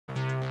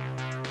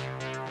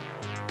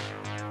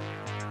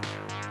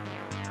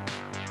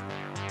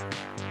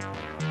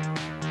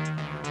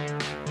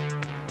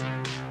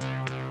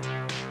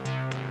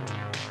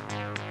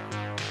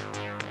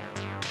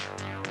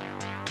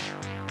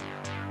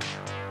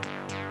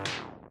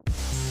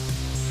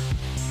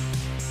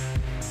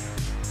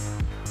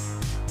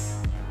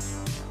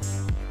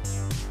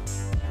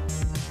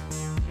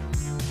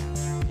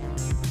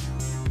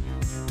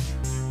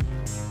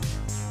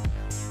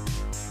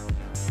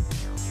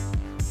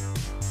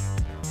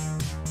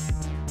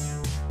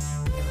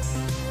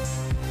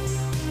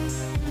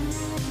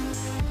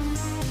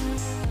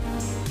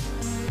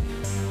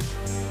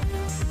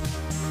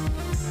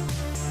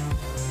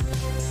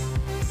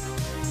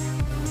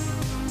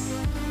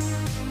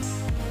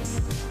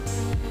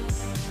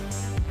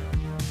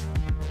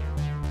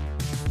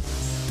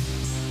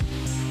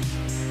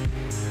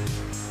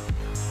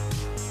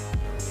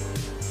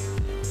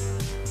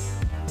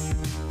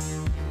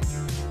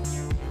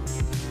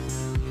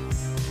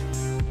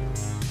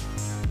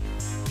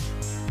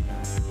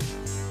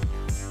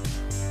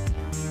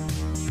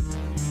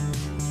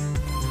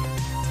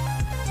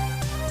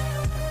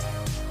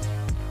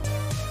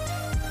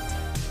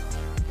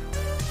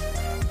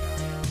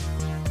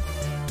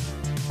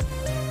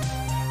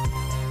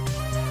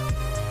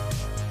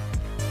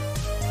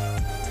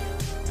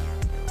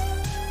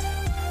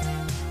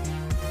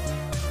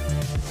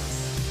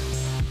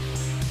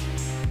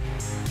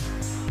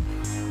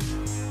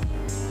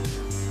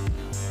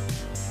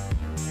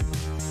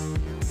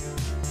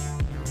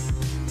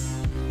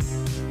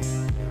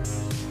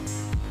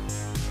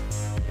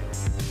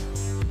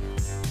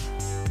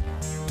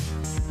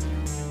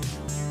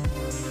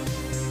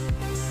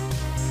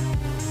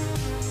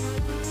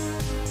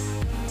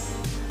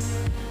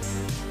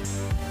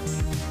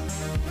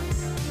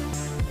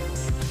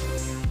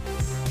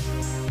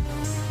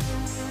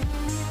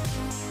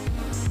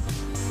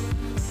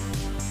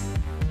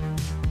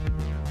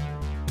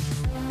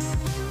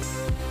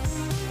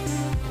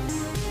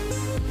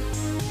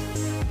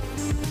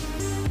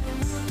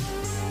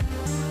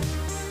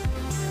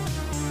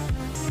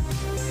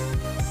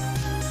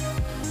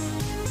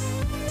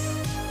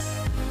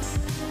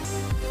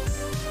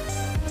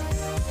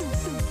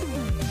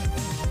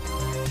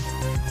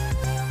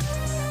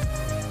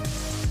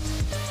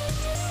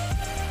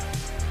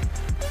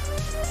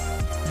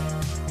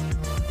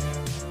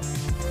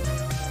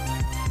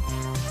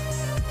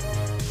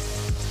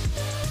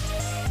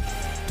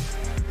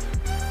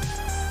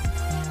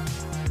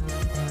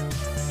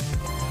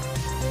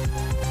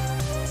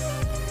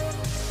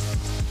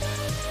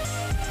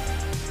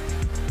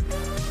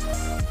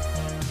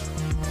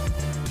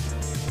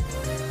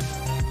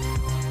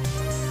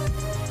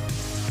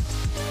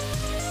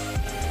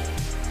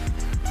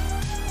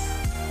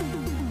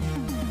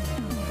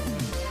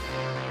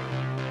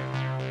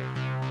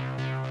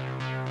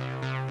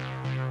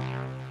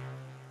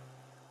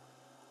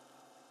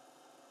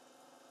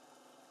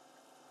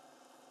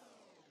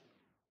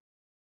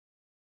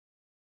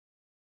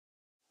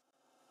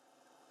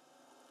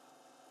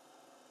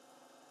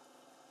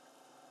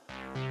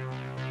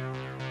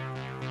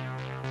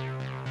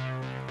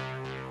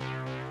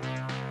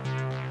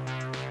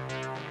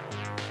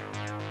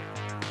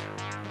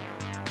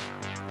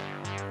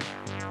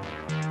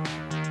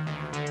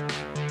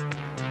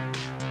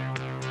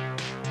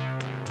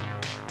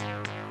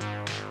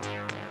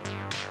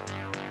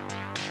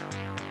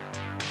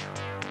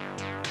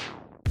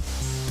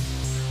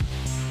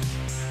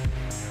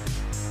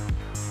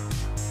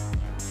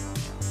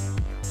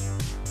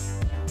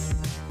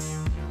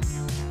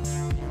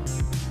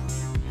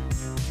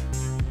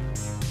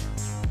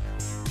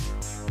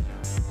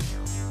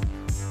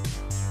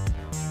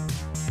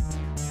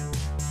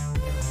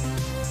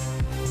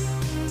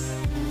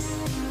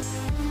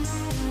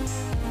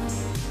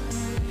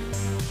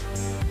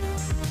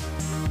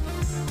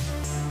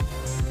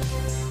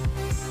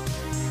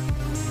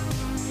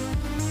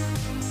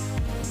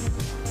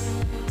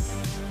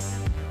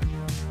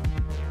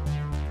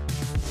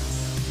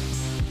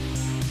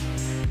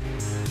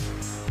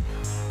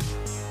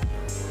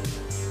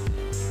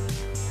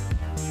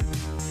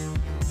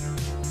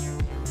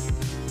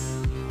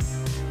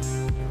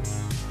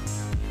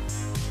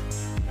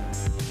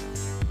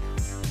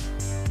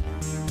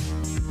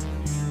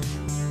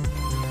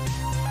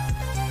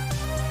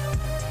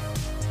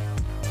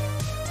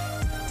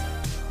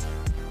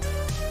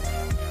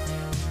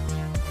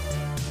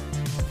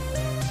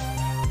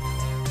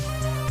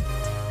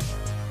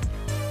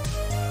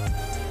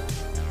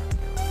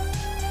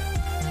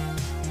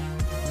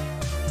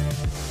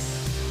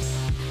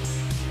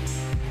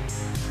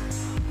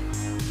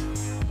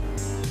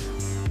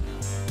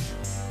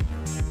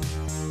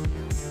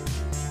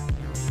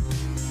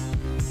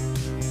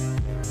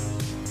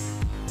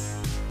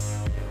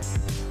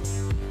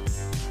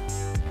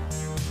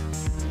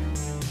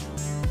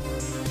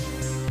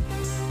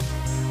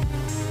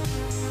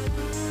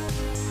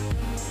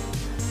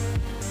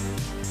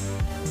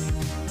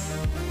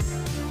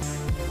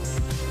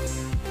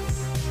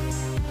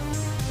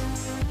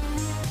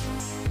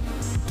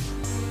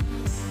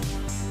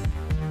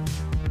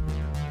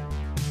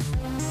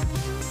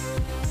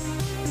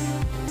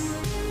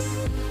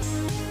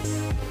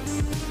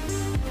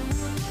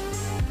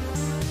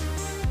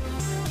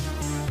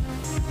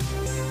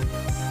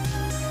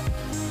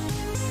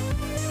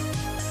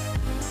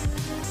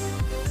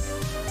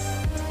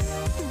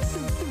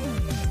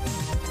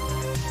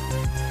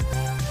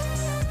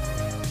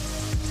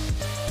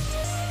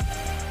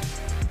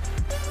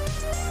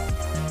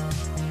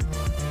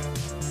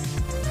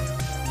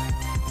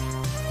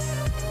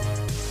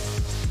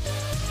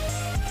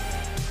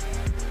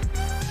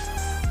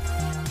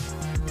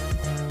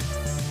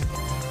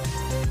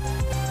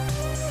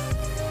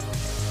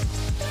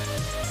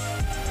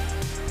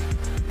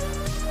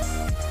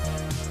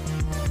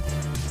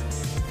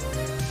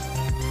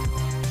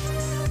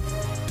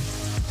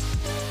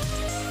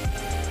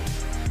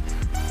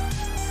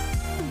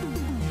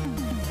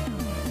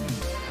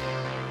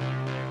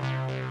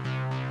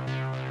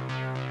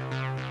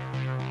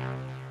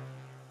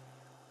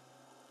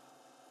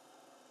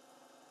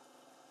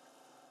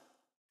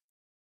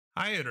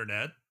Hi,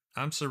 Internet.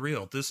 I'm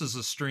Surreal. This is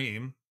a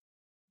stream.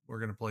 We're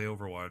going to play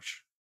Overwatch.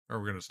 Or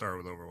we're going to start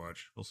with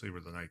Overwatch. We'll see where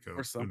the night Or goes.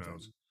 Who something.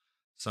 knows?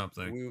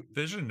 Something.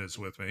 Vision is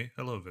with me.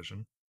 Hello,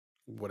 Vision.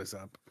 What is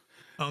up?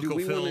 Uncle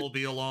Phil will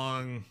be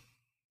along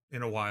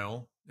in a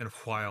while.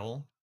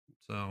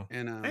 So,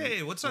 And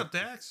hey, what's up,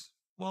 Dax?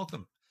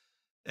 Welcome.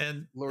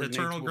 And Lord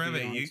Eternal Nates will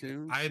be on Grimmy,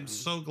 too, I'm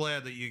so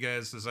glad that you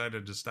guys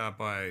decided to stop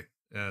by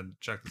and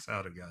check this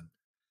out again.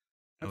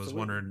 I was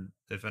wondering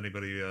if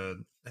anybody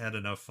had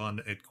enough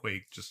fun at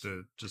Quake just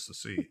to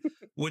see,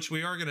 which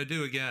we are going to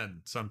do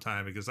again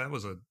sometime, because that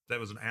was an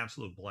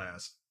absolute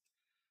blast,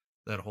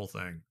 that whole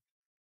thing.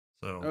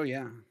 So oh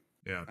yeah,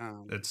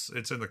 it's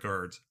in the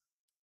cards.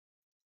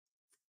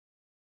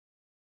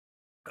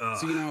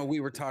 So we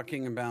were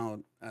talking about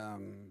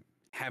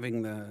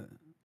having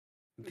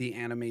the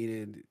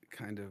animated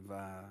kind of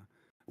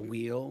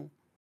wheel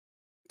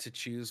to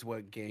choose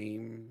what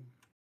game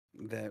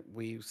that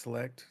we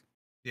select.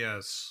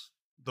 Yes,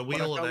 the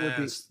Wheel of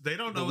Ass. They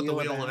don't know what the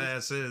Wheel of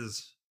Ass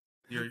is.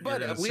 You're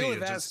gonna see Wheel it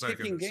of Ass just a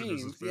second, picking as soon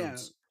as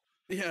games.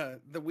 this Yeah,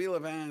 the Wheel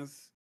of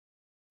Ass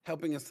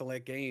helping us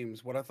select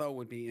games. What I thought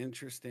would be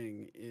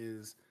interesting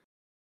is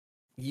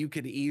you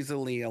could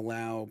easily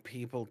allow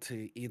people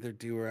to either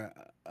do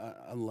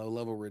a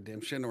low-level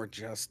redemption or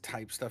just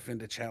type stuff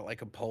into chat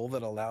like a poll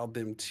that allowed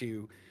them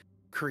to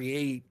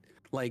create,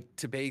 like,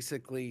 to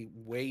basically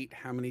weight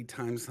how many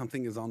times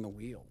something is on the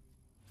wheel.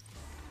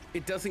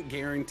 It doesn't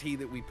guarantee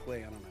that we play,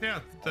 I don't know. Yeah,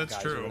 that's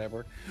true. Or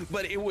whatever.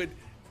 But it would,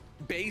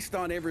 based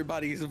on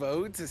everybody's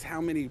votes, is how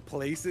many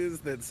places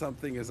that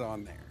something is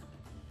on there.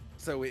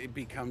 So it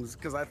becomes,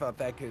 because I thought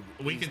that could...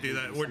 We can do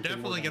that. We're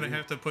definitely going to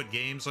have to put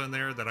games on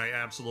there that I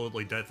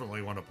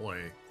definitely want to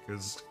play,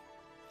 because...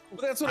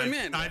 Well, that's what I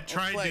meant. I've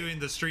tried doing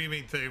the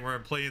streaming thing where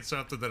I'm playing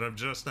something that I'm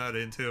just not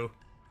into,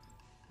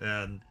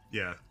 and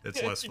yeah,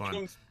 it's less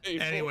fun.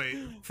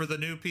 Anyway, for the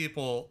new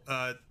people,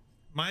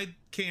 my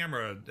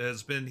camera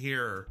has been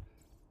here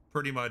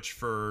pretty much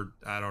for,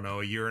 I don't know,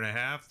 a year and a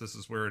half. This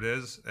is where it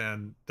is.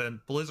 And then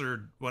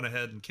Blizzard went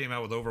ahead and came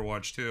out with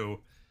Overwatch 2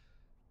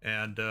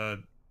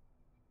 and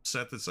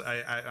set this.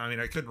 I mean,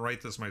 I couldn't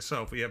write this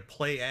myself. We have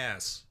play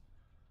ass.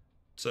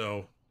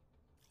 So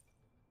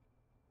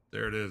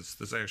there it is.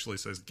 This actually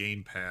says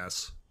Game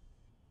Pass,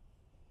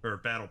 or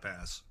Battle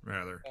Pass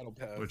rather,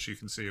 which you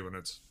can see when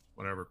it's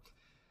whatever.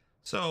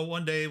 So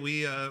one day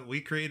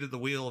we created the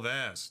Wheel of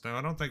Ass. Now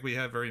I don't think we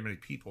have very many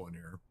people in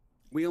here.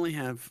 We only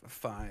have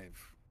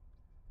 5.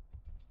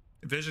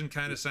 Vision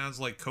kind of sounds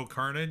like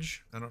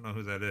Co-Carnage. I don't know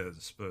who that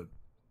is, but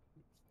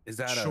is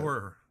that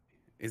sure?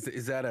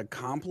 Is that a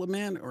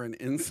compliment or an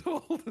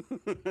insult?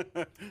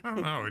 I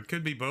don't know. It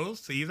could be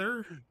both,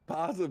 either.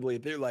 Possibly.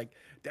 They're like,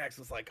 Dax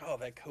was like, oh,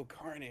 that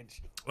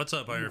Co-Carnage. What's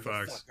up, Iron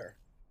Fox?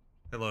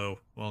 Hello,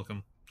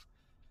 welcome.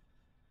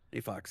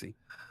 Hey, Foxy.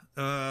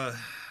 Yeah,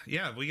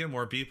 if we get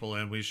more people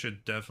in, we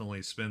should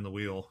definitely spin the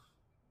wheel.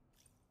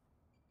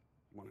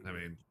 I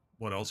mean,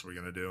 what else are we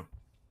gonna do?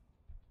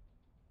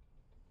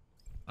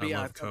 I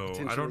love Co.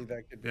 I don't.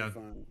 That could be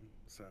fun.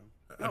 So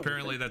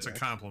apparently that's a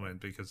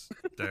compliment, because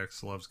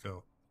Dax loves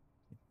Co.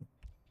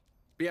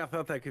 But yeah, I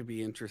thought that could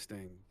be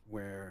interesting,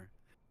 where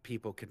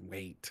people could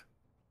wait,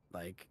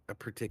 like a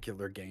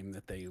particular game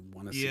that they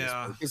want to see.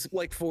 Yeah, it's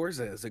like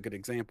Forza is a good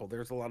example.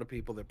 There's a lot of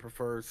people that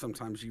prefer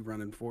sometimes you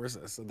run in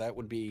Forza, so that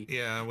would be.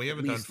 Yeah, we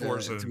haven't done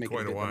Forza in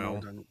quite a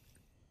while.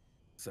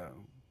 So,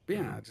 but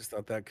yeah, I just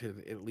thought that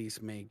could at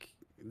least make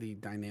the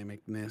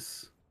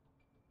dynamicness.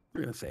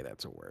 We're gonna say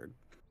that's a word.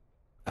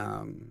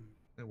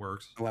 It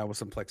works. Allow with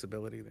some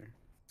flexibility there.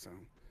 So,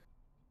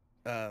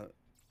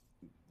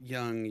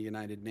 young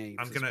United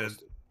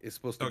Nates is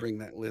supposed to bring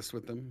that list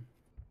with them,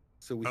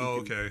 so we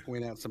can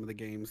point out some of the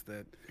games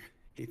that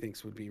he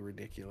thinks would be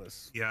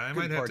ridiculous. Yeah, I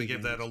might have to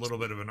give that a little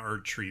bit of an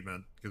art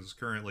treatment, because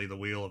currently the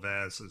Wheel of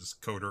Ass is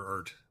coder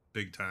art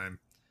big time,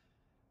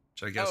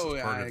 which I guess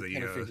is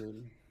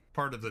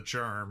part of the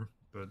charm.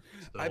 But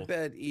still. I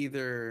bet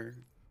either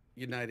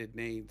United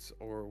Nates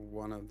or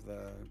one of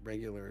the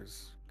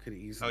regulars could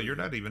easily. Oh, you're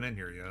not even in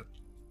here yet.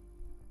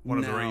 One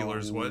of the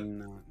regulars, what?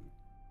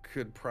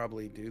 Could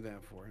probably do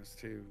that for us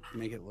too,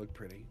 make it look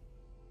pretty.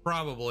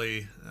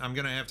 Probably. I'm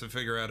gonna have to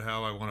figure out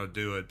how I want to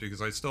do it,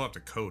 because I still have to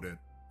code it,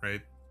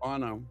 right? Oh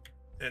no.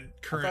 And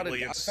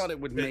currently, I thought it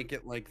would make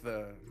it like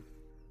the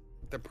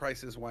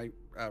Price is Right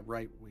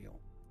wheel.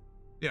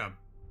 Yeah,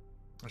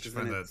 I should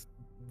find that.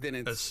 Then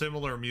it's a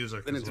similar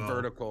music. Then it's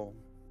vertical.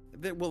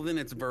 Then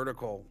it's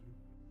vertical.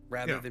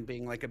 Rather than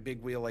being like a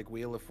big wheel like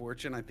Wheel of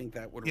Fortune, I think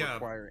that would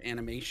require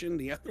animation.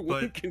 The other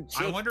one can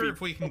just I wonder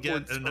if we can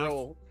get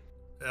enough.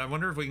 I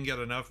wonder if we can get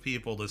enough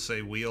people to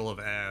say Wheel of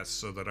Ass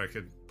so that I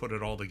could put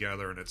it all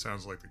together and it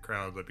sounds like the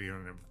crowd that be in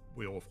a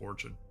Wheel of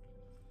Fortune.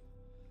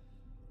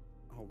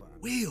 Hold on.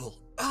 Wheel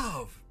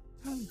of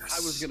Ass.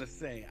 I was gonna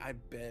say, I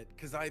bet,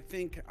 because I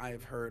think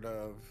I've heard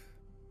of.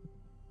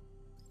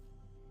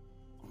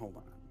 Hold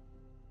on.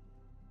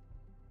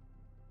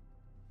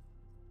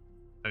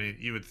 I mean,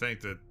 you would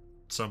think that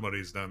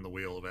somebody's done the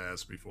Wheel of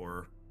Ass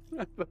before.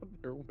 I thought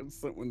there was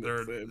someone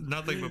that said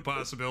nothing but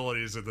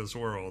possibilities in this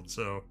world,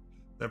 so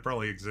That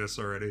probably exists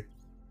already.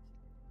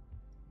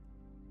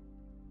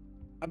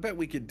 I bet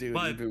we could do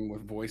it even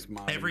with voice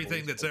modding.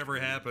 Everything that's ever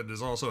happened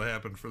has also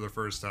happened for the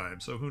first time,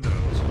 so who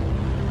knows?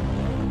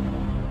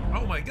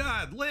 Oh my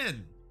god,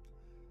 Lynn!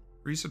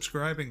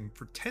 Resubscribing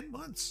for 10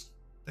 months.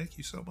 Thank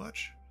you so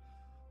much.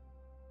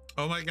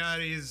 Oh my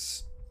god,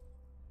 he's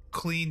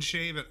clean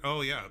shaven.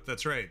 Oh yeah,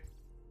 that's right.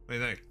 What do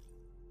you think?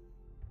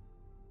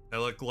 I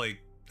look like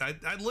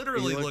I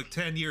literally look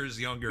 10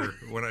 years younger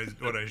when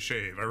I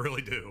shave. I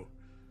really do.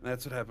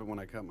 That's what happened when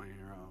I cut my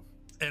hair off.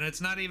 And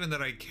it's not even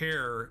that I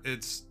care.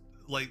 It's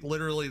like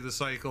literally the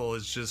cycle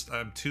is just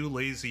I'm too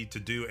lazy to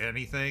do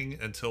anything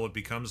until it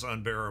becomes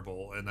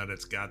unbearable, and then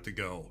it's got to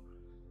go.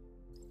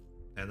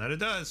 And then it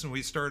does, and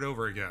we start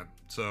over again.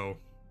 So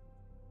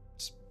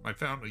it's my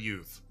fountain of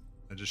youth.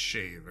 I just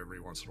shave every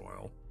once in a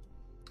while.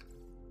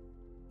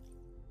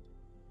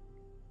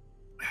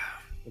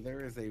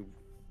 There is a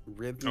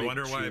rhythmic. I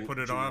wonder why I put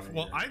it off.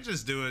 Well, I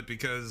just do it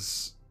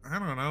because I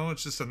don't know.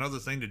 It's just another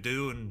thing to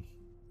do, and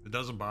it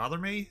doesn't bother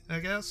me, I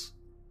guess.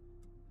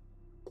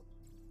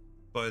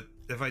 But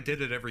if I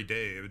did it every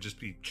day, it would just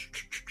be,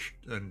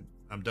 and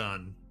I'm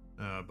done.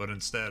 But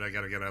instead, I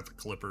got to get out the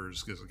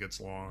clippers because it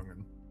gets long,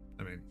 and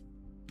I mean,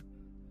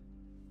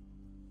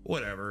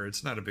 whatever.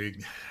 It's not a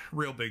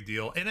real big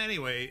deal. And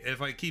anyway,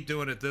 if I keep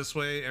doing it this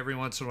way, every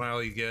once in a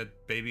while, you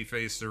get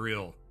babyface to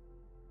real.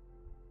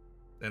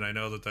 And I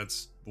know that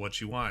that's what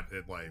you want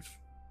in life.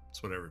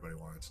 It's what everybody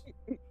wants.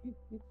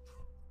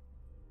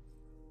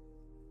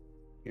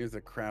 Here's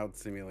a crowd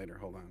simulator.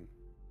 Hold on.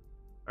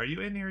 Are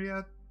you in here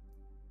yet?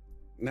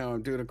 No,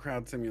 I'm doing a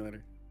crowd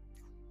simulator.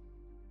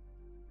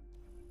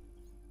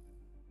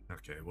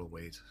 Okay, we'll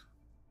wait.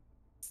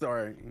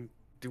 Sorry.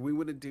 Do we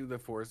want to do the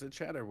Forza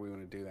chat, or we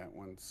want to do that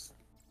once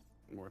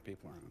more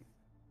people are on?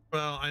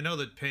 Well, I know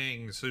that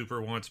Ping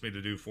Super wants me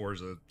to do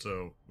Forza,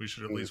 so we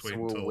should at least wait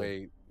until...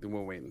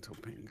 We'll wait until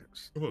Ping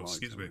goes. Oh,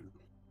 excuse me.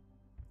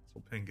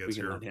 Until Ping gets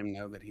here. We can let him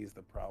know that he's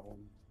the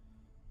problem.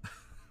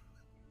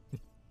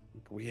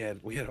 we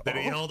had that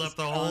he held up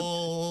the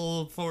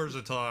whole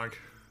Forza talk.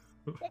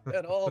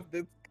 At all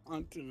this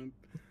content.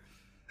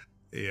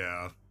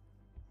 Yeah.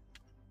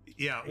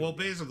 Yeah, well,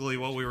 basically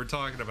what we were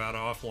talking about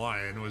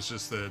offline was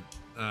just that,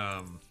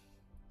 damn,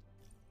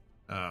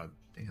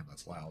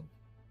 that's loud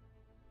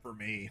for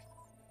me.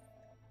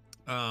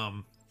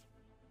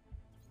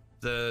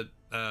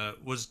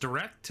 Was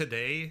Direct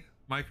today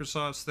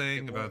Microsoft's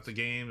thing about the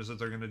games that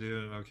they're going to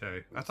do?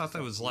 Okay. I thought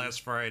that was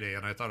last Friday,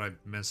 and I thought I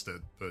missed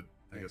it, but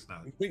I guess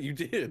not. You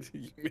did.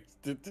 You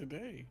missed it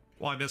today.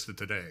 Well, I missed it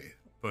today,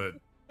 but...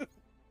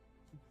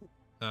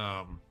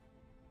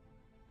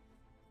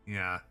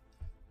 yeah.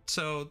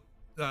 So,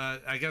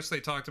 I guess they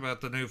talked about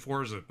the new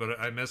Forza, but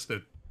I missed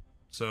it.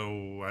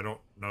 So, I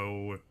don't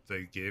know if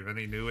they gave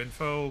any new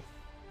info.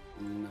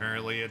 No.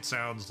 Apparently, it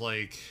sounds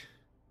like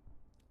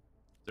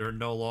they're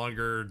no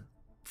longer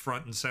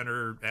front and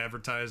center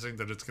advertising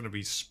that it's going to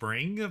be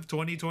spring of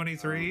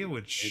 2023,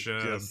 which...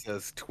 It just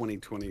says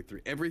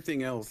 2023.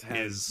 Everything else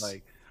has,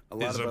 like, a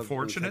lot of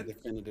unfortunate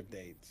definitive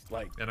dates.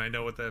 Like, and I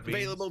know what that means.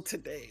 Available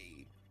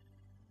today.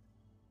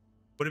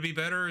 Would it be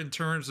better in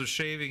terms of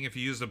shaving if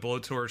you used a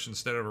blowtorch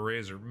instead of a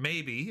razor?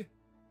 Maybe.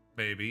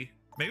 Maybe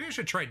I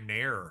should try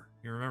Nair.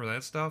 You remember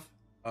that stuff?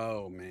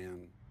 Oh,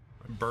 man.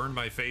 Burn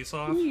my face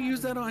off? Didn't you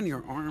use that on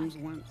your arms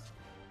once?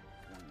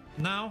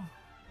 No.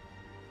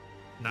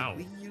 No.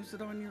 Did we use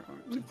it on your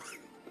arms?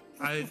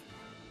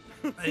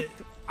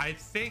 I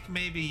think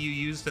maybe you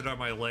used it on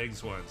my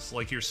legs once.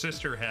 Like your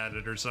sister had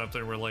it or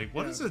something. We're like,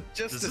 what is it?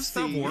 Does this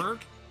stuff work?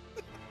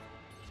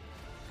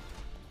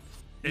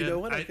 You know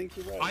what? I think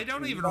you're right. I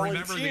don't even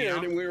remember the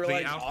outcome. And we were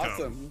like,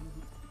 awesome.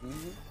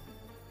 Mm-hmm.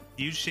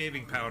 Use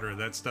shaving powder.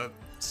 That stuff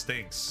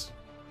stinks.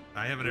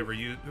 I haven't ever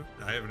used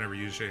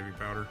shaving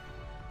powder.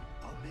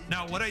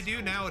 Now, what I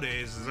do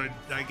nowadays is I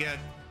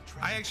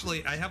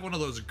have one of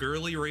those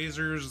girly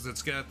razors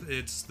that's got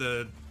the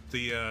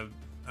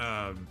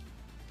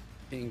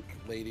pink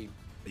lady.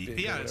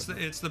 Yeah,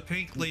 it's the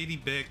pink lady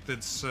Bic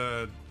that's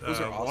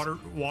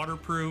awesome.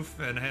 waterproof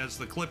and has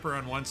the clipper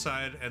on one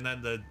side and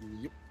then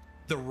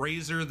the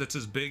razor that's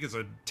as big as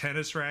a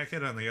tennis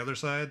racket on the other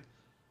side.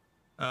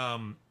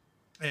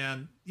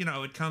 And you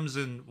know, it comes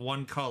in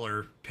one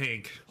color,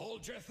 pink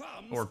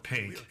or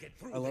pink.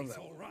 I love that.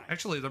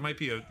 Actually, there might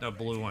be a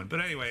blue one,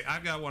 but anyway,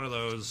 I've got one of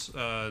those.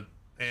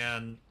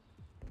 And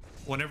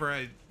whenever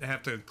I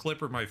have to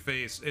clipper my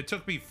face, it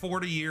took me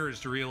 40 years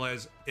to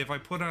realize if I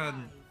put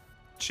on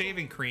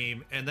shaving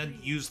cream and then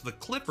use the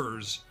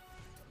clippers,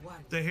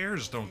 the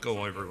hairs don't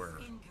go everywhere.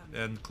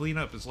 And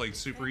cleanup is like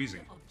super easy.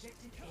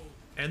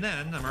 And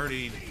then I'm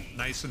already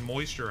nice and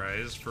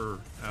moisturized for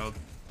how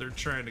they're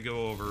trying to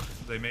go over.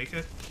 They make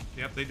it?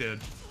 Yep, they did.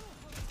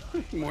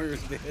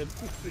 Moira's dead.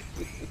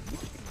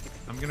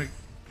 I'm gonna...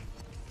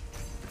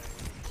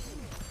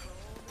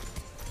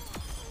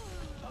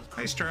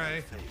 Nice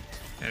try.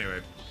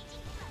 Anyway.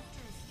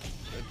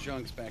 The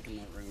junk's back in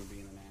that room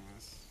being an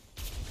ass.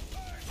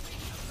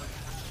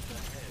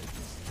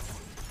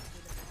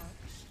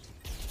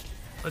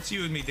 Let's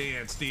you and me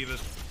dance, Steven.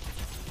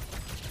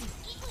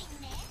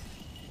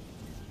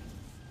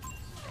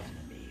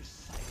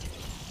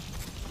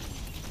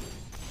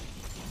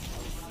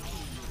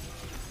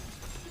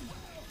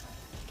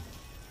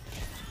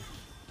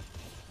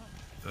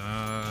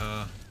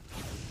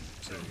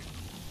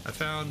 I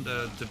found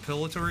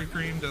depilatory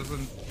cream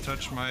doesn't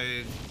touch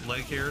my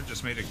leg hair,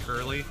 just made it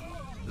curly.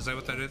 Is that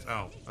what that is?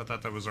 Oh, I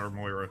thought that was our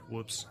Moira.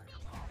 Whoops.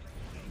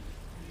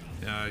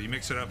 You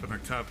mix it up in a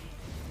cup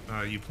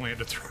you plan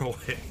to throw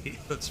away.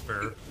 That's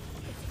fair.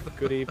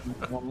 Good evening,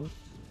 woman.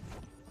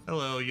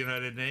 Hello,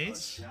 United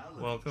Nates.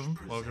 Welcome.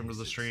 Welcome to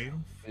the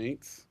stream.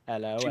 Thanks.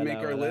 Hello. Did you make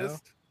our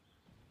list?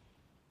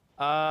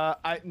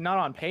 I not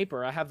on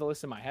paper. I have the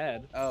list in my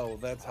head. Oh,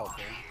 that's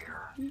helpful.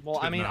 Well,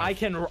 I mean, I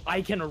can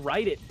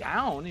write it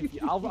down. If you,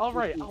 I'll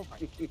write it. I'll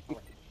write it.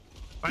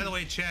 By the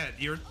way, chat,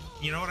 you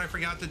know what I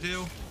forgot to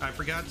do? I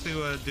forgot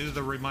to do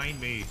the remind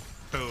me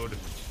code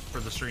for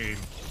the stream.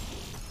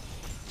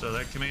 So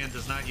that command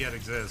does not yet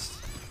exist,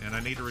 and I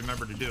need to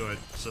remember to do it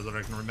so that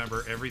I can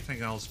remember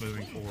everything else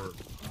moving forward.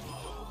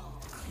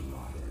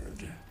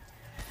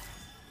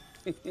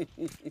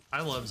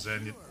 I love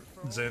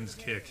Zen's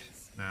kick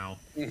now.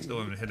 Still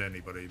haven't hit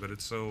anybody, but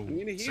it's so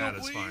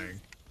satisfying.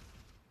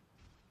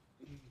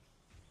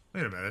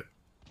 Wait a minute.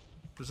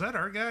 Was that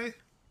our guy?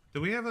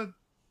 Do we have a...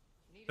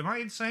 Am I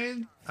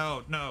insane?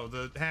 Oh, no,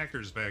 the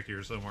hacker's back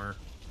here somewhere.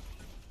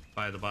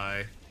 By the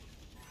by.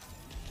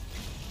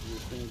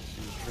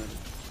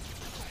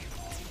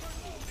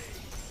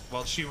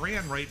 Well, she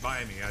ran right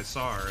by me. I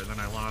saw her, and then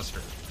I lost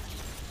her.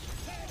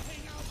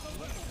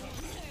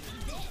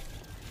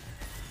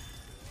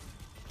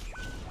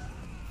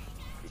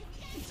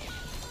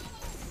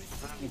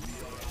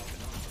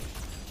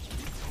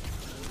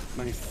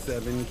 My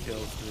 7 kill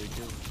streak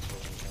is...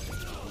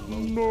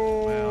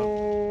 No.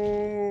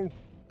 Well,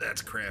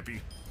 that's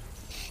crappy.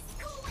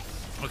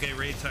 Okay,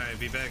 raid time.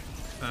 Be back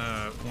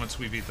once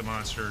we beat the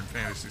monster in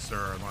Phantasy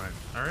Star Online.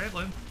 All right,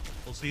 Lynn.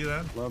 We'll see you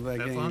then. Love that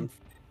game. Fun.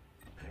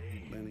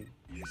 Pain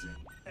is an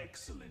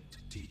excellent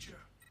teacher.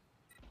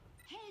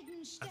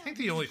 I think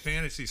the only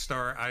Phantasy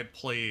Star I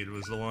played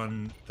was the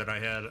one that I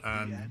had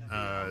on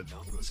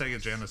Sega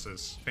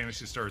Genesis,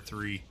 Phantasy Star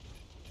 3.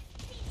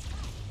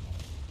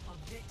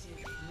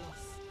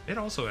 It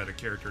also had a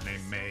character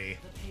named May.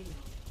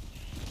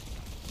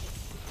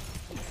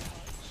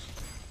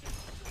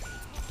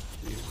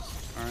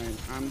 Alright,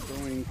 I'm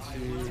going to...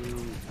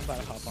 I'm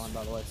about to hop on,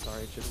 by the way.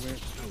 Sorry, just...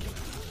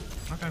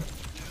 Okay.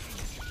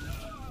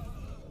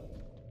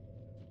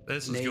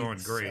 This is going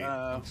great.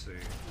 Let's see.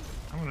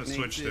 I'm going to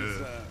switch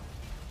to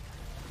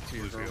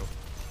Bluefield.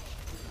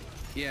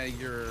 Yeah,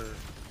 your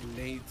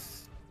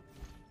Nate's...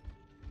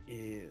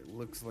 It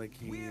looks like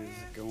he is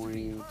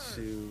going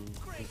to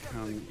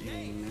become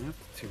a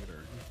math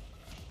tutor.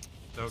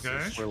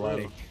 Okay. For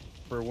like...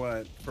 For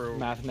what? For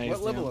Mathnasium.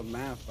 What level of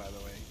math, by the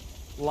way?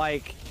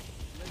 Like...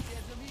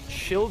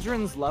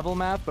 children's level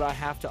math, but I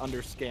have to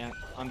understand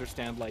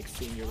like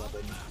senior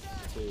level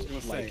math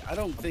to like. I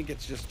don't think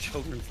it's just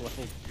children's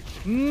level.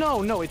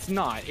 No, it's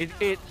not.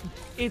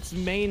 It's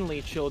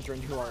mainly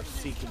children who are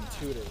seeking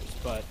tutors,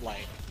 but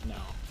like no.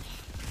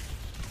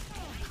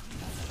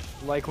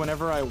 Like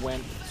whenever I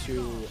went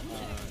to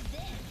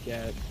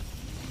get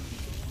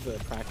the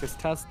practice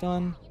test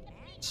done,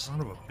 Son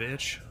of a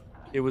bitch.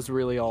 it was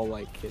really all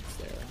like kids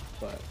there,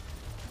 but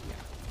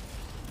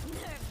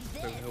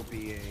So he'll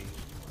be a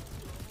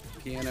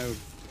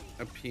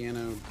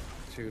piano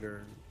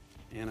tutor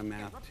and a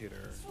math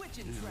tutor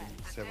and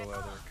several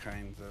other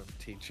kinds of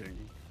teaching,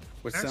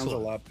 which sounds a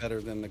lot better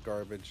than the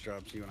garbage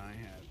jobs you and I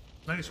had.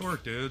 Nice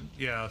work, dude.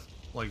 Yeah,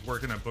 like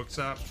working at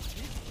Bookstop.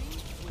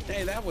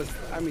 Hey, that was,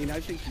 I mean,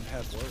 I think you've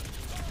had work.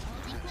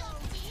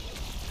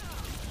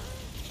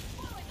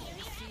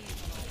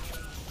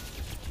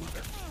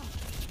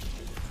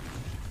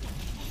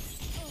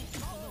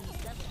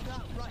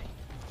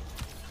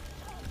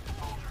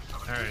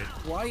 All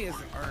right. Why is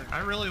I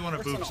really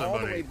want to boop all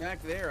somebody. the way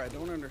back there? I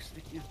don't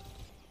understand.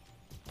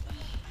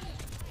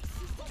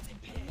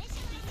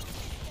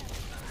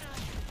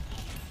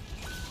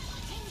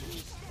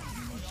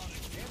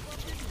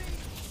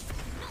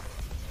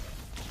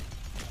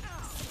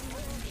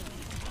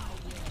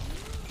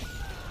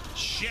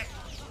 Shit.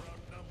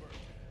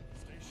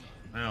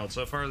 Well,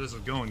 so far this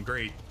is going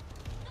great.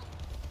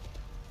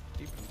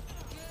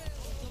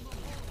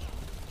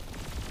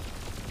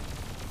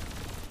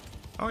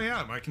 Oh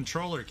yeah, my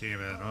controller came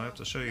in. I'll have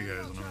to show you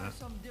guys in a minute.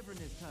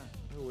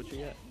 oh, what'd you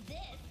get?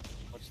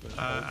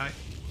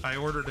 I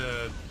ordered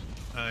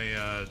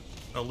a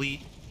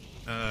Elite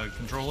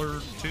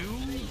controller 2,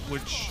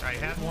 which I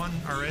had one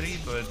already,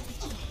 but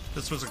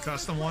this was a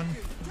custom one.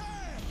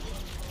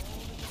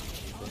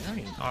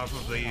 Off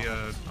of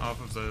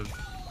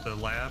the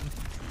lab.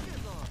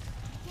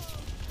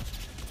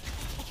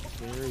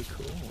 Very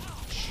cool.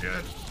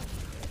 Shit.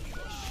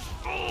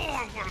 Oh,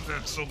 I wanted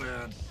that so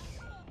bad.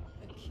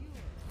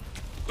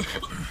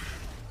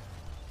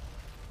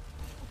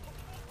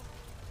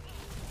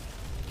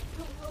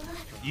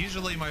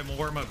 Usually my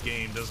warm-up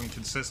game doesn't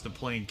consist of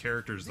playing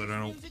characters that I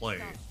don't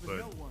play,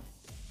 but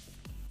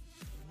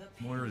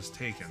Moira is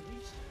taken.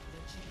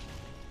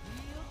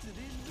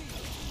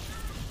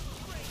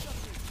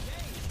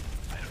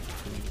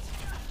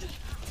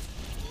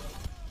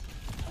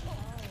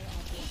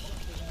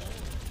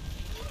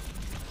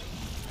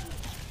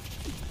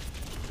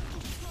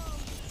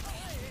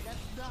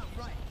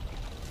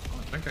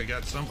 I think I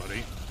got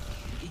somebody.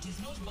 It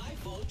is not my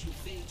fault you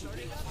failed to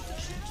bring a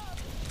parachute.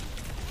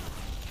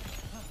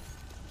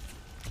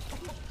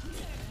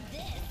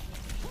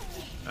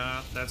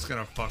 That's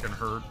gonna fucking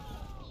hurt.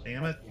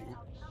 Damn it.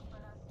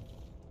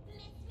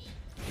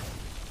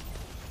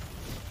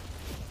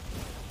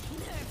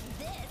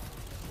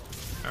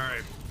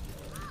 Alright.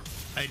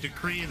 I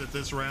decree that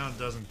this round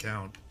doesn't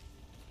count.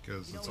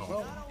 Because it's all...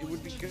 Well, it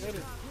would be good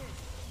if...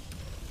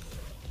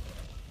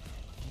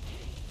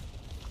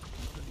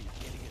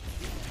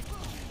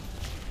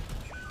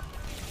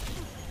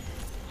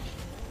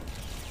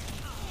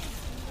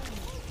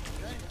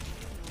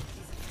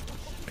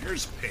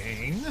 There's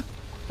Ping.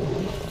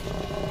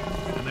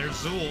 And there's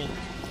Zool.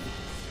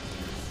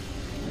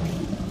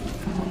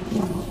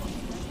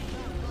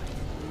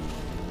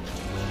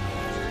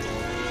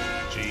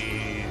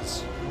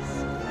 Jeez.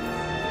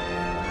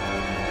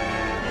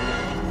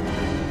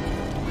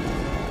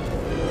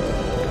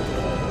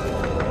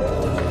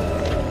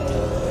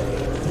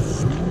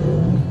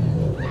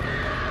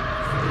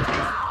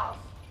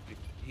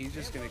 He's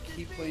just gonna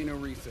keep playing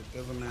Orisa,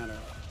 doesn't matter.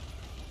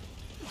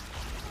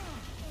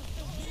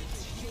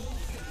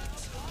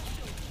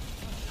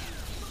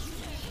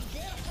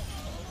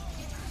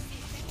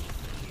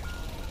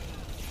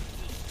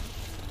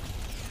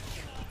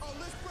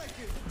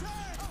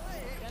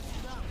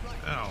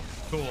 Oh,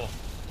 cool.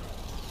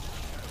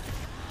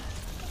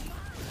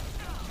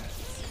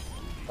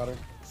 Butter.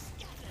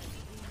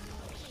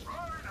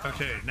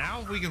 Okay,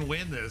 now if we can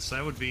win this,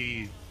 that would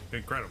be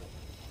incredible.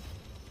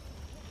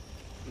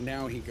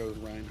 Now he goes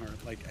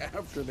Reinhardt, like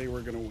after they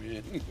were gonna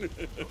win.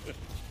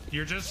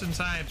 You're just in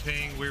time,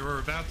 Ping. We were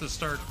about to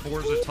start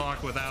Forza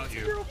talk without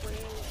you.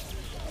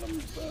 Got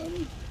him,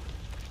 son.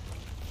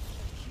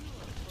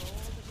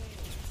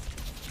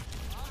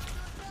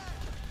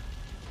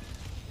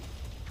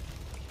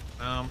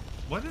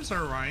 What is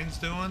our Ryan's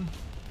doing?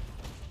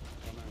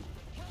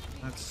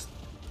 That's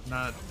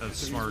not a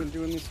smart been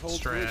doing this whole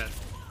strat. time?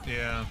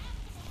 Yeah.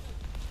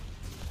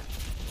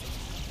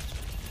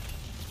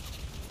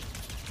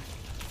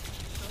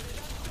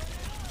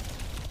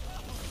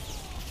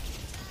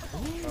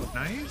 Ooh,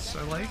 nice.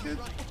 I like it.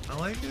 I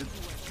like it.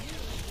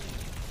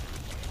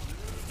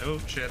 Oh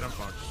shit, I'm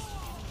fucked.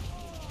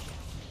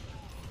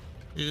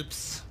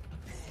 Oops.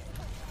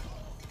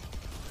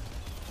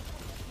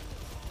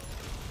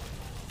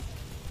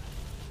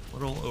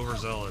 Little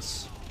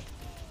overzealous.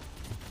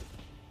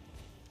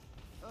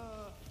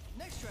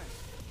 Next track.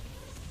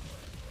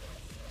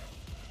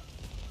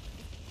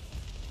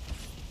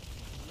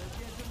 Let's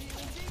get the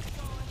meeting deep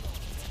going.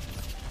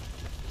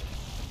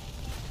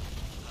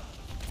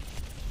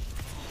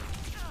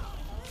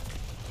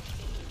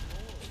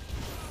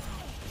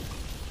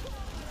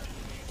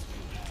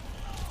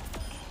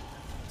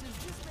 Does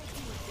this make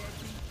you a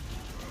deadbeat?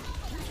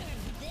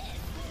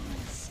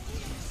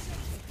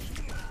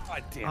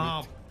 God damn it.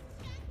 Oh,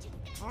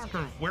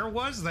 fucker, where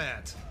was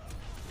that?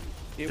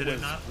 Did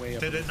it not? way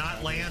up Did in it the not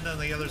sky. land on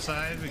the other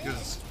side?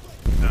 Because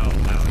no, it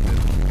didn't.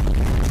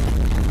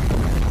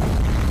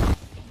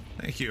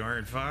 Thank you,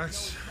 Iron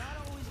Fox.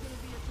 Not always gonna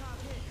be a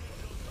top hit.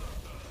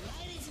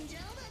 Ladies and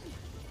gentlemen,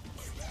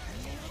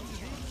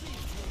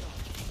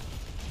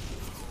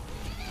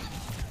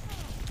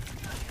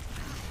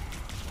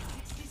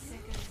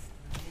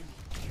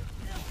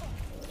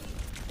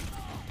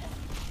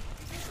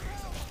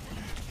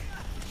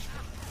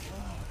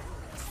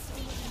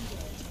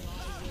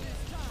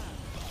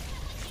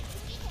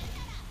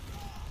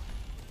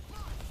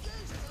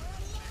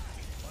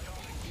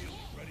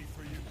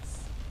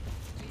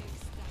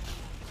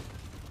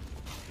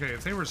 Okay,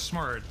 if they were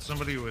smart,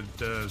 somebody would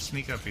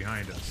sneak up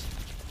behind us.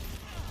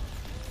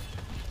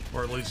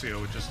 Or Lucio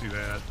would just do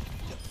that.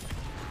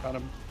 Got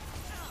him.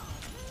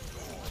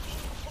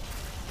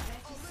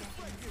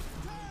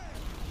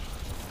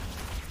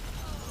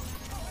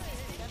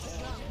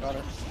 Got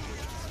her.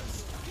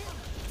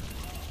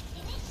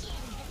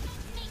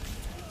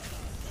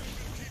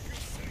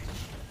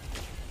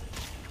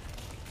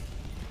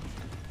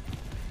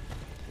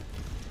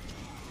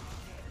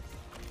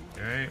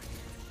 Okay.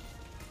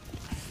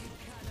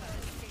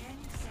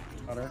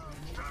 Got her.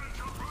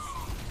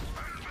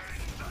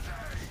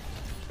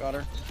 Got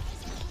her.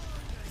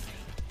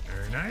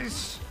 Very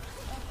nice.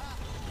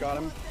 Got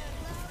him.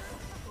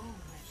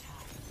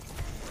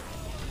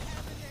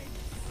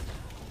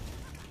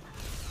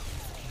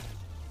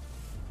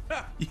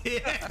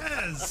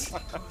 Yes!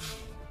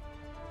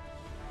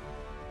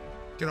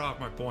 Get off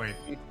my point.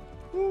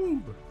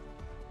 Woo.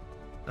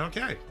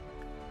 Okay.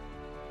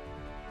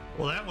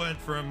 Well, that went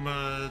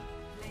from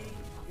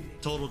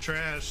total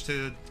trash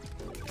to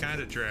kind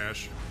of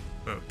trash,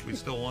 but we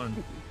still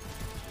won.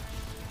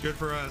 Good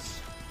for us.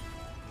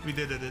 We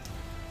did it.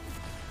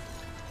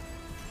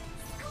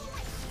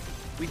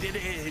 We did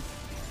it.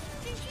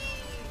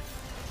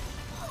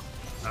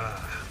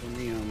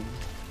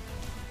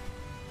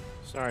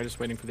 Sorry, just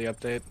waiting for the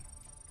update.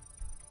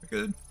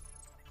 Good.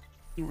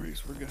 No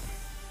worries, we're good.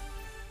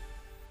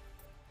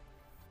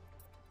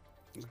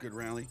 It was a good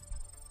rally.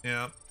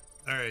 Yeah.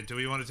 All right. Do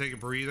we want to take a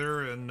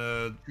breather and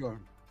Sure.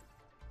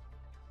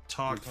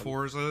 talked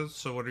Forza,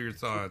 so what are your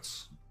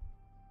thoughts?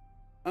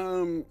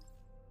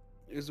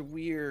 It was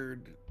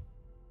weird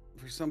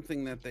for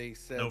something that they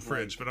said. No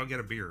fridge, but I'll get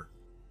a beer.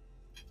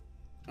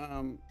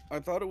 I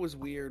thought it was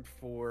weird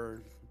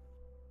for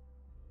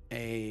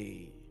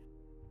a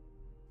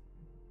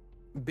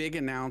big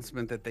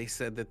announcement that they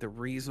said that the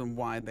reason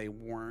why they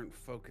weren't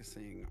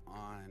focusing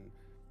on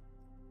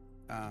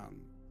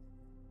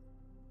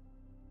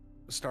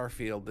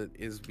Starfield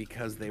is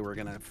because they were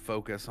going to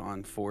focus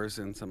on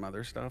Forza and some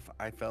other stuff.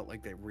 I felt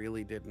like they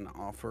really didn't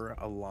offer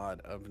a lot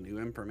of new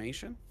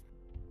information.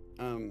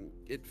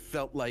 It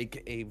felt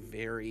like a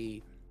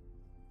very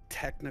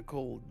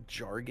technical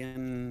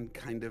jargon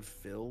kind of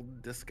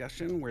filled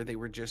discussion where they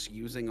were just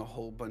using a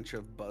whole bunch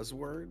of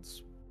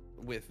buzzwords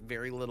with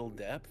very little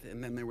depth,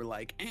 and then they were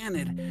like, and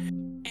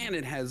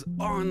it has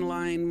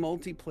online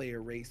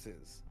multiplayer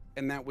races,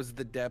 and that was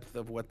the depth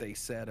of what they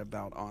said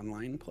about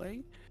online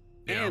play.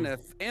 Yeah.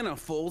 And a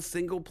full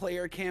single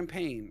player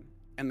campaign,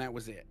 and that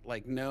was it.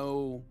 Like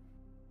no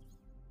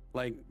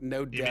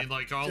depth. You mean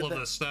like all of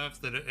the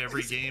stuff that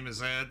every game has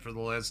had for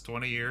the last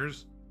 20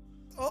 years?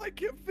 Oh, I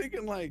kept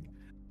thinking like,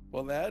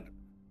 well, that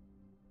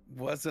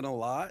wasn't a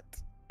lot.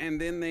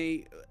 And then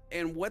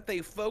what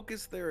they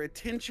focused their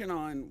attention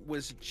on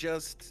was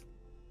just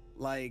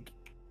like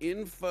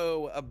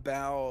info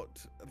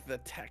about the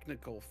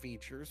technical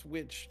features,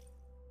 which,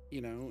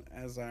 you know,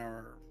 as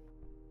our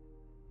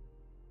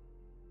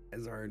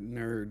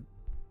nerd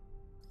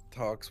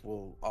talks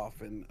will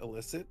often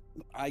elicit.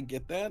 I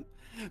get that.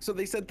 So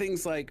they said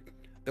things like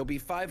there'll be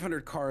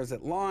 500 cars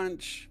at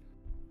launch,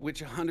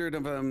 which 100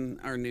 of them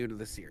are new to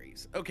the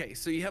series. Okay,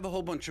 so you have a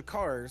whole bunch of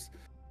cars,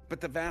 but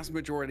the vast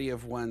majority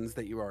of ones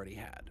that you already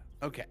had.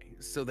 Okay,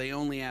 so they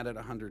only added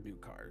 100 new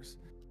cars.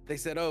 They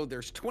said, oh,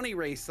 there's 20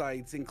 race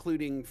sites,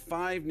 including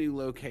 5 new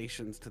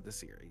locations to the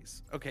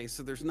series. Okay,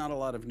 so there's not a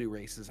lot of new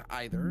races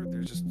either.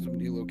 There's just some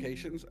new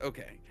locations.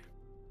 Okay.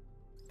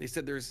 They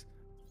said there's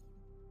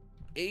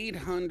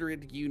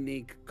 800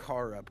 unique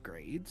car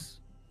upgrades.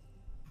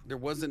 There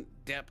wasn't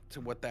depth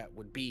to what that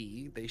would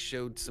be. They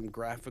showed some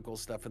graphical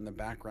stuff in the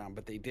background,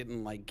 but they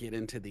didn't like get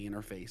into the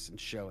interface and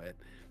show it.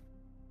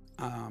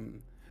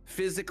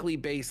 Physically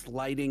based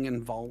lighting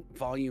and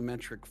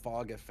volumetric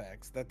fog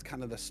effects. That's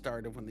kind of the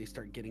start of when they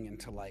start getting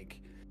into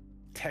like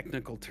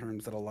technical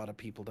terms that a lot of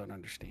people don't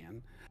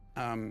understand.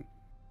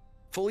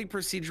 Fully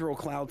procedural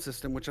cloud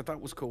system, which I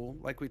thought was cool,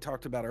 like we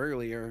talked about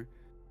earlier.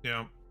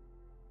 Yeah.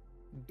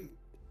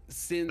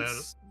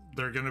 Since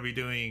they're going to be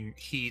doing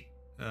heat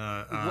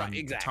on right,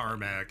 exactly.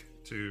 tarmac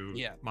to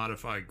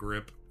modify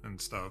grip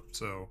and stuff.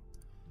 So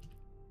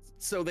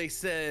they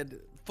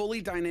said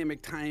fully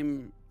dynamic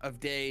time of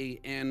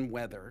day and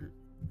weather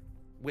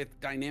with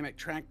dynamic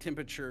track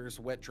temperatures,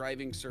 wet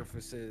driving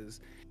surfaces,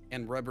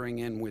 and rubbering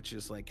in, which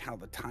is like how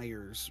the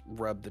tires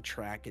rub the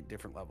track at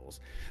different levels.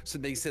 So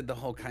they said the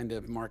whole kind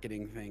of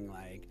marketing thing,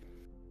 like,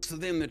 so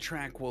then the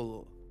track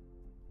will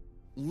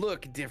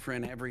look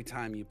different every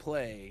time you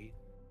play.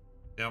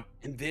 Yep.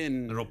 And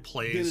then it'll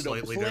play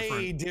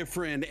slightly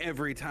different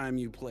every time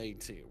you play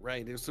too,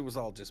 right? It was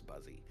all just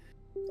buzzy.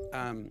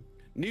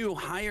 New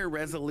higher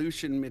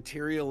resolution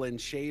material and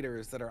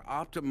shaders that are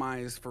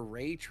optimized for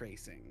ray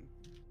tracing,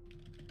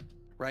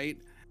 right?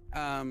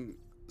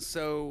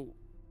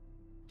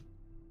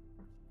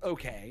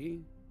 Okay.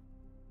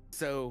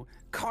 So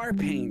car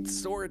paint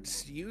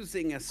sorts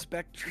using a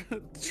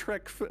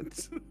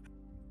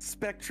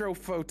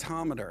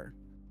spectrophotometer,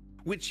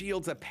 which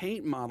yields a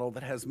paint model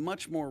that has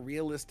much more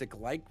realistic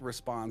light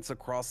response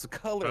across the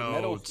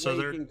color.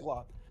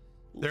 So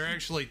they're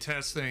actually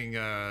testing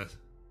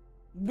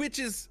which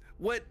is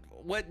what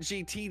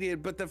GT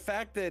did, but the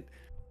fact that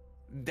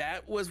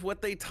was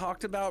what they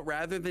talked about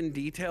rather than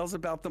details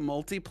about the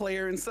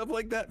multiplayer and stuff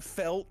like that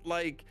felt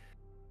like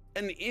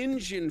an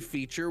engine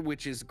feature,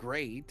 which is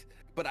great,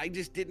 but I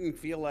just didn't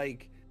feel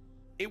like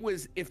it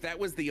was, if that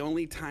was the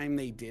only time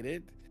they did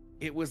it,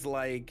 it was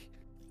like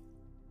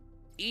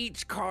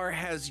each car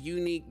has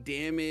unique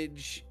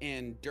damage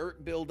and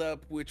dirt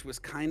buildup, which was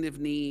kind of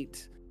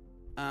neat.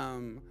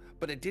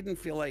 But it didn't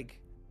feel like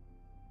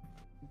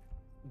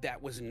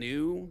that was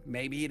new.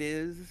 Maybe it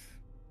is,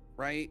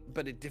 right?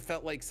 But it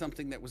felt like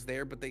something that was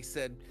there. But they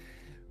said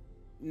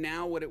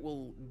now what it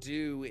will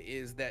do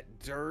is that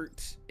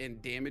dirt and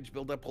damage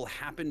buildup will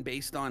happen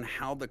based on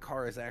how the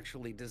car is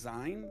actually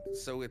designed.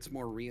 So it's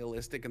more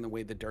realistic in the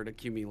way the dirt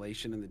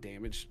accumulation and the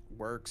damage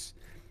works.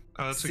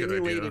 Oh, that's a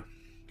good idea.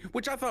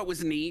 Which I thought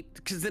was neat,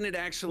 because then it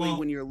actually,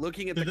 when you're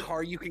looking at the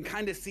car, you can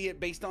kind of see it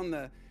based on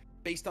the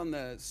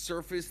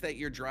surface that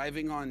you're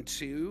driving on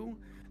too.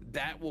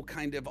 That will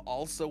kind of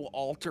also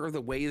alter the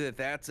way that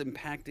that's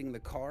impacting the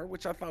car,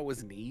 which I thought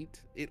was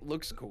neat. It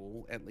looks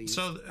cool, at least.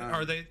 So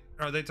are they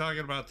talking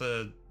about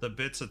the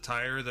bits of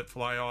tire that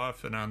fly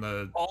off and on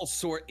the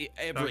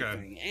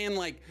everything, and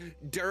like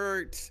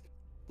dirt?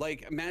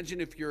 Like imagine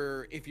if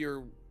you're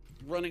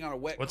running on a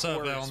wet course with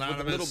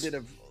a little bit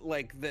of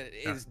like that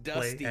is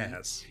dusty,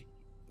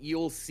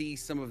 you'll see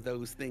some of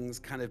those things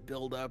kind of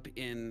build up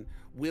in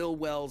wheel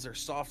wells or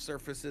soft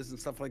surfaces and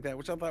stuff like that,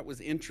 which I thought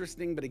was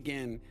interesting. But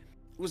again,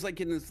 was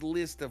like in this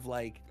list of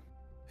like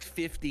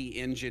 50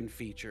 engine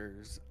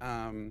features.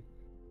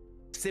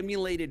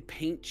 Simulated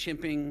paint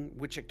chipping,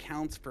 which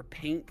accounts for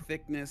paint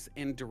thickness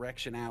and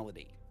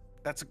directionality.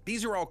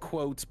 These are all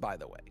quotes, by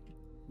the way.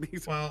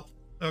 Well,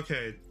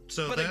 okay,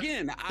 so but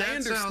again, I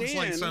understand. That sounds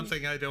like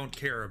something I don't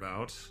care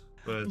about,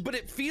 but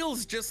it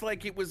feels just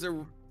like it was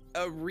a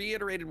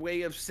reiterated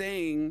way of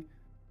saying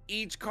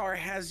each car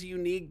has a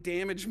unique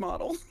damage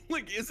model.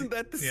 Like, isn't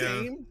that the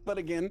same? But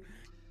again,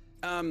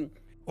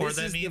 or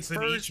that means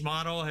that each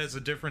model has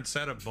a different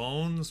set of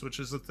bones, which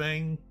is a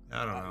thing.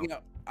 I don't know. You know,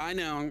 I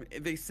know.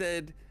 They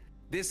said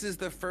this is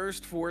the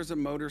first Forza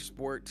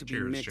Motorsport to be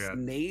mixed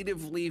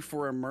natively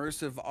for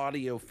immersive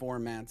audio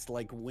formats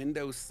like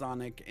Windows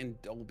Sonic and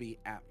Dolby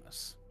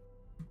Atmos.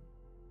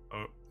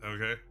 Oh,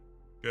 okay,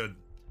 good.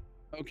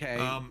 Okay,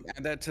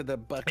 add that to the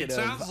bucket. It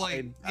sounds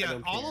like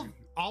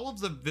all of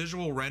the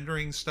visual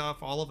rendering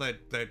stuff, all of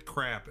that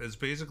crap is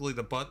basically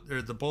the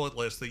bullet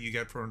list that you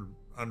get from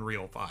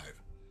Unreal 5,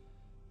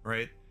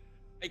 right?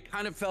 I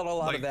kind of felt a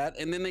lot of that,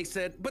 and then they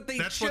said, but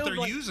that's what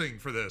they're using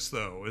for this,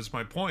 though. Is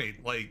my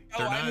point? Like,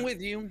 I'm with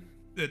you.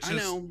 I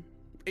know.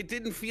 It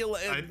didn't feel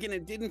it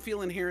didn't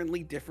feel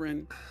inherently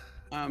different.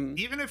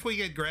 Even if we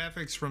get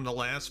graphics from the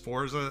last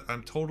Forza,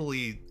 I'm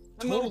totally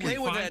okay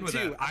with fine that with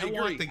too. that. I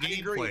want the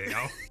gameplay.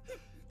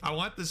 I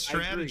want the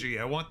strategy.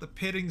 I want the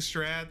pitting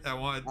strat. I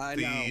want I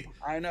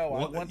know.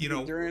 I want the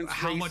endurance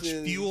how much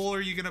fuel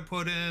are you going to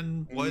put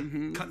in?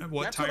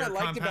 What tire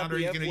compound are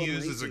you going to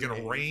use? Is it going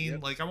to rain?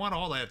 Yep. Like, I want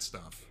all that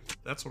stuff.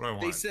 That's what I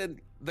want. They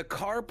said the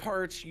car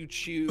parts you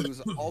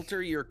choose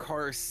alter your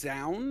car's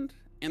sound,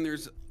 and they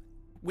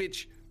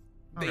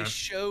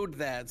showed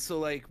that. So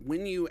like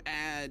when you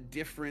add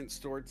different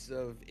sorts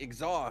of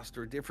exhaust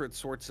or different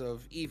sorts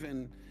of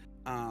even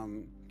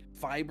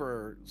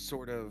fiber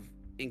sort of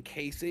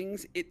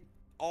encasings, it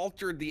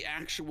altered the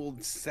actual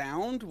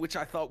sound, which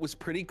I thought was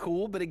pretty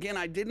cool. But again,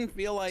 I didn't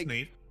feel like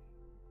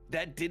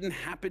that didn't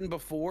happen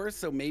before,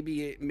 so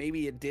maybe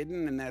it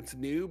didn't, and that's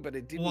new. But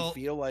it didn't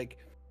feel like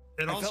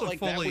that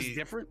was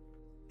different.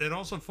 It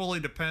also fully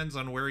depends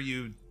on where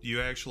you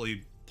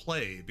actually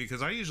play,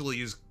 because I usually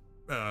use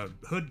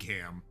hood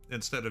cam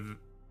instead of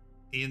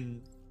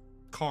in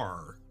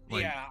car.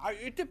 Like,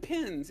 it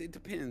depends. It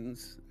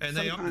depens. And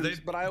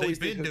they've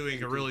been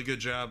doing a really good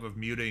job of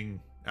muting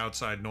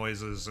outside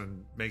noises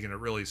and making it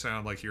really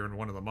sound like you're in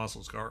one of the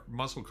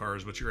muscle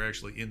cars, but you're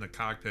actually in the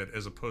cockpit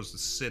as opposed to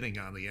sitting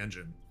on the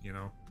engine, you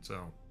know?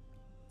 So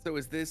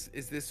is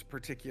this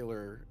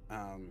particular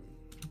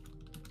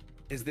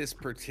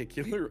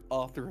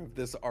author of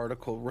this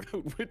article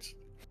wrote,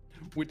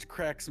 which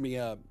cracks me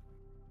up.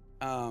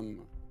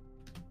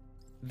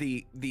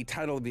 The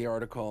title of the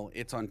article,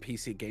 it's on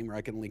PC Gamer.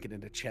 I can link it in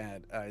the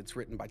chat. It's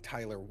written by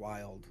Tyler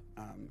Wilde.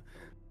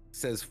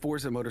 Says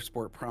Forza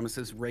Motorsport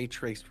promises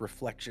ray-traced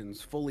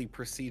reflections, fully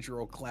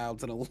procedural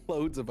clouds, and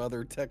loads of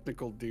other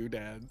technical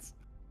doodads.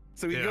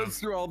 So he goes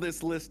through all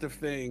this list of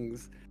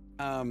things.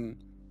 And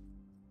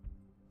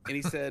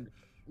he said,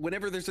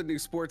 whenever there's a new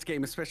sports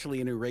game, especially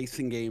a new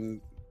racing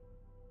game,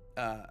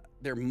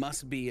 there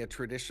must be a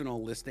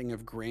traditional listing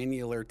of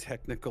granular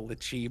technical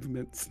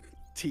achievements.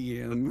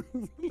 TM.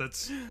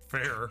 That's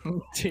fair.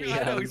 TM.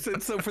 I know, he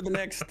said, so for the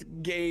next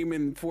game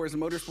in Forza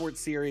Motorsport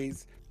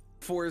series,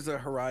 Forza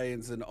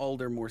Horizon's an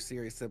older, more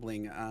serious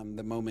sibling.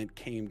 The moment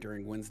came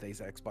during Wednesday's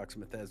Xbox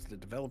Bethesda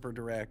Developer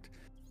Direct,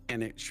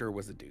 and it sure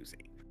was a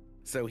doozy.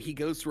 So he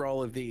goes through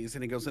all of these,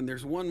 and he goes, and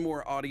there's one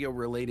more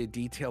audio-related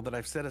detail that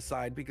I've set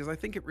aside because I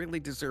think it really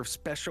deserves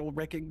special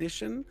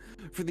recognition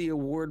for the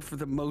award for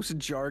the most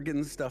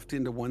jargon stuffed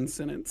into one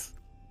sentence.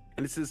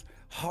 And it says,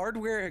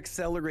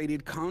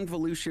 hardware-accelerated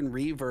convolution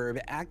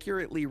reverb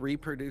accurately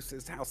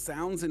reproduces how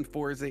sounds in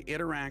Forza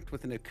interact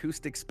with an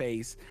acoustic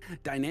space,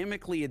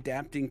 dynamically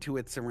adapting to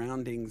its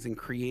surroundings and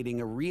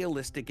creating a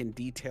realistic and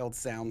detailed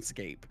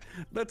soundscape.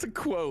 That's a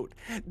quote.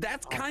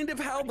 That's kind of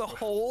how the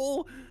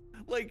whole,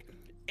 like,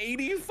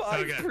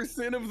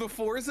 85% of the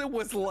Forza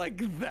was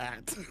like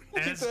that.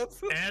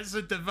 As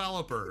a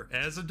developer,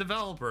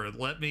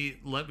 let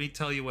me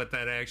tell you what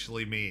that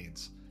actually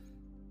means.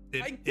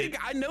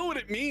 I know what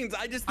it means.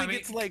 I just think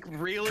it's like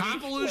really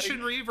convolution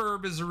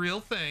reverb is a real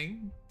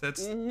thing.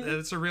 That's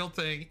a real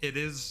thing. It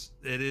is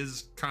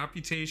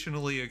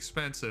computationally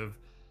expensive,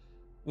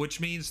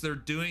 which means they're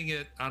doing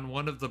it on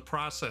one of the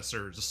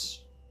processors.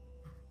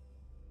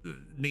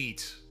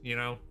 Neat, you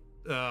know.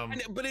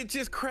 But it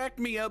just cracked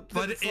me up.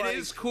 But it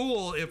is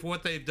cool if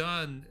what they've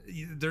done.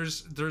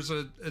 There's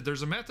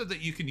a method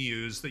that you can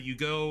use that you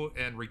go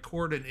and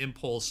record an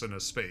impulse in a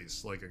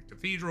space, like a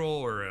cathedral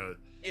or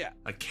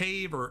a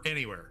cave or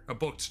anywhere, a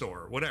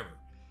bookstore, whatever.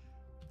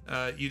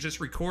 You just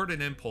record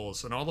an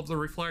impulse, and all of the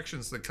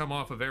reflections that come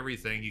off of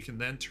everything, you can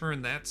then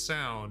turn that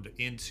sound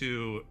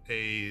into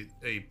a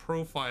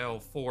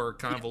profile for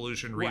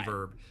convolution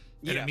reverb.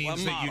 And it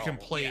means that you can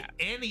play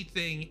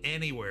anything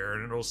anywhere,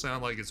 and it'll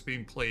sound like it's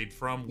being played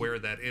from where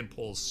that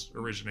impulse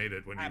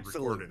originated when you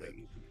recorded it.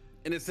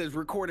 And it says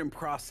record and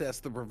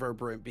process the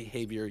reverberant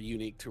behavior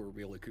unique to a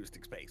real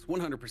acoustic space.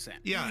 100%.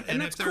 Yeah,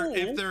 and if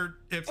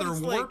they're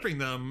warping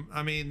them,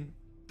 I mean,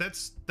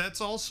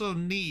 that's also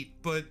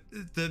neat, but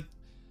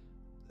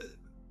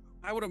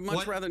I would have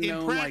much rather in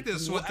known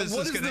practice like what this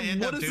is going to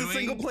end up doing. What does the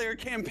single player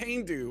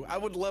campaign do? I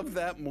would love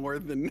that more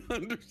than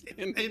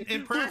understanding.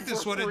 In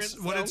practice, what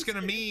it's going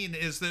to mean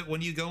is that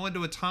when you go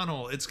into a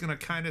tunnel, it's going to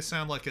kind of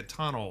sound like a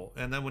tunnel,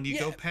 and then when you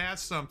go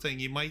past something,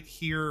 you might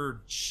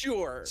hear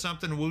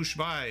something whoosh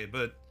by,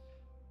 but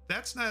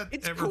that's not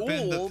ever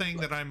been the thing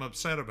that I'm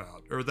upset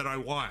about, or that I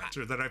want,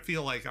 or that I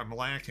feel like I'm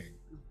lacking.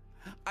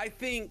 I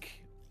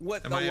think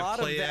what a lot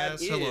of that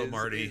is. Hello,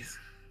 Marty.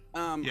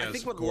 Yes, I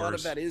think what a lot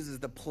of that is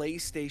the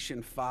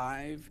PlayStation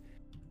 5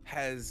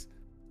 has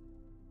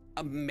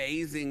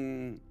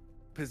amazing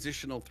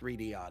positional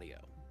 3D audio,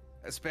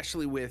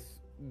 especially with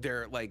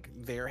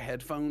their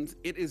headphones.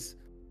 It is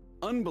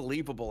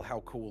unbelievable how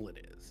cool it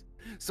is.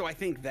 So I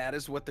think that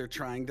is what they're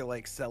trying to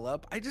like sell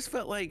up. I just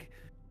felt like,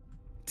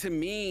 to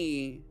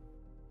me,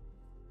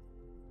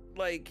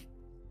 like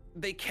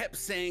they kept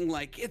saying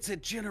like it's a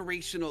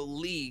generational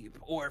leap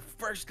or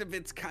first of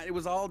its kind. It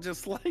was all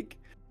just like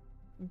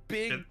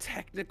big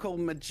technical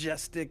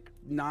majestic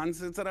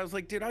nonsense, and I was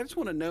like, dude, I just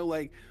want to know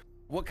like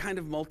what kind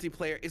of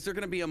multiplayer is there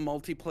going to be? A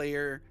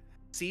multiplayer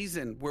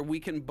season where we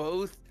can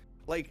both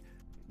like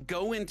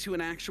go into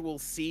an actual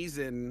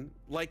season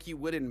like you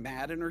would in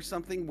Madden or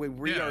something, where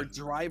we are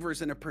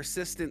drivers in a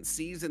persistent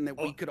season that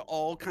we could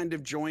all kind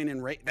of join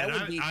and rate. That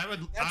would be, I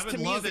would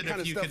love it, the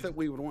kind of stuff that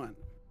we would want.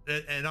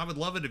 And I would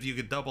love it if you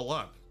could double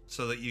up,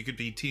 so that you could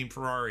be Team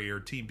Ferrari or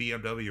Team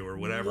BMW or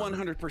whatever.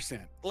 100%.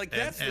 Like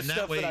that's the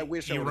stuff that I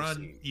wish I would have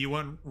seen. You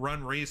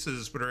run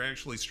races, but are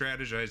actually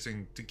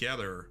strategizing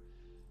together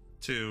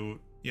to,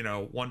 you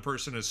know, one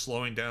person is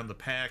slowing down the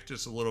pack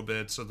just a little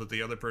bit so that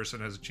the other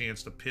person has a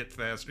chance to pit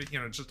faster. You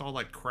know, just all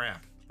that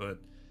crap. But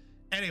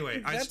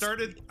anyway, I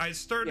started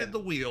the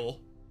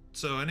wheel.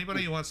 So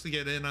anybody who wants to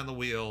get in on the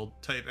wheel,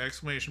 type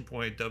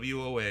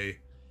 !WOA.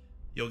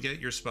 You'll get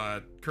your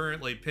spot.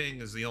 Currently,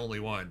 Ping is the only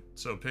one,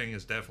 so Ping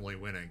is definitely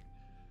winning.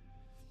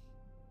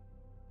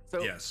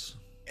 So, yes.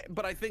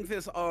 But I think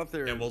this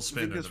author, and we'll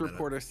spin this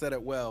reporter said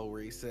it well,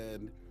 where he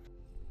said,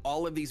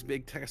 all of these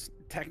big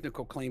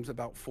technical claims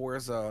about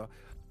Forza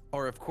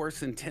are, of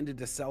course, intended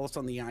to sell us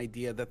on the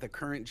idea that the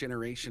current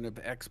generation of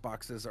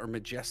Xboxes are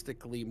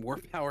majestically more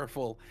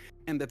powerful,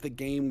 and that the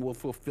game will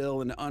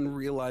fulfill an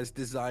unrealized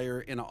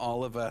desire in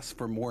all of us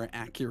for more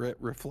accurate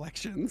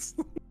reflections.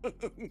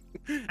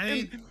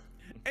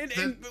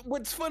 And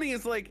what's funny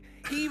is, like,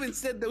 he even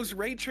said those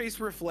ray trace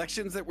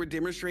reflections that were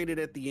demonstrated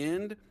at the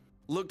end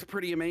looked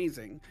pretty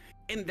amazing.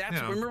 And that's,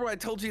 remember I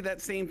told you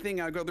that same thing?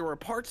 There were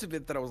parts of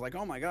it that I was like,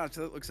 oh my gosh,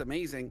 that looks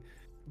amazing.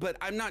 But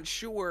I'm not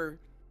sure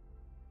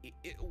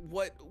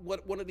what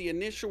one of the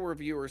initial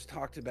reviewers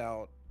talked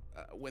about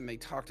when they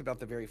talked about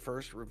the very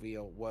first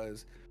reveal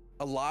was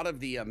a lot of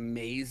the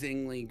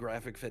amazingly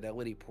graphic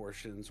fidelity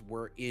portions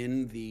were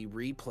in the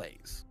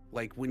replays,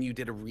 like when you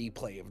did a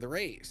replay of the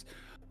race,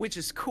 which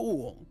is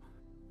cool.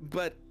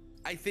 But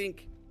I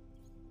think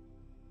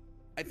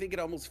it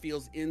almost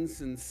feels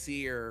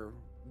insincere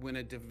when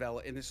a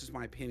developer, and this is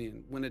my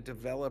opinion, when a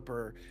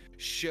developer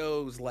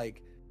shows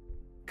like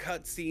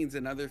cutscenes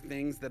and other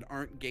things that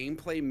aren't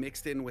gameplay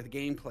mixed in with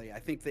gameplay. I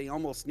think they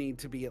almost need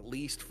to be at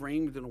least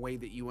framed in a way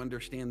that you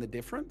understand the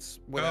difference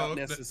without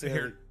necessarily.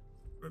 Here,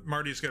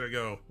 Marty's gotta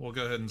go. We'll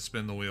go ahead and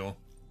spin the wheel.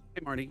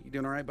 Hey Marty, you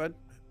doing all right, bud?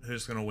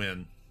 Who's gonna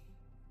win?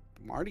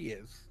 Marty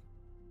is.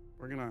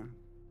 I don't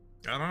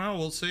know.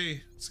 We'll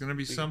see. It's gonna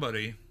be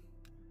somebody.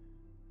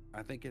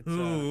 I think it's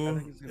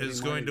who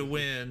is going to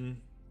win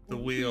the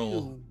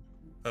wheel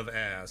of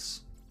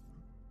ass.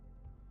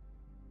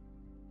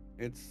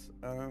 It's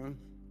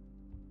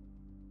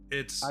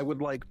I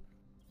would like.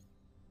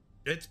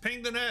 It's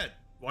Ping the Net.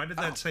 Why did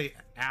that say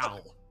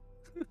Al?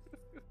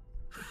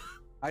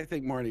 I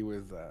think Marty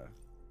was.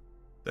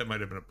 That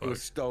might have been a bug. It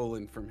was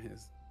stolen from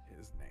his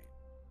name.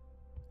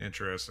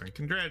 Interesting.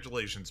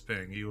 Congratulations,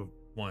 Ping. You have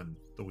won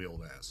the wheel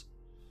of ass.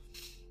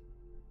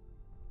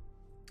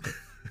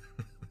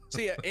 So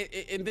yeah,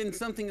 and then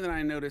something that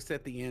I noticed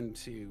at the end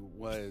too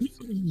was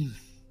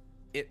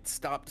it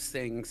stopped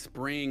saying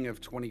spring of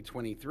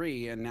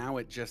 2023, and now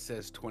it just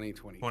says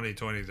 2020.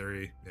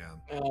 2023, yeah.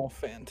 Oh,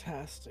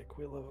 fantastic!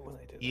 We love it when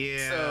they do that.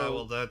 Yeah,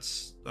 well,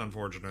 that's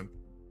unfortunate.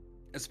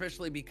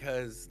 Especially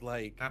because,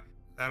 like,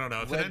 I don't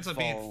know if it ends up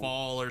being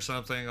fall or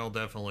something. I'll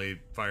definitely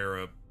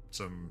fire up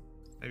some.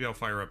 Maybe I'll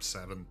fire up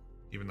 7,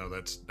 even though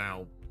that's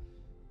now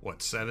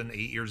what 7,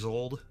 8 years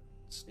old.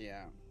 It's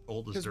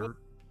old as dirt.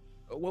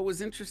 What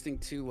was interesting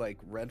too, like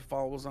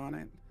Redfall was on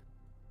it,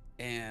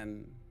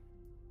 and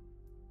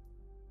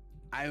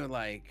I'm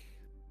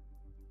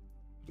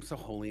so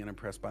wholly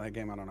unimpressed by that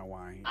game. I don't know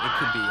why. It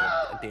could be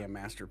a damn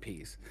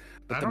masterpiece.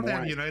 But I don't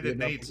have United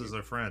Nates as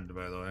a friend,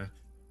 by the way.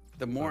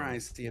 The more I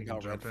see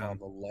about Redfall,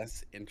 the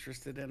less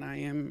interested I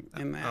am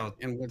in that. Oh,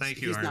 and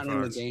thank you, he's Iron not Fox.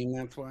 in the game,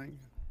 that's why.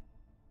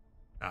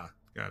 Ah,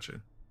 gotcha.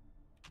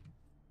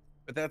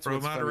 But that's pro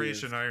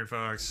moderation, Iron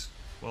Fox.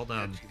 Well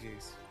done. Yeah,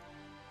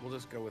 we'll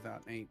just go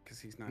without Nate because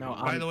he's not. No,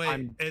 by the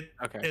way,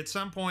 at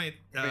some point,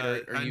 Wait,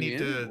 are I you need in,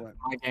 to.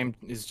 My game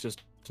is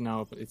just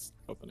now. It's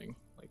opening.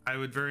 Like I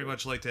would very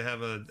much like to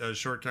have a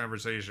short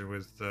conversation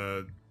with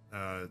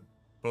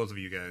both of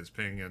you guys,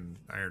 Ping and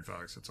Iron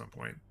Fox, at some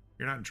point.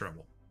 You're not in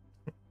trouble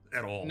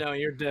at all. No,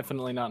 you're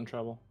definitely not in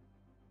trouble.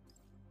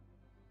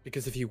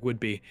 Because if you would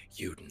be,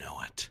 you'd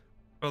know it.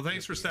 Well,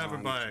 thanks for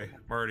stopping by,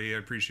 Marty. I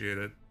appreciate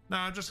it. No,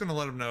 I'm just gonna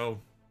let them know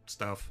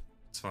stuff.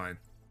 It's fine.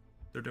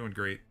 They're doing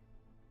great.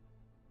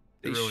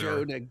 They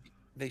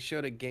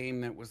showed a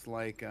game that was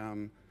like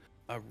a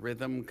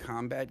rhythm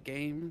combat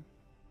game.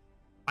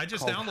 I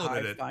just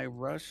downloaded it. Hi-Fi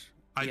Rush.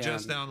 I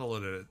just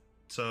downloaded it,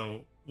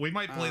 so we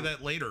might play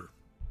that later.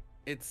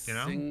 It's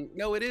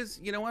no, it is.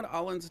 You know what?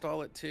 I'll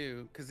install it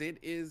too because it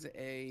is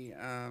a.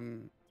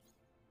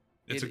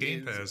 It's a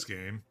Game Pass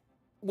game.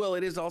 Well,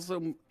 it is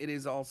also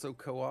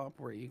co-op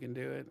where you can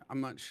do it. I'm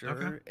not sure.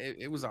 Okay.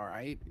 It was all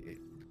right.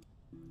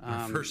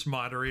 Our first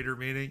moderator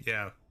meeting.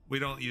 Yeah, we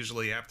don't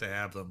usually have to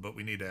have them, but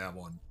we need to have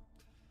one.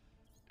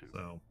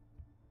 So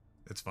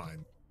it's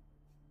fine.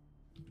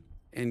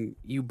 And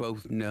you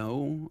both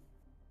know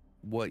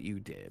what you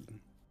did,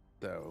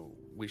 so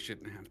we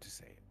shouldn't have to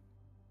say it.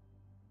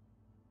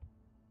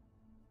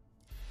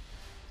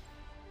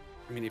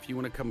 I mean, if you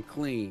want to come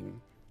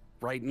clean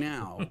right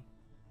now.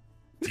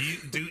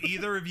 Do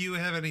either of you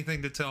have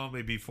anything to tell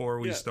me before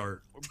we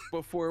start?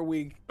 Before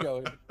we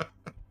go.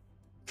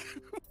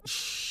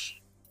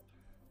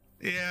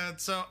 Yeah,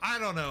 so I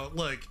don't know.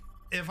 Look,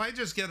 if I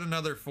just get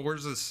another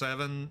Forza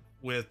 7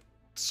 with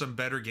some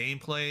better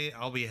gameplay,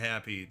 I'll be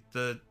happy.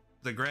 The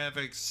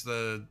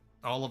graphics,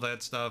 all of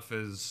that stuff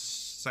is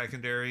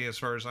secondary as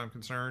far as I'm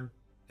concerned.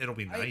 It'll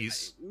be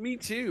nice. Me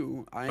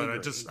too.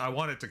 But I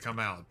want it to come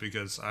out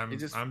because I'm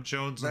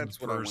jonesing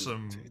for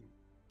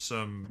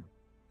some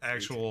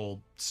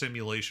actual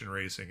simulation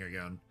racing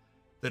again.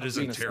 That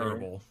isn't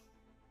terrible.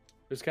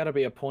 There's got to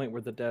be a point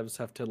where the devs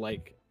have to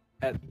like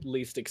at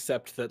least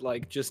accept that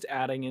like just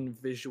adding in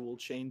visual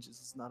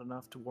changes is not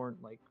enough to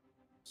warrant like.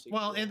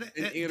 Well, and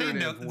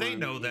they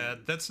know that.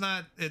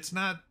 It's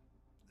not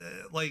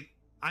like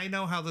I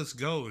know how this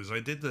goes.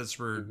 I did this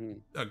for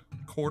a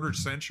quarter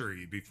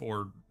century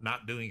before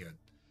not doing it.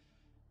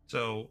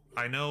 So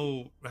I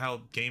know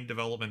how game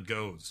development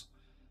goes.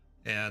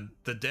 And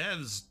the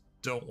devs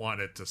don't want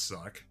it to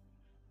suck.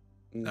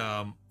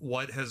 No.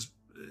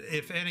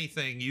 If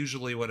anything,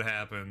 usually what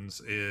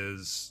happens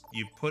is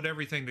you put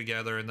everything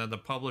together and then the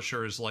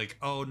publisher is like,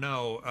 oh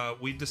no,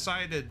 we've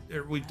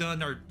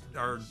done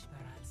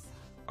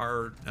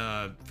our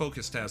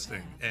focus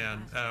testing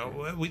and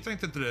we think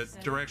that the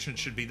direction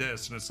should be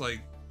this. And it's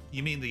like,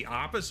 you mean the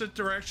opposite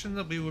direction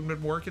that we've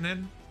been working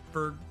in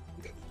for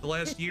the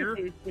last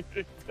year?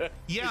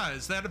 Yeah,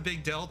 is that a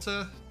big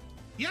delta?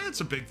 Yeah,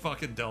 it's a big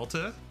fucking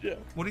delta. Yeah.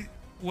 What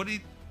do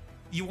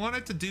you want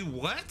it to do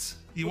what?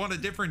 You want a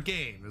different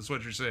game, is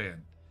what you're saying.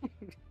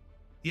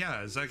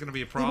 Yeah, is that going to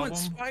be a problem? We want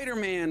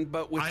Spider-Man,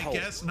 but with I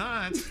guess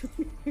not.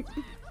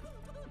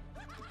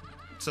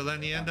 So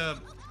then you end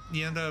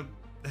up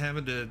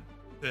having to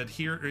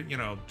adhere,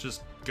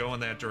 just go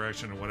in that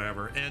direction or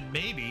whatever. And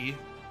maybe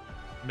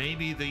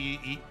the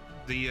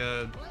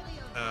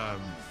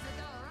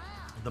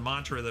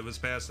mantra that was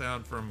passed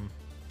down from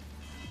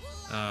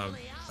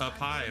up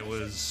high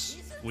was,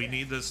 we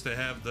need this to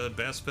have the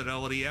best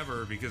fidelity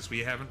ever because we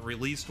haven't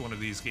released one of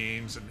these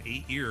games in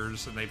 8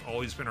 years and they've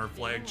always been our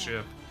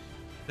flagship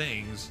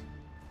things.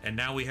 And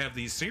now we have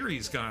these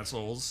series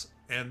consoles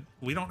and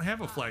we don't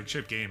have a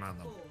flagship game on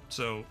them.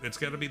 So it's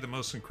got to be the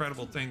most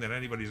incredible thing that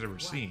anybody's ever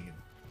seen.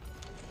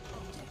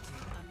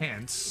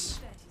 Hence,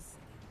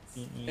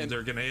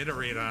 they're going to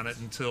iterate on it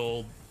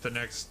until the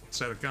next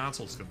set of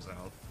consoles comes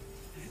out.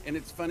 And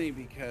it's funny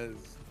because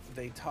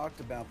they talked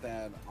about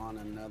that on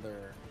an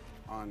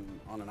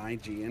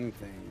IGN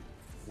thing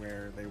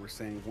where they were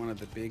saying one of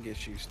the big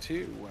issues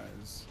too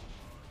was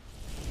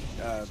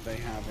they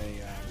have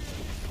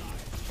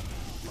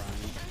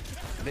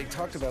they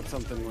talked about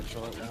something which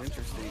was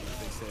interesting.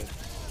 They said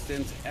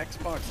since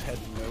Xbox had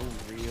no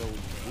real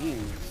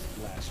games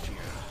last year,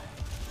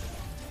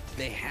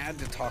 they had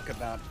to talk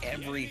about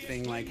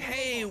everything like,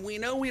 hey, we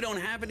know we don't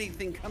have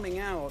anything coming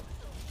out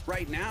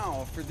right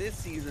now for this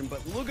season,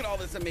 but look at all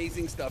this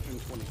amazing stuff in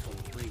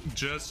 2023.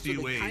 Just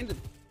you wait.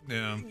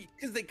 Yeah,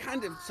 because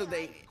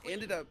they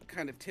ended up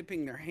kind of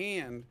tipping their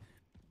hand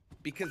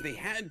because they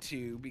had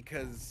to,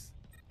 because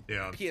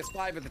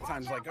PS5 at the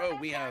time was like, oh,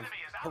 we have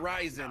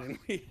Horizon and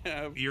we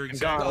have You're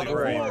exactly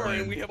right,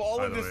 and we have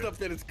all of this stuff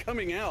that is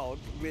coming out,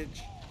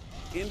 which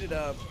ended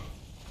up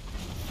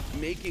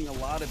making a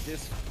lot of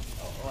this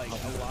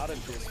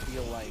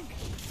feel like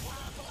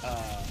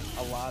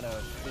a lot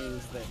of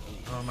things that.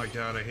 Oh my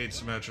god, I hate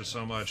Symmetra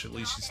so much. At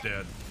least he's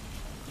dead.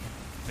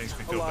 Makes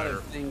me feel better. A lot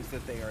of things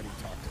that they already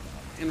talked about.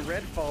 And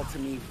Redfall to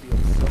me feels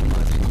so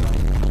much like.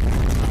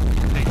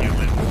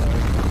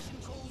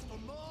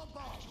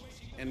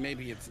 And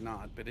maybe it's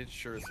not, but it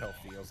sure as hell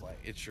feels like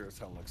it. Sure as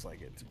hell looks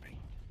like it to me.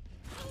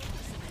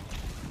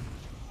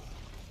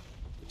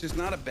 Which is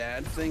not a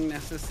bad thing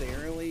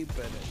necessarily,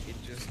 but it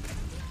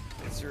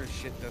sure as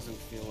shit doesn't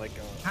feel like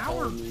a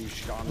whole new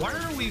genre. Why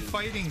are we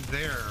fighting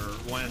there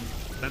when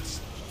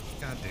that's?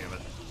 God damn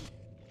it!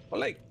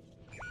 Well, like,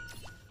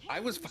 I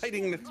was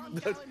fighting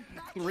the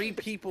 3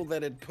 people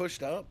that had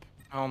pushed up.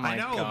 Oh my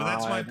god. I know, but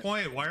that's my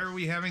point. Why are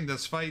we having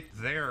this fight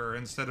there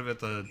instead of at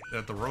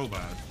the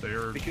robot?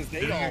 They're Because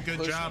they doing all a good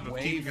pushed job of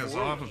way keeping us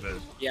forward. off of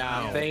it.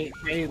 Yeah, No. the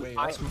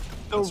That's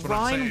what I'm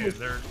Rhine saying. was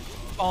They're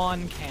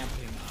spawn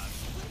camping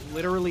us,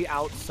 literally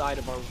outside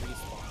of our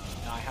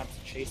respawn, and I had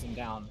to chase him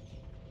down.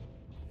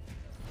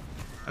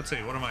 Let's see,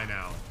 what am I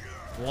now?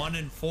 1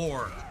 and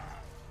 4.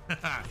 I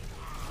am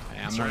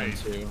That's 1 right. and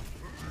 2.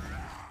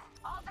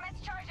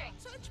 Ultimate's charging.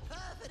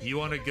 You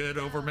want a good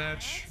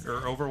Overmatch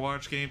or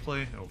Overwatch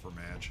gameplay?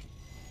 Overmatch.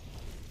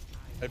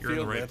 I You're in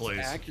feel the right that's place.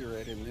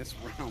 accurate in this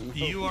round.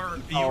 You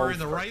are in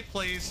the right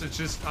place. It's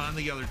just on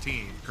the other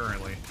team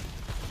currently.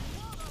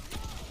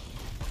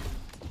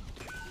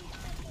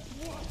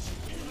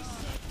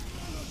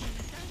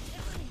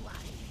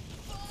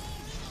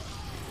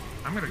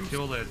 I'm gonna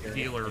kill that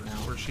healer.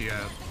 Where's she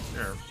at?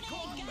 There.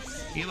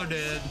 Healer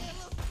dead.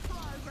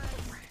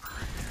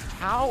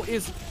 How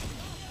is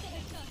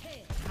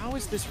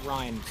this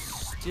Rhine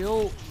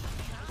still?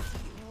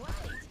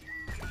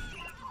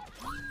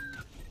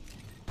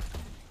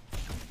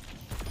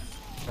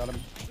 Got him.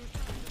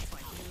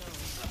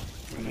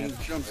 When he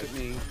jumps at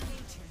me,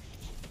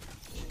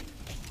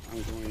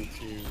 I'm going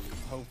to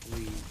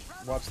hopefully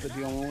watch the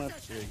deal on the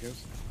left. There he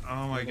goes.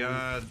 Oh my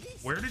god.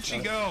 Where did she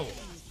go?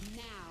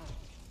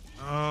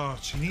 Oh,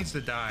 she needs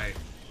to die.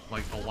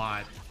 Like a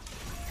lot.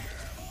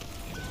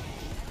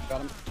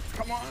 Got him.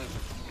 Come on.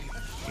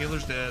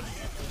 Healer's dead.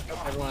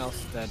 Everyone else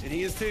is dead. And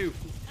he is too.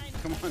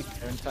 Come on.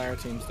 Their entire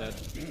team's dead.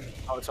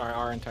 Oh, sorry,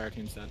 our entire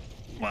team's dead.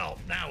 Well,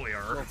 now we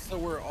are. Well, so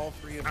we're all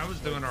 3 of us. I was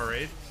doing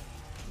alright.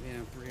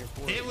 Yeah, 3 or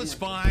 4. It was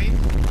fine.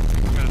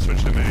 I'm gonna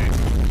switch to May.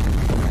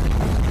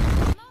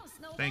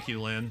 Thank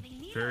you, Lynn.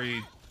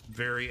 Very,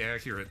 very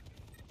accurate.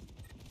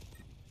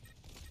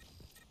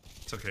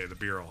 It's okay, the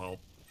beer will help.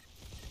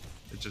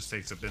 It just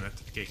takes a minute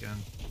to kick in.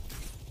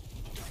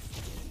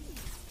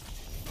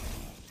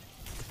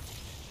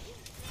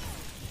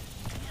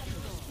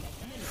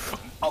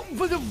 Oh,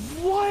 but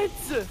what?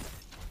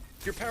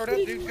 You're powered up,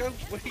 dude. Go.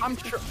 Wait.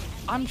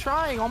 I'm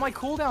trying. All my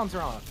cooldowns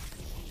are on.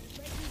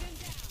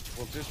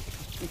 Well, just.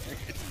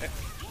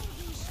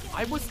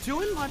 I was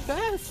doing my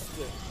best.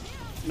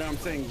 No, I'm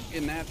saying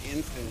in that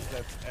instance,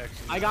 that's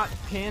actually. I got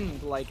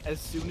pinned like as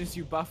soon as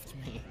you buffed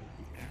me.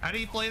 How do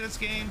you play this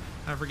game?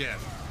 I forget.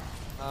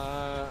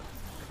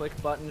 Click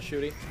button,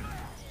 shooty.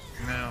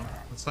 No,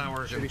 it's not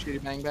working. Shooty,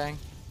 shooty, bang, bang.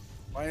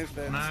 Why is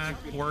that Not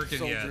stupid working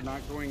soldier yet.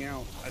 not going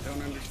out? I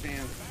don't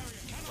understand.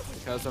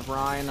 Because of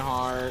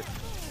Reinhardt.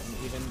 And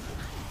even.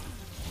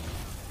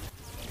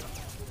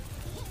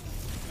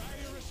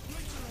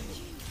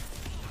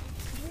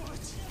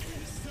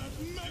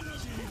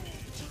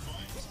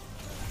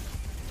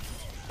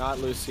 Got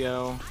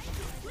Lucio.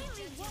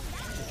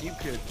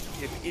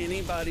 If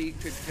anybody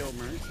could kill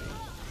Mercy.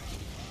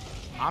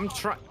 I'm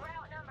trying.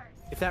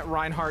 If that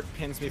Reinhardt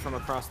pins me from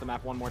across the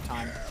map one more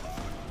time.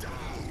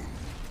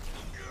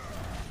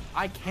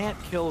 I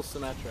can't kill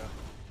Symmetra.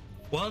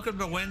 Welcome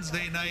to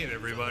Wednesday night,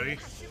 everybody.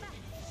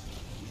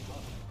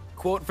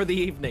 Quote for the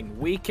evening: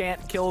 we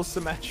can't kill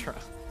Symmetra.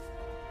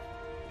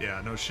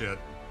 Yeah, no shit.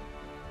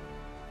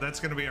 That's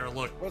gonna be our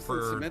look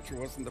for Symmetra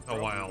wasn't the a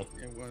problem. while.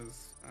 It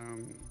was.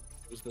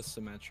 It was the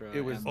Symmetra.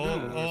 It was. and-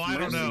 Oh, I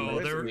don't know.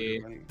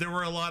 Mercy. There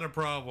were a lot of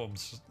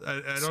problems.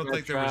 I don't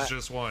think there was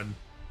just one.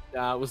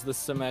 It was the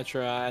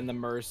Symmetra and the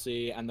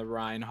Mercy and the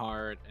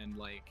Reinhardt and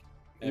like.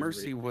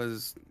 Mercy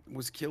was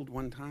killed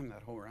one time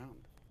that whole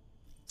round,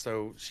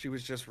 so she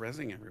was just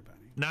rezzing everybody.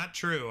 Not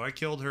true. I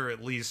killed her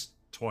at least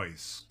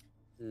twice.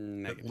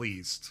 Negative. At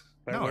least.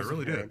 That No, I wasn't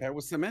really her. did. That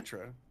was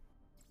Symmetra.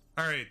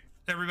 All right,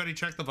 everybody,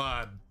 check the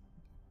VOD.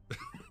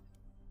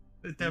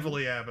 It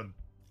definitely happened.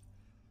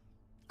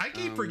 I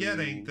keep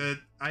forgetting that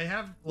I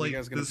have like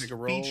guys gonna this take a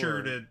roll, feature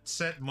or- to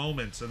set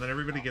moments, and then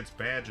everybody gets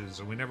badges,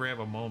 and we never have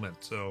a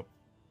moment. So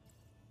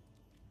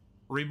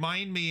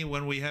remind me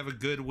when we have a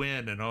good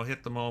win, and I'll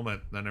hit the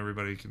moment. Then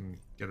everybody can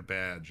get a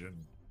badge,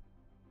 and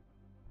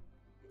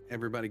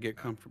Everybody get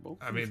comfortable.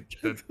 I mean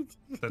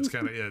that's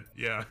kind of it.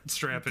 Yeah,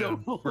 strap in.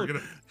 Don't- We're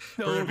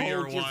gonna be here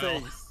a hold your while.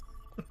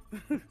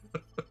 face.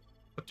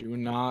 Do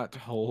not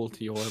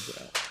hold your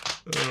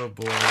breath. Oh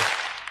boy.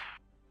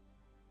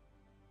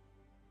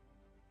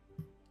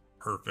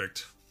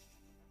 Perfect.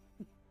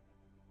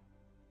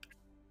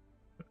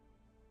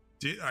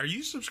 Are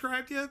you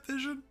subscribed yet,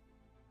 Vision?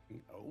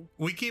 No.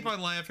 We keep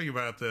on laughing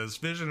about this.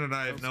 Vision and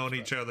I have known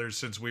subscribed. each other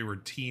since we were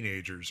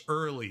teenagers,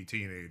 early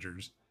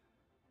teenagers,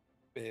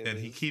 and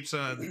he keeps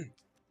on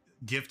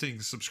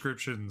gifting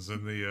subscriptions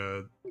in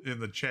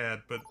the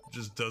chat, but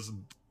just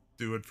doesn't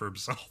do it for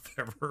himself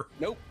ever.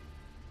 Nope.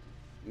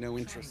 No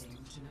interest.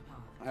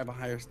 I have a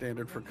higher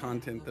standard for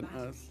content than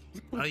us.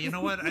 You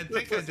know what? I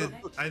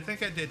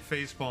think I did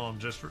facepalm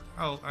just for.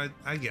 Oh,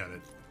 I get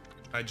it.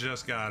 I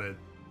just got it.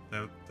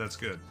 That's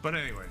good. But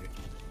anyway,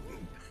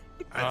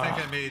 I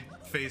think I made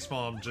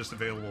facepalm just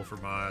available for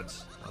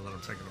mods. Now that I'm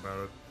thinking about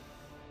it.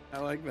 I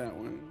like that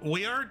one.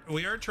 We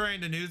are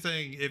trying a new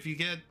thing. If you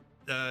get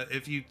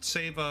if you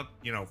save up,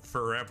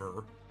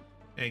 forever,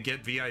 and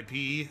get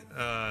VIP,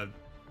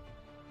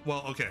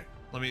 well, okay,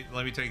 let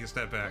me take a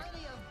step back.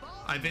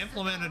 I've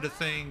implemented a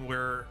thing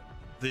where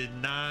the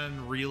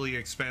non-really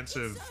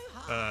expensive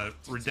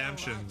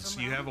redemptions,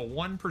 you have a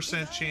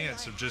 1%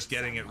 chance of just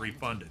getting it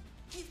refunded,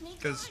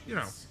 because you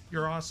know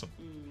you're awesome.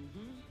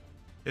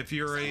 If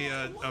you're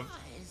a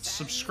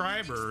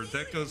subscriber,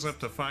 that goes up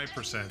to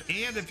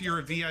 5%, and if you're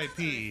a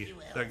VIP,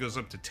 that goes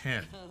up to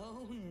 10.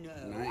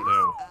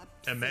 So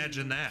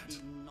imagine that.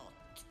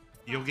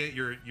 You'll get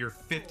your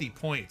 50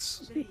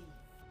 points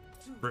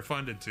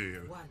refunded to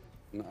you.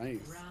 Nice.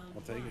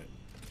 I'll take it.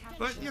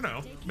 But you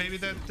know, maybe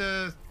that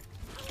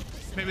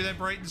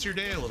brightens your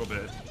day a little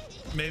bit.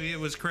 Maybe it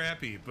was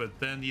crappy, but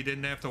then you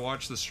didn't have to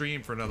watch the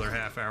stream for another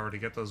half hour to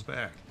get those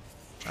back.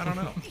 I don't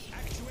know.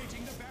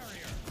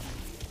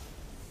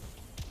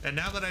 And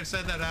now that I've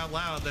said that out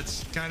loud,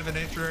 that's kind of an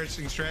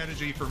interesting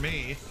strategy for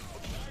me.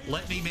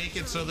 Let me make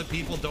it so that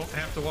people don't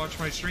have to watch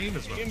my stream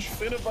as much.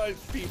 Incentivize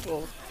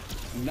people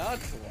not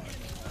to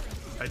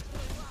watch.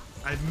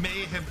 I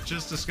may have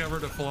just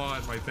discovered a flaw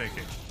in my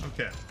thinking.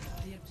 Okay.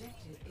 The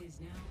objective is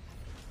now.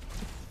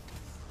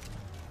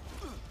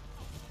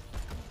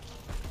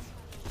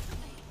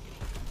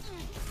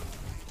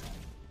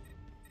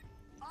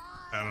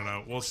 I don't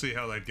know. We'll see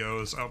how that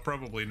goes. I'll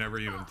probably never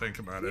even think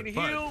about it.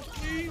 But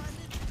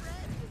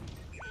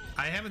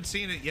I haven't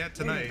seen it yet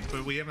tonight,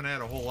 but we haven't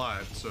had a whole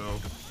lot, so.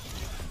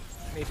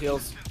 Need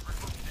heals.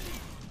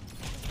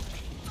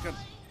 It's got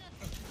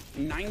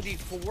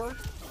 94.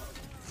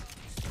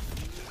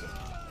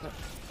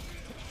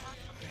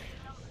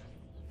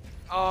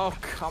 Oh,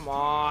 come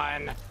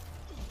on.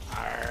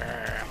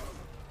 Arrgh.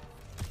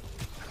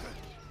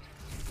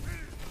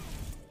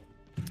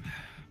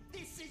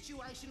 This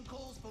situation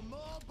calls for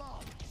more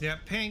bombs. Yeah,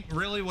 Pink,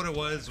 really what it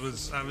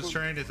was I was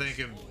trying to think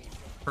of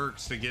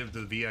perks to give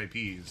to the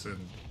VIPs and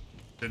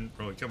didn't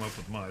really come up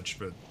with much,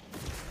 but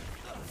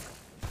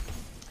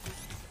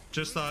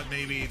just thought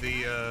maybe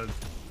the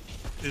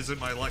is it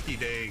my lucky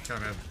day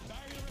kind of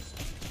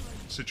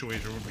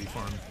situation would be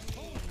fun.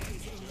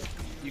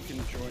 You can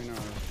join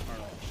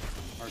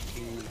our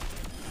team.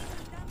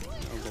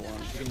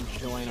 Overwatch. You can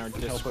join our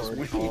Help us Discord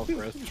win. call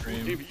for a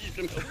stream. Maybe you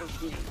can help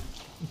us win.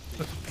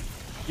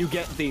 You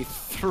get the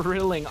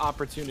thrilling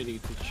opportunity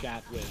to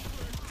chat with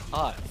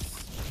us.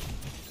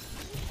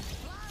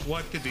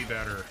 What could be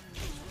better?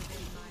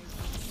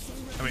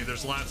 I mean,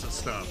 there's lots of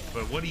stuff,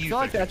 but what do you I feel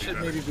like think that would should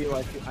be maybe better? be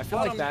like. I feel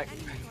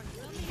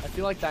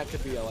like that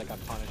could be like a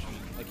punishment.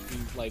 Like if you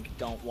like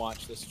don't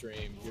watch the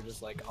stream, you're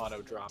just like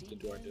auto dropped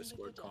into our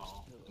Discord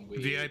call. And we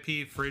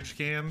VIP fridge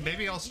cam.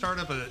 Maybe I'll start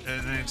up an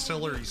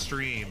ancillary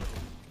stream.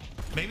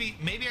 Maybe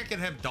I could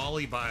have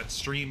Dollybot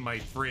stream my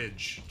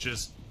fridge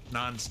just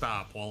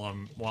non-stop while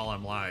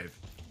I'm live.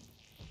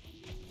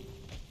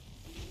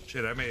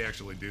 Shit, I may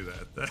actually do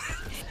that.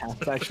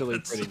 That's actually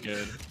pretty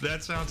good.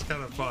 That sounds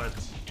kind of fun.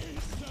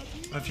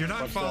 If you're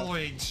not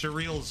following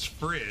Surreal's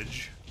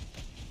fridge,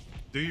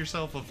 do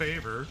yourself a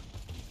favor.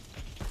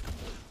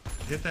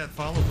 Hit that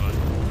follow button.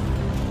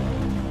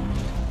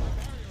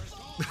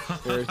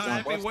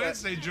 Happy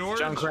Wednesday, George.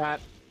 Junkrat.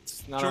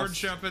 George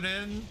jumping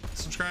in,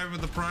 subscribing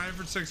with the Prime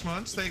for 6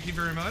 months. Thank you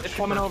very much. It's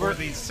coming over. For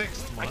the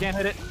 6th month. I can't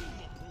hit it.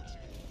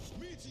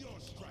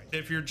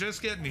 If you're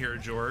just getting here,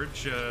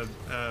 George,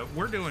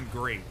 we're doing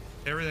great.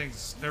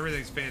 Everything's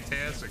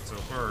fantastic so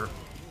far.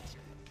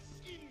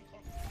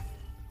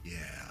 Yeah.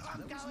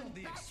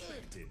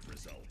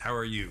 How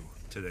are you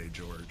today,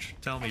 George?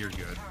 Tell me you're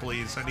good,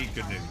 please. I need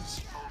good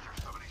news.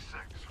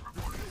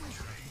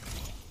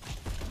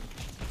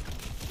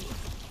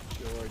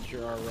 George,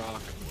 you're our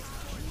rock.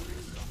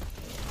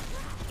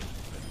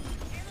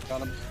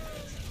 Got him.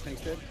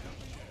 Thanks, dude.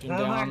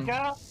 Oh my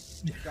god.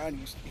 God,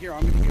 here,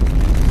 I'm gonna give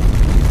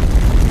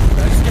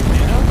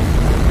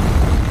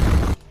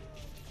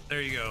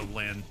There you go,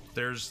 Lynn.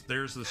 There's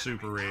the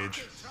super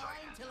rage.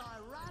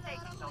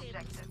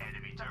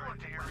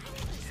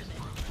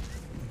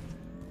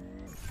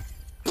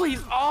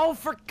 Please, oh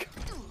for.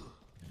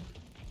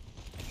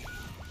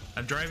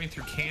 I'm driving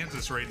through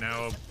Kansas right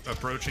now,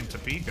 approaching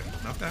Topeka.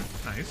 Okay,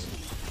 nice.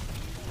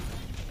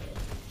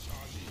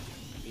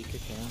 Topeka,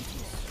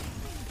 Kansas.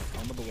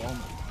 Home of the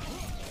Walnut.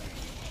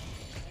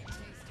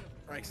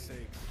 Christ's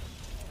sake.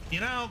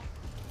 You know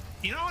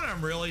what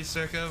I'm really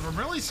sick of? I'm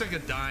really sick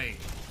of dying.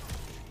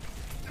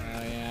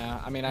 Oh yeah,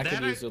 I mean I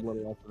could use a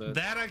little less of it.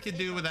 That I could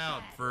do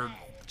without for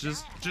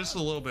just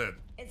a little bit.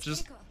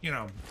 Just, you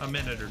know, a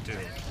minute or two.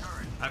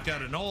 I've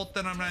got an ult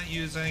that I'm not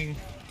using.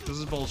 This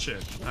is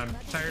bullshit. I'm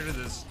tired of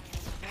this.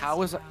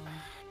 How is it?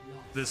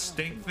 This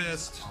stink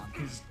fist.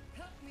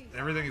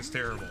 Everything is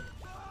terrible.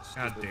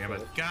 God damn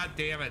it. God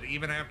damn it.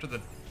 Even after the.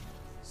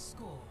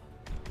 Score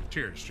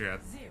Cheers, chat.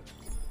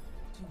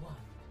 0-1.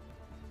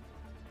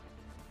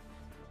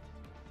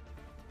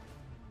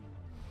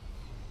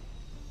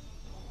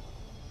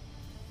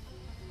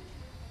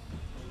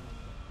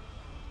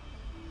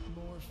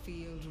 More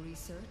field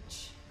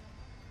research.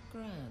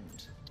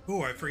 Grand.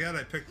 Oh, I forgot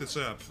I picked this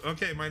up.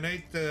 Okay, my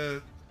knight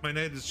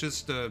has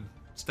just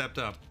stepped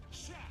up.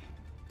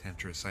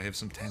 Temptress. I have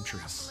some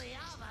Temptress.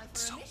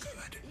 It's so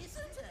good.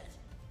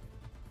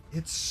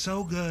 It's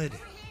so good.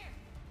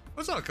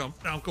 What's up,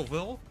 Uncle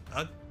Phil?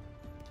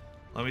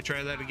 Let me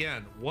try that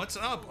again. What's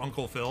up,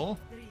 Uncle Phil?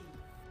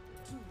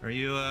 Are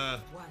you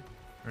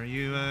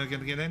gonna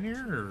get in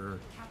here, or?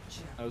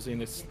 I was in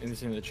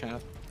the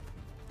chat.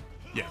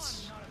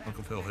 Yes,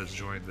 Uncle Phil has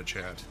joined the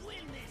chat.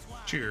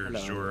 Cheers,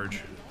 Hello.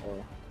 George.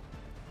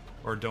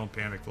 Or don't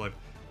panic, Flip.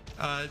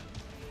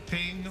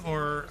 Ping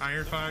or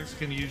Iron Fox,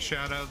 can you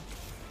shout out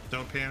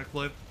Don't Panic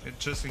Flip,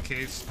 just in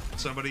case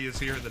somebody is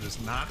here that is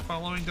not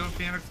following Don't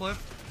Panic Flip?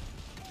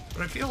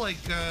 But I feel like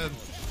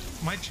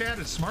my chat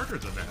is smarter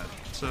than that,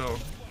 so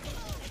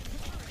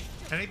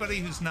anybody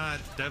who's not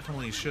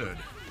definitely should.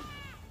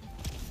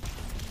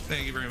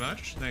 Thank you very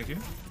much. Thank you.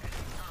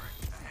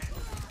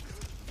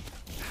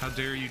 How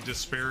dare you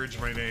disparage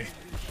my name?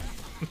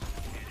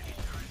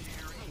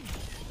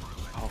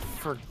 Oh,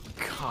 for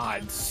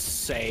God's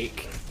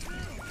sake.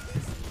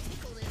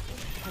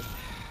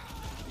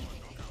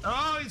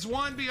 Oh, he's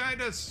one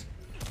behind us.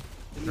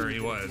 There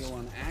he was.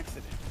 On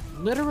accident.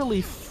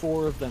 Literally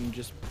 4 of them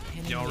just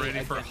pinning Y'all me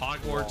ready for against the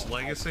Hogwarts wall.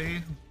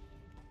 Legacy?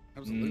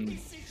 Absolutely.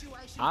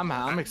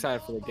 I'm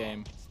excited for the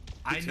game.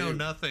 I know too.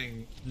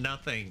 nothing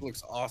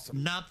Looks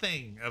awesome.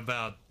 nothing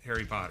about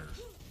Harry Potter.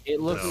 It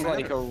looks No.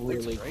 like a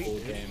Looks really great, cool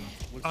dude. game.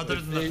 Looks Other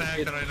like- than the It- fact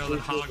it- that I know that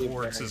it's really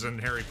Hogwarts very- is in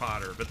Harry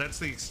Potter, but that's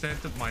the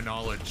extent of my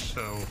knowledge,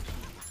 so...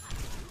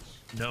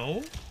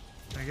 No?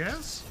 I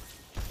guess?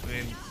 I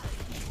mean...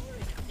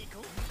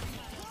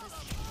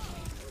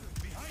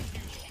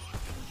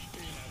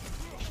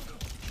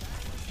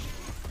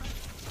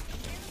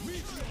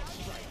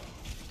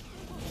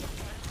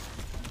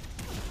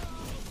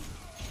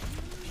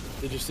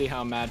 Did you see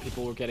how mad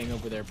people were getting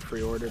over their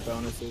pre-order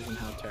bonuses and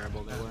how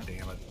terrible they were?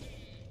 Damn it.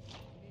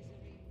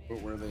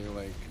 What were they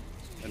like?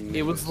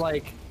 It was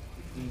like,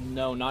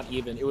 no, not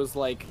even. It was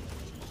like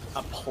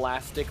a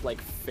plastic,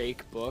 like,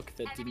 fake book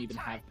that didn't even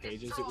have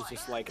pages. It was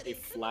just like a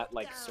flat,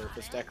 like,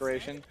 surface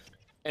decoration.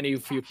 And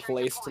if you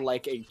placed,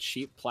 like, a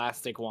cheap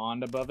plastic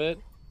wand above it,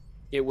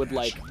 it would,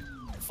 like,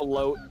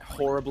 float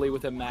horribly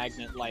with a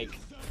magnet, like,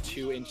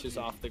 2 inches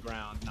off the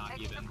ground, not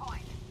even.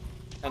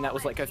 And that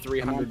was like a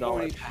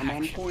 $300 I'm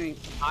on pack. point.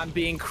 I'm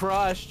being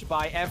crushed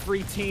by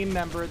every team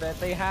member that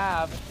they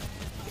have.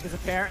 Because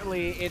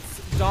apparently it's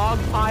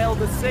Dogpile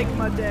the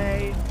Sigma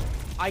Day.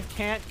 I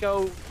can't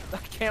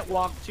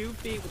walk 2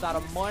 feet without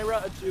a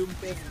Moira, a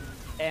Doomfist,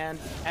 and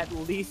at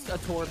least a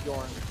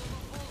Torbjorn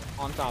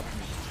on top of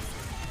me.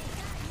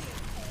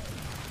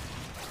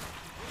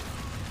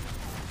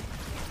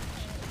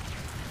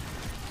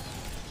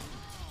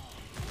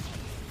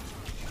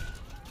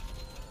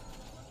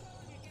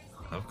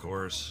 Of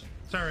course.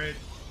 It's alright.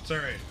 It's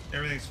alright.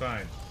 Everything's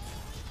fine.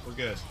 We're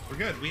good. We're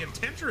good. We have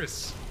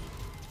Tetris.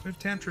 We have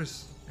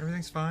Tetris.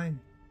 Everything's fine.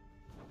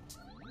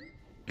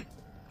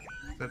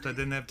 Except I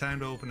didn't have time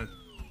to open it.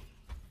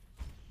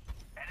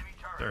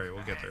 Sorry,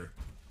 we'll get there.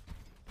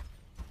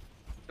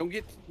 Don't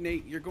get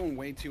Nate. You're going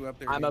way too up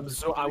there. I Nate.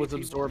 was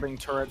absorbing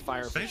turret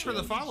fire. Thanks for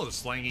the follow,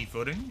 Slangy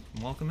Footing.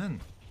 Welcome in.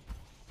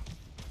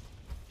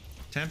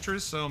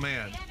 Tetris, oh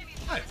man.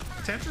 Hi.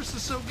 Tetris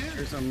is so good.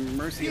 There's a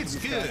mercy. It's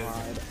of the good.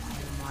 sky.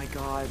 Oh my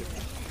god.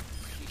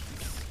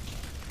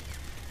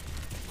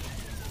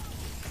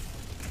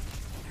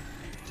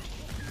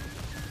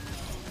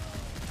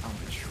 I'm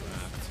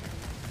trapped.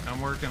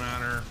 I'm working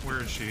on her.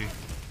 Where is she?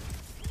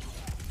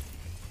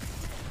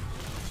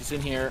 She's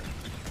in here.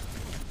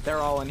 They're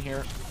all in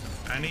here.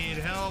 I need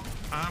help.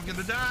 I'm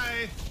gonna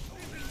die.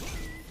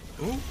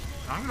 Ooh,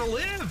 I'm gonna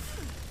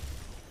live.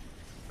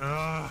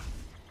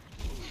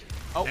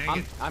 Oh, Dang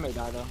it. I may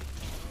die though.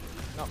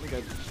 No, we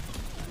good.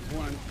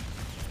 One.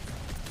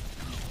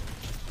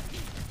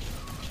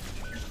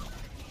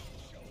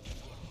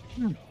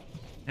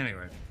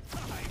 Anyway.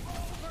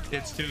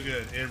 It's too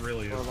good. It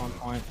really is. We're on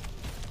point.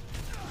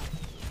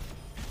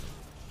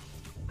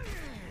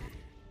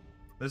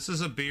 This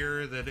is a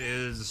beer that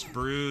is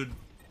brewed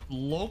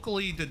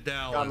locally to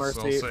Dallas, I'll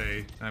mercy.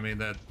 say. I mean,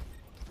 that's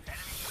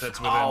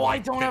within Oh, I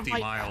like don't have 50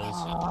 my...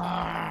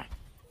 miles.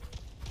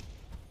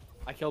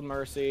 I killed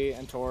Mercy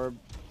and Torb.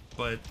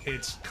 But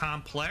it's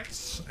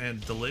complex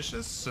and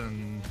delicious,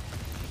 and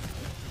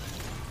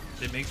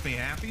it makes me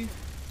happy.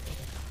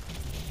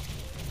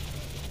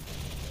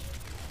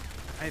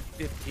 I have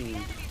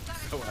 15,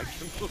 so I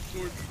can look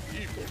towards the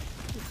people.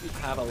 I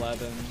have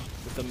 11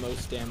 with the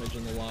most damage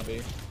in the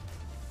lobby.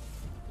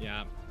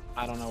 Yeah,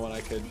 I don't know what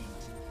I could...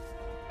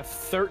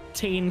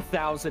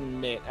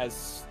 13,000 nit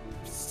as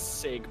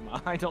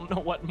Sigma. I don't know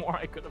what more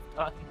I could have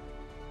done.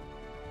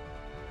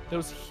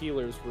 Those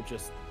healers were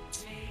just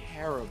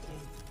terrible.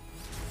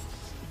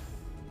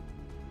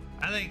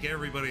 I think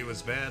everybody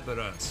was bad but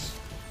us.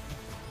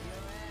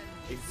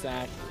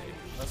 Exactly.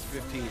 That's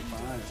 15 and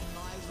 5.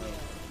 So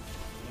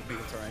I think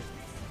it's alright.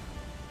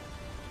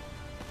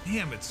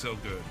 Damn, it's so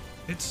good.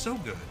 It's so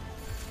good.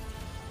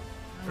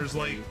 There's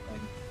like, You can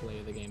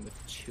play the game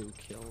with 2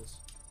 kills.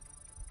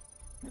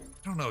 I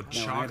don't know,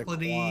 No, I had a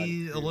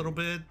chocolatey quad, a little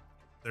bit.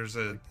 There's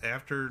a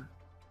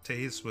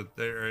aftertaste with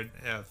their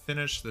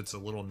finish that's a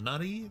little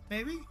nutty,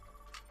 maybe.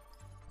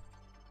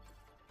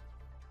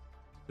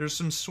 There's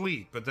some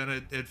sweet, but then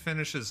it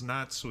finishes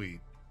not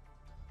sweet.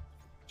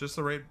 Just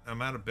the right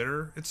amount of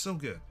bitter. It's so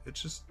good.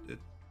 It's just it.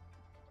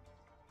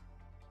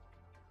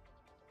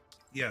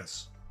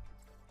 Yes.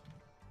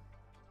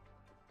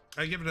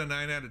 I give it a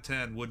 9 out of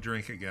 10. Would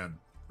drink again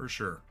for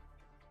sure.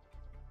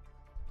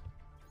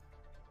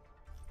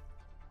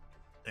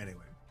 Anyway,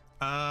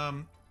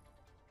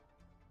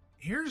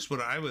 here's what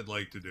I would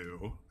like to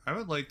do. I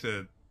would like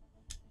to.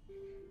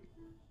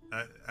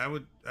 I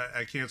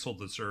canceled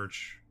the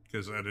search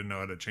because I didn't know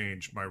how to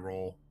change my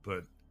role,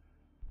 but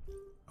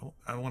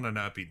I want to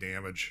not be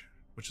damaged,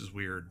 which is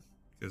weird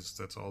because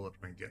that's all that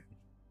I've been getting.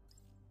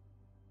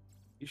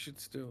 You should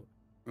still.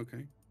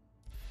 Okay.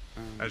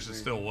 I should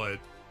still what?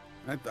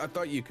 I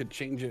thought you could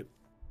change it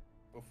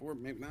before.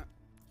 Maybe not.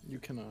 You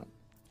cannot.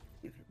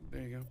 Okay,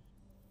 there you go.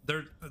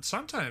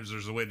 Sometimes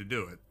there's a way to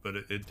do it, but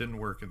it didn't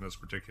work in this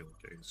particular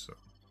case. So.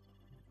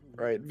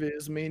 Right,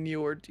 Viz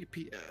menu or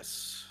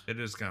DPS. It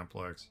is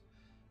complex,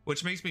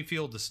 which makes me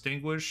feel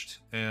distinguished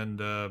and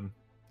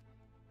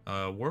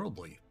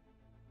worldly,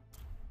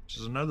 which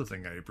is another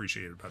thing I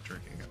appreciate about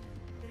drinking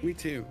it. Me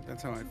too.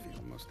 That's how I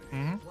feel most days.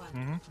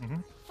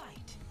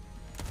 Fight.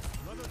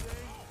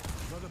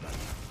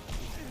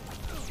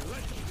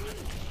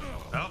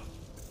 Oh,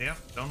 yeah.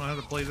 Don't know how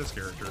to play this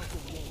character.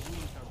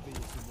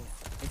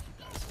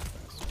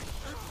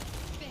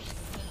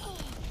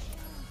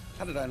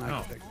 How did I not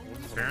Oh, get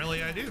that?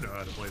 apparently I do know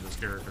how to play this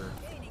character.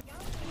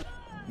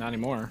 Not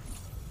anymore.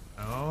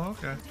 Oh,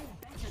 okay.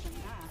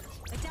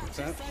 What's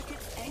that?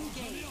 Circuits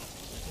engaged.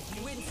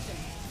 Winston.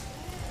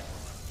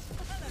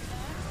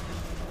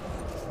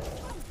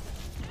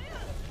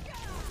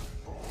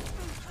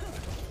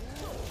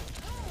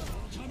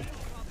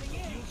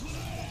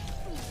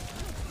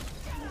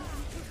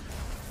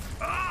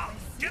 Ah,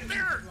 get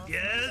there!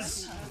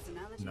 Yes!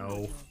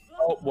 No.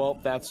 Oh, well,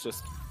 that's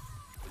just...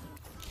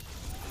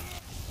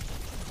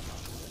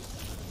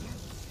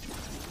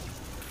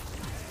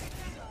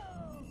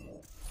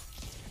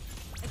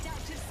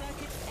 Adaptive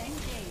circuits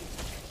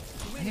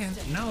engaged. Man,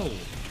 Winston. no.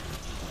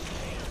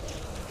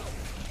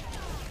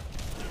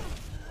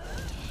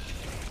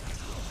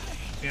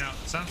 You know,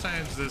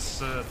 sometimes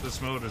this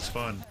mode is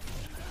fun.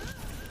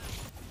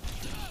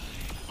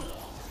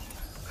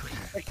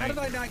 Like, how did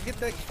I not get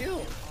that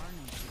kill?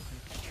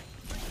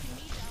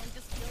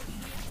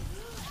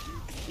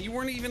 You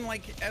weren't even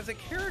like as a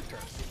character.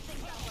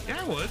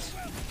 Yeah, I was.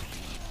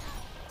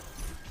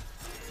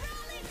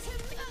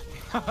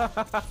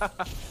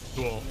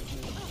 Cool.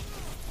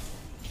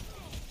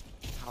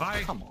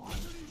 Bye. Come on.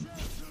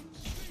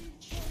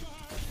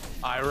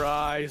 I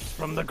rise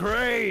from the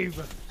grave.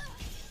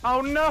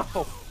 Oh no!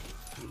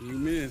 You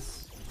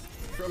miss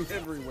from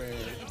everywhere.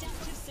 Adaptive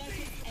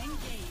circuits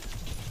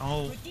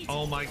engaged.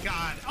 Oh my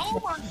god.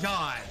 Oh my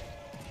god.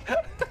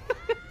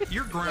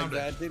 You're Like grounded.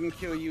 that didn't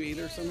kill you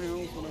either somehow.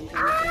 Is what I'm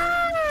trying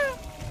to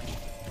say.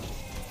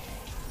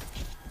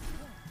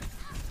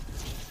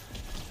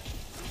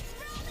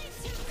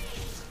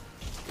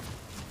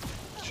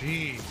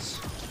 Jeez.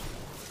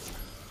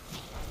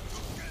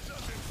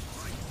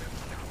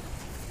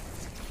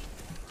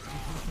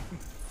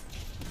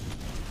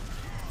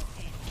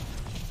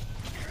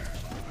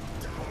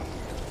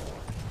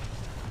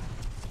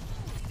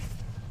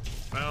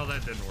 Well,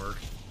 that didn't work.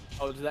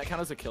 Oh, did that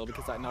count as a kill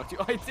because I knocked you?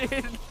 I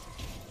did!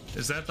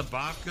 Is that the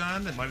bop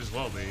gun? It might as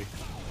well be.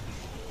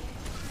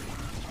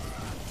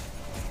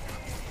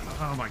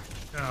 Oh my...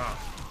 Oh,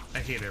 I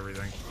hate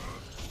everything.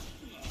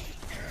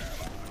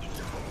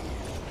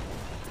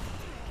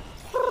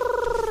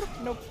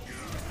 Nope.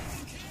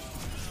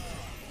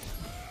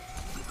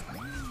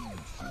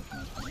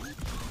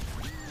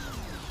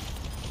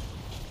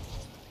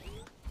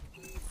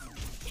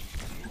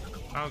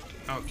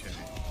 Okay.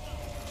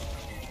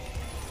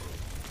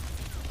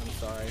 I'm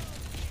sorry.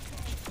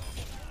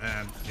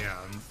 And yeah,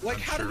 Like,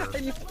 I'm how sure. did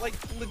I like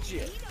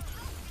legit?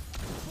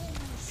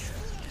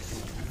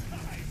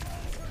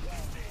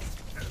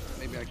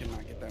 Maybe I can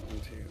not get that one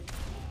too.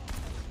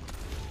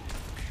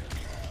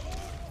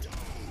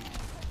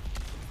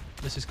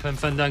 This is Clem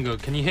Fandango.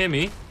 Can you hear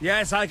me?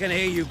 Yes, I can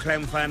hear you,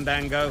 Clem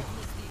Fandango.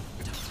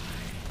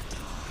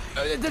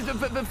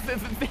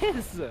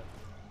 Viz!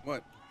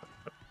 What?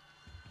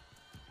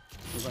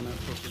 Was I not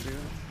supposed to do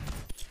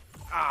that?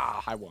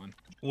 Ah, I won.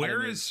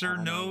 Where I is Sir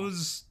don't know.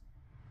 Nose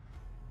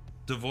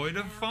devoid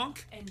of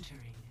funk? Entering.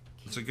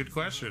 It's a good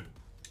question,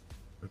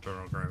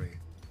 Eternal Granny.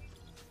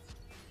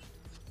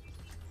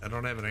 I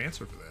don't have an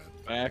answer for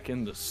that. Back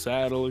in the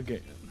saddle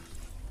again.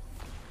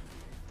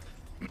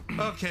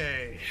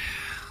 Okay,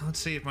 let's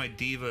see if my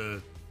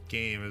diva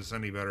game is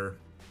any better.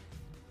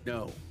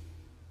 No.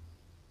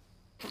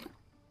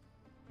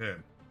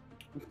 Good.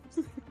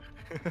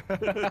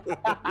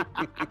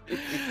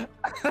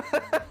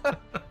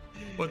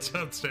 What's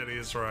up,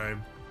 Steadiest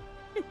Rhyme?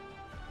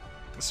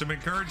 Some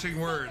encouraging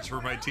words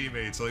for my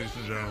teammates, ladies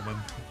and gentlemen.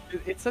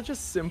 It's such a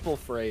simple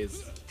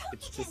phrase.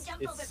 It's just,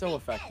 it's so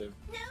effective.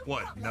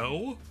 What?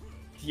 No?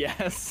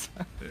 Yes.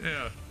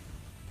 Yeah.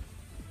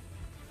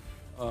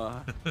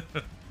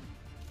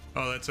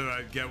 Oh, that's what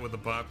I get with the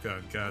pop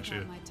gun. Gotcha.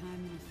 My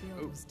time in the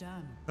field was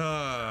done. Uh,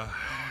 I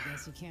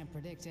guess you can't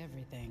predict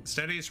everything.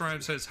 Steadiest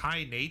Rhyme says,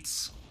 hi,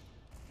 Nates.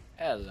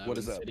 Hello, What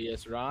is up?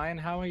 Insidious Ryan.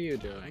 How are you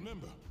doing?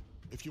 Remember,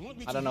 if you want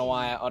me I to don't know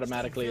why I help you,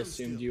 automatically stand very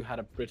assumed still. you had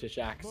a British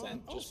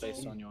accent But just based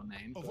also on your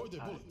name. But avoid the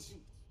bullets.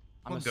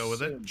 I'm We'll go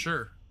with it. assuming.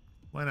 Sure.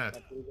 Why not?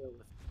 But we'll go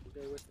with it.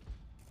 We'll go with it.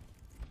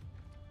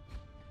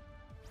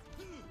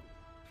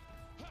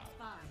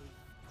 5,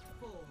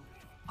 4,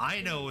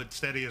 I know what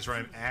Steadiest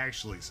Rhyme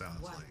actually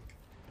sounds like.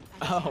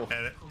 Oh,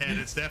 And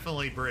it's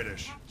definitely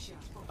British.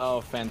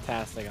 oh,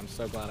 fantastic! I'm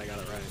so glad I got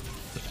it right.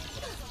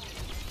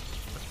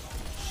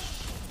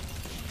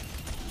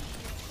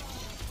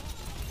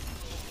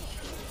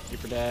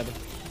 Super dead.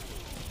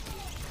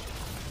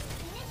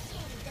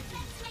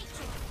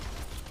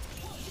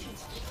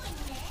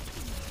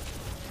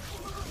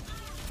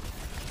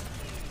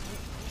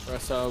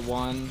 Ressa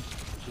 1.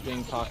 She's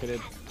being pocketed.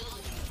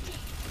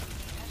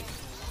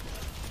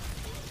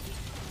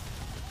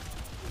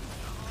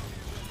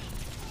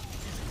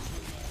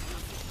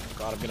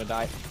 God, I'm gonna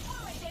die.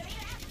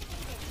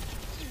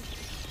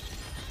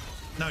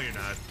 No, you're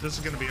not. This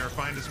is going to be our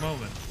finest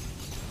moment.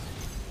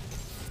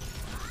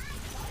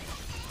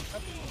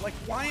 Like,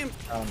 why am...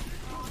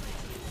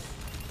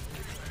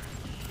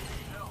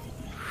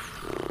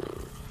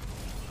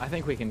 I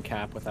think we can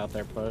cap without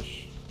their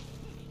push.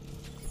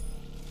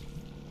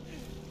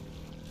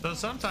 So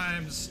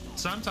sometimes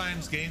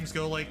games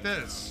go like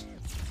this.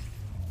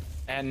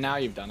 And now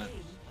you've done it.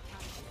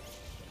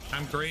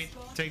 I'm great.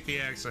 Take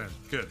the accent.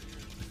 Good.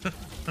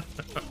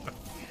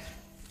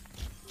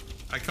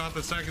 I caught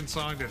the second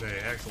song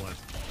today. Excellent.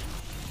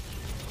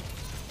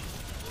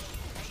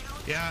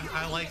 Yeah,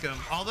 I like him.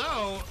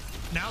 Although,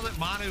 now that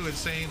Manu is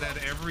saying that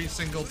every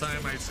single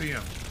time I see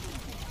him,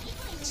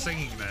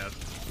 singing that,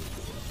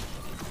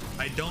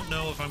 I don't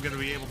know if I'm going to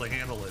be able to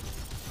handle it.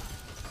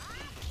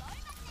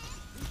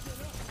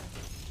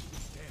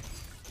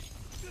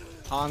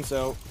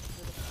 Hanzo.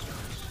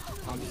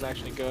 Hanzo's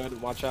actually good.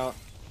 Watch out.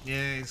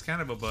 Yeah, he's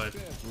kind of a butt.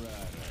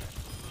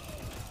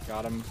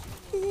 Got him.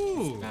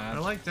 Ooh, Nah. I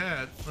like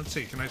that. Let's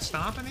see, can I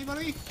stop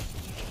anybody?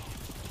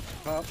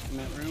 Up in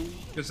that room?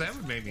 Because that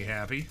would make me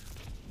happy.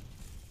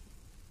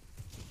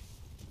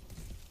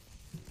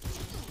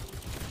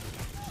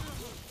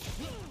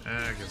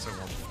 I guess I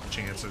won't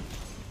chance it.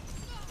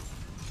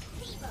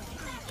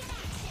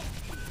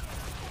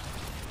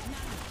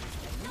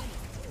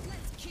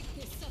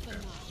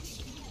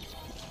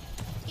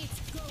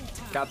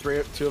 Got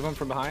two of them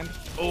from behind.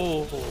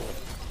 Oh.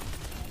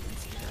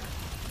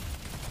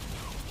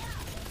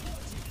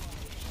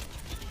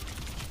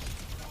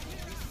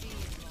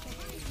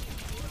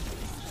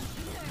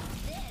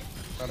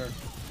 Better.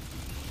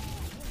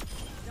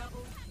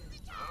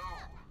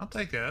 I'll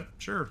take that,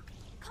 sure.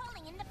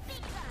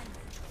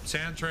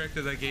 Soundtrack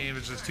to that game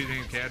is just too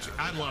damn catchy.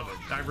 I love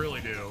it. I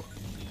really do.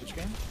 Which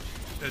game?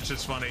 It's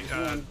just funny.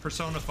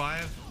 Persona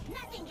 5.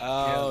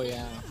 Oh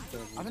yeah.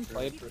 I haven't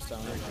played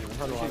Persona. I've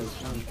heard a lot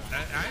of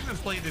I haven't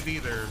played it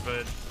either,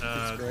 but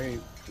It's great.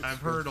 I've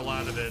heard a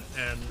lot of it.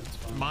 And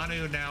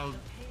Manu now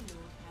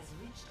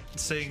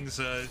sings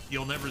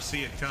 "You'll Never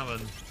See It Coming"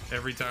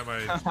 every time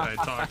I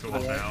talk to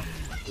him now.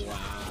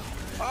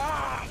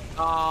 Wow.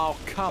 Oh,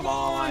 come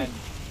on.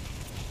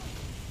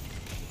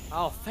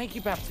 Oh, thank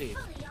you, Baptiste.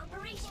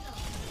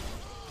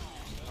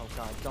 Oh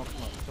god, don't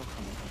come up. Don't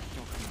come up.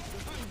 Don't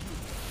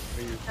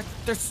come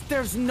up.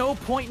 There's no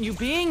point in you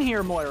being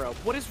here, Moira.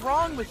 What is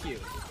wrong with you?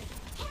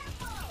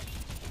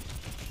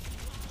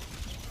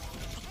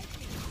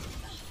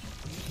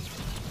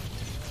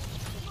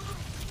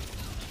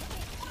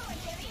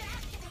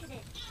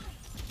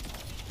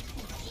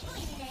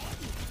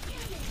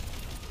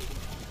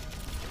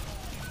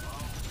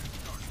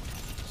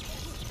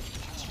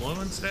 Slow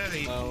and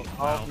steady. Oh,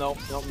 Well, no.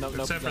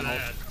 Except for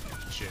that.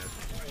 Shit.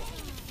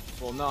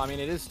 Well, no, I mean,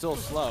 it is still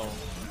slow.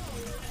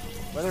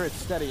 Whether it's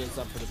steady is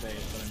up for debate,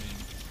 but I mean...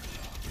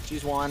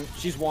 She's one.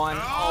 She's one.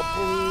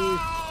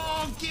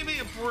 Oh, give me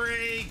a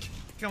break.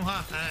 Come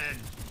on.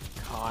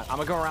 God, I'm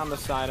gonna go around the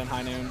side in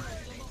high noon.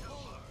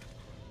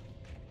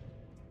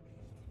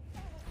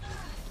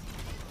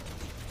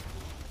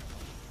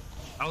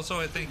 Also,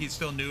 I think he's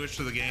still newish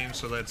to the game,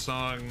 so that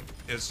song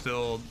is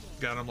still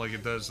got him like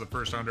it does the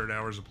first 100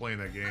 hours of playing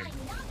that game.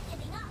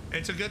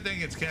 It's a good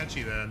thing it's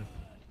catchy then.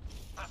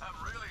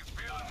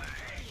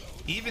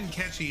 Even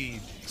catchy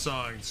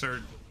songs start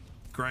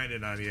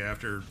grinding on you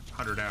after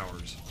 100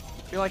 hours.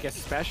 I feel like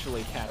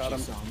especially catchy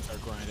songs are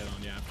grinded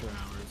on you after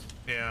hours.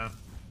 Yeah.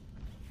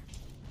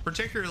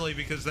 Particularly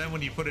because then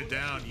when you put it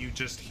down, you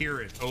just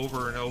hear it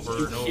over and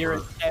over and over. You hear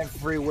it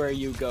everywhere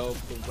you go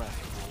for the rest of your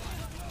life.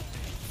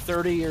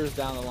 30 years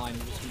down the line,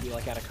 you're just gonna be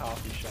like at a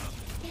coffee shop.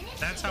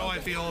 That's how I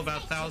feel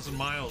about 1,000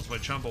 Miles by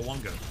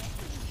Chumbawamba.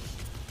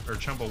 Or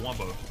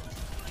Chumbawamba.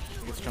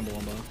 It's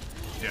Chumbawamba.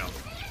 Yeah.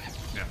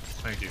 Yeah,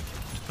 thank you.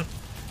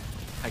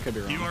 I could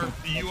be wrong.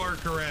 You are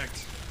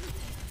correct.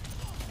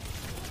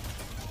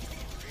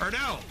 Or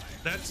no,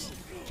 that's...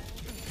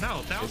 No,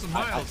 1,000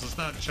 Miles is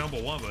not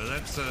Chumbawamba.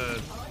 That's,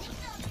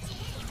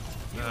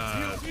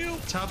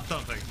 Tub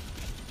thumping.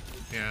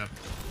 Yeah.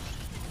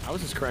 I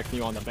was just correcting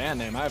you on the band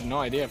name. I have no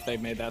idea if they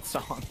made that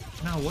song.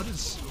 No, what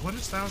is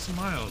 1,000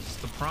 Miles?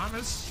 The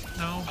Promise?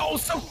 No. Oh,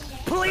 so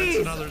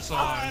please! That's another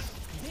song.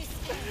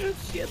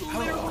 She had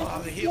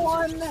literally the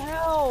one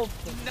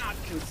health. Not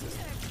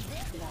consistent.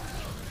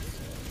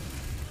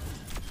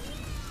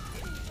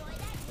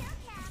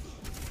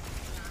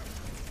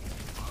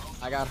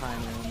 I got high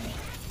noon.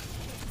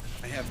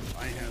 I have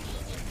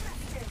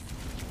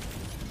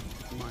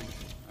mine.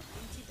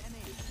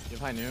 You have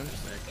high noon?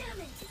 Sick.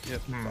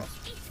 Yep.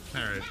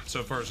 Alright,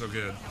 so far so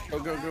good. Go,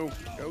 go, go.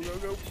 Go, go,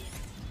 go.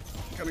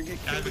 Gonna get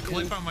I have a killed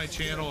clip again. on my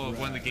channel of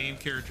when the game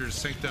character is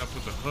synced up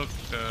with the hook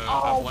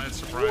Oh, of Last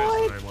Surprise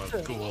that I love.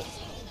 Cool.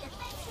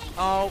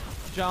 Oh,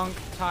 junk,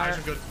 tire.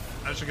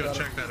 I should go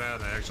check that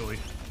out, actually.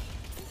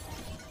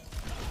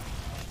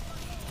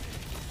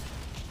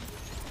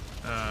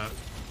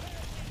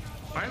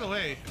 By the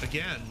way,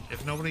 again,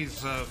 if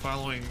nobody's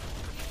following,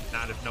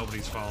 not if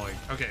nobody's following.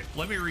 Okay,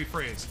 let me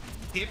rephrase.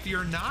 If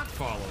you're not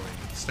following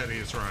Steady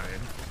as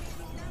Ryan,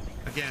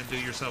 again, do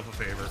yourself a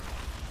favor.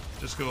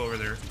 Just go over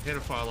there, hit a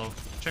follow,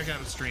 check out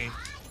a stream.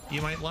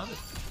 You might love it.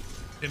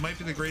 It might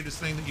be the greatest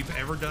thing that you've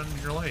ever done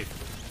in your life.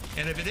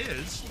 And if it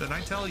is, then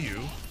I tell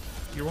you,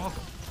 you're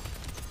welcome.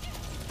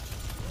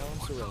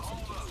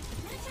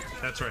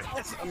 That's right.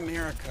 That's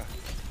America.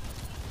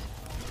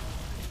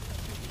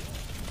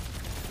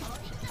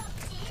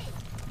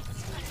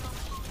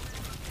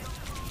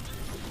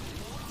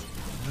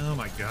 Oh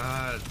my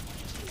god.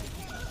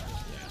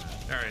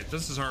 Alright,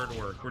 this is hard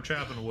work. We're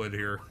chopping wood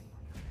here.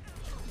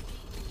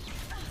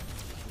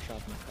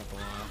 Chopping a couple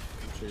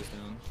trees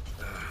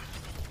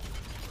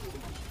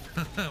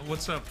down.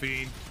 What's up,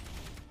 Fiend?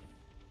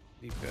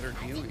 Need better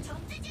healing.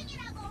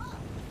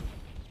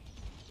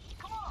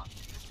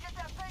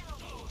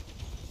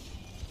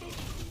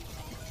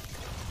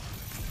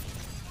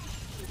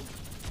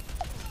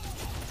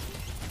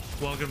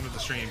 Welcome to the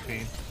stream,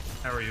 Fiend.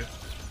 How are you?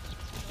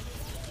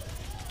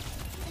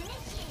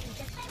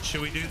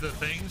 Should we do the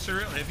thing,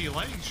 Cyril? If you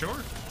like,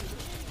 sure.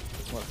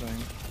 What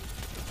thing?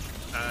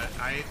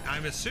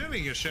 I'm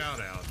assuming a shout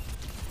out,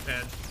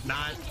 and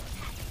not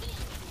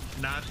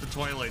the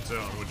Twilight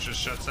Zone, which just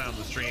shuts down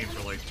the stream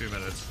for like 2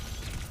 minutes.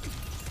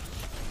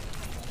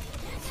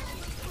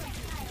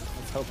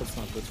 Let's hope it's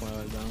not the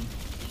Twilight Zone.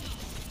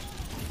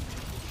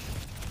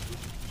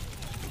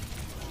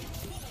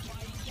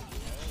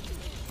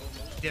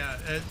 Yeah,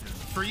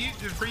 for you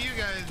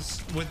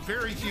guys, with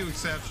very few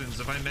exceptions,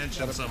 if I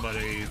mention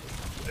somebody,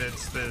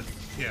 it's the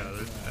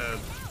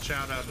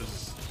shout out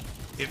is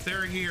if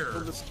they're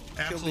here,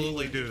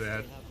 absolutely do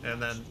that, and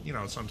then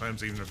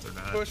sometimes even if they're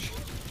not. Push.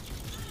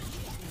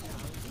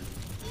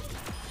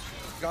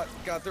 Got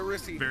the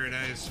Rissy. Very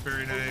nice,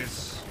 very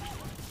nice.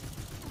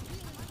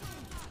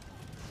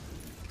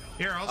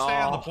 Here, I'll stay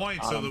on the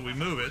point so that we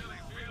move it.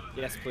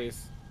 Yes,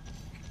 please.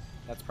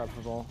 That's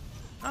preferable.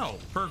 Oh,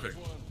 perfect.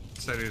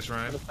 Steady as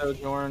Ryan.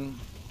 Sojourn.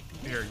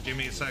 Here, give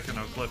me a second.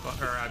 I'll clip, I'll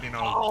click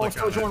on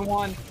Sojourn it.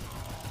 one.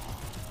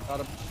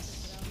 Got him.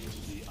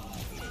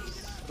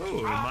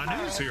 Ooh,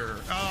 Manu's here.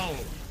 Oh.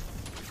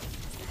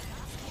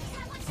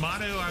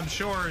 Manu, I'm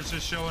sure, is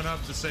just showing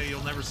up to say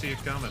you'll never see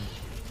it coming.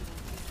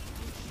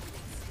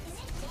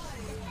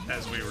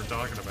 As we were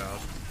talking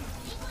about.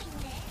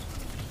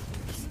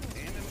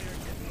 Standing there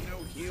getting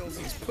no heals.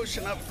 He's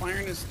pushing up,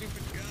 firing his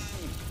stupid gun.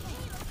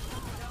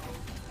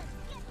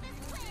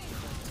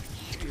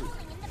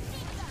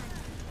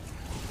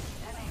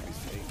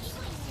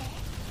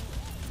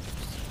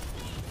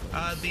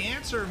 The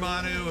answer,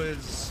 Manu,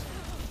 is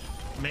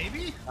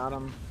maybe? Got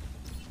him.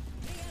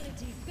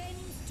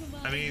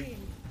 I mean,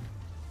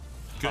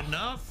 good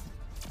enough?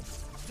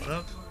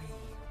 Well,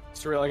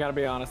 Surreal, I gotta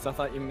be honest, I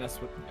thought you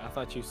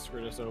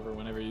screwed us over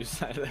whenever you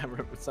said that.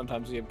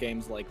 Sometimes we have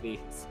games like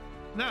these.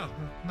 no.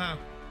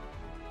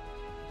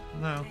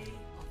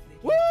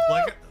 Woo!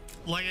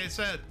 Like I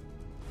said,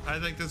 I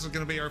think this is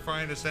going to be our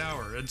finest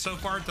hour. And so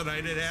far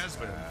tonight, it has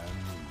been.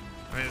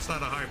 I mean, it's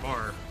not a high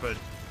bar, but,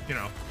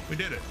 we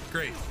did it.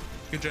 Great.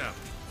 Good job.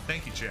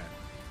 Thank you, chat.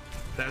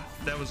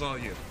 That was all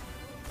you.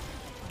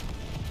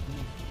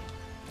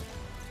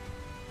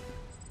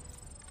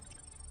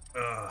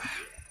 How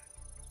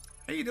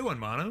you doing,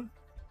 Manu?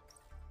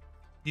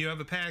 You have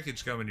a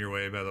package coming your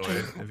way, by the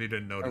way, if you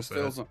didn't notice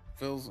that.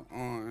 Phil's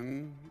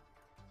on.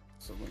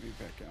 So let me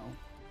back out.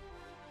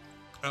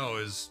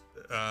 Oh,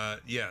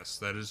 yes,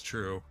 that is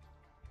true.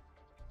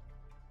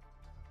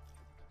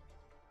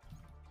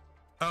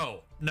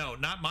 Oh, no,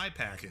 not my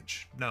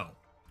package. No,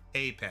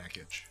 a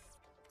package.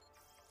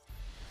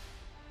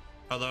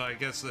 Although I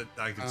guess that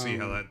I can see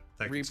how that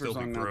can Reaper's still be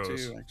on now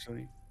gross. too,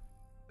 actually.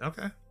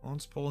 Okay, well,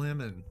 let's pull him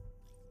in.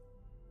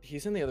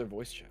 He's in the other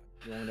voice chat.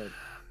 You want to...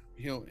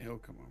 He'll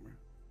come over.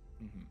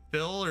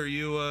 Phil, are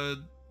you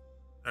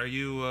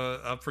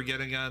up for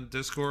getting on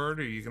Discord?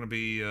 Or are you gonna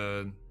be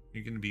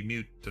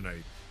mute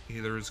tonight?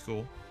 Either is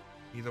cool.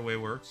 Either way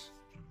works.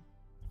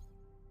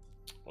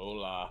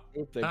 Hola.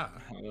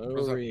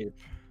 Hello, Reap.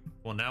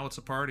 Well, now it's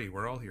a party.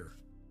 We're all here.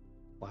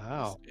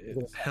 Wow.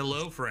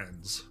 Hello,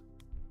 friends.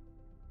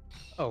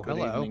 Oh, Good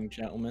hello. evening,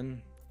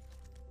 gentlemen.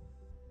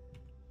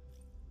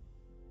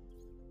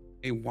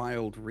 A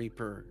Wild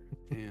Reaper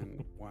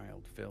and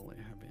Wild Phil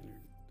have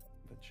entered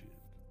the chat.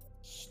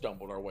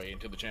 Stumbled our way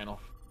into the channel.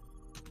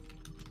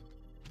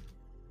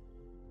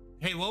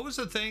 Hey, what was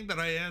the thing that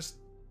I asked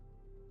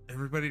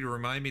everybody to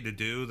remind me to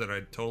do that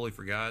I totally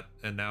forgot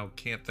and now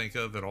can't think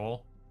of at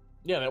all?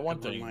 Yeah, that one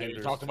thing that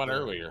you talked about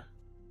earlier.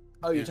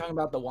 Oh, you're talking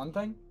about the one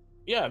thing?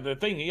 Yeah, the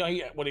thing.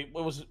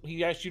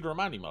 He asked you to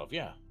remind him of.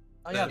 Yeah.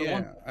 Oh yeah, the Yeah,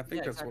 one. I think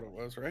Yeah, that's exactly.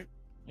 what it was, right?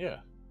 Yeah.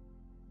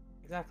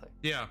 Exactly.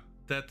 Yeah,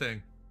 that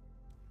thing.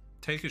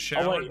 Take a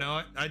shower. wait.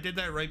 No, I did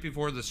that right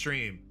before the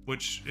stream,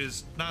 which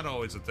is not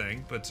always a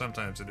thing, but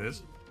sometimes it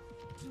is.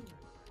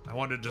 I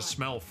wanted to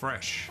smell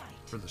fresh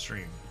for the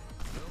stream.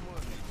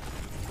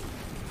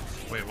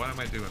 Wait, why am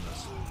I doing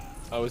this?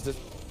 Oh, is this?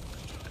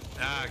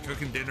 Ah,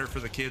 cooking dinner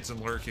for the kids and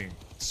lurking.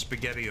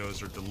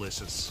 SpaghettiOs are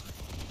delicious.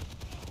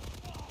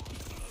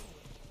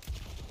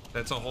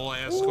 That's a whole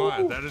ass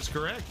squad. That is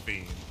correct,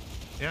 Bean.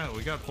 Yeah,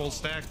 we got full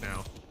stack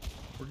now.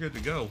 We're good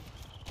to go.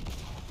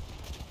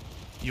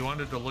 You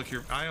wanted to look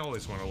your... I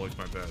always want to look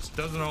my best.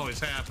 Doesn't always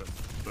happen,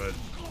 but,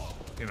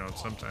 you know,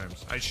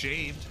 sometimes. I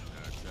shaved.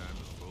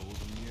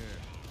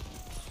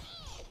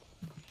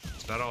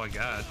 That's about all I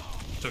got.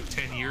 Took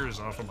 10 years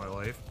off of my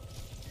life.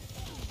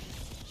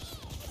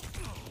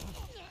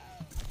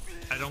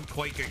 I don't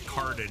quite get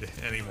carded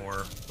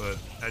anymore, but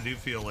I do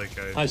feel like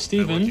Hi, I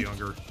Stephen. look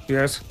younger.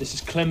 Yes. This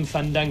is Clem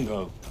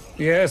Fandango.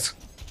 Yes.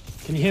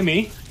 Can you hear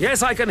me?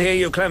 Yes, I can hear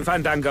you, Clem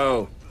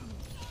Fandango.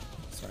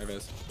 Sorry,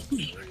 Viz.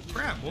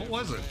 Crap, what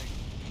was it?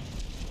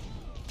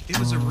 It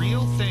was a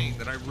real thing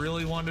that I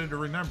really wanted to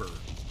remember.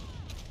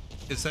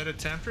 Is that a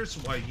Temptress?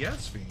 Why,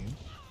 yes, Fiend.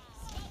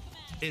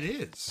 It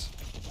is.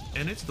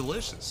 And it's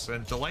delicious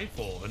and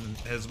delightful and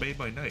has made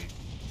my night.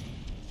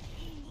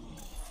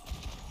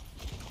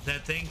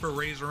 That thing for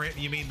Razor...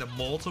 You mean the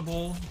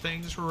multiple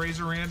things for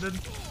Razor Randon?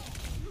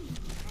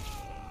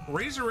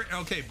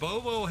 Okay,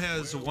 Bobo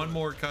has one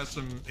more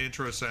custom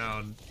intro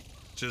sound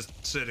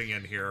just sitting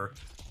in here.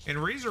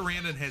 And Razor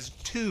Randon has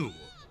two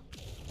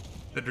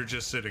that are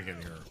just sitting in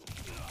here.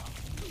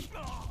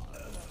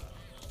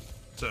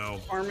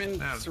 So, Armin,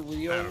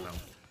 Surreal, I don't know.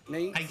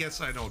 Nate. I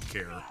guess I don't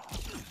care.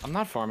 I'm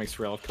not farming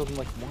Surreal. I've killed him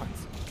like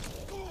once.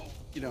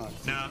 You know,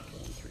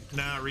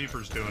 Nah,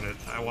 Reaper's doing it.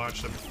 I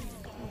watched him.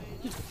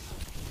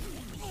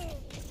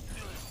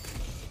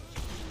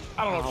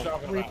 I don't know what you're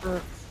talking Reaper.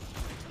 about.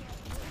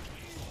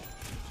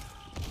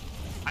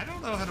 I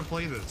don't know how to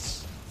play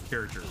this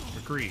character.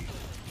 McCree.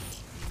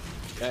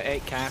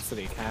 Hey,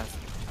 Cassidy.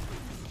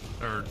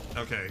 Or,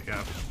 okay,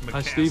 yeah.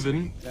 Hi,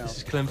 Stephen. This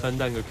is Clem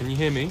Fandango. Can you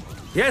hear me?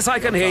 Yes, I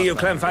can hear you,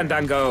 Clem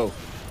Fandango.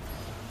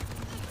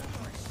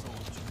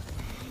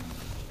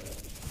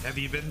 Have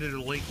you been to the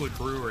Lakewood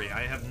Brewery?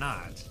 I have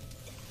not.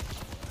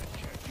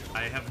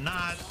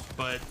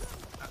 But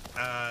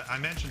I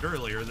mentioned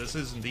earlier, this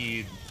is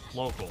indeed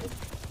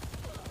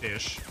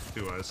local-ish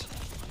to us.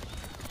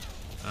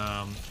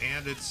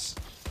 And it's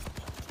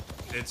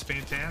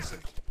fantastic.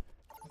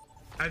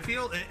 I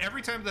feel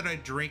every time that I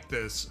drink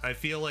this, I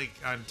feel like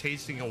I'm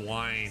tasting a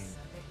wine,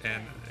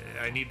 and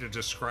I need to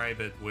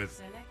describe it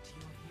with,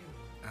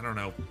 I don't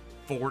know,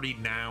 40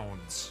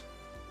 nouns.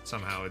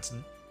 Somehow it's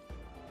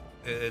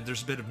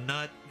there's a bit of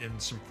nut and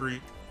some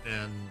fruit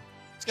and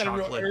It's got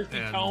chocolate a real earthy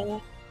and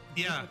tone.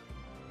 yeah,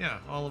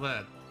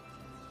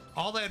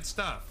 all that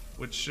stuff,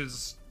 which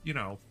is, you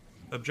know,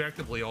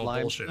 objectively all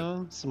limestone,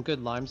 bullshit. some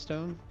good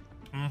limestone.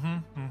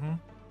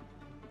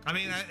 I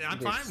mean, I'm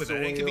fine with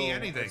it. It can be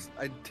anything.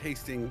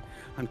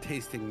 I'm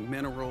tasting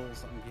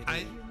minerals. I'm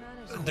getting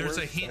There's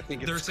a quartz. hint. I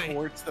think There's it's a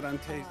quartz that I'm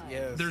tasting.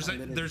 Yes. there's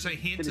a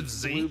hint of it's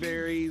zinc.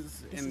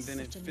 blueberries, and then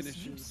it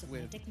finishes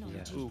with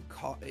it's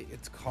coffee.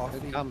 It's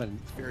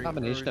very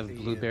Combination of earthy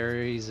and-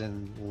 blueberries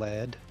and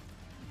lead.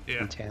 Yeah.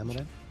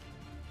 Contaminant.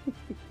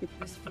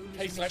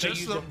 Tastes like they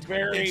Just use the, a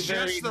very, it's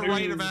very just the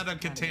right new- amount of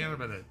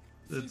contaminant.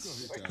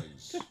 It's,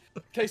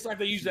 Tastes like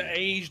they used an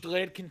aged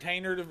lead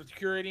container to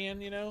cure it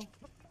in, you know?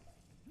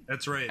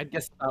 that's right. I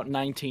guess about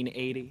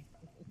 1980.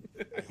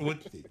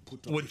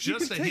 With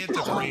just a Take hint the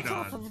of top off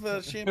radon. of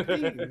the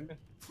champagne.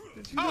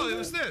 Oh, it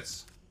was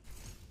this.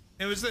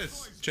 It was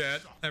this,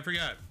 Chad. I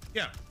forgot.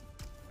 Yeah.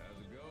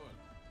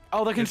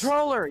 Oh, the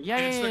controller. Yeah,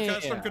 It's the yeah,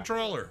 custom yeah.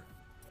 controller.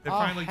 It Oh,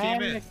 finally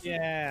came in. heck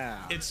Yeah.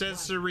 It says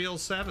Surreal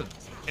 7,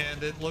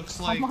 and it looks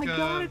Oh like my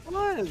god, it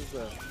was.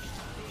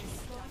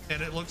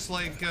 and it looks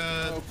like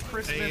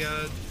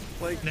Christmas,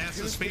 like NASA who's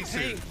the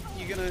spacesuit. tank?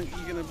 You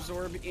gonna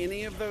absorb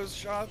any of those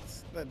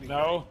shots? That'd be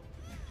No.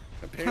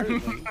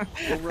 Apparently,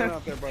 you'll run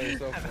out there by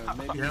yourself. Then.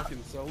 Maybe Yep. you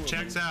can solo.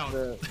 Checks me. out.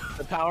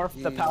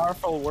 The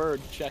powerful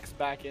word checks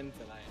back in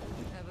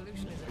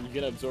tonight. Are you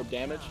gonna absorb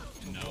damage?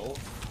 No.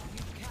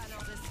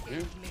 Yeah.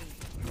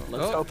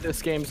 Let's hope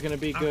this game's gonna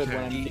be good Okay.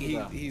 when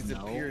I'm He's no.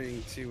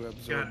 appearing to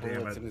absorb God damn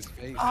bullets it. in his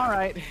face. All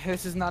right,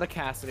 this is not a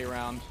Cassidy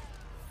round.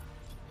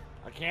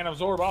 I can't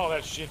absorb all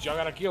that shit. Y'all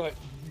gotta kill it.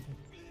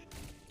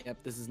 Yep,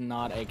 this is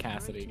not a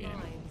Cassidy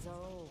game.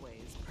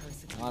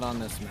 Not on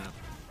this map.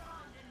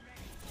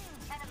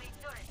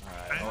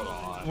 Alright, hold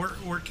on.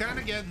 we're kind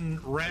of getting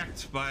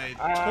wrecked by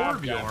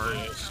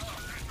Torbjorn.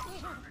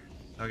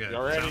 Okay,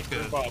 You ready? sounds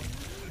good.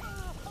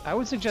 I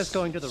would suggest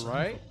going to the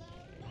right.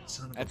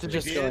 I have to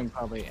just going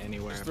probably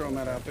anywhere. Just throwing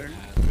that out there.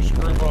 Just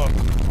group up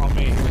on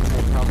me.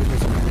 Probably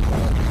just group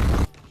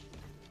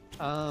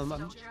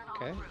up.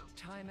 Okay.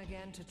 Time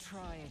again to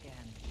try again.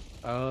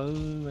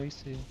 Oh, I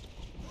see.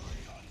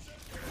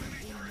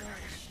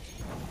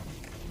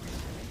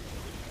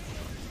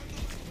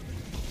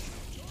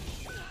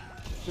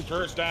 The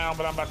turret's down,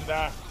 but I'm about to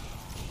die.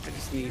 I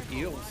just need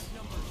heals.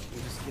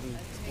 I'm just getting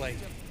like,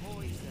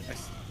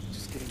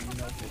 just getting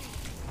melted.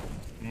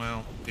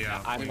 Well,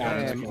 yeah. I'm I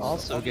am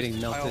also getting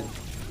melted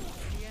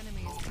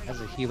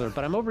as a healer,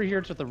 but I'm over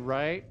here to the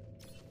right,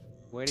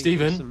 waiting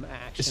for some Steven,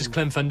 action. this is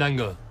Clem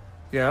Fandango.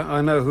 Yeah,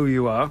 I know who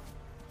you are.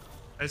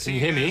 I see Can you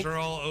hear guys me? are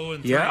all 0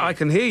 and 3. Yeah, I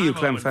can hear you, I'm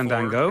Clem 0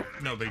 and 4. Fandango.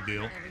 No big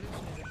deal.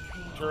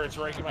 Turret's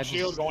raking my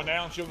shield going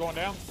down. Shield going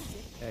down.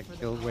 Yeah,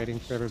 killed, waiting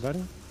for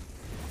everybody.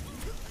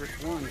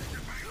 First one.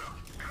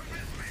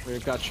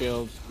 We've got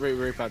shields.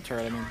 We've got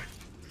turret, I mean.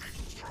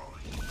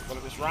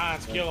 But this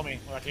Ryan's killing me.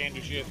 Well, I can't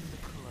do shit.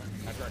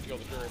 After I kill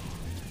the turret.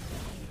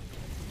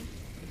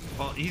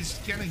 Well, he's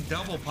getting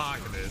double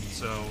pocketed,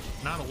 so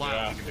not a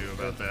lot we can do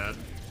about that.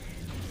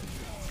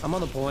 I'm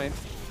on the point.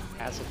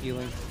 Passive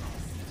healing.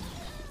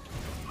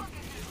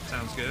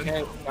 Sounds good.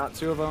 Okay, got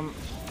 2 of them.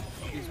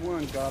 He's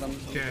one. Got him.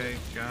 Okay,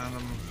 got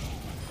him.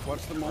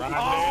 Watch the moment.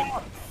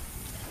 Ryan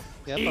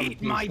Yep, I'm Eat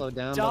being my slowed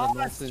down by the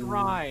dust, molten.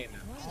 Ryan.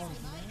 Oh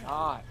my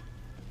god.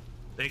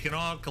 They can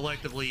all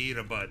collectively eat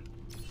a butt.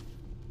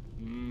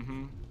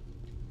 Mm-hmm.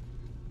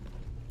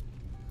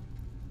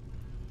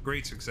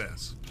 Great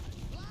success.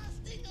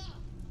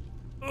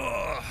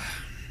 Ugh.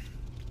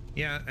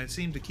 Yeah, I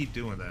seem to keep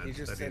doing that. He's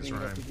just That is setting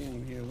it up right.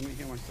 again. Here, let me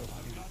heal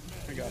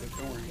myself. I got it.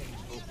 Don't worry.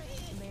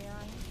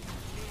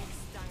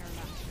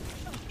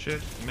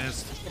 Shit,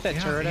 missed. Get that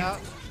Yeah, turret he- out.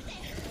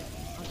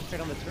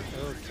 Concentrate on the turret.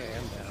 Okay,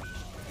 I'm down.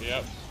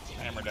 Yep.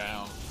 Hammer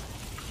down.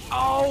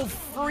 Oh,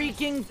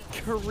 freaking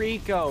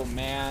Kiriko,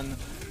 man.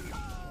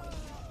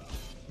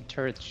 The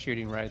turret's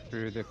shooting right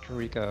through the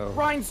Kiriko.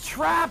 Ryan's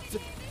trapped.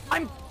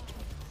 I'm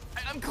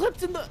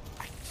clipped in the.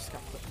 I just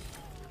got clipped.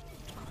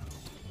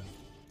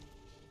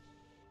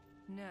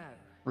 No.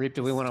 Reap,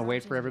 do we want to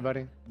wait for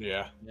everybody?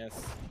 Yeah.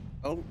 Yes.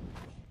 Oh,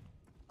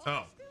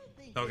 Oh,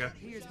 okay.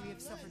 Appears we have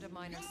suffered a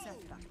minor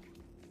setback.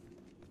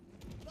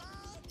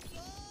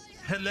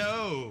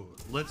 Hello.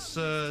 Let's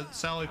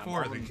sally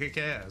forth and kick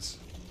ass.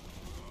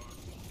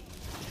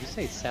 Did you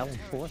say Sally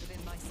Forth?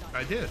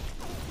 I did.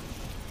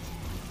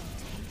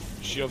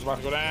 Shield's about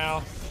to go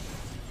down.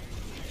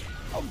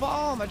 Oh,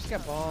 bomb! I just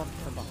got bombed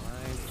from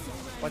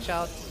behind. Watch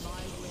out.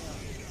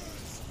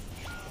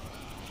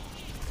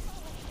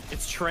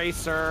 It's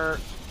Tracer.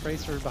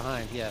 Tracer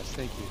behind. Yes,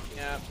 thank you.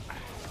 Yeah.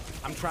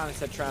 I'm trying to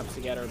set traps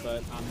to get her,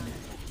 but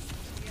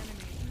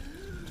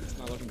it's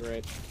not looking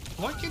great.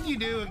 What can you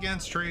do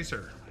against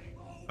Tracer?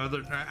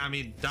 I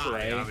mean, die,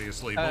 Pray.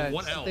 obviously, but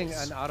what else?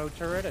 An auto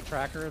turret, a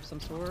tracker of some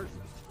sort.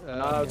 An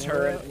auto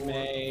turret or-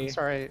 may. I'm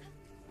sorry,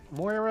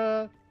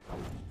 Moira.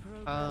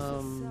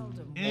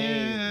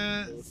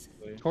 Yeah,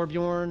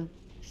 Torbjorn.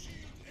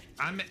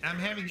 I'm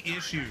having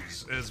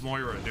issues as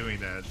Moira doing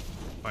that,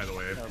 by the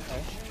way.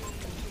 Okay.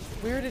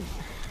 Where did?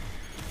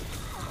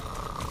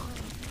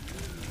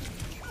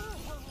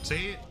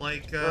 See,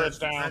 like, Turret's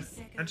down.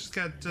 I just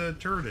got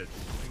turreted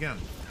again.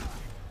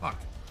 Fuck.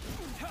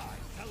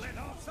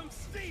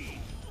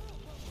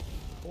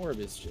 Orb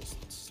is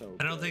just so.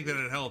 I don't think that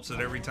it helps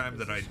that every time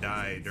that I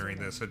die during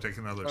this, I take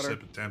another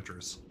sip of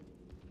Temptress.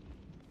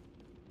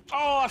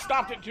 Oh, I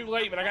stopped it too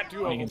late, but I got 2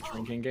 of Playing a them.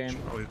 drinking game.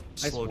 Probably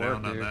Nice slow work,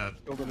 down on dude.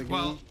 that. go to the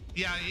Well, game.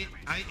 yeah,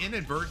 I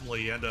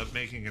inadvertently end up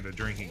making it a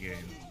drinking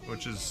game,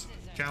 which is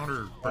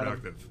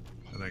counterproductive,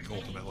 I think,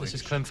 ultimately. This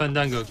is Clem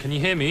Fandango. Can you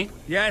hear me?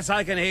 Yes,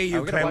 I can hear you,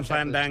 we're gonna Clem watch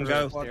out for the turret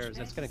Fandango. upstairs.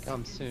 That's gonna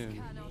come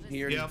soon.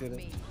 He already Yep. did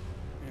it.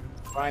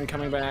 Ryan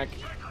coming back.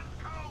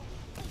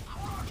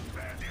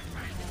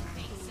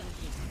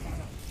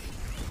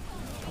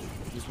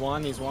 He's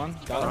one. He's one.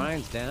 Got him.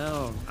 Ryan's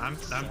down. I'm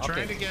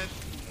trying to get.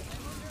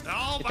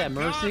 Oh Get my that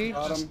mercy.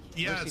 God! Got him.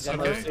 Yes. Mercy, that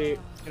Okay. Mercy.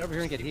 Get over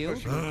here and get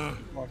healed.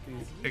 Walking.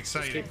 Just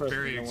Exciting. keep pressing,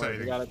 Very don't worry. exciting.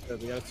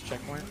 We got it to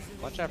checkpoint.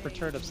 Watch out for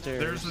turret upstairs.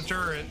 There's the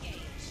turret.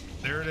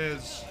 There it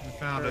is. I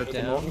found Turret it.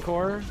 The down. molten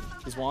core.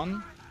 He's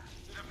one.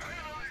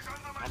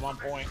 I'm on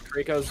point.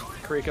 Kiriko's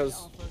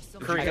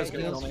gonna heals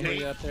kill for me.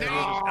 you up there.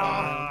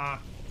 Ah,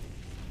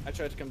 I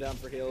tried to come down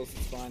for heals.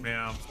 It's fine.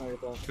 yeah. It's not your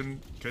fault.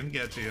 Couldn't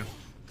get to you.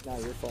 Not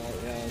your fault.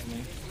 Yeah, it was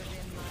me.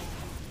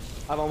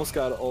 I've almost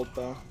got ult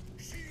though.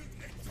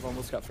 I've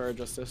almost got fair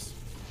justice.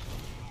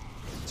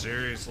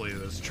 Seriously,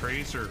 this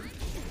Tracer.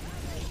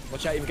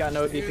 Watch out, you've got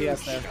no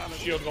DPS there.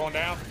 Shield going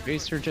down.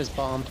 Tracer just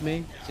bombed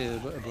me to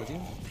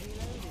oblivion.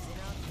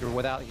 You're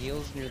without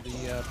heals near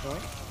the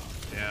point.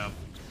 Yeah.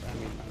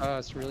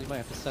 So really might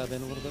have to sub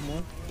in a little bit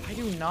more. I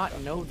do not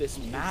know this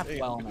map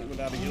well enough.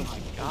 Without a heal.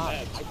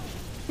 God,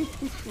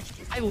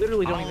 I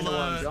literally don't even know where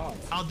I'm going.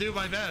 I'll do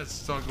my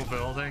best, Uncle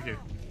Phil. Thank you.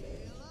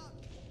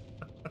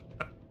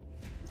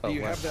 Do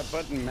you have that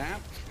button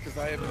mapped? Because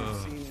I haven't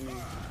seen any.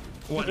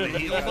 What, the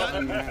heal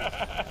button?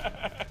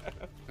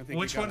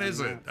 Which one is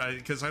it?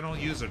 Because I don't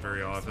use it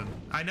very often.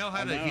 I know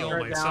how to heal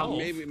Turn it myself.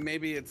 down.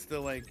 Maybe it's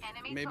still like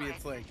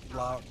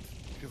locked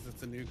because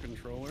it's a new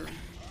controller.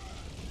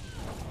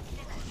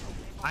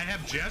 I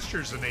have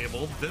gestures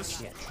enabled.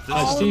 This is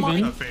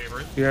Steven? a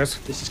favorite. Yes.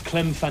 This is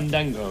Clem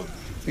Fandango.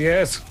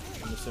 Yes.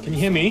 Can you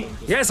hear me?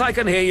 Yes, I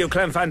can hear you,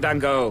 Clem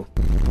Fandango.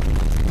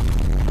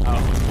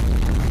 Oh.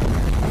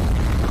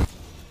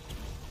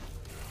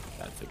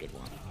 That's a good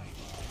one.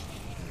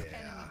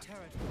 Enemy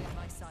turret within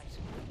my sight.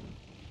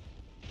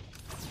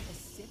 A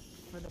sip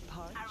for the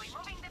parch. Are we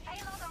moving the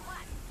payload or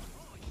what?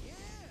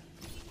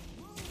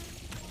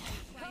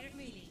 Help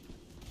me.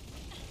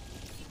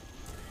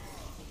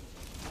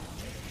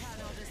 You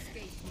cannot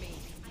escape me.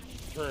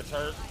 Turret's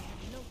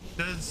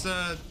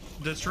hurt.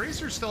 Does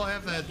Tracer still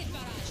have that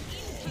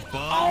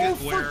bug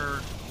where?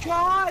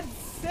 God's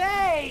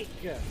sake!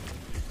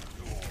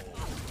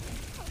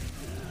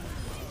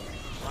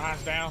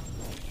 Ryan's down.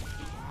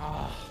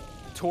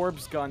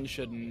 Torb's gun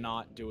should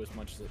not do as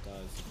much as it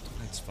does.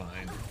 That's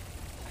fine.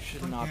 I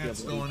should not be able to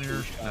still in be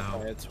here? shot No.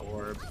 by a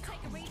Torb.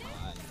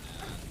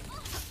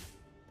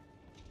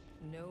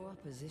 No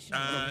opposition.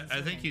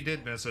 I think you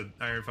did miss it,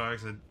 Iron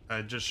Fox.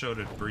 I just showed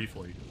it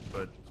briefly,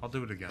 but I'll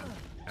do it again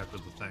after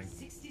the thing.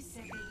 60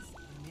 seconds.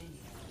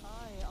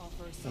 I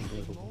offer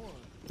something more.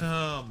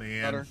 Oh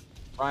man.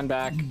 Run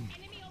back.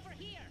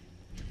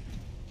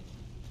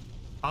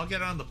 I'll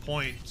get on the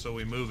point so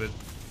we move it.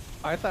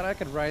 I thought I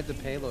could ride the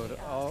payload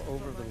all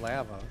over the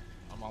lava.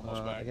 I'm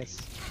almost back. I guess.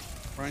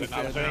 Ryan's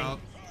Sitting on the dead. thing.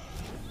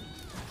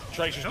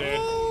 Tracer's dead.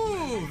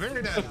 Oh,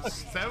 very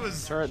nice. That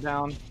was. Turret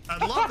down.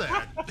 I love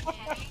that.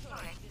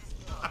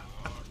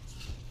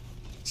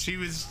 She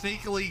was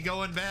sneakily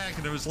going back,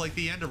 and it was like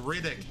the end of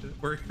Riddick,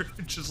 where you're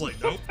just like,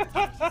 nope.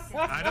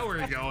 I know where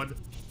you're going.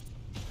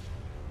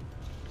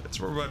 That's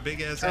where my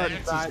big ass axe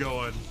is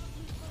going.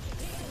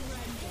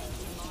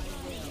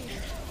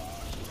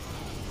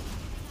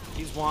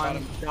 He's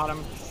one. Got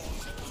him.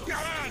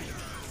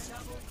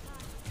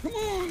 Come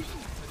on.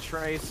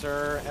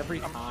 Tracer every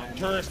time.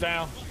 Turret's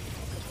down.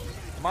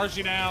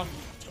 Marcy down.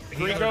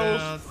 Heal Rico's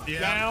down. Yeah.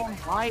 down.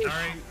 Nice. All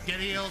right, get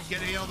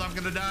healed. I'm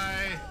gonna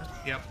die.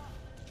 Yep.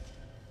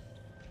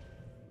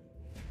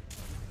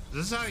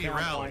 This is how you Down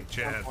rally, point,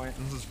 Chad. down point.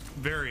 This is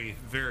very,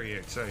 very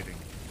exciting.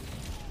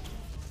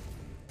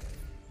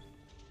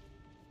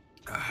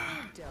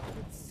 I've dealt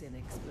with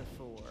cynics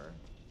before.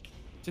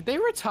 Did they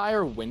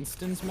retire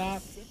Winston's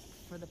map? Sip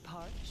for the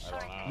parch. I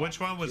don't know. Which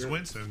one was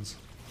Winston's?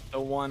 The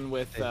one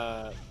with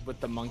the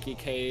monkey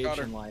cage Got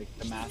her. and like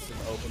the massive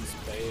open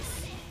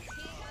space.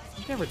 I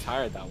think they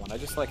retired that one. I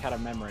just like had a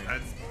memory. I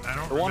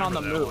don't The one on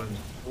the remember that moon. one.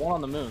 The one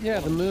on the moon. Yeah,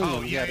 the moon.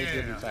 Oh, yeah, they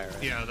did retire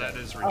it. Yeah, that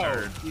is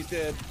retired. He's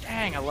dead.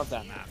 Dang, I love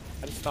that map.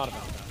 I just thought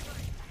about that.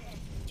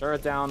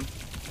 Turret down.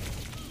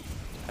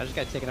 I just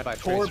got taken out by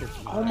Torb. Tracer.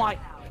 Oh my.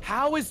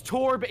 How is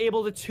Torb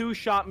able to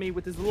two-shot me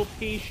with his little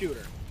pea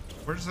shooter?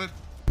 Where's that?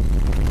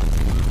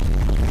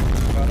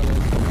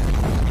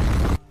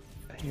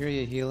 I hear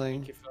you healing.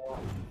 Thank you, Phil.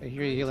 I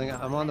hear you healing.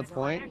 I'm on the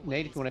point.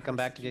 Nate, if you want to come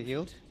back to get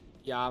healed.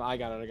 Yeah, I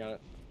got it.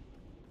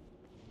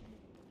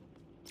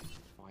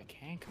 Oh, I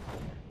can come out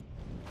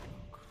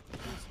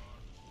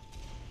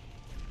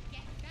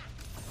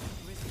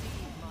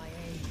Receive my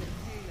aid. The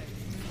payload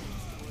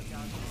moves towards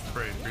our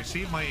Great.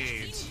 Receive my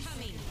aids.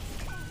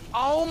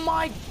 Oh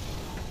my.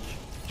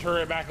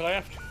 Turret back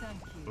left.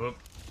 Whoop.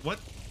 What?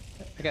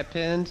 I got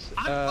pinned.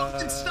 I'm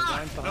fucking stuck.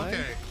 Ryan's behind.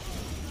 Okay.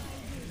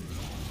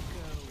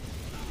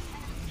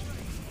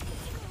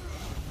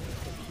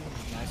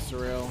 Nice,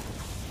 Surreal.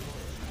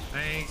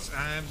 Thanks.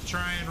 I'm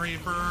trying,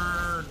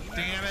 Reaper.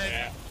 Damn it.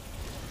 Yeah.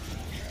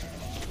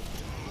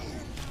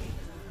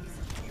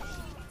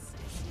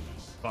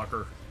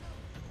 Fucker.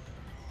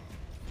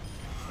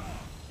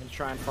 I'm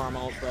trying farm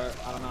ult, but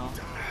I don't know.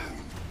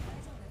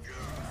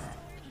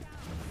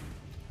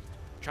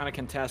 Trying to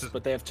contest,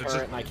 but they have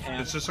turret and I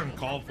can't. It's just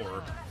uncalled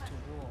for.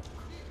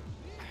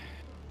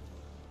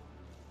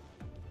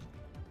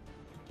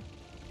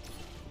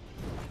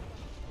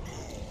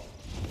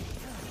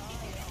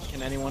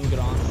 Can anyone get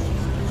on?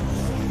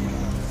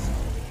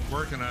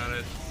 Working on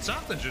it.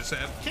 Something just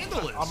happened.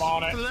 Kindle I'm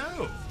on it.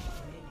 Hello.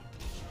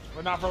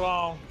 But not for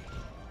long.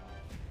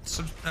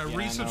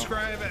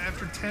 Resubscribe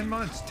after 10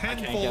 months. 10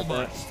 can't full get that.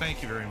 months.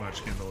 Thank you very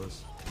much,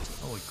 Kindleless.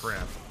 Holy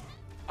crap.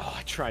 Oh,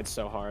 I tried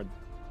so hard.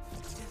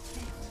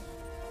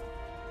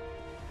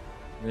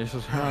 This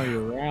is how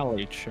you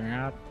rally,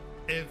 chat.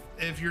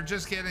 If you're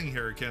just getting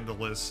here,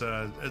 Kindleless,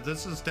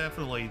 this is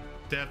definitely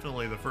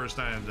the first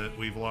time that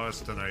we've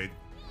lost tonight.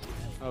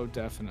 Oh,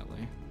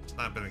 definitely. It's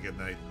not been a good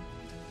night.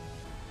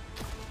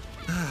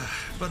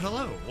 But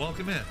hello,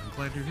 welcome in. I'm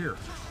glad you're here.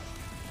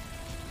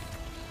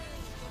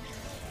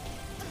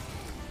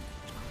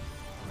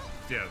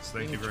 Yes,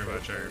 thank you very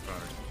much, Iron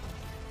Fox.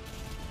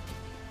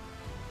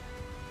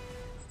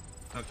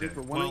 Okay,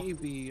 Reaper, why well, don't you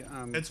be,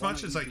 as why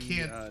much don't as you I be,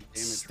 can't damage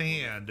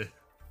stand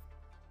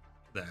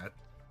that.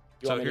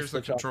 You So want me to here's the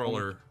switch off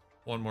controller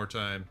one more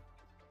time.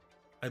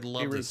 I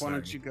love Hey, Reek, this why thing.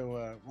 don't you go?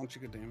 Why don't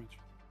you go damage?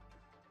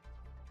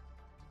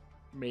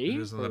 Me? It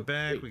is in the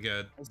back. Wait, We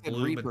got I said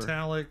blue Reaper.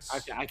 metallics.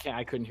 I can't.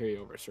 I couldn't hear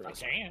you over Cyril. I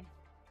can.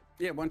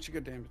 Yeah, why don't you go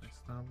damage? Nice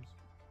thumbs.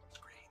 It's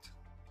great.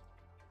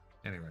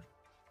 Anyway,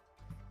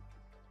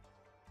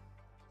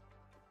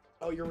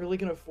 Oh, you're really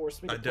gonna force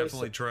me to I play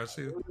definitely some- trust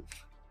you.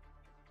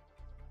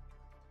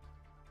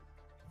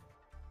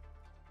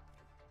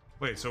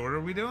 Wait, so what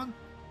are we doing?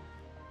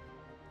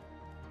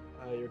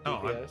 Your Oh,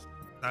 DPS.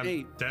 I'm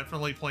Hey.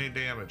 definitely playing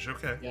damage.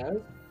 Okay. Yes.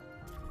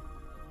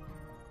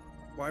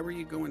 Why were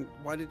you going?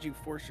 Why did you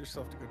force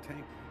yourself to go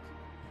tank?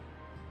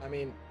 I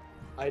mean,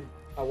 I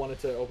wanted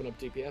to open up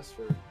DPS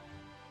for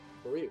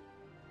you.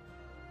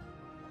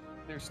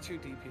 There's 2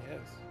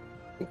 DPS.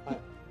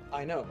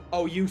 I know.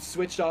 Oh, you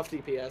switched off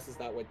DPS. Is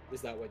that what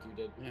you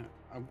did? Yeah.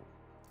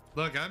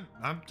 Look,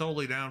 I'm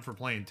totally down for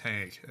playing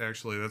tank.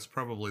 Actually, that's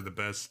probably the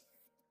best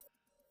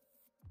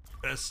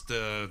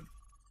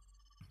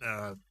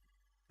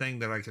thing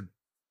that I could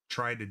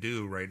try to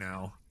do right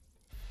now.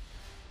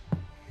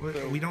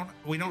 We don't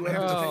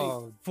have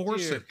to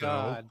force dear it though.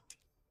 God.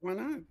 Why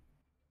not?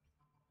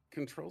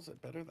 Controls it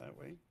better that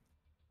way.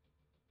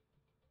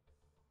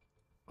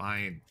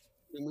 Fine.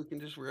 Then we can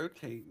just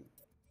rotate.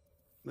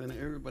 Then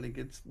everybody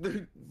gets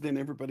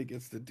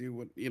to do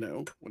what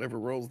whatever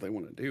roles they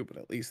want to do. But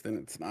at least then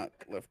it's not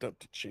left up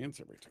to chance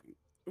every time.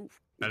 Oof.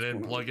 I what's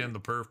didn't going on plug here? in the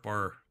perf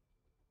bar.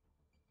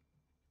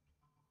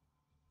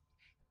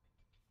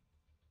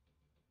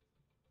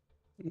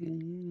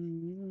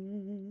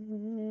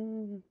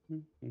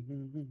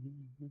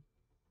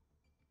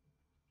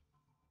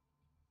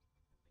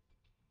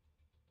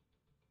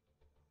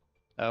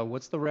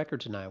 What's the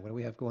record tonight? What do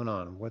we have going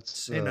on? What's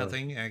Say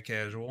nothing at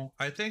casual.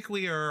 I think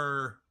we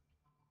are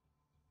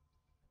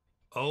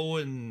 0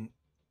 and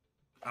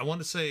I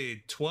want to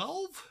say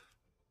 12.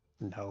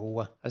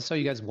 No, I saw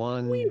you guys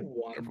won We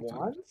won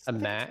once. a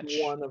match.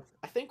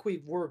 I think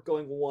we're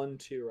going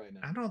 1-2 right now.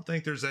 I don't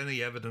think there's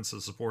any evidence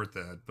to support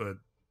that, but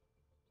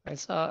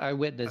I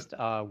witnessed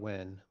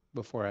win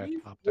before I We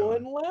popped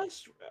won on.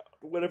 last round.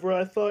 Whenever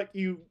I thought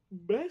you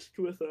messed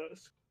with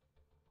us.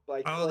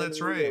 By Oh, that's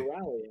claiming we were right.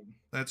 rallying.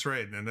 that's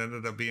right. And it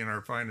ended up being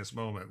our finest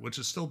moment, which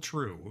is still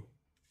true,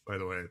 by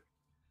the way.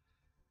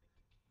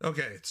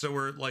 Okay, so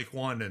we're like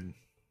 1 and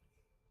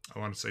I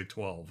want to say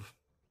 12.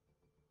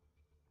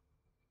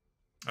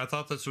 I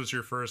thought this was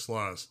your first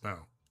loss.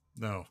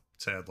 No,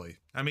 sadly.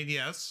 I mean,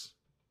 yes.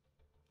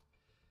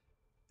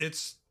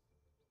 It's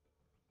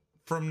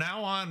from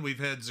now on, we've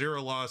had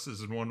 0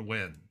 losses and 1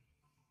 win.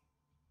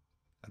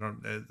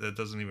 That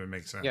doesn't even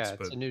make sense. Yeah, it's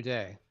but a new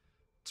day.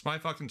 it's my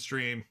fucking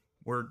stream.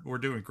 We're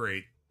doing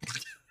great.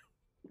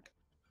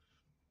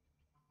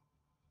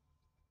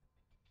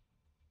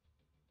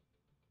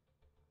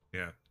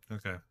 Yeah.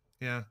 Okay.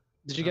 Yeah.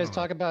 Did you I guys don't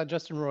talk about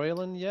Justin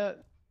Roiland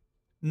yet?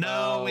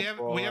 No, Oh, we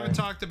haven't. boy. We haven't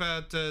talked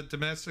about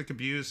domestic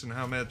abuse and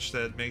how much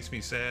that makes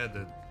me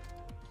sad.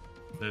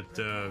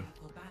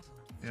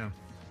 Yeah.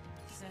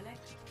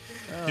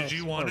 Did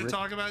you want to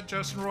talk about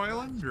Justin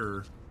Roiland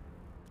or?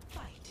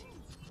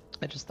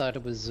 I just thought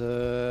it was.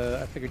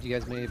 I figured you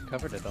guys may have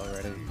covered it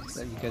already.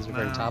 That you guys are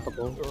very No.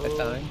 topical at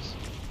times.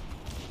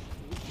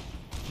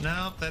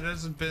 No, that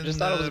hasn't been Just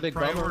thought it was a big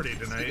priority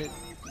bummer. tonight.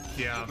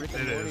 Yeah, Rick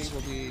it and Morty is.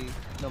 will be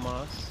no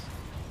mas.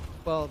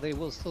 Well, they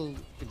will still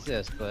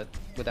exist, but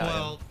without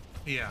Well, him.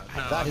 yeah.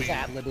 No, Without I his mean,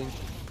 ad-libbing.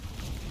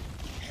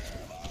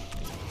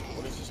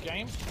 What is this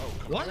game? Oh,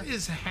 come what here.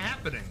 is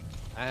happening?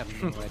 I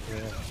have no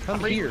idea. Come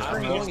here.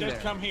 I'm He going said there.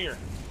 come here.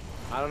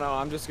 I don't know.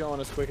 I'm just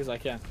going as quick as I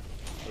can.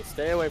 So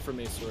stay away from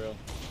me, Surreal.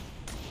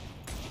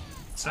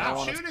 I Stop don't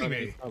wanna shooting start me.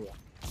 any trouble.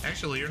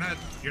 Actually, you're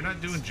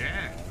not doing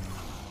jack.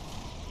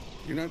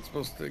 You're not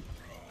supposed to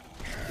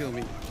kill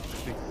me. I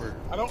think we're.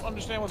 I don't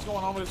understand what's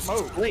going on with this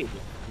mode. Wait,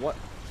 what?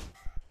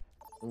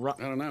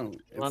 I don't know.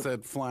 It Run-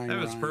 said flying. That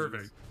was lines.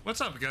 perfect.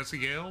 What's up, Gussie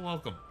Gale?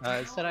 Welcome.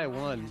 It said I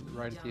won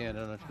right at the end.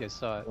 I don't know if you guys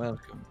saw it.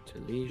 Welcome to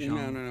Legion.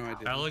 No, I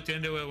didn't. I looked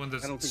into it when the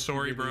I don't think you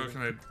story did broke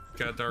either. and it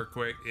got dark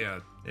quick. Yeah,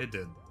 it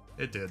did.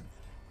 It did.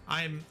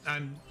 I'm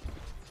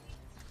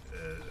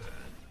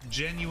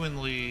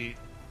genuinely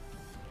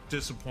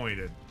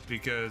disappointed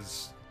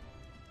because,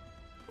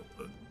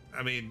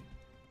 I mean,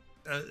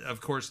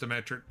 of course,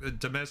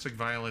 domestic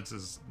violence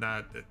is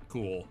not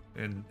cool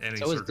in any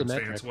So is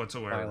circumstance Demetric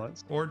whatsoever.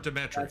 violence. Or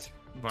Demetric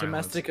violence.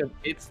 Domestic.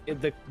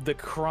 The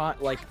crime,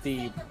 like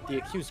the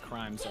accused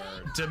crimes are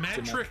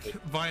Demetric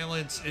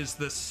violence is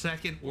the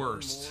second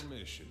worst.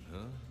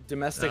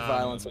 domestic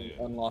violence and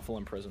unlawful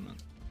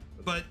imprisonment.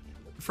 But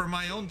from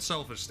my own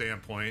selfish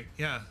standpoint,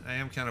 yeah, I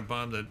am kind of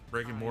bummed that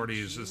Rick and Morty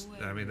is just.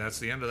 I mean, that's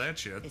the end of that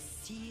shit.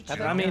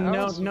 I mean,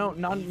 no,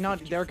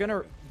 not. They're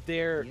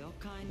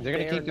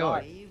gonna keep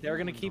going. They're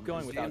gonna keep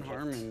going Dan without.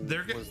 Harmon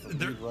They're was the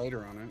they're- lead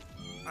writer on it.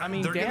 I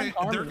mean, They're Dan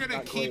gonna Harmon's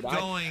not keep great.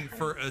 going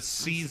for a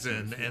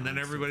season, and then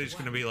everybody's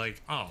gonna be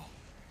like, oh,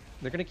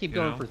 They're going to keep You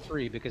going know? for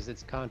 3 because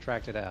it's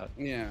contracted out.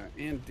 Yeah,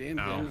 and Dan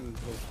No. Harmon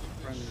was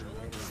the primary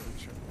writer on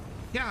the show.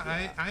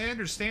 yeah, I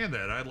understand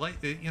that. I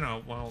like it. You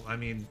know, well, I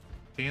mean,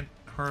 Dan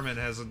Herman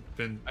hasn't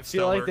been I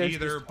feel stellar like there's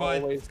either, just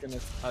but always gonna.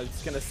 I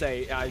was gonna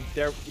say,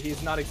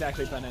 he's not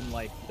exactly been in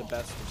like the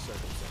best of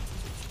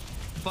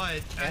circumstances.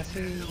 but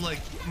like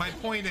my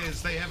point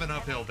is, they have an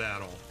uphill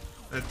battle.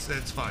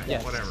 It's fine.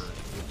 Yes. Whatever.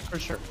 For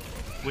sure.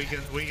 We can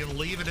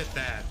leave it at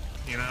that.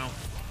 You know.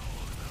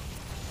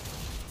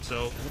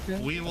 So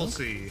we will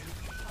see.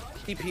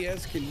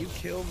 TPS, can you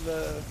kill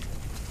the?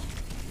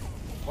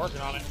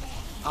 Working on it.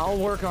 I'll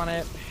work on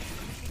it.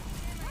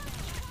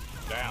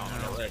 Down.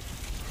 All right.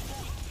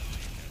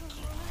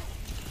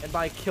 And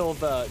by kill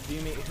the, do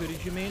you mean who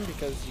did you mean?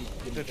 Because you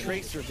The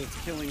tracer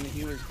that's killing the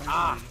healers.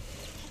 Ah.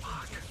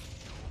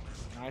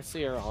 I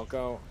see her. I'll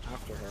go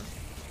after her.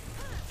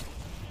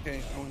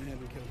 Okay, I went ahead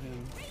and killed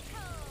him.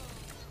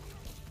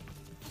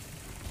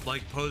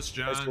 Like post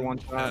John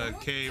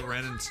K.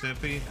 Ren and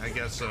Stimpy, I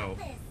guess so.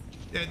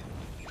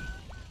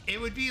 It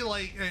would be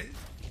like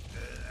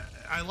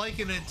I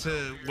liken it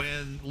to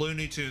when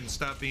Looney Tunes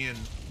stopped being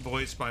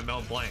voiced by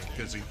Mel Blanc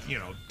because he,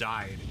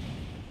 died.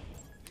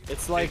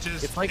 It's like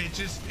it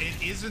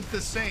isn't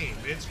the same.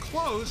 It's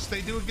close. They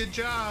do a good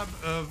job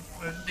of.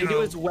 They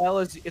do as well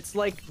as it's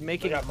like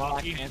making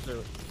Black Panther.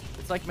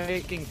 It's like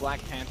making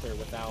Black Panther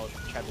without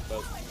Chadwick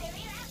Boseman.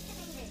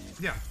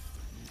 Yeah.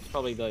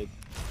 Probably the.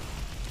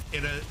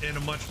 In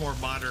a much more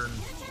modern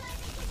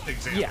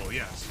example,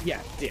 yes.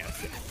 Yes.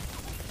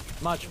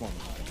 Much more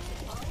modern.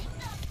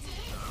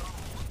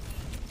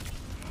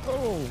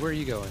 Oh, where are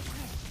you going?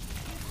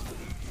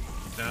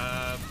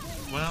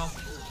 Well,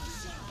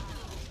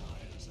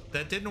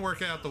 that didn't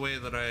work out the way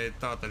that I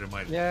thought that it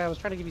might. Yeah, I was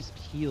trying to give you some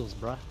heals,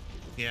 bruh.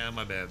 Yeah,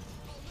 my bad.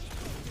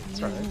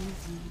 That's right.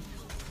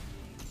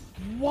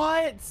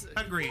 What?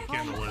 Agreed,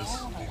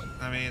 Kindleless.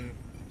 I mean,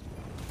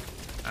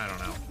 I don't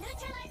know.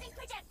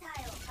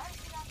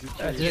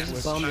 Did it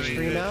just bum the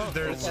stream out?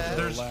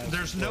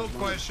 There's no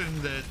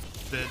question that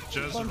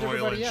Joseph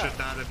Roiland should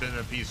not have been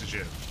a piece of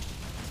shit.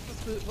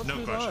 Let's no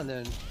move question. on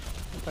then.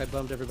 If I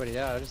bummed everybody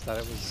out, I thought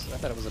it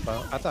was a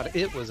bum. I thought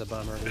it was a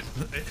bummer.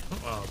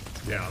 Well,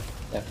 yeah.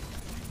 I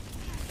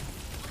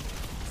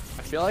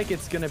feel like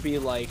it's gonna be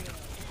like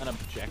an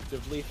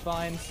objectively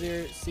fine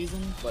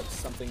season, but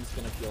something's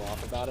gonna feel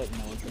off about it, and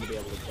no one's gonna be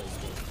able to place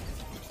it.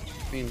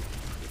 I mean,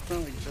 it's not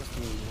like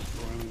Justin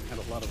Brown had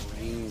a lot of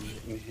range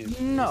in his.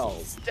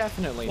 No,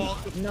 definitely well,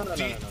 not.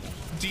 No.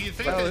 Do you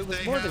think well, that it was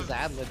they more have... his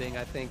ad-libbing,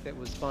 I think, that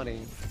was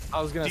funny.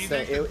 I was gonna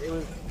say it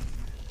was.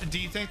 Do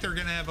you think they're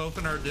gonna have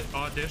open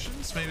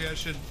auditions? Maybe I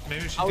should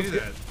do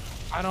that.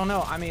 I don't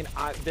know. I mean,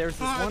 there's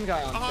this one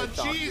guy on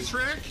TikTok. Oh, jeez,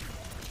 Rick.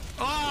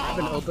 I've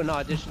been open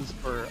auditions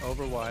for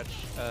Overwatch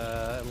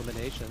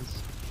eliminations,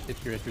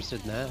 if you're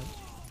interested in that.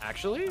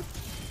 Actually?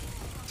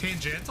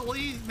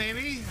 Tangentially,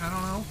 maybe? I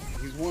don't know.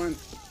 He's one.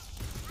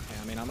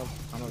 Yeah, I mean, I'm a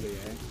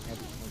VA.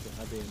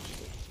 I'd be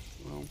interested.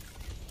 Well.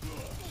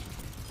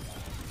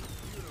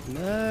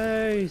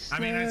 Nice. I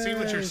mean, I see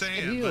what you're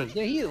saying.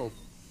 Get healed.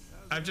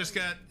 I've just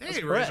got,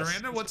 hey, Press.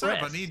 Razoranda, what's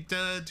up? I need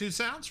 2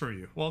 sounds from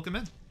you. Welcome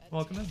in.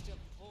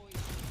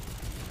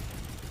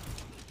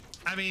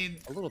 I mean,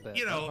 a little bit.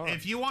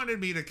 If you wanted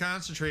me to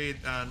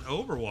concentrate on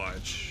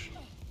Overwatch,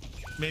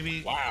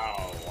 maybe.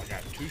 Wow, I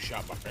got 2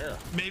 shot by fair.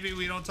 Maybe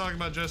we don't talk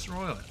about Justin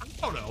Roiland.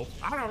 I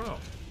don't know.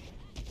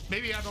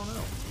 Maybe I don't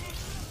know.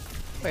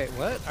 Wait,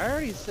 what? I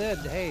already said,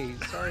 hey,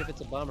 sorry if it's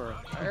a bummer.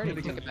 I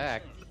already took it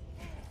back.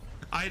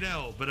 I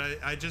know, but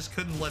I just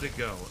couldn't let it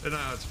go. No,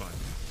 it's fine.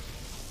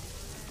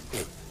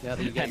 Now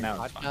that you got your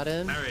hot shot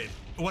in. All right.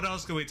 What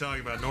else can we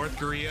talk about? North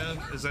Korea?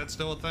 Is that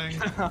still a thing?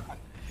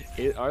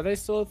 Are they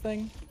still a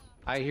thing?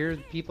 I hear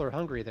people are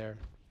hungry there.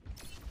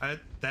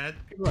 That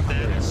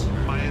is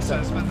my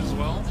assessment as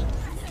well.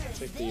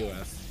 Take the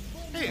U.S.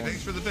 Hey,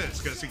 thanks for the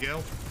bits, Gussie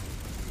Gale.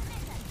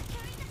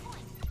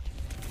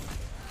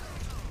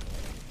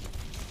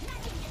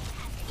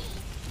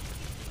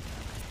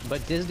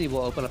 But Disney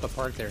will open up a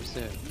park there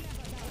soon.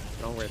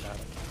 Don't worry about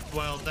it.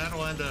 Well,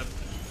 that'll end up.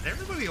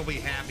 Everybody will be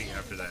happy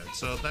after that,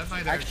 so that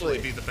might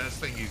actually be the best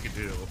thing you could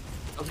do.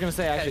 I was gonna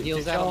say, actually,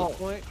 did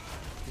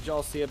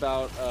y'all see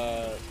about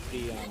the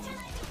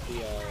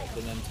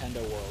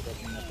Nintendo World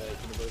opening up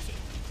at University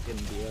in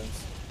the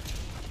US?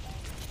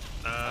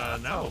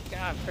 No. Oh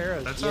God,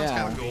 Pharaoh's. That sounds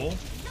kind of cool.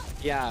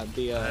 Yeah,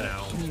 the I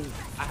know.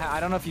 I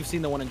don't know if you've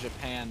seen the one in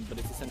Japan, but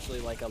it's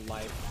essentially like a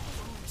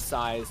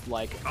life-sized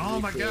Oh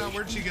my God,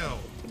 where'd she go?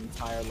 An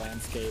entire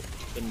landscape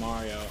in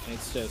Mario, and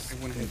it's just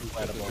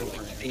incredible.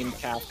 Like themed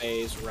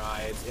cafes,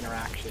 rides,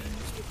 interactions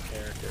with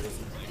characters,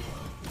 and like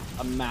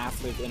a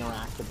massive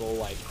interactable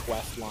like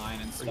quest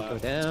line and stuff. Go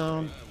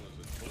down.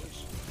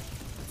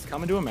 It's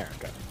coming to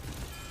America.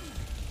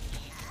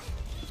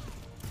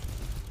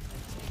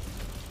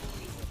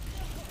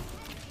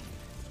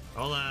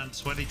 Hold on,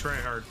 sweaty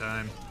tryhard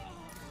time.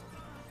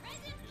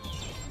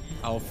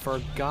 Oh, for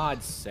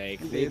God's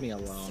sake, leave me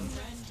alone.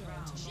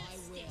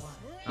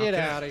 Get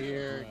out of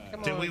here.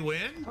 Come Did on. we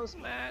win?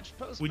 Post-match.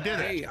 We did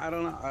it. Hey, I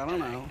don't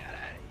know.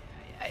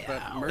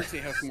 But Mercy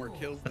has more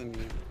kills than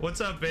you.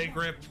 What's up, Big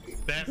Rip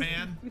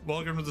Batman?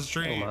 Welcome to the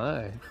stream.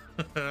 Oh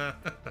my.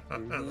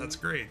 That's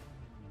great.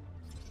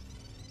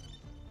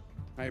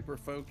 Hyper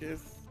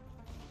focus.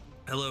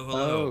 Hello,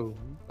 hello.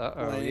 Oh,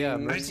 uh-oh, yeah.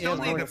 I still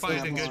need to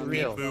find a good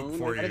meat boot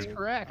for That is you.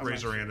 correct.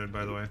 Razor-handed,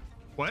 by the way.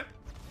 What?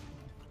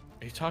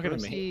 Are you talking to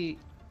me?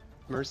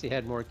 Mercy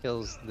had more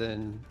kills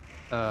than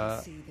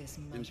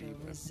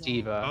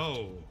Diva.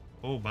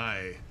 Oh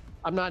my.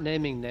 I'm not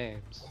naming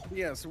names.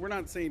 Yeah, so we're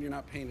not saying you're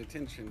not paying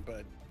attention,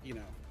 but you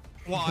know.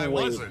 Well, I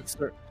wasn't.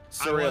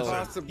 I wasn't.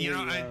 Possibly, You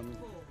know,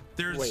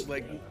 there's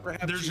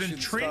there's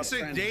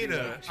intrinsic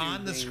data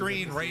on the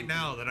screen right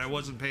now that I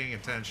wasn't paying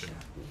attention.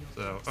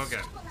 So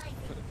okay.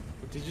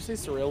 Did you say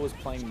Surreal was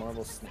playing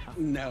Marvel Snap?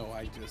 No,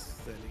 I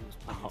just said he was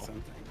playing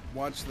something.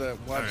 Watch the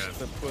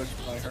push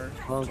by her.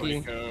 Monkey.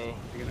 I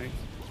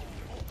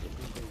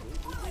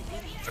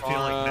feel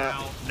like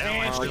now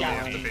I really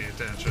have to pay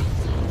attention.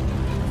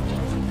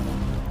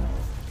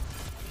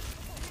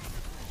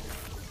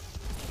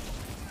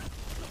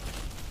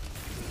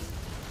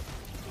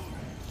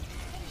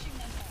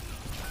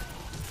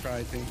 Try,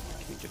 I think.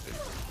 Can't get there.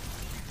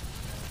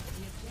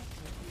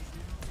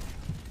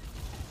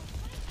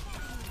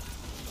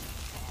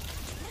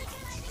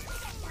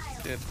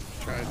 Did.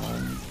 Tried.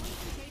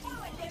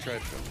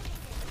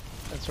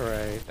 That's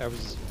alright. I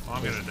was.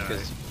 I'm gonna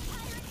die.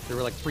 There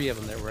were like 3 of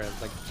them that were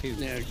at like 2.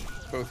 Yeah,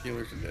 both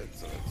healers are dead,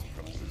 so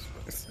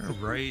that's probably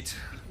right.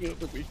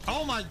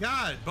 Oh my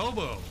god,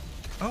 Bobo.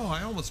 Oh,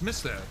 I almost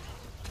missed that.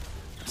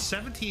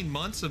 17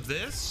 months of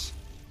this?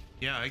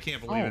 Yeah, I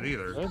can't believe it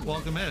either. Goodness.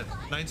 Welcome in.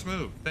 Nice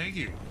move. Thank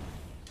you.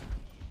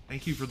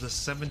 Thank you for the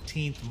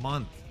 17th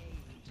month.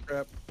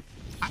 Crap.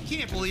 I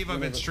can't believe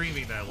I've been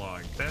streaming that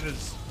long. That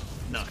is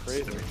nuts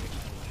to me.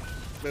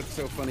 That's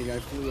so funny. I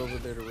flew over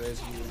there to res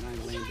you and I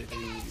landed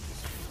and you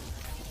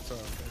just saw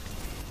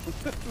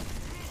it.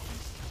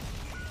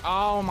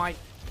 Oh my.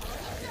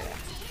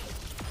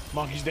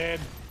 Monkey's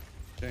dead.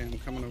 Okay, I'm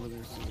coming over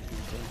there soon.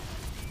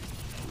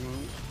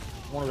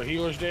 One of the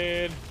healers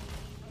dead.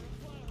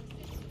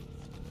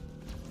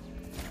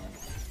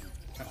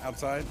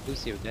 Outside.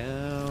 Lucio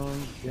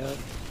down. Yep.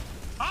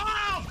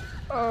 Oh!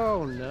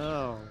 Oh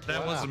no.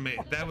 That wasn't me.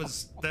 That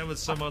was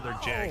some other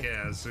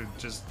jackass who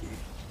just,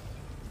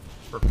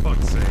 for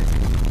fuck's sake.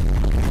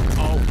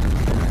 Oh.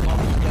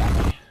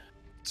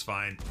 It's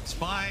fine. It's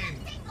fine.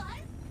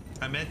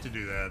 I meant to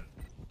do that.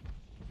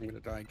 I'm gonna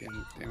die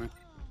again. Damn it.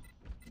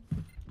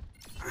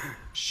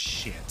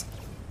 Shit.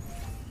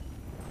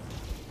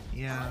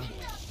 Yeah.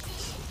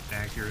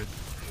 Accurate.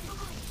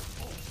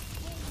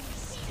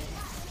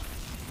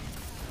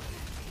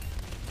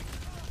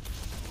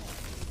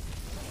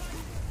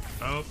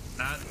 Oh,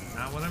 not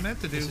what I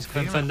meant to do. This is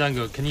Clem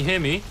Fandango. Can you hear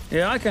me?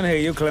 Yeah, I can hear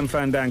you, Clem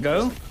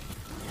Fandango.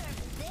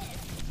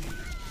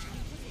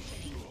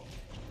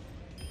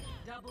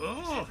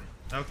 Oh,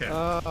 okay.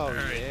 Oh, all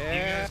right. yeah.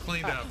 You guys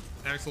cleaned up.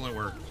 Excellent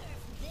work.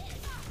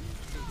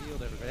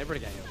 Healed everybody. Everybody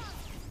got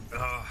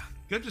heals.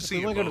 Good to see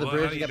If you, we want to go to the Boba.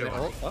 bridge, How you you got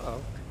doing? the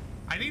uh-oh.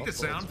 I need a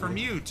sound from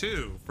you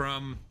too,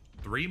 from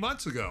 3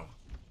 months ago.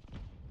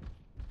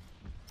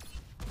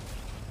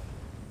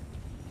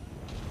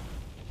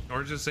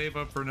 Or just save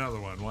up for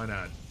another one. Why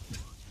not?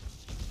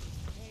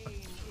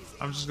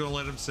 I'm just gonna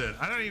let him sit.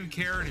 I don't even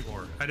care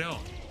anymore. I don't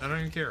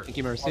even care. Thank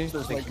you, Mercy.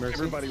 Thank you, Mercy.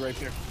 Everybody right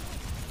there.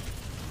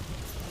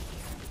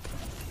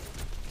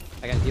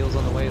 I got heals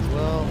on the way as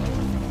well.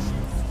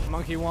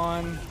 Monkey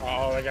one.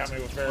 Oh, they got me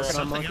with Pharaoh.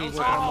 Something Monkey, else?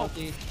 work on Oh!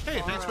 Monkey.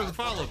 Hey, thanks for the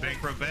follow,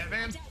 Bankrupt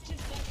Batman.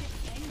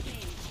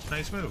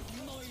 Nice move.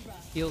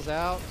 Heals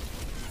out.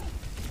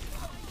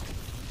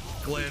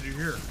 Glad you're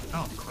here.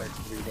 Oh, crap.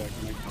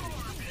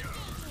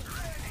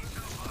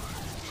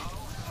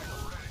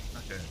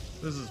 Okay,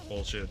 this is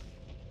bullshit.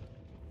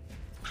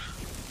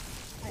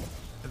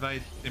 Have I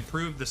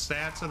improved the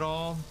stats at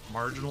all?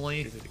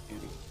 Marginally?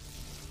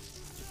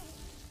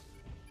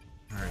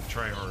 Alright,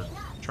 try hard.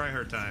 Try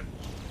hard time.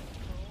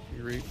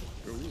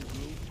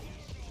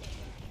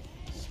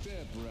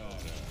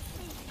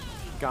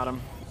 Got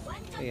him.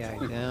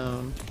 AI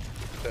down.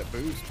 That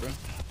boost, bro.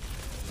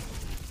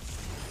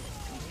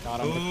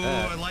 Got him. Ooh,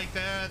 I like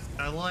that.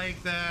 I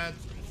like that.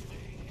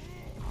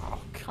 Oh,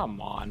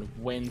 come on,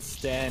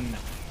 Winston.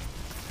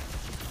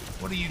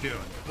 What are you doing?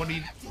 What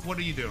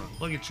are you doing?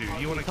 Look at you.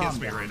 You want to kiss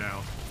me right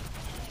now.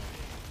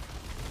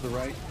 To the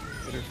right.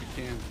 Get her if you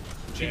can.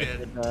 She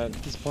did. Get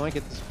this point.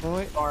 Get this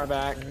point. Far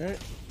back. All right.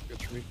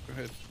 Go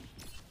ahead.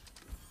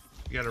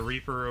 You got a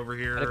Reaper over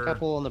here. Got a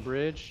couple on the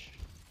bridge.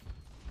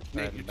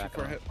 Nate, you're too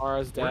far ahead.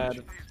 Fara's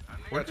dead.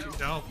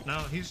 No,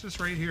 he's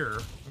just right here.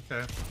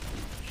 Okay.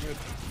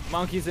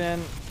 Monkey's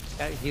in.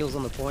 Got heals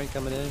on the point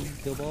coming in.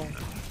 Kill ball.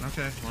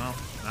 Okay, well,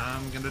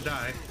 I'm gonna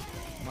die.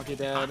 Monkey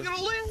dead. I'm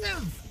gonna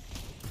live!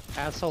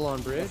 Asshole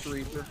on bridge.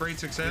 Great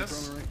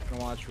success.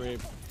 Gonna watch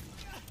Reap.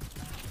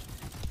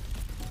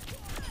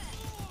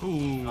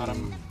 Ooh. Got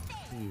him.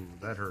 Ooh,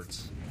 that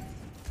hurts.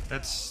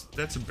 That's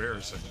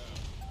embarrassing.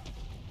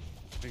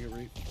 Take it,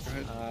 Reap. Go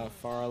ahead.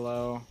 Far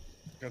low.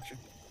 Gotcha.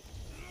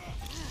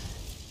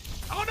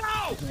 Oh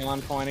no!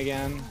 On point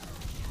again.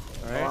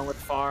 All right. Along with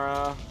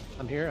Farah.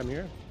 I'm here. I'm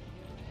here.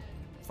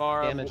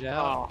 Farah. Damage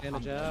out.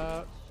 Damage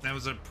out. That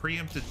was a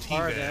preempted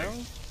Far teabag.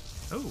 down.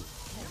 Oh.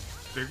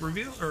 Big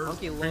reveal or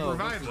Monkey big low.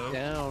 revive Monkey though.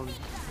 down.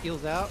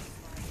 Heals out.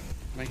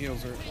 My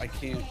heals are. I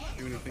can't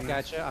do anything.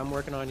 Gotcha. I'm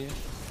working on you.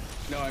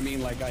 No, I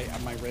mean like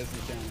my res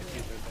is down. I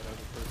can't hurt that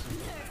other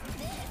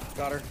person.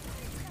 Got her.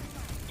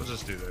 We'll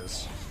just do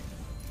this.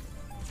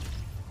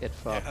 Get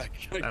fucked.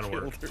 Yeah, I That'll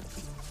killed work. her.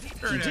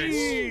 Very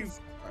nice.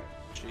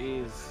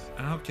 Jeez.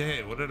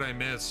 Okay, what did I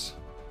miss?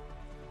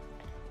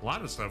 A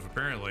lot of stuff,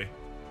 apparently.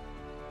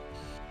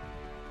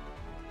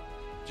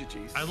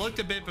 GG's. I looked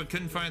a bit, but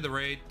couldn't find the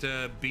right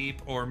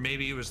beep, or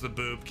maybe it was the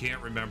boop.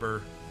 Can't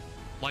remember.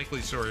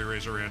 Likely story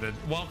Razor ended.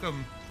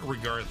 Welcome,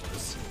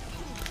 regardless.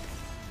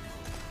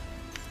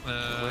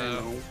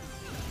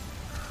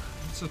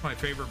 This is my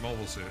favorite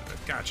mobile suit.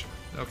 Gotcha.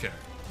 Okay.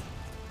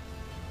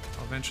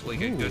 I'll eventually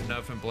get good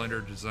enough in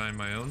Blender to design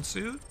my own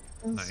suit.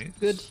 Nice.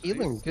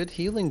 Good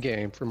healing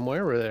game from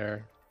Moira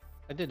there.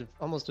 I did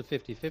almost a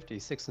 50-50,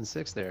 6 and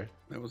 6 there.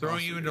 That was Throwing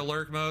awesome, you into dude.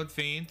 lurk mode,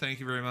 Fiend. Thank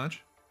you very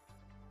much.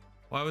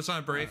 While I was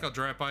on break, I'll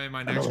drop by in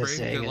my I'm next only break.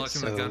 saying Good it luck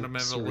in the so Gundam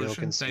Surreal Evolution.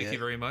 can see Thank you it.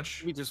 very much.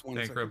 Give me just one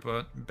second.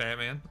 Bankrupt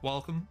Batman.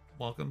 Welcome.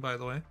 Welcome, by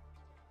the way.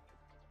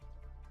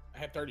 I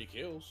had 30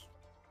 kills.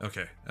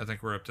 Okay, I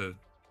think we're up to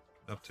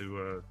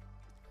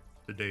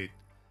date.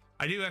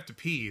 I do have to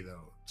pee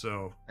though,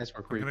 so Nice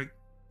work, Reed.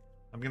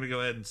 I'm gonna go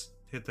ahead and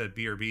hit that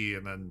BRB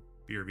and then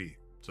BRB.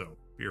 So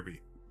BRB.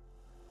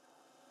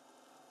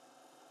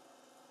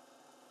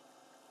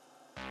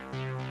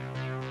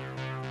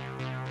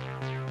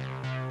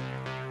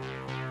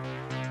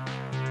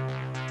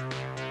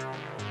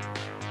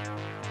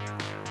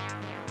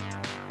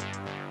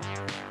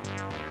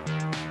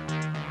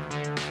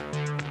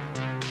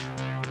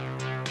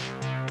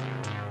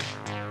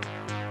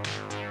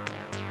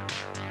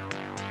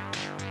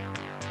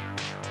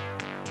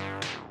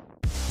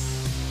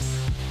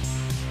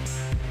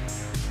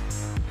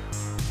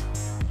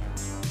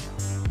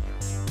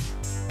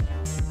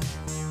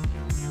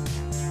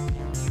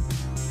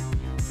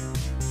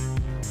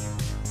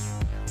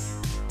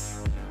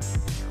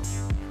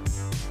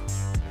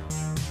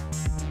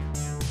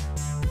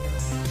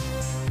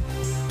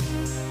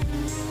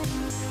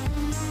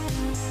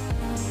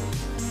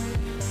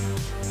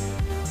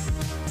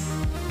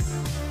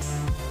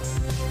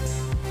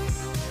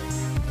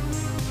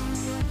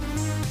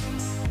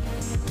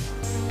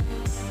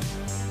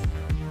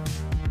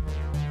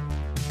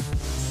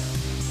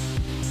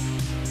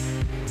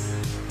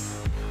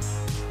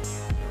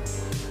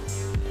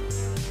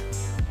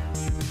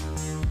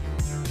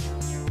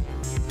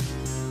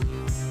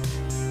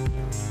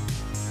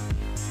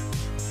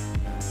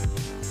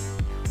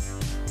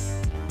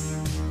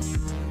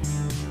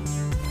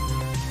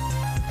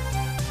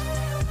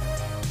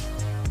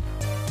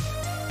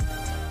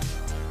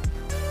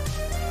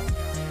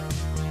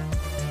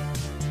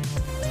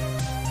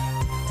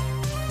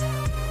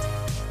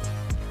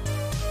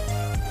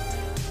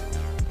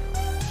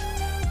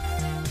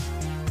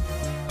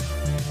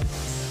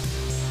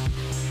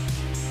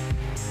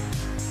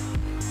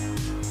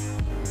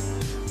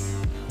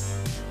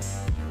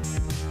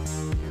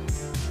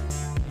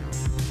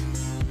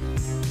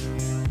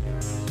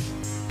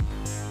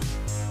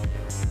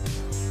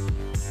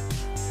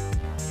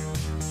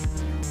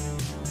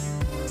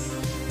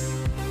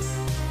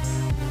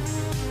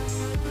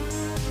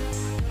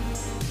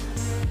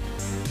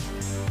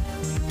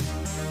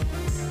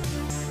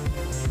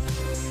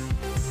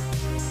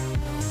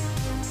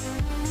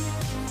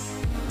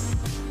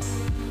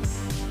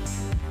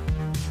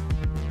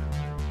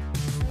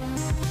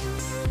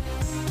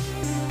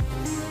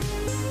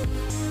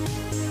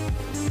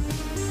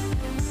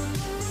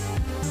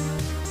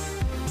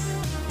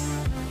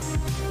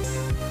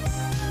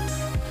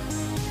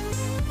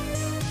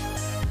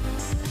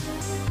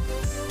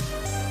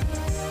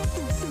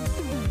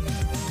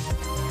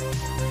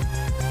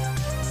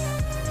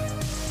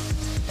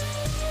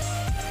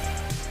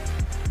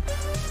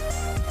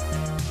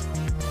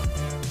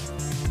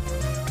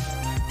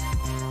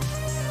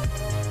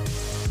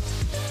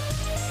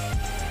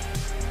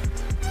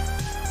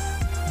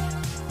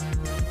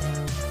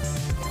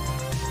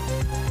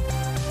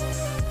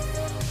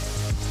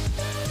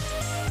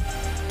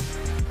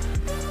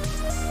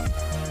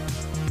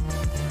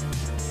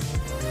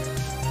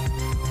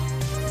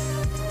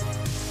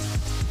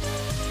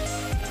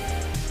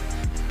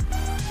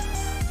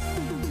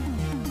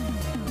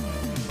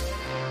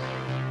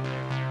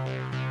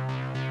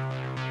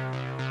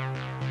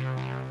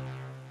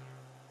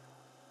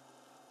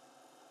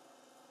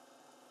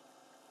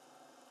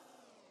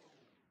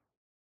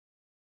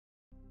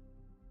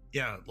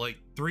 Yeah, like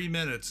 3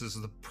 minutes is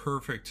the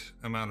perfect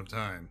amount of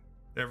time.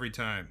 Every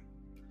time.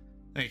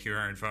 Thank you,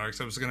 Iron Fox.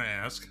 I was going to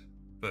ask,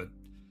 but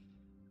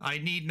I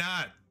need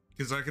not,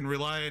 because I can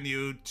rely on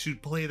you to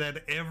play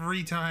that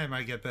every time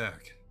I get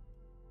back.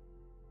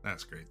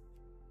 That's great.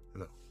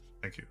 Hello.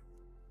 Thank you.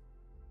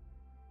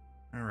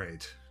 All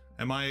right.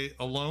 Am I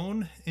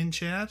alone in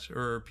chat,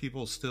 or are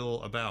people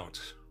still about?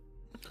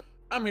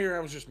 I'm here. I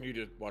was just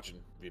muted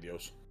watching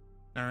videos.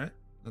 All right.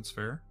 That's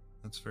fair.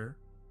 That's fair.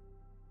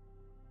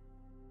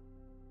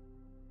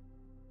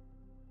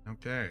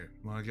 Okay,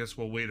 well, I guess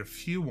we'll wait a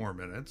few more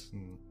minutes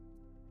and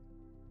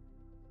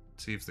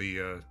see if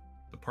the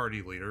the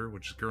party leader,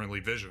 which is currently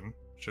Vision,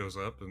 shows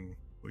up and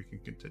we can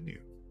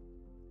continue.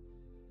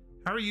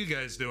 How are you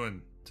guys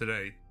doing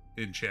today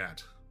in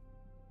chat?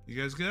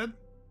 You guys good?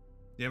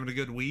 You having a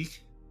good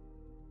week?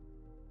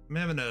 I'm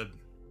having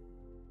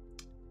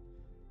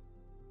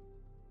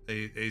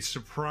a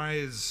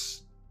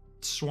surprise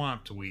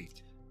swamped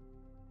week,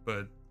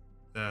 but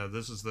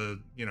this is the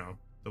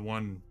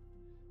one.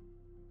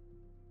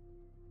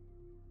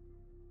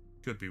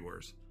 Could be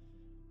worse.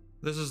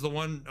 This is the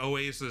one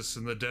oasis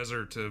in the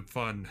desert of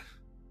fun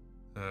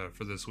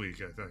for this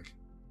week, I think.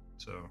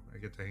 So I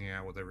get to hang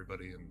out with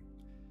everybody and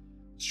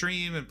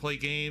stream and play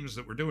games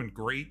that we're doing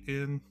great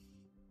in,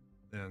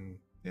 and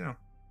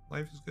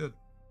life is good.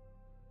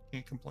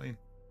 Can't complain.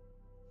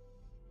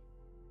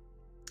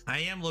 I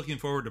am looking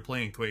forward to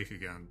playing Quake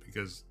again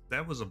because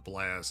that was a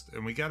blast,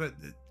 and we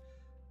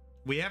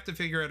have to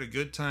figure out a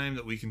good time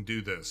that we can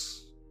do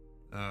this.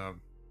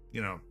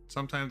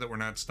 Sometime that we're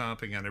not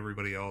stomping on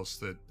everybody else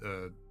that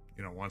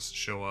wants to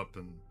show up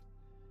and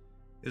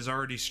is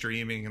already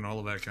streaming and all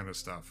of that kind of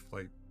stuff.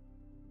 Like,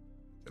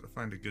 gotta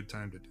find a good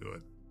time to do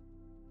it.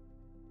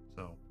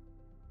 So,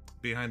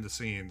 behind the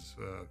scenes,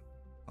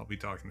 I'll be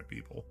talking to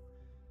people,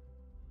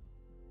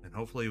 and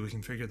hopefully we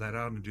can figure that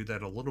out and do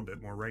that a little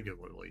bit more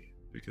regularly,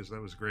 because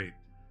that was great.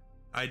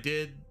 I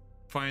did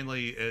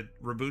finally, at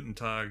Reboot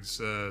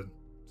Tog's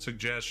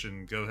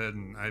suggestion, go ahead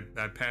and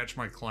I patched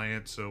my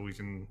client so we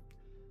can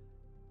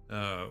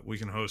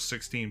host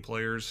 16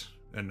 players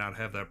and not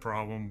have that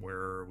problem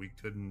where we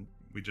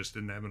just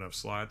didn't have enough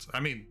slots.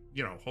 I mean,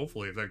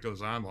 hopefully if that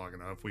goes on long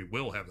enough, we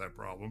will have that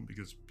problem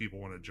because people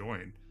want to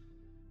join.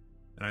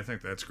 And I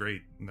think that's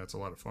great, and that's a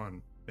lot of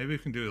fun. Maybe we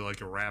can do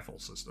like a raffle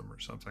system or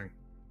something.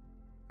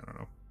 I don't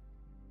know.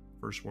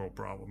 First world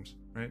problems,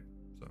 right?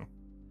 So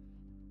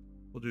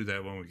we'll do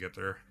that when we get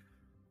there.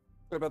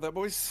 What about that,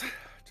 boys?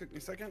 Took me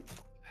a second.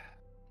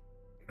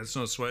 That's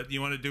no sweat. You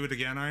want to do it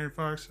again, Iron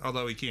Fox?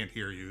 Although he can't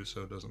hear you,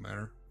 so it doesn't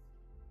matter.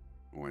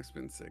 My wife's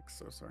been sick,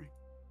 so sorry.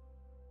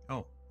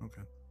 Oh,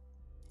 okay.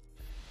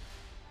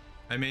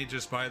 I may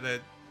just buy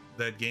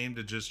that game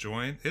to just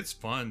join. It's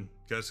fun,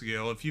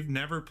 Gussigail. If you've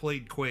never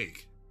played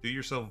Quake, do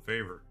yourself a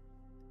favor.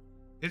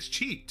 It's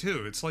cheap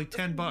too. It's like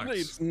 $10.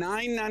 It's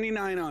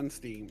 $9.99 on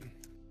Steam.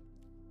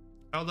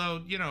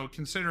 Although,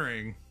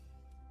 considering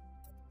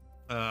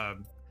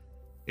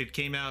it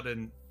came out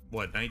in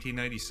what,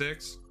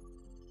 1996?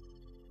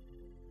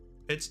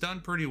 It's done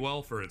pretty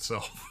well for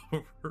itself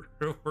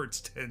over its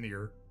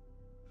tenure.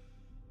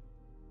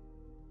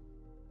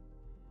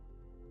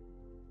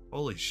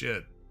 Holy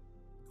shit.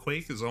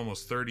 Quake is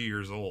almost 30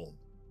 years old.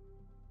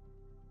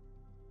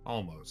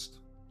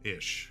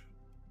 Almost-ish.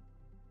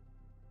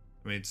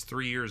 I mean, it's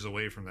 3 years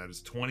away from that.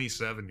 It's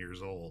 27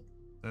 years old.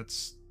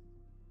 That's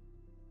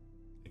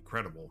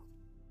incredible.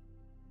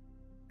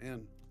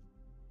 And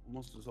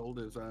almost as old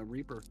as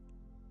Reaper.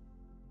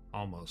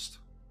 Almost.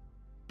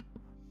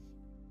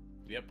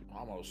 Yep,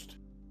 almost.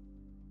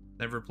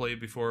 Never played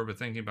before, but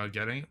thinking about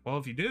getting it? Well,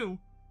 if you do,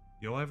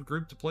 you'll have a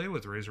group to play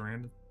with,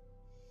 Razorand.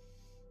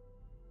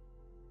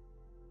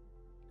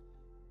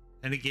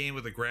 Any game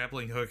with a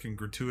grappling hook and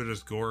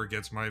gratuitous gore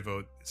gets my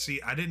vote.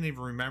 See, I didn't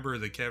even remember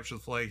that Capture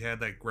the Flag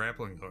had that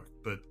grappling hook,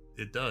 but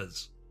it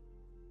does.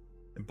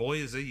 And boy,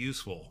 is it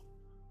useful.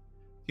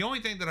 The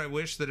only thing that I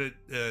wish that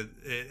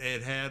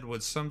it had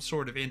was some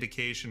sort of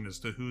indication as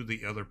to who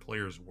the other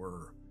players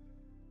were.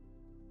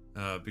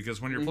 Because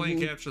when you're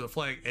playing Capture the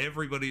Flag,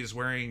 everybody is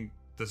wearing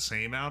the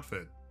same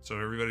outfit. So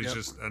everybody's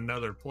just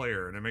another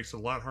player, and it makes it a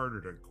lot harder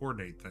to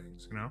coordinate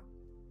things,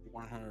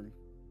 100.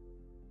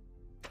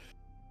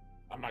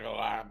 I'm not gonna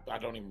lie, I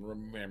don't even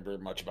remember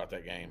much about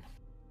that game.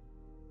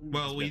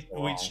 Well, we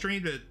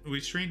streamed it. We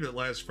streamed it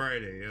last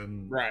Friday,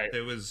 and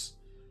it was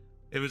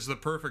the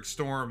perfect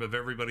storm of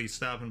everybody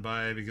stopping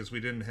by because we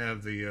didn't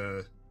have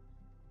the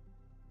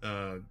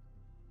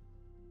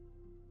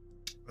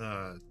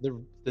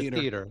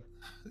theater.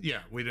 Yeah,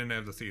 we didn't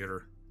have the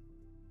theater.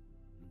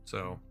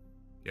 So,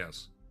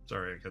 yes.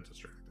 Sorry, I got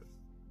distracted.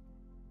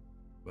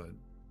 But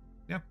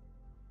yeah.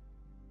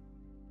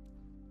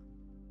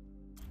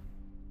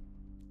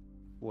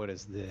 What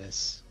is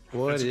this?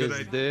 What is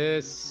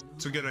this?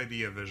 It's a good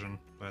idea, Vision,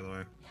 by the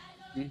way.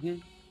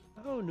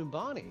 Oh,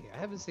 Numbani. I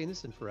haven't seen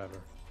this in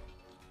forever.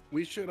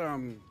 We should,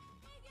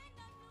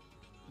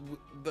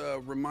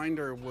 the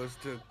reminder was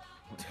to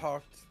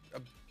talk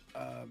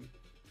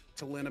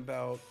to Lynn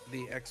about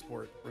the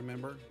export,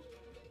 remember?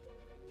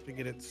 To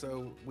get it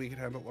so we could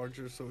have it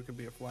larger so it could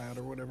be a flat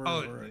or whatever.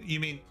 Oh, you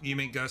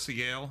mean Gussie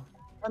Gale?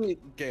 I mean,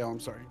 Gale, I'm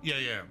sorry.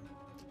 Yeah.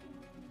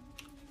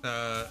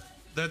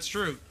 That's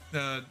true.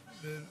 I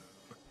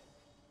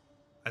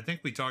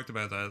think we talked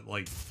about that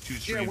like 2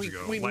 streams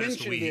ago. We last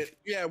mentioned week. it.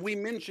 Yeah, we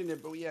mentioned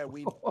it, but yeah,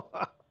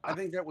 I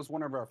think that was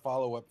one of our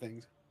follow-up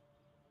things.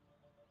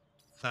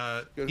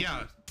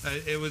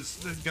 It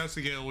was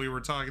Gussie Gale. We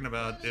were talking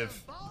about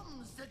if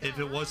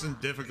it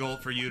wasn't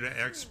difficult for you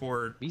to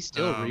export. Be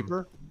still,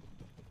 Reaper.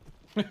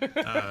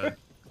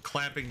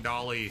 Clapping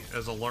dolly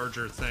as a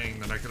larger thing,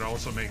 then I could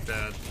also make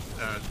that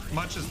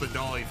much as the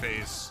dolly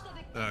face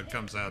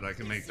comes out, I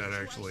can make that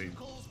actually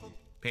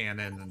pan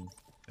in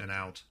and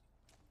out.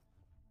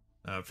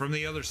 From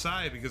the other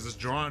side, because it's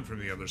drawn from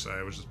the other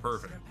side, which is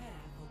perfect.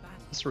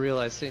 Just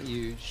realized I sent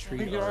you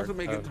street You art also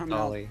make it of come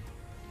Dolly.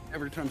 out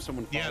every time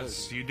someone follows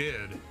Yes, you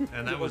did,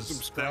 and that was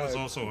subscribe.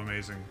 also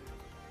amazing.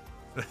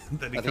 That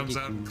he I think comes you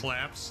out and can-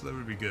 claps. That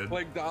would be good.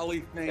 Like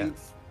Dolly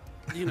thanks,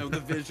 you know, the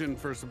vision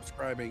for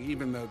subscribing,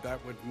 even though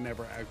that would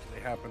never actually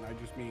happen. I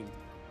just mean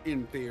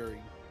in theory,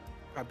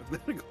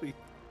 hypothetically.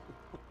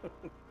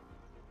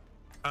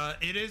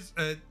 It is.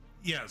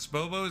 Yes,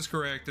 Bobo is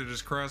correct. It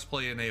is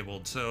crossplay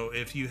enabled. So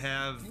if you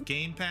have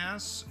Game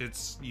Pass,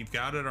 you've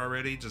got it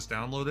already. Just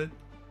download it.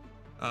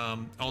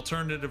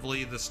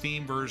 Alternatively, the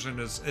Steam version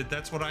is.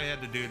 That's what I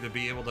had to do to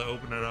be able to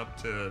open it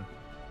up to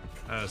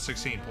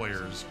 16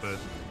 players. But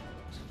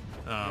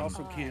You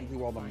also can't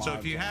do all the mods. so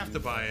if you have to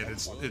on buy it,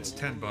 it's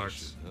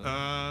 $10.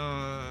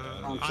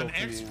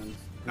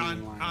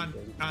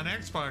 On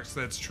Xbox,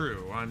 that's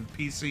true. On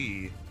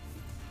PC,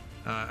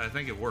 I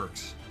think it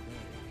works.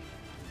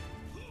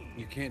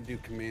 You can't do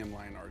command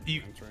line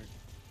arguments, right?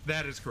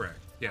 That is correct.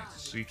 Yes,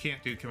 so you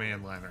can't do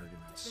command line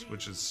arguments,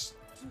 which is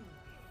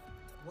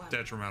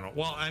detrimental.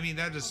 Well, I mean,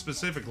 that is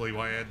specifically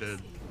why I had to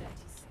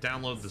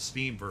download the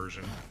Steam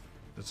version,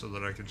 so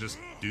that I could just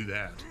do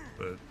that.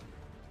 But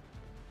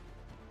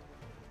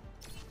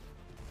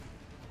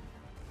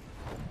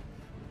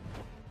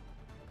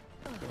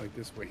I feel like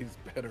this way is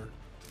better.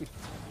 You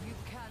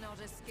cannot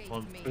escape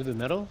Well, me. Through the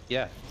middle?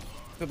 Yeah.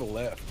 To the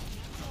left.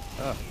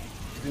 Oh,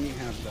 Then you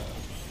have the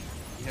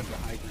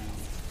high ground.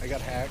 I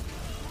got hacked.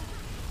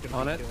 Gonna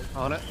on be it, killed.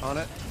 on it, on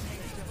it.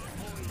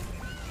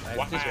 I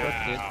Wow. just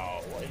booked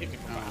it. It hit me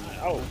from behind.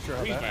 I'm Oh, not sure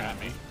how he's that behind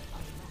me.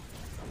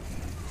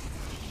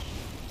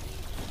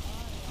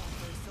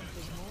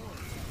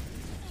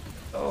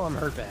 Oh, I'm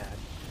hurt bad.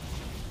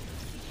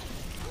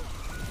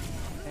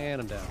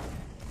 And I'm down.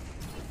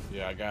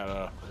 Yeah, I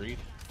got Creed.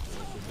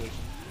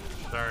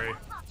 sorry,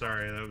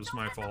 that was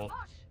my fault.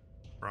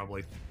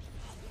 Probably.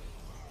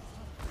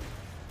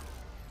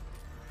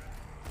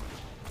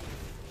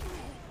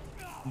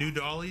 New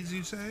dollies,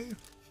 you say?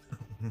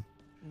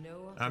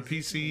 No On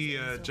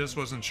PC, just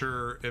wasn't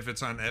sure if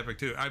it's on Epic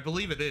too. I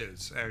believe it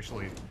is,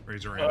 actually,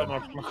 Razor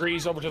Random.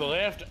 McCree's over to the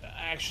left.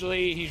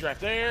 Actually, he's right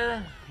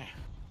there.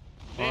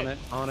 On it,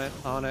 on it,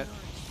 on it.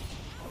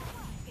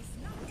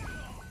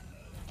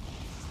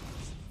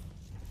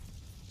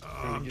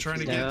 I'm trying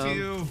to get to down.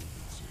 you.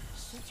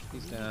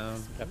 He's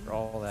down after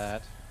all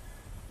that.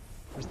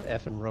 Where's the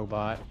effing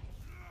robot?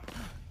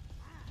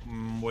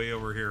 Way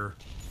over here.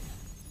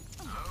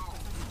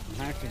 I'm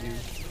hacking you.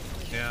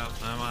 Yeah,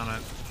 I'm on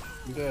it.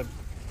 I'm dead.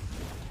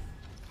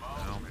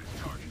 No.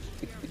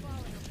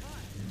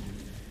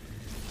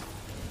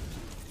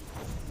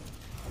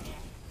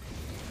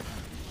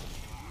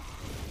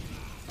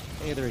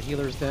 Hey, there are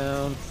healers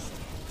down.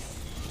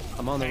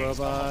 I'm on the Thanks,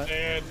 robot.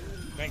 Dead.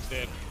 Thanks,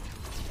 Dead.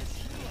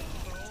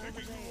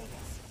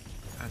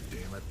 God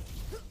damn it.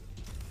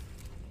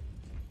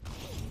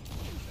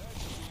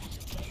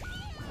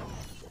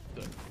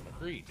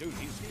 McCree, dude,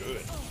 he's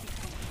good.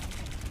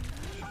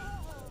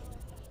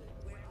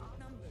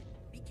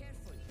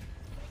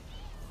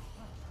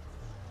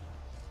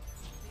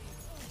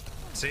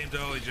 Same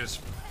dolly,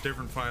 just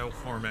different file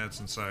formats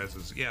and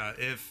sizes. Yeah,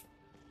 if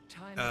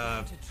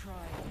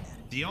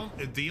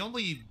the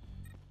only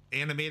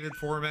animated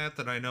format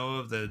that I know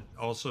of that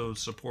also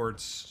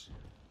supports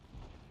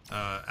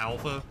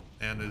alpha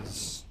and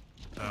is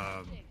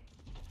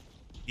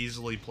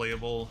easily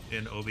playable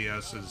in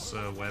OBS is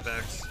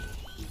WebEx.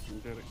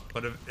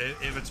 But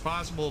if it's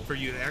possible for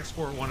you to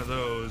export one of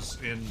those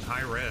in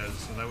high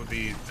res, then that would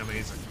be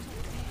amazing.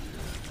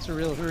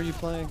 Surreal, who are you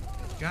playing?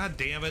 God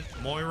damn it,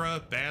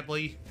 Moira,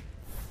 badly.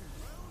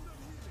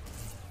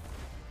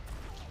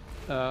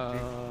 I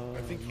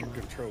think your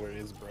controller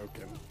is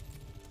broken.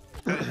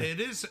 It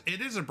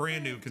is a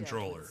brand new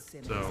controller,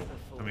 so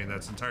I mean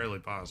that's entirely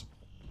possible.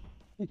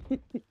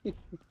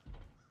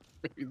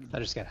 I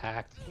just got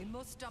hacked. We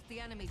must stop the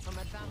enemy from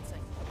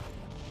advancing.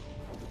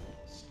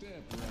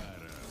 Step right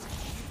up.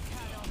 You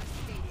cannot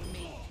escape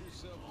me.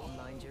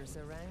 Mind your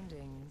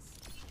surroundings.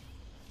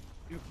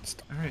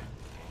 All right,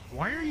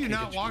 why are you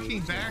not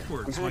walking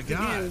backwards? My Hacked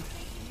God. again.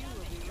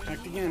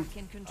 Hacked again. Back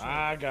in control.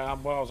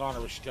 I'm well, I was on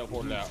her, but she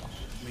teleported out.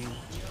 I mean,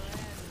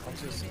 I'm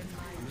just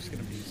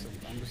gonna be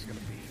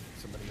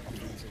somebody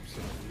offensive,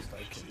 so at least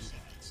I can do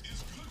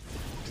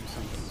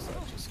something so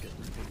I just get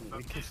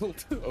repeatedly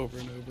killed over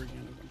and over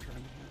again if I'm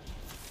trying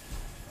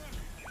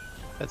to.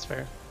 That's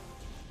fair.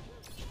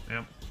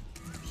 Yep.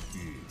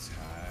 It's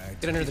high.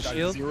 Get under the Died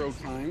shield. 0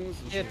 times.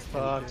 and Get so-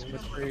 fucked,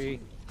 McCree.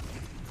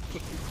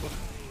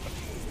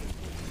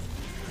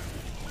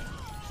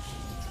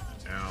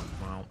 Yeah.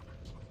 Well.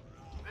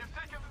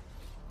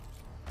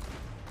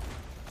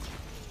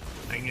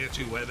 I can get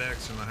you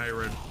WebEx in the high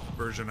red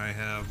version I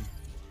have.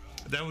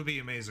 That would be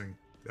amazing,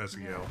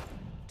 Gaziel.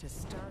 To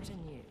start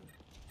anew.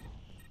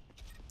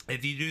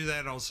 If you do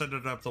that, I'll set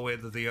it up the way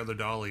that the other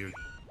dolly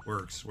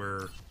works,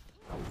 where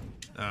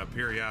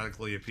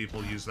periodically if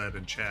people use that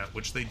in chat,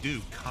 which they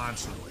do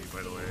constantly,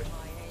 by the way.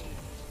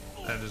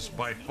 That is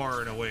by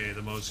far and away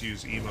the most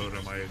used emote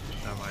on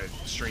my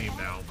stream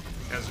now,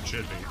 as it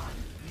should be.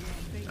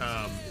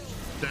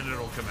 Then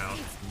it'll come out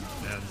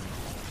and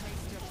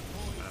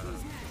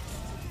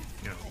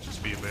you know,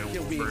 just be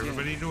available for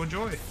everybody to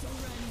enjoy.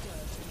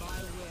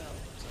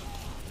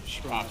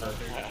 Shocker,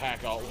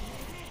 hack all.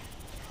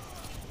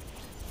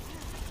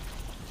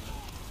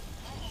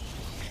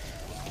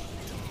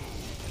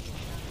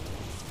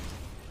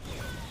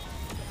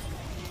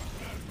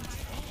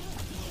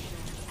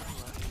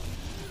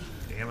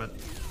 Damn it.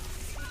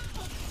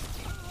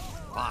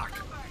 Fuck.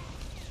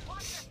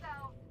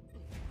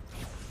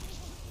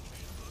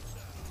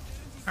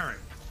 Alright,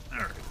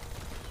 alright.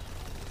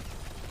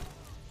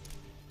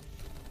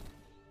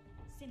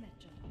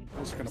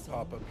 I'm just gonna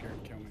pop up here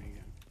and kill me again.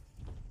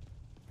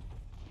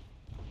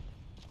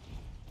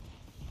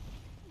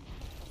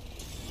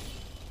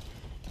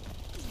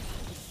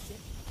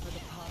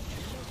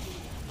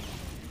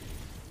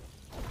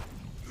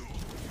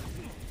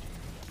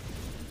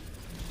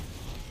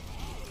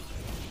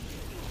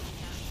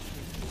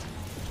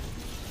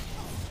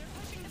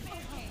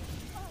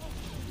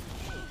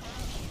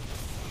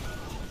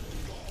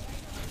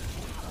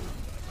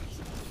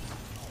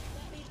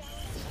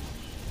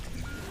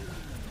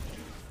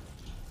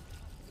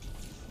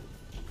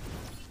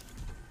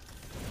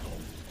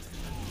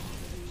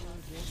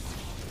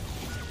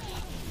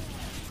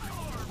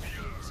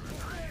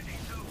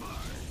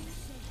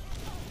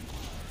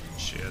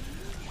 Shit.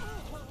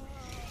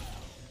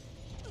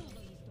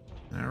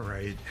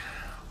 Alright.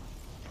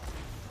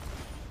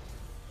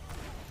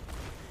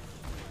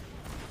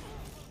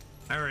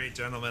 Alright,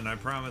 gentlemen, I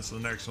promise the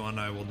next one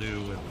I will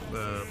do with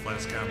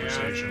less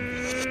conversation.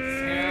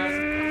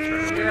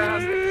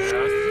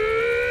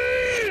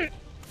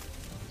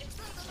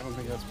 I don't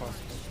think that's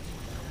possible.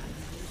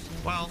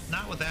 Well,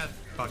 not with that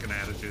fucking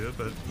attitude,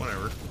 but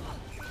whatever.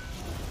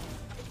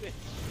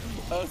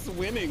 Us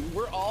winning.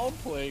 We're all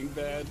playing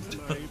bad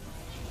tonight.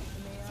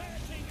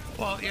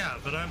 Well, yeah,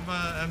 but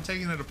I'm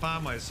taking it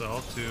upon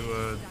myself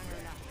to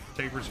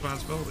take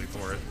responsibility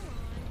for it.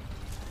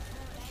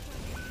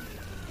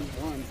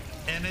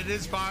 And it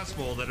is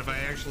possible that if I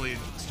actually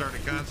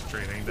started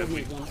concentrating, that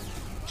we'd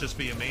just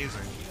be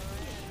amazing.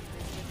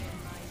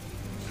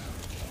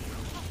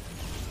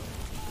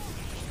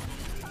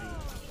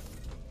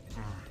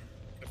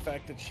 The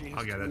fact that she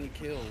has 20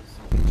 kills.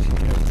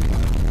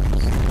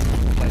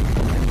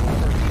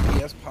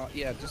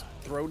 Yeah, just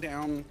throw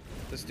down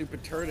the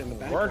stupid turret in the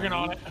back. Working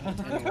on it.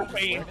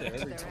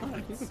 Every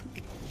time.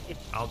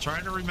 I'll try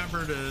to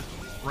remember to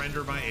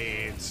render my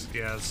aids.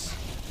 Yes.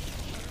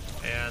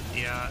 And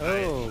yeah,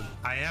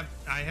 I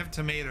have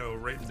tomato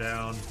written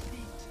down.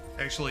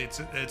 Actually,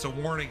 it's a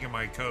warning in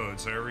my code,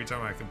 so every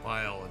time I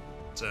compile, it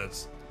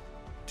says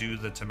do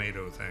the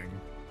tomato thing.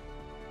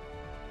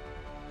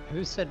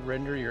 Who said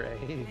render your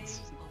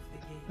aids?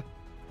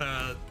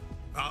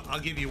 I'll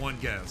give you one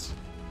guess.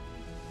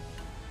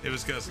 It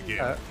was Gus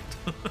again.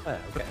 Okay,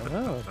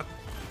 well.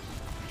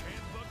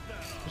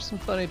 There's some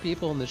funny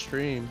people in the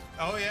stream.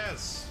 Oh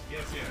yes,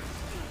 yes.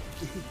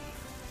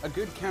 A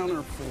good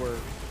counter for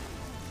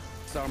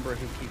Sombra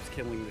who keeps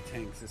killing the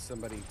tanks is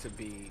somebody to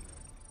be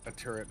a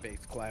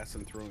turret-based class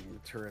and throwing the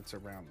turrets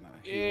around the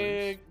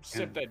healers.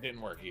 Except that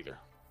didn't work either.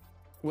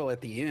 Well, at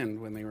the end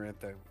when they were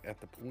at the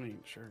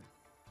point, sure.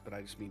 But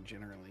I just mean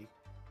generally.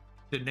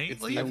 Did Nate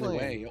it's leave? the only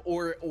way.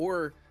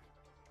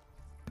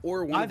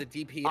 Or one of the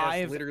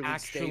DPS literally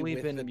stay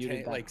with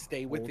the like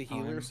stay with the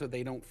healer so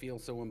they don't feel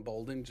so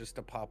emboldened just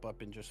to pop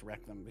up and just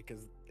wreck them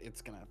because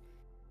it's gonna.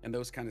 In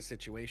those kind of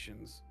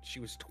situations, she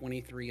was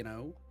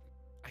 23-0.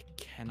 I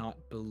cannot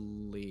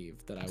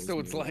believe that I was So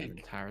it's muted like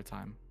the entire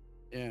time.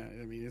 Yeah,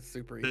 I mean it's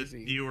super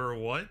easy. You were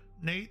what,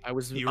 Nate? I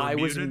was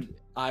muted?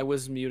 I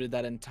was muted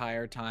that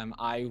entire time.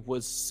 I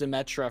was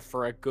Symmetra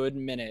for a good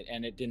minute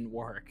and it didn't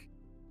work.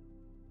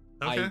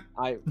 Okay.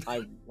 I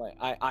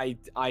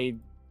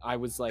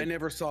was like I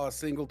never saw a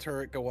single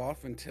turret go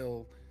off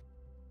until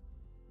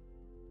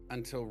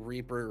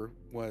Reaper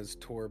was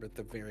Torb at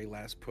the very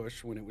last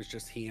push when it was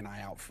just he and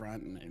I out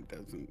front, and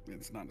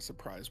it's not a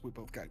surprise we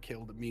both got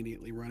killed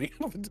immediately running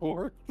out the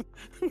door.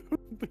 It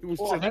was,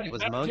 it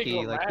was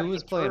Monkey. Like, who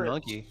was playing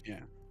Monkey? Yeah.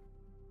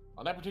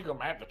 On that particular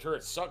map, the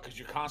turrets suck because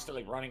you're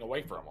constantly running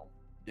away from them.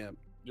 Yep.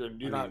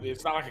 You're not.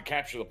 It's not like a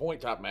capture the point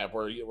type map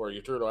where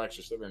your turret will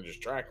actually sit there and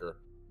just track her.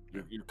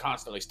 You're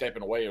constantly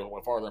stepping away,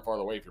 farther and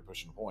farther away if you're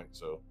pushing the point.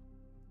 So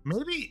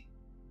maybe.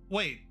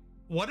 Wait.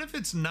 What if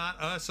it's not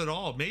us at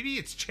all? Maybe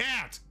it's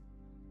chat.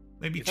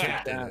 Maybe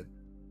chat did it.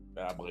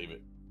 I believe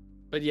it.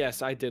 But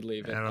yes, I did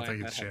leave it. I don't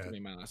think it's that had chat. to be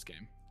my last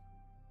game.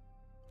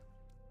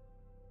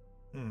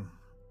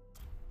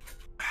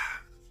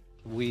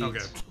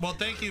 Okay. Well,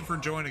 thank you for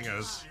joining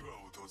us,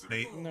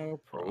 Nate. No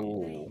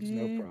problems.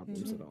 No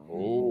problems at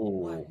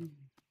all.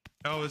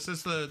 Oh, is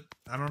this the?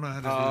 I don't know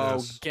how to do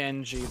this.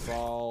 Genji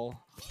Ball.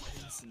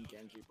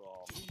 Genji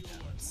Ball.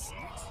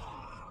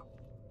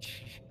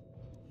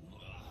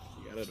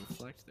 You gotta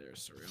deflect there,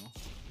 Surreal.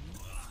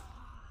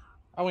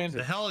 I win.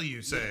 The hell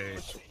you say?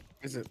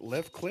 Is it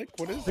left click?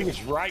 What is I think it?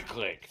 it's right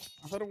click.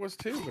 I thought it was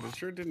too, but it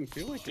sure didn't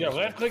feel like it. Yeah, was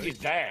left right click is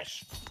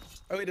dash.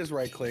 Oh, it is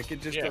right click.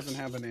 It just Yes. doesn't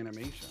have an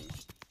animation.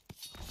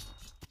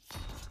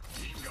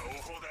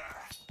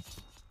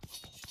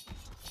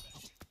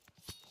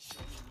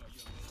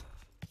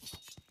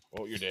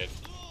 Oh, you're dead.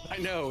 I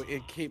know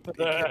it kept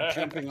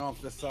jumping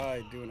off the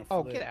side, doing a flip.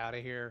 Oh, get out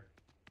of here.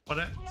 What?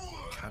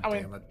 God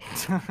damn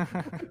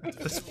it!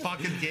 This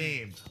fucking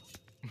game.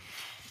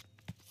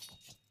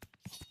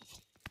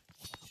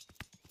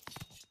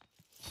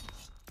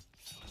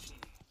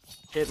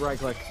 Hit right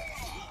click.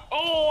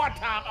 Oh,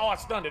 I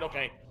stunned it.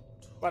 Okay.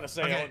 About to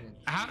say. Okay,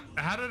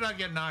 how did I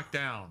get knocked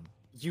down?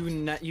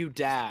 You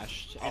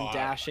dashed, and Oh,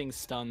 dashing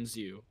stuns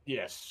you.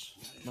 Yes.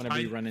 Whenever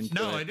you run into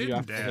No, it, I you didn't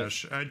have to hit-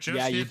 dash. I just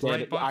Yeah, you hit right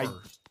did.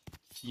 bumper.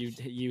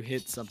 You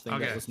hit something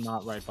Okay. that was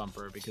not right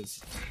bumper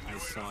because I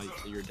saw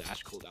your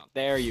dash cooldown.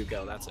 There you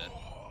go. That's it.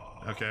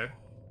 Okay.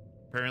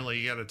 Apparently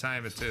you got to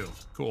time it too.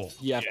 Cool.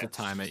 You have to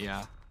time it.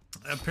 Yeah.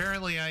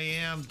 Apparently I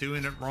am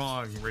doing it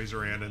wrong,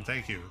 Razorand, and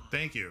thank you.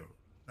 Thank you.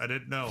 I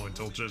didn't know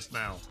until just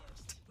now.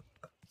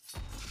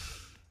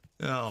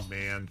 Oh,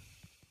 man.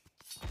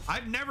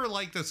 I've never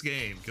liked this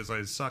game because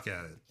I suck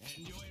at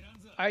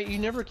it. You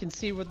never can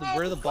see where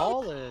the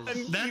ball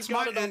is.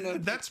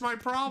 That's my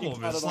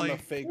problem. It's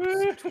like fake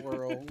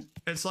twirl.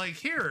 It's like,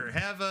 here,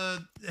 have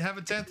a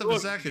tenth of a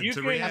second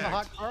to react. Have a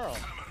hot Carl.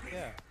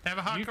 Yeah. Have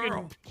a hot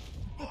Carl.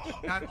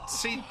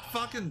 See,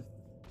 fucking.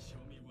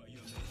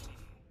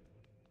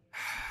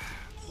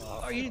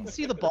 Oh, you didn't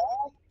see the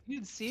ball? You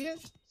didn't see it?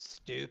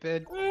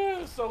 Stupid.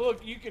 So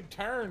look, you can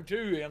turn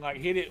too and like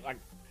hit it. Like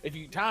if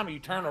you time it, you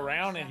turn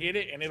around and hit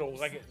it, and it'll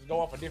like go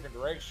off a different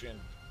direction,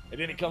 and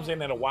then it comes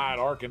in at a wide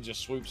arc and just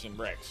swoops and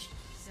wrecks.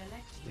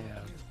 Yeah.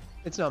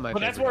 It's not my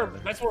But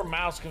favorite. that's where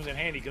mouse comes in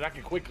handy because I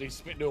can quickly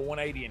do a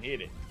 180 and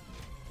hit it.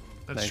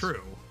 That's Nice.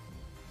 true.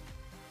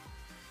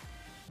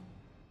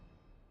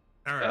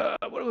 All right.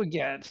 What do we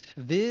get?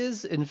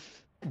 Viz and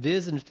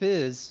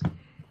Fizz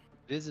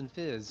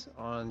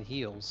on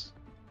heels.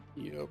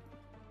 Yep.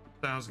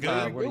 Sounds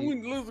good.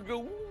 Let's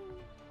go.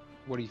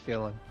 What are you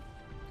feeling?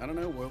 I don't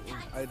know. Well,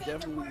 I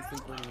definitely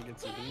think we're gonna get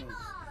some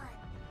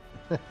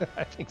deals.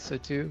 I think so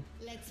too.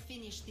 Let's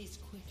finish this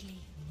quickly.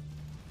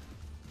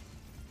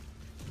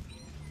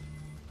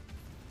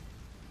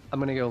 I'm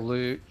gonna go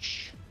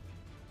Luch.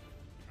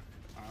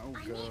 I'll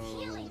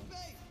go.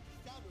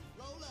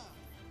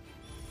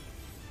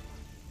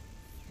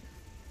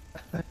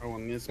 Oh,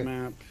 on this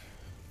map,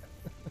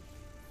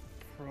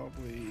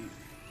 probably.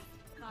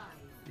 5,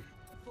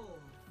 4,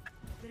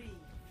 3.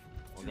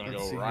 We're gonna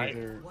let's go see right.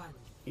 either-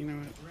 You know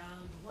what?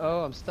 Round 1.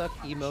 Oh, I'm stuck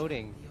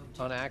emoting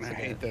on I accident.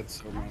 hate that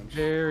so much.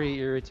 Very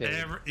irritating.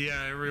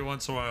 Every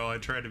once in a while I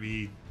try to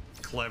be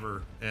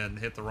clever and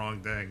hit the wrong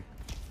thing.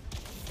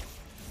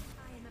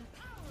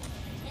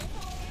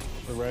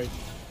 The right.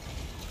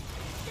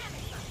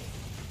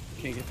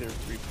 Can't get there.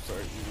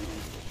 Sorry.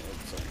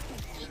 Sorry.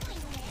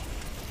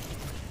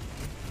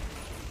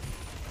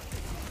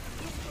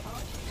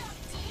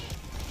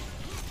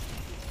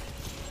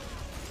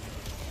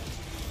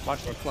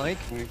 Watch the flank.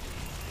 Trying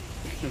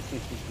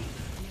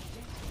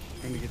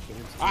to get there.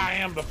 I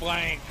am the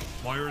flank.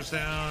 Moira's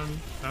down.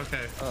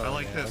 Okay. Oh, I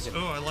like yeah, this. I get-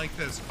 Oh, I like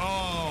this.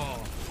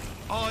 Oh.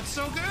 Oh, it's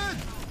so good.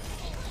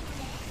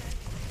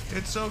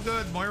 It's so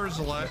good. Moira's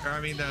alive.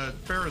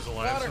 Farrah's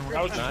alive. So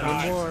That was just Not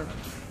nice. anymore.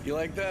 You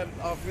like that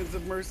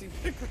offensive mercy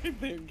pick right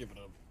there? Give it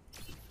up.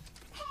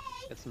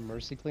 Get some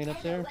mercy clean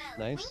up there.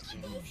 Nice.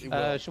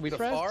 Well, Should we the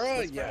press? Farah?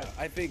 Let's Yeah,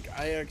 press.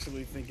 I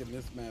actually think in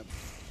this map,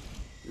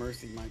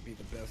 mercy might be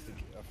the best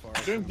of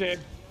Farah. Doom's dead.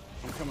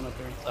 I'm coming up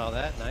there. Saw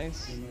that.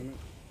 Nice. In a moment.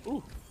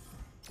 Ooh,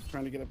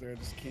 trying to get up there. I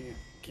just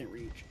can't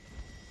reach.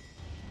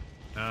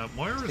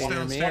 Moira's Stay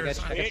near me. I downstairs.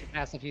 got some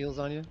passive heals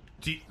on you.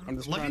 I'm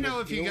just Let me trying to know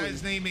if you heal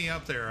guys and- need me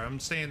up there. I'm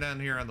staying down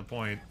here on the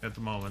point at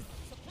the moment.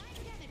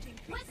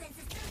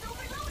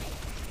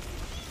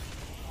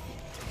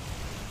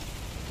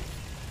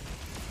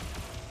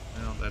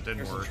 No, that didn't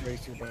There's a work.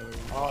 tracer, by the way.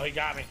 Oh, he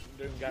got me.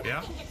 Doom got me.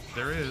 Yeah,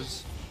 there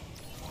is.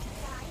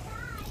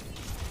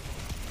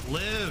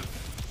 Live,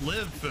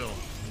 Phil.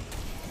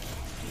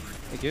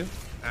 Thank you.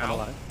 I'm Ow.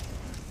 alive.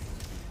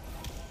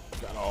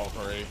 Got all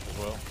three as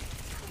well.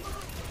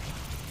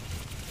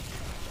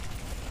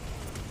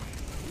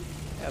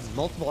 I have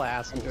multiple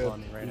assholes Good.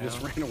 on me right You now.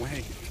 just ran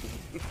away.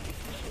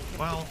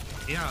 Well,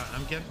 yeah,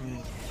 I'm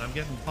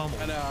getting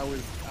pummeled. I know. I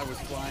was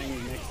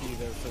flying next to you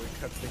though, so it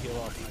cuts the heal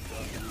off and I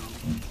dropped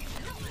him.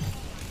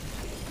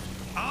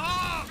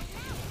 Ah!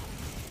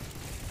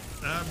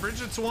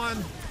 Bridget's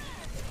won.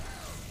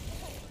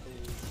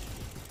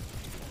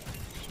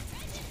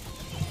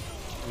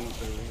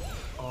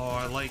 Oh,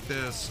 I like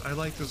this. I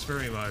like this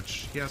very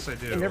much. Yes, I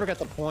do. I never got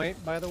the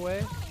point, by the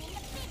way.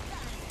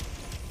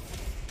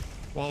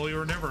 Well, we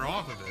were never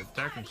off of it,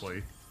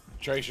 technically.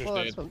 Tracer's Well,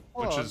 dead. that's what,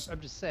 Which well, is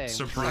I'm just saying.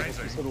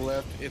 surprising. To the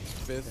left, it's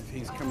Fist.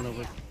 He's coming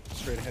over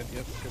straight ahead.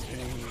 Yep. Good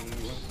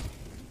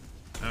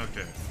thing.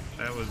 Okay,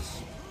 that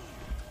was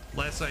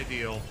less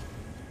ideal.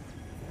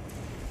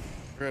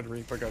 Go ahead,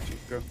 Reap. I got you.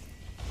 Go.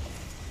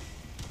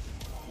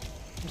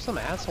 There's some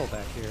asshole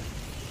back here.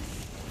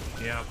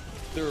 Yeah,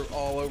 They're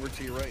all over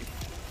to your right.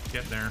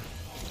 getting there.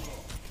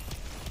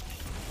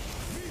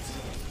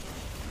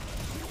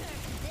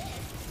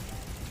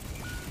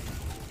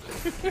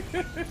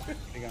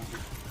 They got me.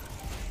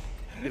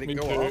 Did Me it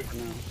go too. off or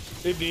no?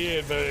 It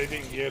did, but it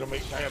didn't get him.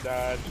 It kind of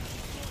died.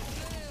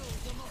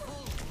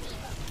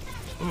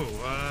 Ooh,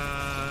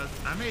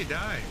 I may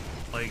die,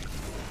 like,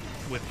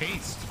 with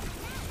haste.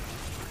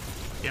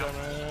 Yeah,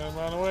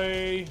 Run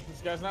away.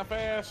 This guy's not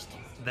fast.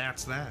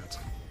 that's that.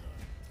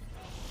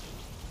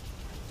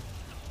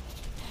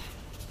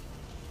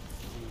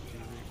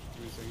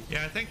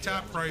 Yeah, I think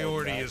top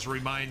priority is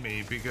remind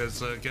me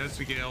because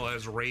Ghost Gale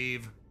has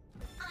rave,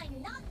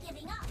 I'm not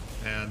giving up.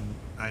 and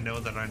I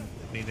know that I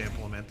need to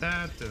implement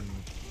that, and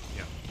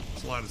yeah,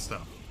 it's a lot of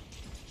stuff.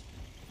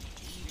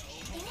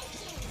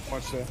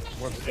 Watch the.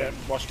 Yeah,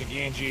 watch the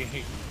Genji.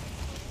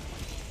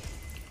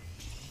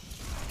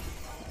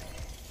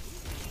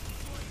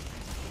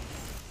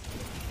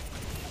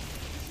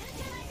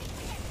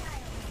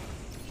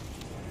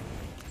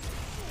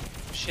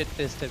 Shit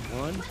fist at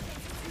 1.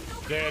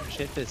 Dead.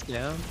 Shit fist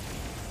down.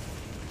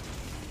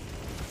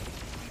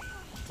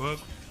 Whoop,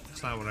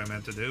 that's not what I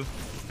meant to do.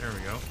 There we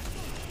go.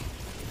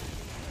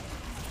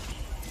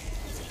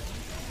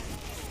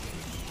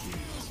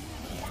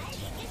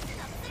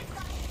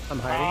 I'm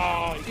hiding.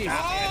 Oh, he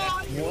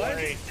got it. What?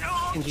 Great.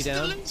 Genji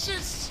down.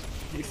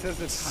 He says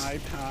it's high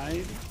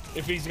tide.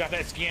 If he's got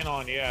that skin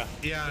on, yeah.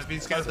 Yeah, if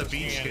he's got the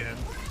beach skin.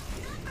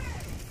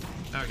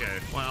 Okay,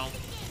 well,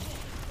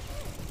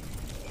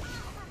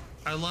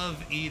 I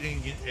love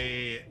eating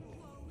a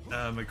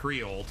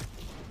McCree ult.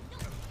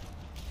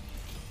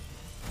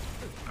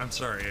 I'm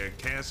sorry, a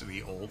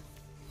Cassidy ult.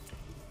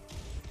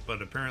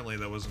 But apparently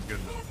that wasn't good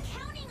enough.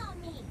 Counting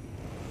on me.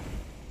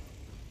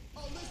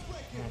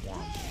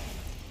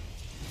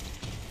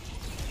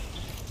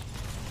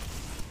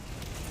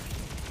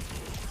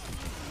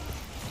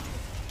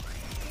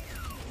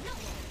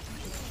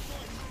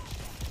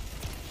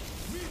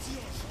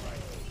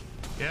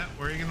 Yeah,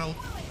 where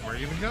are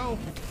you gonna go?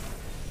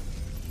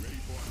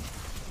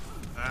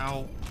 Ow.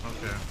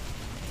 Okay.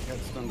 Got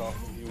stunned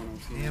off of you when I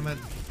was seeing. Damn it.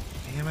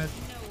 Damn it.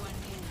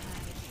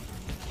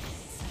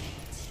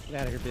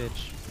 Get out of here,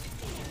 bitch.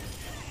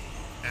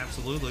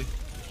 Absolutely.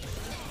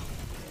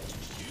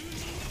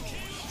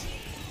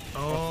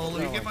 Oh,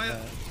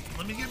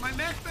 let me get my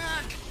mech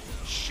back.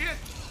 Shit.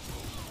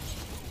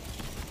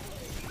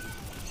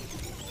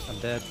 I'm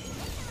dead.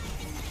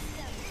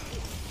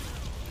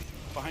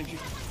 Behind you.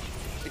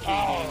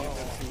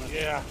 Oh,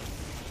 yeah.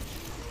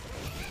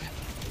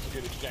 It's a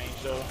good exchange,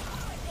 though.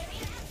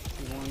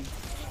 One.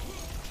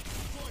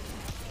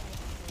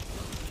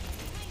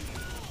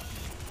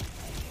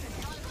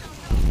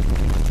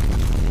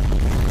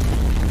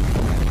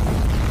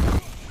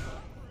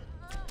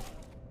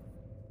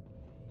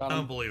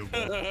 Unbelievable.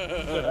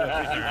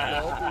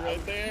 Right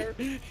there.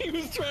 He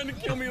was trying to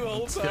kill me the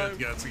whole time.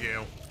 Guts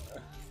Gale.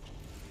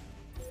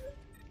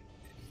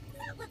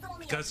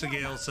 Guts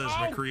Gale says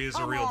McCree is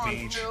a real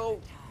beach.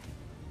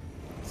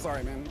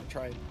 Sorry, man. I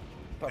tried.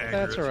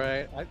 That's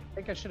alright. I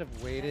think I should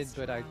have waited,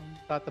 but I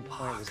thought the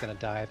point was gonna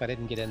die if I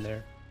didn't get in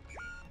there.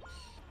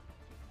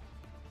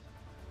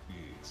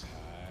 It's high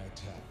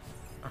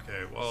time.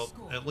 Okay, well,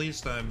 at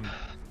least I'm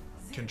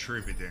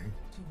contributing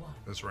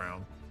this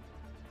round.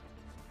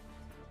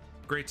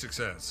 Great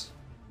success.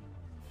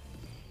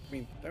 I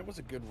mean, that was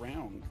a good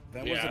round.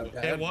 That Yeah, wasn't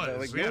bad. it was,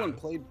 Like, yeah. no one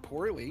played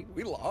poorly.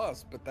 We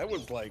lost, but that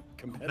was like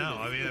competitive. No,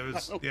 I mean, it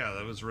was, yeah,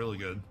 that was really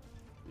good.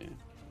 Yeah.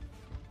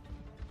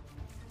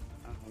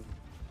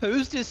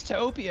 Who's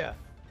Dystopia?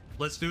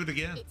 Let's do it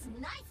again. It's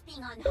nice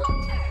being on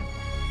home terms.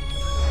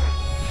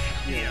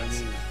 Yeah,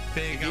 Yes. I mean,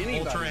 Big, if I'm anybody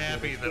ultra did,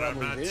 happy it's that I'm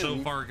probably not so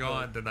them, far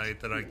gone tonight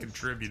that I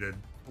contributed.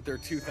 With their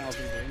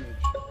 2,000 damage.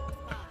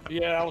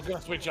 Yeah, I was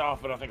gonna switch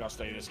off, but I think I'll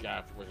stay this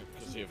guy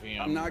to see if he.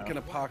 I'm not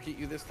gonna pocket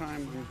you this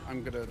time.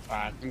 I'm gonna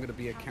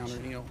be a counter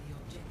heal.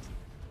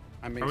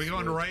 Are we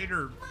going to right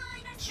or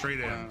straight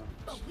in?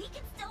 But we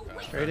can still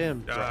win. Straight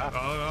in.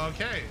 Oh,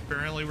 okay.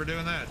 Apparently we're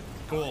doing that.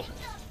 Cool.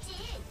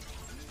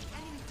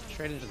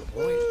 Straight into the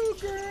point. Woo,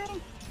 girl.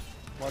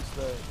 Watch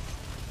the.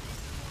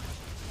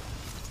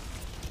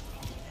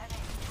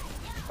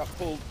 Got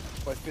pulled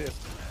by fist.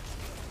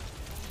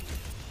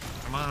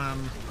 Come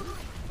on.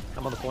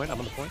 I'm on the point. I'm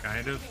on the point.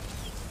 Kind of.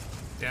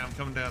 Yeah, I'm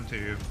coming down to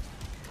you.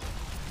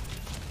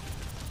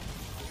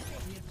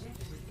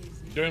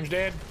 Doom's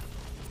dead.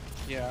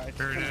 Yeah.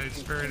 Very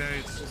nice. Very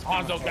nice.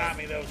 Hanzo got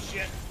me though.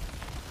 Shit.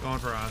 Going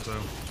for Hanzo.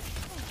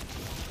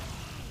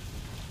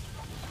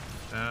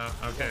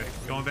 Okay.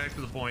 Going back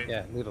to the point.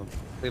 Yeah, leave him.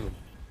 Leave him.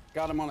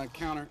 Got him on a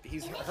counter.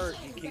 He's hurt.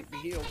 He can't be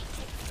healed.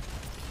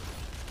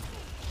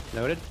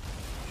 Noted.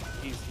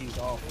 He's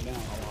off now.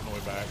 I'm on the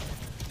way back.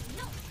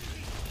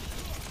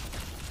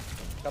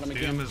 Got him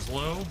again. Doom is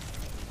low.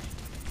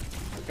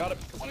 Got him.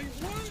 Come on,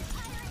 he's one.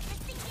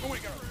 Oh my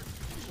god.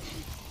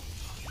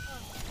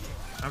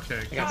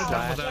 Okay. I got Kind of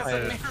done without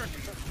slashed that. by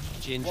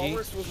Gingy.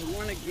 Walrus was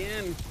one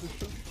again.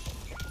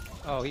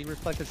 Oh, he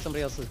reflected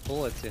somebody else's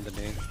bullets into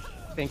me.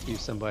 Thank you,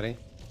 somebody.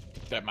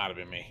 That might have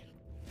been me.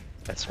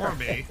 That's Or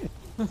me.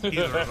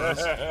 Either of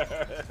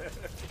us.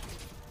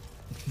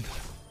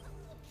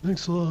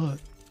 Thanks a lot.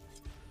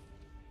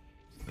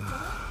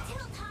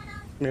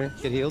 Here,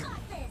 get healed.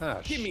 Oh,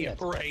 Give me a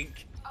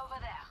break.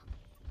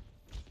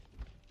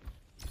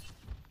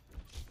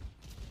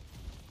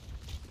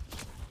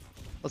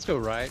 Let's go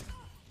right.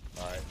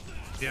 Alright.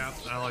 Yeah,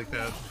 I like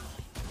that.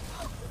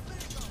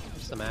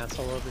 There's some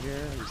asshole over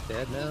here. He's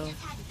dead now.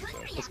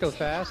 Let's go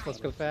fast. Let's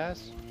go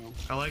fast.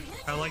 I like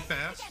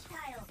fast.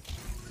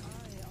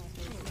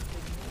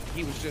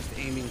 He was just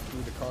aiming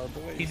through the car,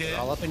 boys. He did.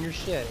 All up in your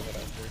shit.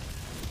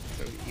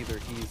 So either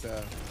he's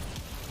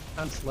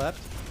I'm slept.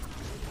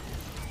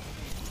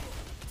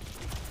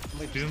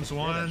 Doom's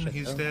one.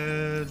 He's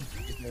dead.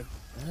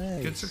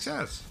 Nice. Good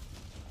success.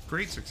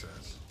 Great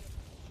success.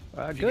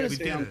 If you Good. guys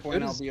stay on point,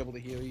 Good I'll as- be able to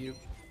heal you.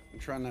 I'm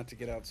trying not to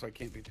get out so I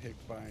can't be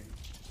picked by.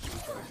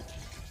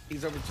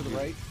 He's over to the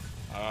right.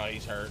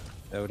 He's hurt.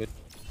 Noted.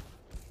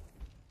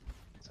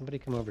 Somebody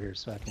come over here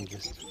so I can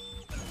just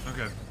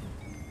Okay.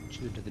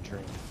 shoot to the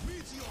drink.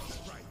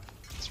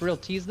 It's real.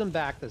 Tease them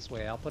back this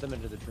way. I'll put them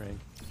into the drink.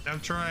 I'm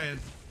trying.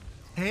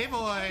 Hey,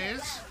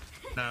 boys.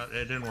 No,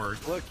 it didn't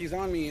work. Look, he's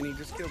on me and he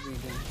just killed me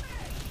again.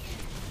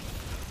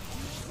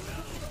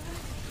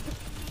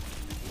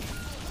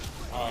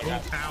 Oh, I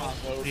got Ow.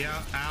 those.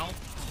 Yeah, ow.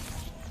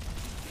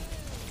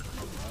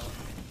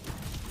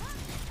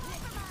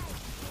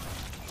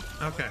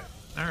 Okay.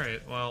 All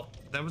right. Well,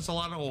 that was a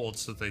lot of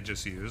ults that they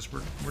just used.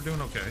 We're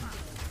doing okay.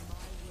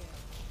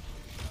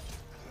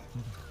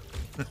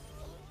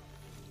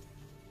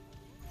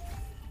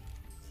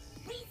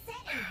 Reset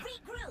and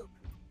regroup.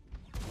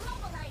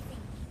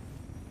 Mobilizing.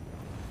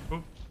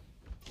 Oop.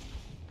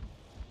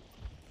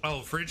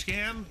 Oh, fridge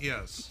cam?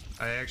 Yes,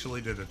 I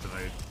actually did it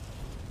tonight.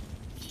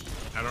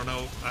 I don't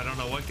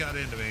know what got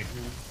into me.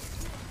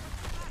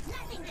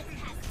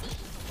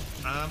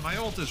 My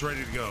ult is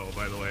ready to go,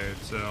 by the way.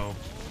 So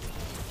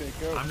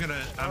I'm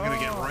gonna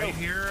get right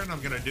here and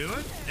I'm gonna do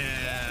it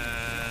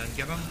and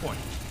get on the point.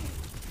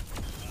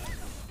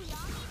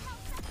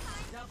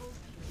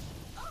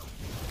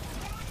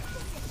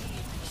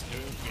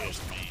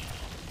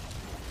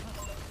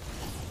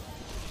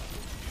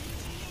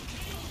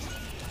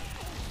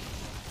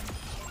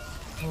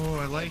 Oh,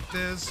 I like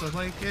this. I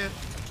like it.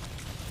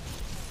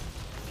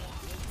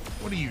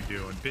 What are you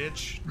doing,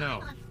 bitch?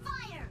 No.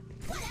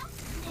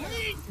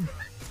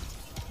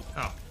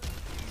 Oh.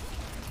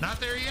 Not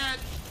there yet.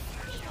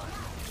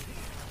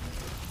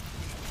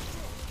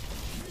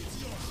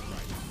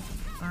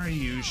 Are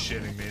you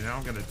shitting me? Now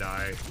I'm gonna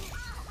die.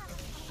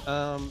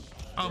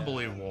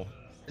 Unbelievable.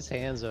 His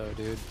hands, though,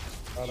 dude.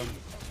 Got him.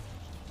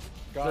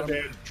 Got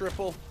him.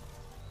 Triple.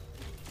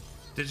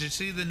 Did you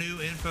see the new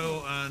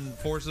info on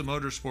Forza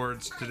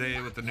Motorsports today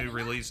with the new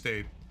release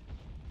date?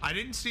 I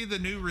didn't see the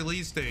new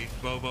release date,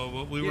 Bobo,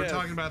 but we were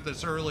talking about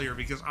this earlier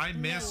because I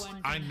missed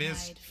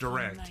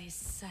Direct.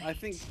 I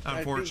think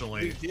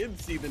unfortunately, we did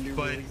see the new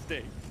release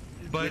date.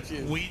 But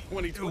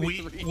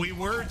we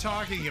were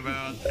talking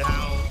about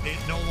how it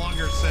no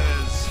longer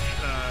says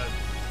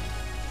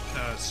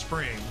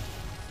spring,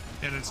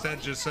 and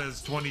instead just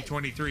says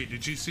 2023.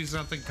 Did you see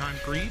something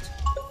concrete?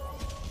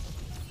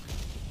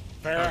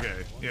 Fair.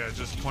 Okay, yeah,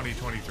 just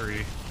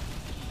 2023.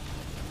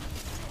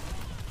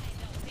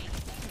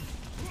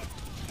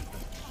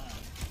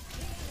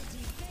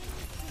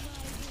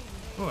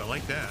 Oh, I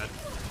like that.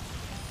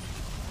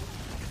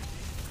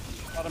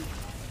 Got him.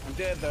 I'm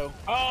dead though.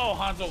 Oh,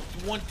 Hanzo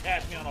one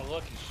tapped me on a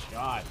lucky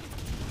shot.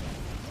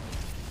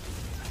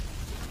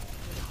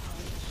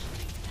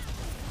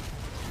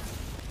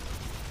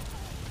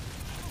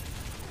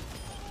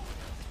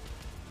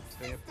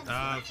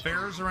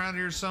 Farrah's around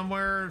here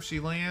somewhere if she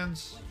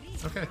lands.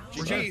 Okay,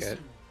 we're good.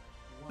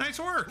 Nice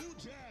work.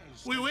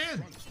 We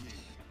win.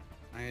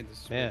 I had to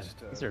switch Man,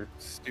 to these are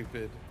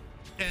stupid.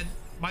 And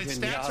my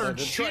stats are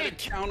to try to shit.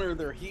 counter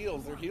their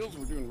heals. Their heals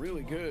were doing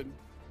really good.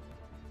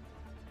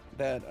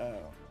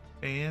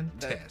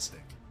 Fantastic.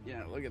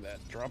 Yeah, look at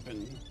that.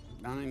 Dropping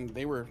 9.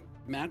 They were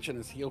matching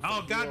his heal.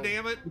 Oh, god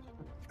damn it.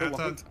 I long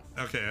thought,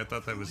 time. okay, I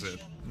thought that was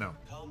it. No.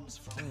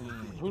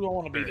 Who don't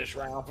want to be this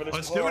round for this?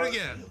 Let's do it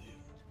again.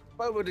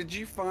 Bobo, did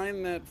you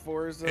find that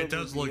Forza? It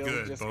does look reveal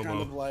good, just Bobo.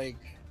 kind of like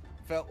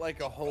felt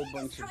like a whole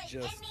bunch of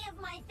just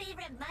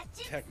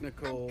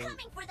technical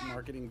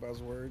marketing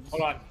buzzwords?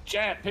 Hold on,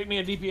 chat. Pick me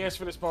a DPS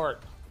for this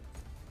part.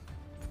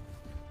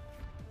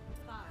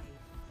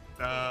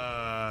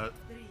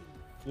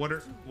 What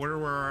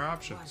are our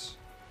options?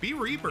 Be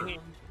Reaper.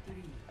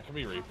 I can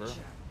be Reaper.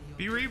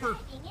 Be Reaper.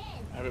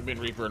 I haven't been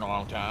Reaper in a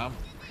long time.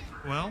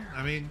 Well,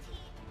 I mean,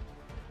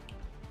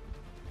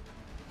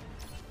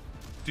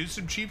 do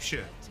some cheap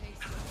shit.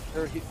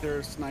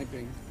 They're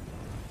sniping.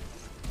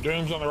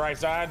 Doom's on the right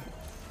side.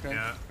 Okay,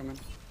 Yeah. come in.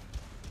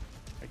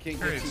 I can't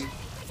There get he to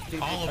is.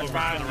 you. All of them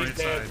are on the right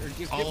side. Or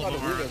just All get of by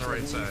them are on window the so right I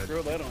can side.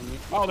 Throw that on me.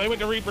 Oh, they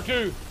went to Reaper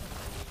too.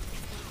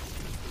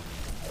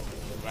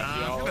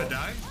 I'm gonna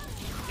die.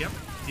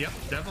 Yep,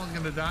 definitely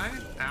gonna die.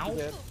 Ow.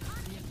 Dead.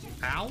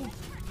 Ow.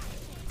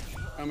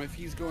 If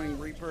he's going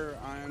Reaper,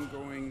 I'm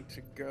going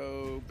to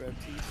go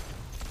Baptiste.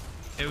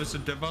 It was a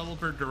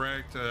developer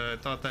direct. I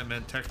thought that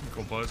meant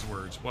technical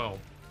buzzwords. Well,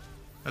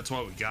 that's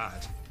what we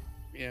got.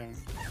 Yeah,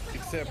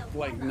 except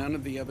like none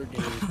of the other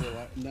games were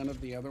like, none of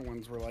the other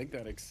ones were like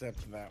that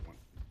except that one.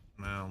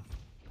 No.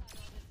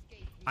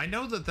 I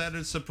know that that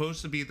is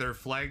supposed to be their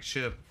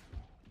flagship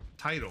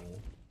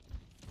title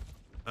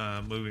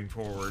moving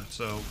forward.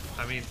 So,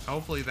 I mean,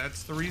 hopefully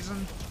that's the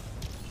reason.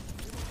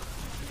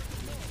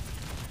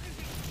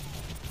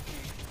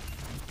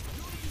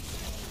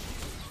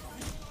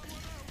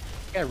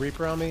 Got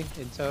Reaper on me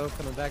in tow,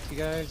 coming back to you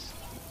guys.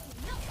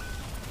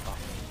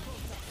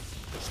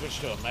 Switch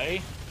to a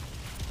May.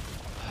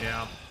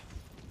 Yeah.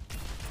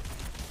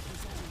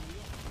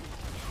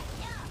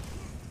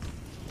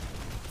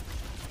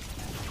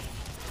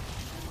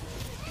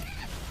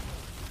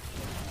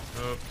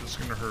 Oh, this is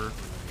gonna hurt.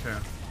 Okay.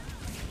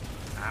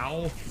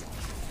 Ow.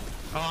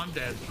 Oh, I'm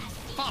dead.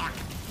 Fuck!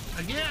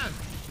 Again!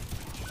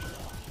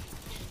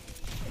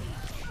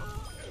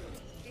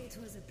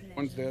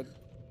 One's dead.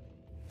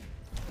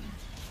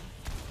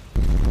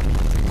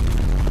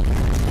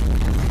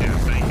 Yeah,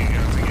 thank you,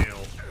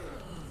 Abigail.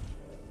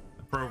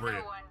 Appropriate.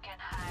 No one can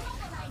hide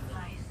from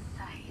my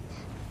sight.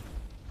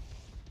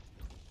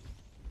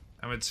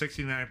 I'm at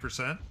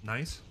 69%.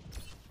 Nice.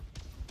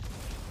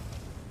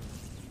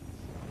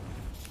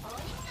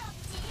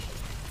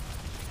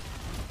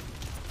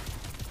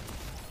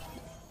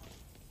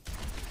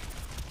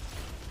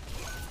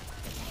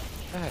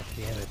 God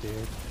damn it,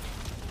 dude.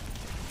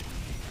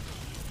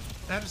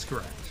 That is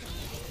correct.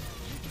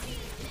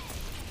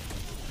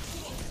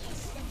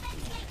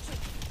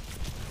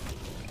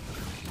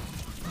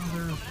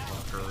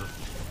 Motherfucker.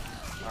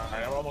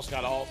 Alright, I almost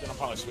got ult, then I'll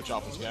probably switch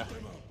off this guy.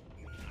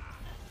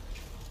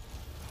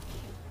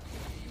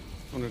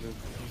 Wanted to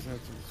just have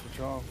to switch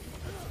off.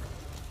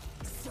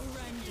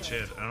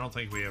 Shit, I don't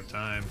think we have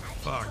time.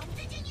 Fuck.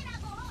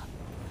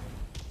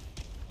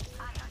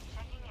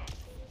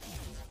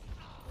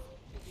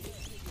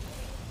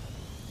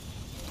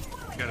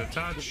 Got a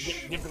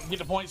touch. Get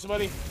the point,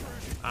 somebody.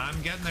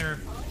 I'm getting there.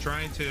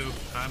 Trying to.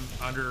 I'm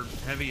under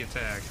heavy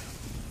attack.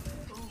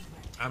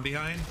 I'm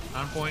behind.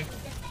 On point.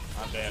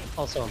 I'm dead.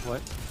 Also on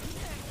point.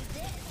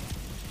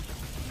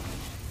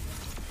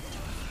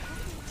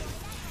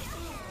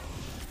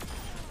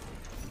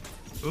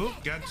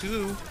 Oop, got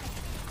two.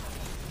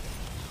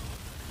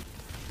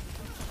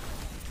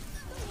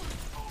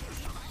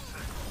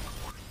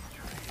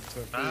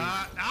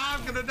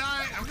 I'm gonna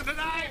die. I'm gonna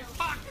die.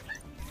 Fuck.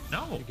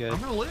 No, I'm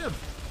gonna live.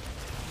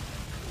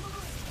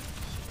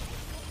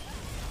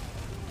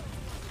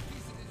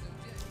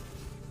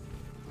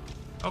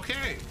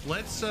 Okay,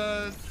 let's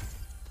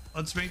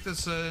make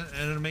this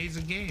an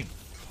amazing game.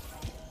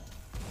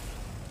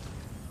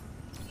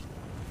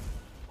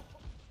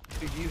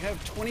 Dude, you have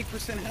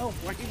 20% health.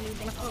 Why are you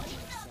moving up?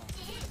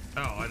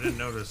 Oh, I didn't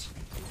notice.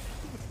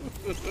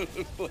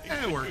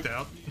 Yeah, it worked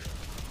out.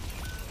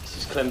 This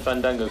is Clem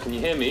Fandango. Can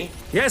you hear me?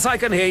 Yes, I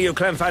can hear you,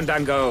 Clem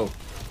Fandango.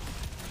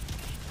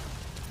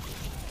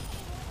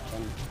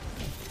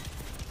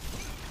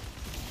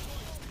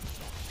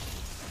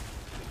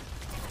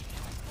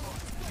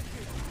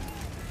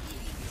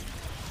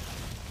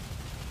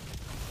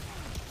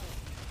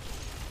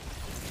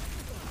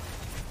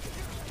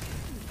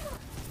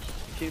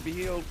 Can't be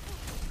healed.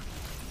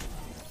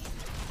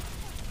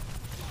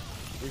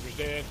 Reaper's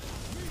dead.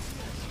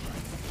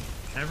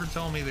 Never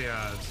tell me the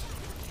odds.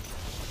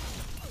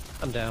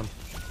 I'm down.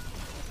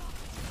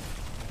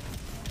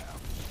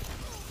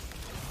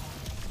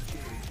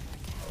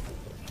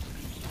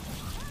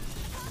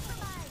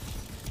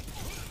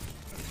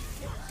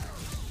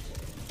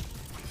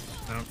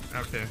 No,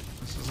 okay,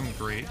 this isn't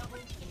great.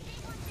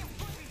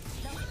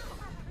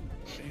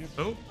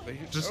 Oh,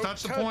 just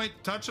touch the point,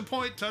 touch the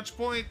point, touch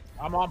point.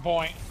 I'm on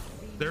point.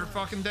 They're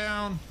fucking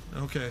down.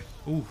 Okay.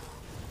 Ooh.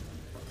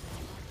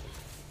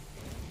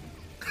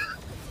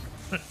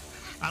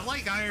 I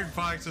like Iron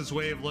Fox's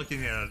way of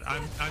looking at it.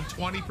 I'm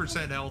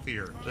 20%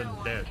 healthier than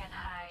dead.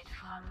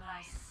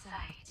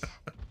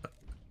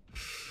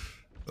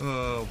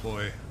 Oh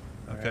boy.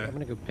 Okay. Right, I'm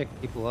gonna go pick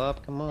people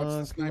up. Come on.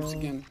 Watch the snipes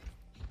again.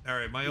 All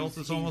right, my ult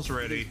is almost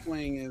ready. He's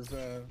playing his.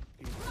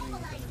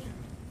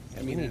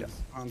 I mean,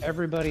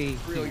 everybody.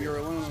 Real, you're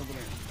alone over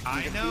there.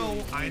 I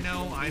know.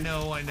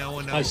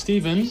 Hi,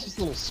 Steven. Just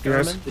a little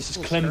skirmin. This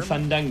is Clem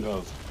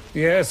Fandango.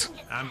 Yes.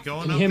 I'm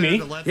going Can up you hear there me?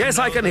 to let Yes,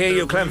 them I know can that hear their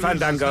you, Clem ruse is not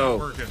Fandango.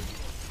 working.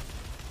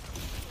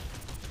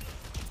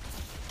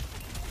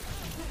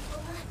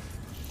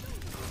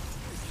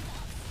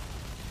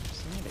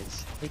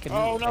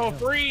 Oh no,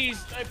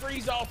 freeze! I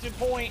freeze off to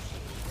point.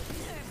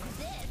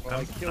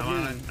 Well,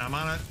 I'm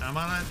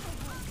on it.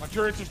 My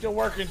turrets are still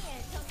working.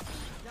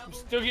 I'm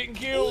still getting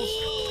kills.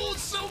 Ooh,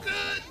 so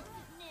good.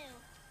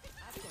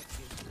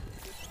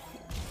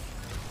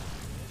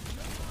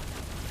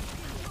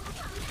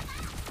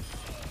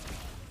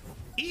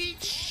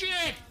 Eat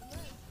shit.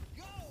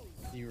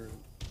 You're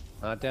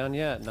Not down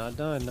yet. Not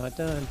done. Not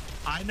done.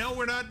 I know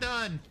we're not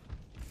done.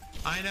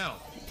 I know.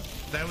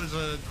 That was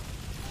a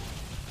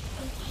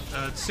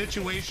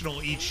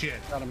situational eat shit.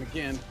 Got him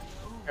again.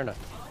 Fair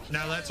enough.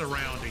 Now that's a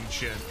rounding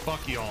shit.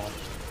 Fuck y'all.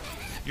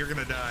 You're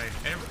gonna die.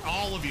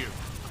 All of you.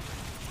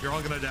 You're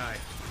all gonna die.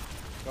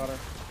 Got her.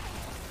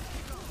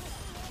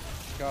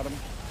 Got him.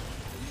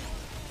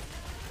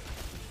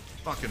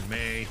 Fucking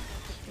May.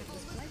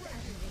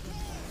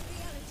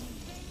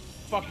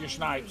 Fuck your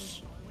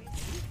snipes.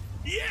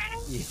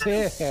 Yes!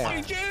 Yeah.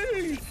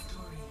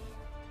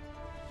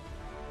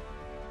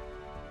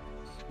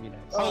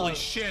 Holy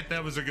shit,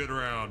 that was a good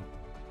round.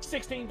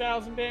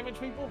 16,000 damage,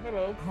 people.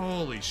 Hello.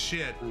 Holy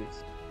shit.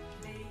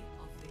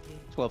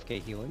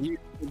 12k healing. You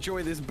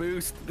enjoy this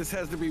boost. This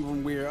has to be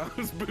when I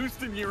was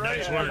boosting you, right?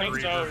 Nice work, I think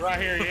so. Reaper. Right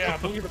here, yeah.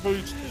 Look at the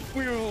boost.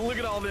 Look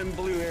at all them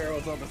blue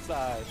arrows on the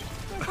side.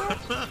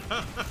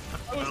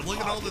 Look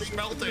at all this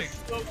melting.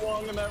 So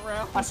long in that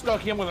round. I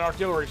stuck him with an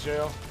artillery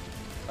shell.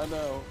 I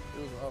know.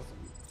 It was awesome.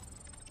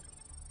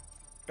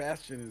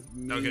 Bastion is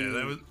mean.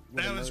 Okay,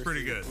 that was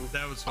pretty good.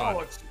 That was fun.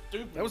 Oh, it's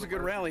stupid. That was a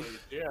good rally.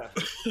 Yeah.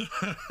 Those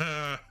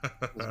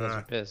guys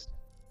are pissed.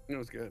 It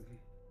was good.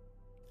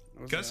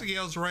 Gus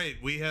Gale's right.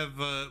 We have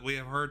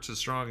hearts as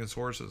strong as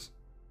horses.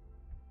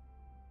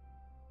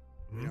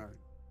 We are.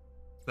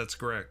 That's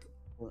correct.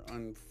 We're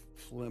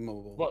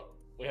unflammable. What?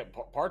 We have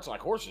parts like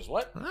horses.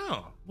 What?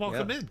 Oh,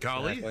 welcome in,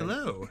 Golly. Exactly.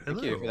 Hello.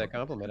 Thank you for that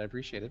compliment. I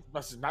appreciate it.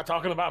 This is not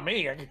talking about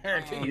me. I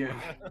guarantee you.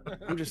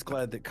 I'm just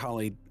glad that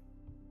Kali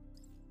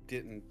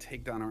didn't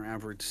take down our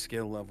average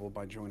skill level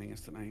by joining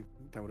us tonight.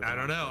 That would. I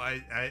don't know.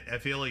 I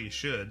feel like you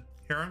should.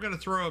 Here, I'm gonna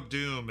throw up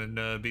Doom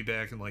and be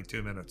back in like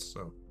 2 minutes.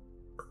 So.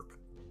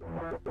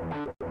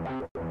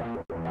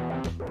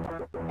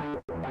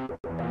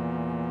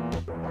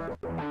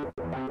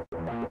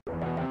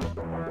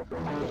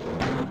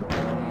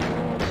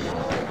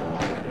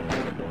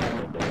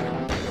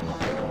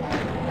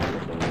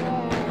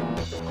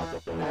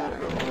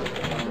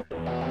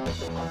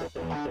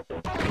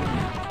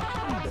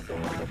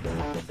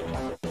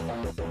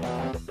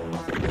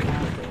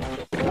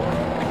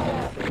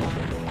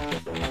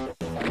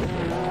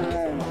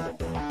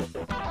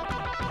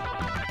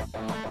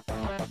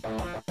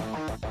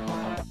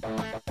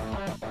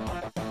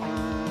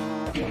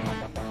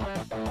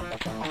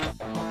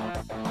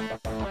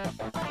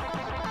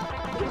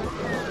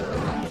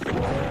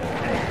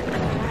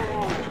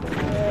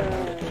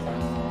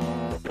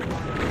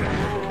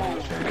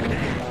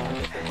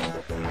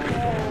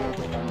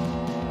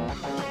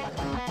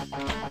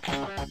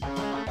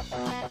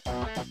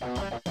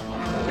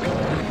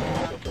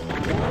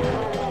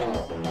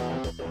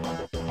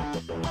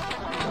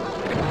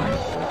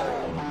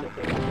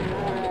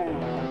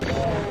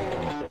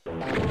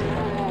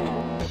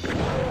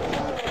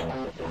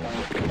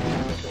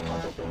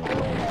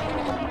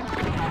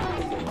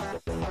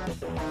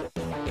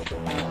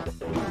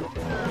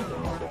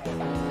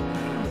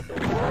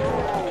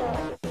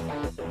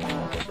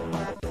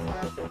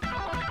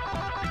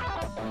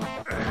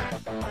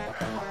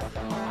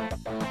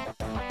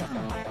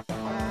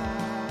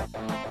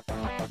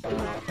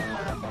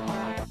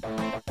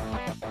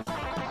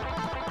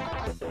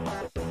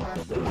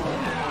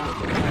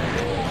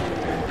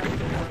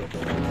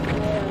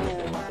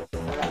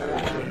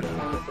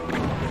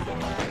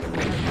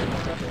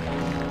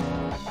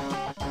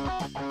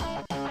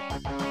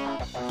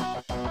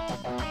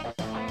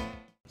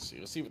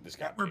 Let's see what this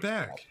guy. We're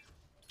back,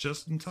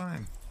 just in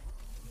time.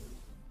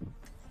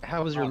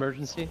 How was your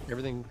emergency?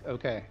 Everything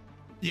okay?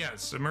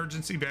 Yes,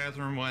 emergency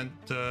bathroom went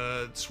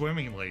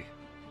swimmingly,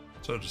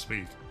 so to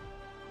speak.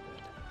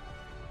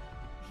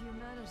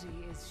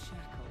 Humanity is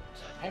shackled.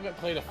 I haven't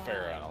played a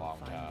Pharaoh in a long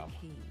time.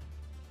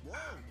 Whoa,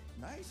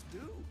 nice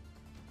dude.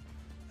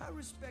 I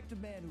respect a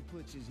man who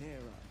puts his hair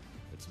up.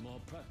 It's more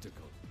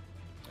practical.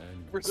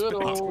 And Respect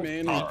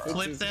man who I'll puts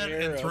clip his that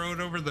hair and up. throw it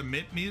over the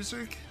MIT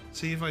music.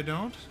 See if I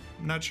don't.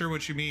 I'm not sure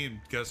what you mean,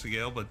 Gus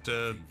Gale, but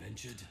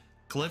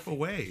clip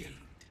away.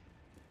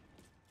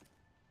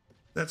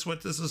 That's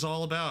what this is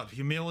all about.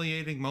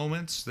 Humiliating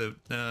moments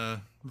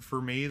that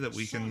for me that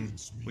we can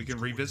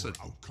revisit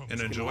and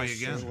enjoy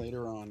again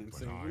Later on and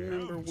say,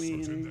 remember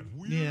when?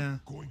 Yeah.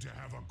 Remember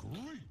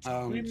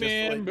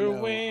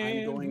when?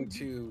 I'm going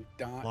to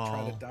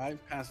try to dive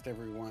past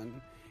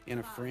everyone in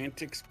a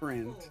frantic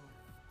sprint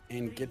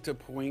and get to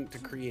point to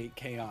create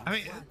chaos. I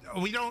mean,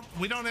 we don't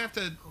have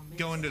to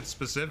go into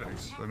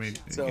specifics. I mean,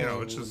 So you know,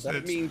 it's just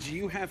that means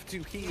you have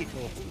to heal.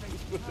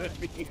 What that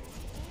means?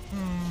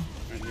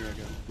 Right, here I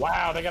go.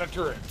 Wow, they got a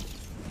turret.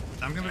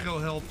 I'm gonna go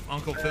help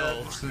Uncle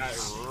Phil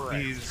since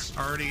he's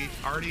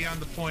already on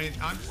the point.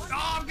 I'm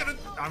gonna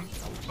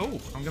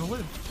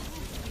live.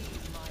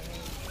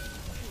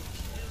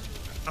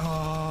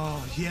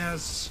 Oh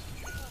yes.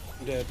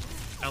 I'm dead.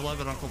 I love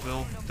it, Uncle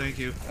Phil. Thank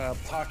you.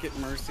 Pocket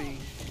Mercy.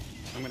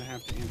 I'm gonna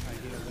have to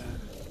anti-heal that.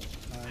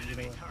 You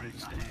know what? I'm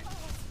just gonna...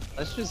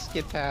 Let's just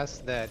get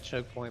past that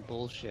choke point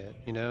bullshit,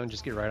 you know, and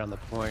just get right on the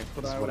point.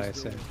 That's what I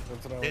say.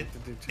 That's what I like to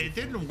do too. It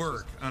didn't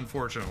work,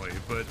 unfortunately,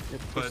 but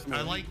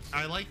I like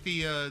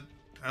the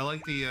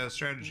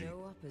strategy.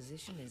 No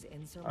opposition is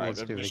All right,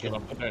 I'm just gonna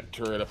put that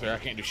turret up there. I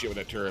can't do shit with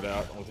that turret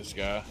out with this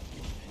guy.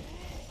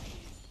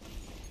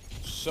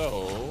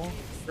 So,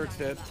 Turret's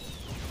dead.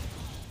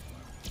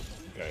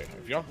 okay,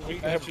 if y'all we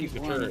can have keep the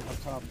turret.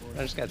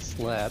 I just got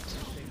slapped,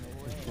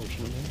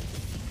 unfortunately.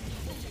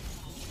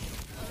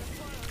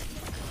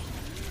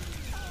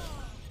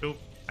 Oh,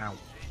 ow.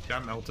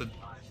 Got melted.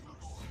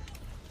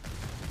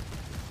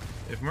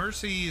 If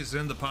Mercy is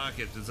in the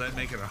pocket, does that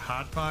make it a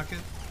hot pocket?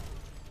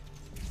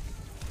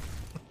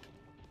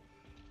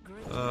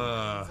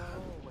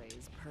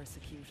 Always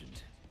persecuted.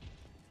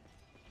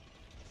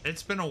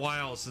 It's been a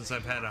while since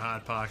I've had a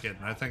hot pocket,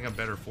 and I think I'm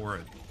better for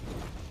it.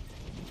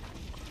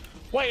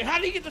 Wait, how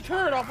did he get the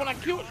turret off when I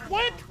killed?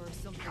 What?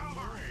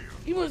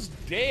 He was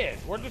dead.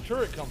 Where'd the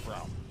turret come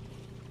from?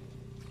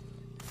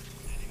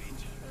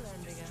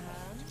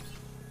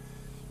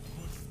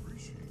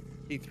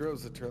 He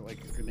throws the turret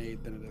like a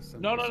grenade, then it is.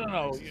 No.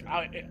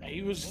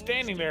 He was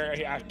standing there.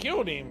 I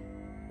killed him.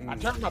 I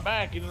turned my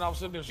back, and then all of a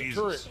sudden there's a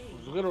turret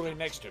literally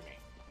next to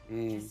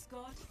me.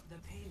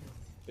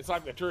 It's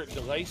like the turret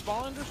delay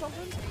spawned or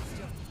something.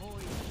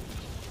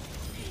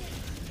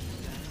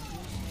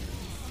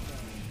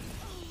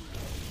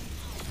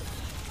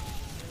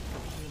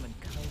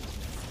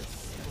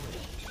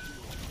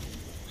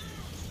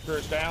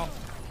 Turret's down.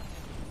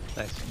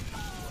 Nice.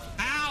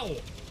 Ow!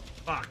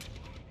 Fuck.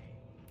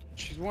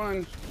 She's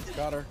won.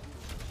 Got her.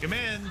 Come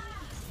in.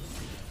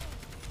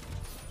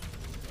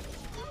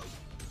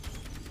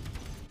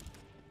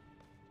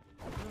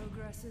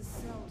 Progress is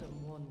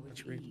seldom won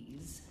with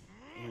ease.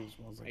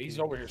 He's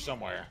over here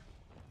somewhere.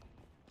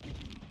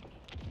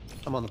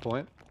 I'm on the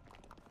point.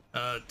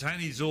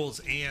 Tiny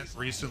Zool's aunt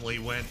recently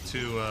went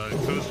to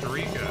Costa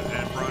Rica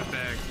and brought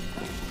back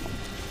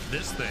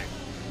this thing.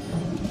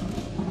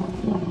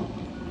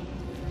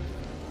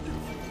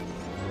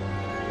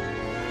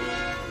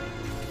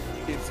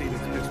 You can't see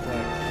this pitch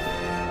black.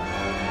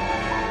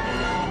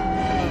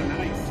 Oh,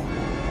 nice.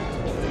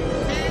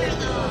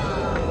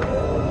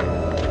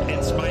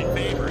 It's my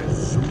favorite.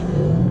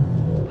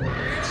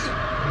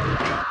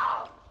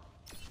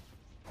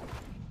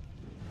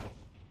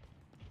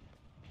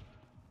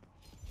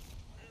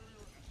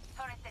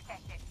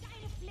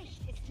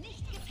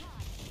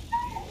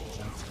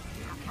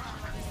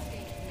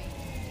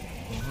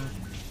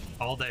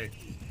 All day.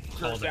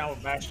 All day. Down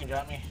with Bastion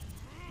got me.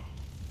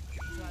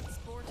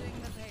 Transporting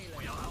the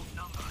payload.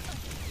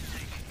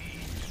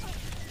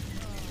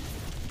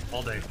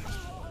 All day.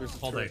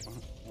 All day.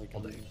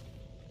 All day.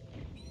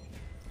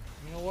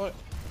 You know what?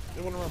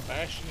 They want to run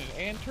Bastion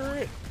and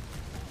turret?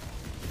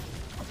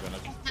 I'm gonna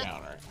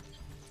counter.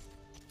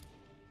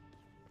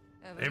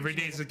 Every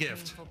day's a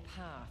gift.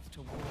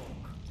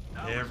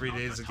 Every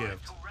day's a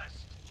gift.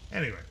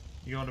 Anyway,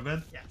 you going to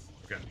bed? Yes.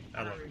 Okay,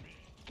 I love you.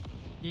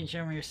 You didn't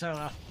show me your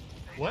soda.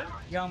 What?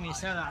 You owed me a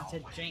soda. I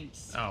said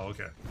Jinx. Oh,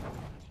 okay.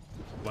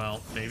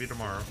 Well, maybe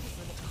tomorrow.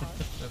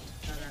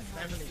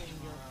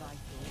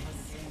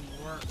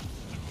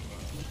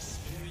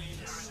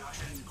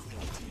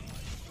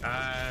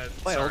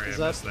 My ult Sorry, is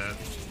I up. missed that.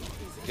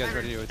 You guys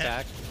ready to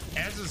attack?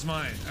 As is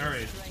mine. All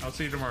right, I'll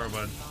see you tomorrow,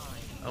 bud.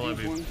 I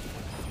love you.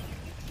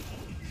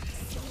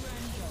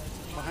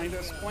 Behind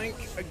us, flank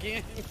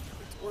again.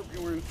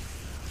 Torbjorn.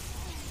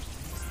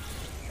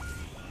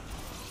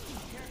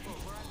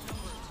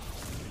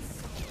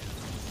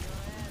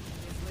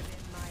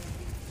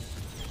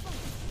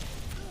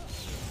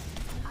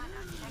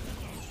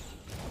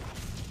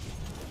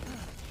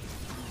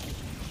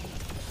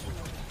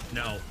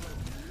 No.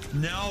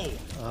 No.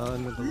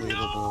 Unbelievable.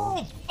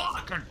 No.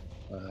 Fuck.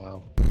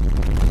 Wow.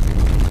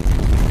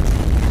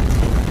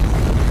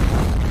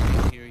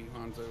 Hear you,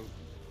 Hanzo.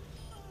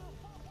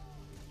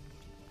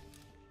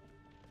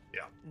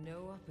 Yeah.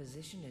 No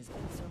opposition is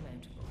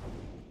insurmountable.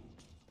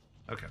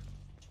 Okay.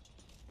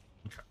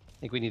 I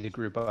think we need to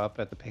group up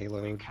at the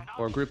payload.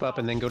 Or group up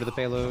and then go to the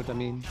payload, I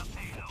mean.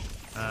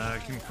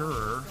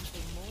 Concur.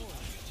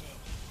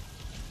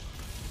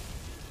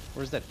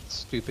 Where's that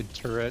stupid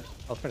turret?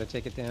 I'll try to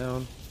take it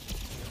down.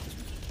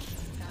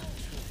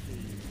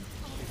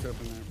 He's up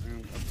in that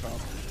room up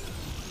top.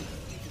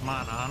 Come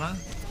on, Anna.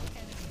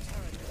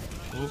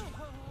 Oop.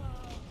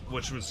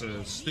 Which was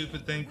a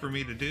stupid thing for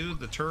me to do.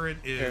 The turret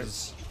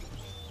is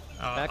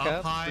Back up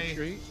up, high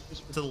retreat.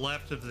 to the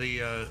left of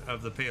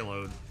the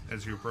payload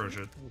as you approach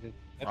it.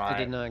 I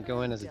did not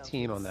go in as a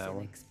team on that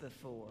one.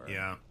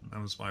 Yeah, that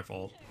was my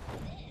fault.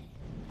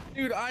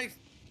 Dude, I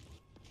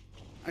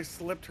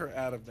slipped her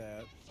out of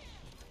that.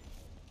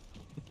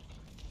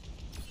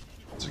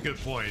 It's a good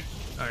point,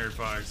 Iron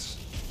Fox.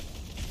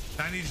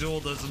 Tiny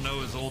Zool doesn't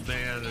know his old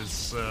man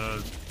is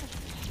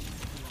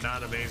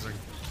not amazing.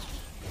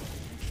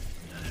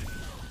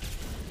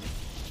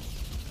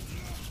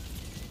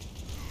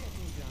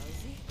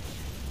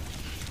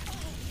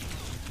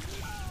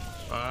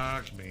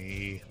 Fuck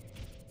me.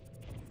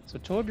 So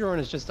Torbjorn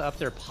is just up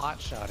there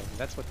pot-shotting.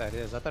 That's what that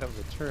is. I thought it was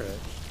a turret.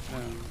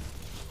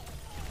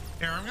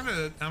 Here, I'm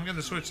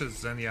gonna switch to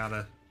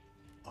Zenyatta.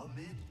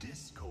 Amid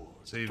discord.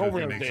 See if we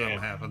can make something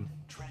happen.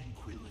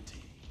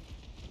 Tranquility.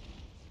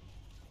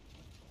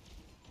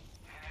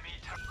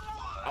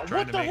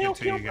 Trying What to the make hell it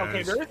to you killed? Okay,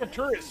 guys. there is a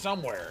turret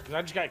somewhere because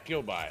I just got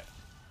killed by it.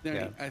 No,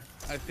 Yeah. I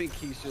think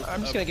he's just.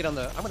 I'm just gonna get on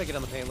the. I'm gonna get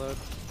on the payload.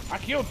 I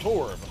killed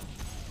Torb.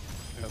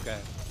 Okay.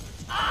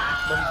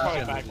 But he's probably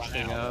Just back gonna by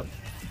thing now. up.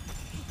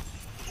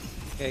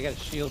 Okay, I got a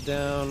shield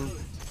down.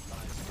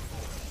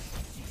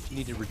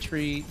 Need to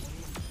retreat.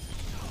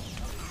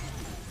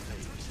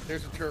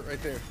 There's a turret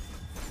right there.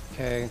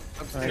 Okay.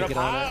 Is it up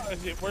high?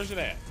 Where's it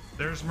at?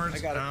 There's Mercy.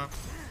 I got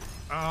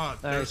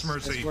it. There's Nice,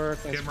 Mercy. nice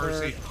work, nice Get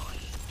Mercy.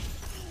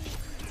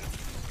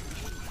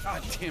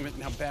 God damn it!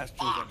 Now Bastion's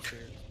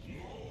upstairs.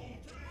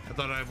 I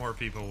thought I had more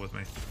people with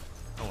me.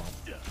 Oh well.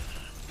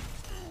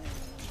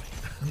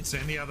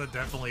 Zenyatta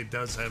definitely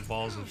does have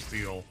balls of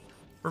steel.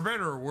 For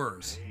better or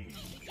worse.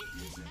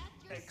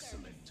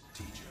 Excellent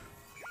teacher.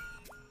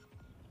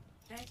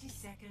 30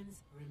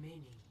 seconds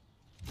remaining.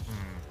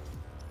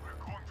 We're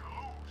going to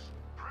lose.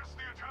 Press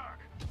the attack.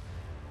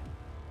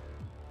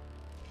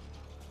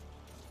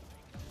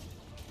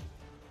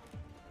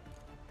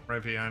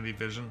 Right behind you,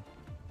 Vision.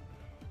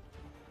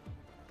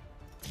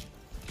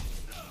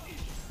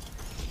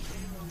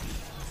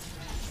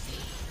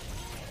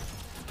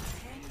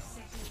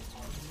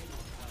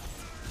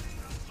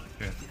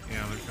 Okay,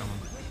 yeah, they're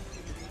coming.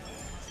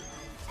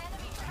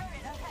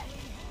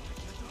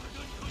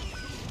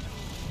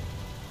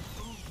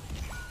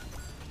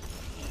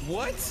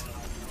 What?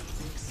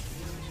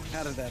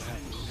 How did that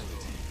happen?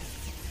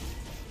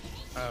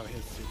 Oh,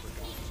 his super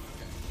gun.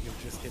 Okay, you're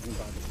just hidden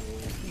by the wall.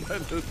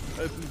 That is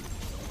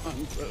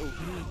Hanzo.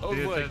 Oh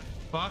Dude, boy. that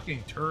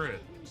fucking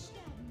turret.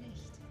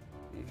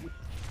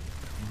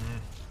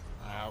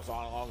 I was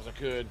on as long as I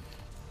could.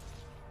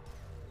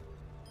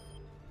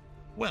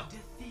 Well,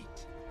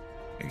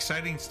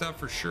 exciting stuff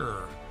for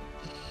sure.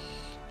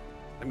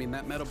 I mean,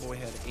 that Metal Boy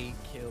had 8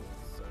 kills,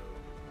 so.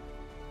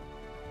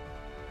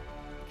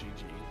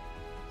 GG.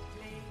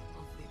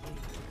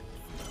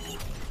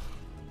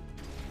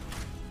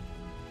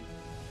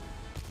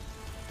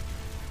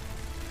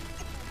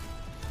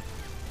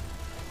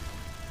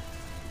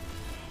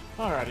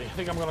 Alrighty, I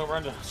think I'm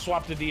gonna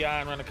swap the DI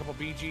and run a couple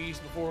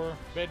BGs before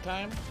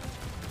bedtime.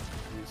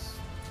 Nice.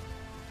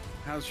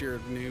 How's your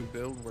new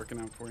build working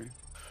out for you?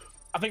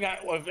 I think I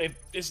don't think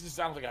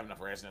I have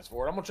enough resonance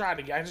for it. I'm gonna try it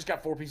again. I just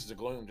got 4 pieces of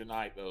gloom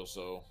tonight though,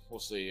 so we'll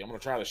see. I'm gonna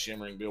try the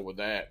shimmering build with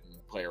that and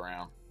play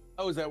around.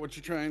 Oh, is that what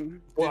you're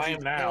trying? Well, Did I you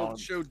am now.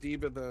 Show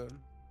Diva the.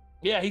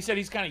 Yeah, he said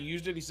he's kind of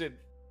used it. He said,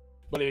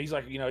 but he's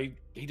like,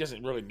 he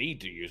doesn't really need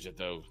to use it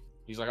though.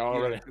 He's like,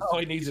 all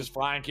he needs is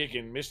flying kick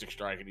and mystic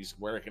strike, and he's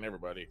wrecking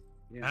everybody.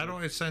 Yeah. How do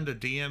I send a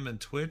DM in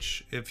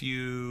Twitch? If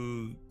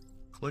you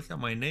click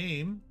on my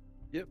name,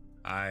 yep,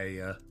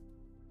 I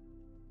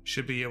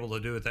should be able to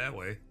do it that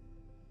way.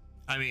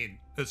 I mean,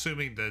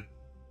 assuming that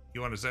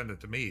you want to send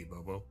it to me,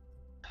 Bobo.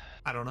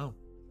 I don't know.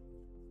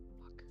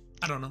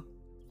 I don't know.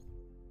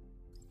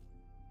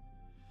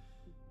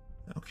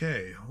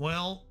 Okay,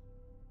 well,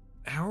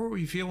 how are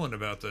we feeling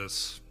about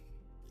this?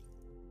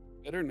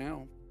 Better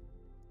now.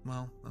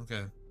 Well,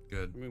 okay,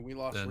 good. I mean, we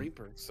lost Then-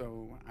 Reaper,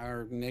 so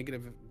our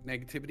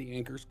negativity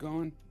anchor's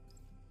gone.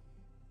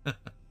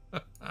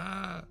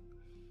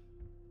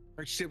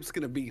 Our ship's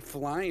gonna be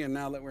flying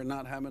now that we're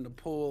not having to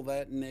pull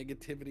that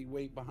negativity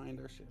weight behind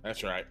our ship.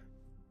 That's right.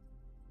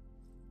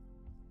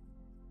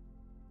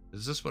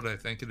 Is this what I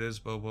think it is,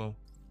 Bobo?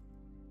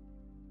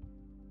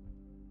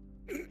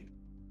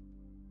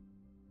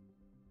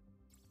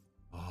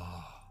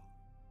 Oh,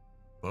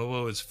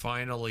 Bobo is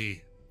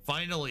finally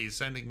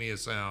sending me a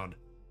sound.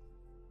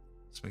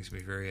 This makes me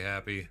very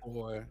happy.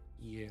 4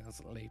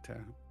 years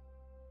later.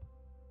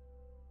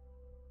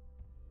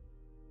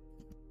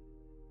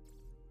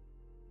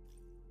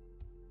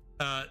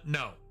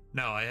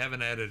 No, I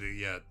haven't added it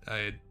yet.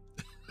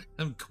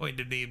 I'm going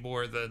to need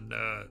more than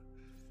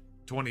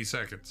 20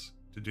 seconds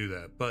to do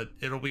that, but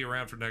it'll be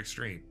around for next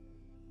stream.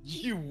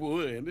 You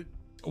would?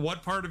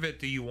 What part of it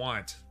do you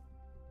want?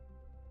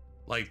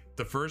 Like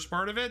the first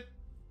part of it?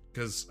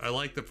 Because I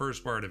like the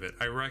first part of it.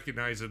 I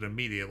recognize it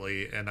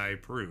immediately and I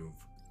approve.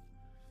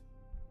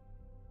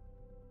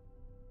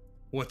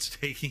 What's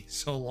taking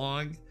so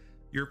long?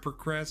 Your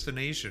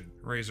procrastination,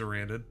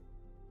 Razor-Randed.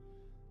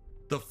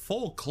 The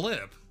full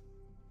clip?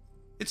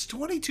 It's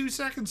 22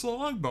 seconds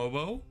long,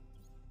 Bobo.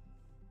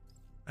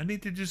 I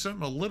need to do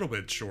something a little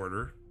bit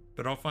shorter,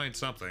 but I'll find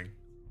something.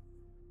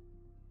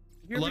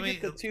 You ever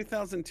get the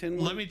 2010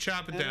 one? Let me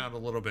chop it down a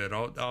little bit.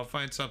 I'll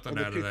find something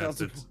out of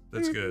that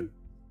that's good.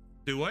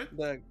 Do what?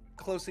 The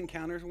Close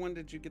Encounters one,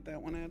 did you get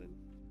that one added?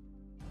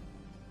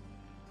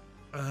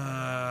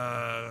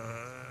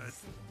 I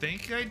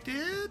think I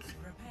did.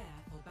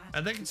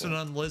 I think it's an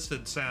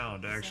unlisted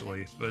sound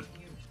actually, but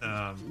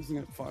isn't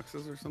it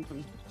Foxes or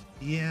something?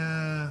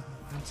 Yeah,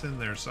 it's in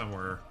there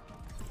somewhere.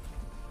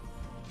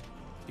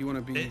 You want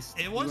to be?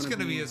 It was going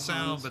to be a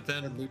sound, but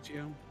then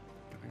Lucio.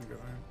 Go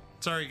ahead.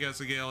 Sorry,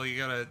 Gale, you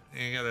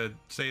gotta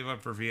save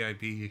up for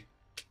VIP.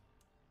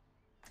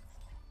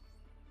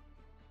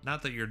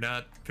 Not that you're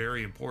not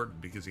very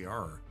important, because you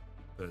are,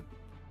 but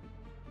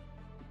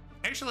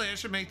actually I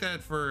should make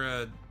that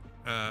for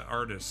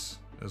artists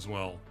as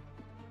well.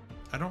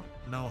 I don't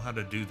know how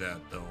to do that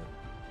though.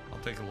 I'll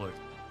take a look.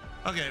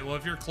 Okay, well,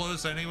 if you're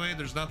close anyway,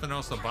 there's nothing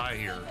else to buy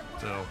here,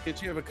 so...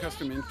 Did you have a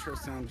custom intro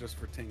sound just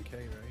for 10K,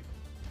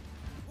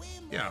 right?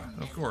 Yeah,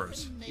 of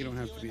course. You don't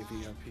have to be a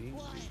VIP.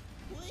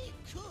 We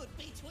could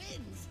be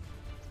twins.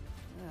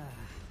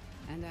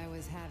 And I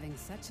was having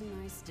such a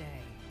nice day.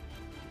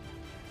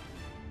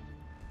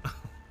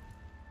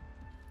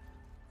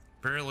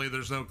 Apparently,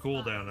 there's no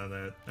cooldown on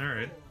that. All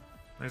right.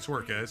 Nice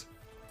work, guys.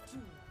 2,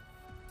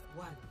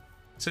 1.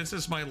 Since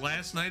it's my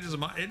last night as a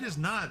mod, it is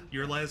not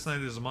your last night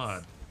as a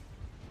mod.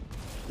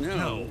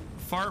 No,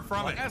 far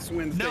from it. Last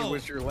Wednesday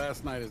was your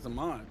last night as a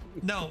mod.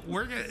 No,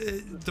 we're gonna.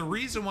 The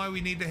reason why we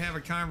need to have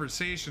a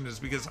conversation is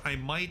because I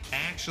might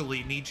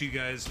actually need you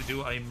guys to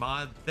do a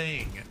mod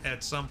thing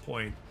at some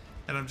point,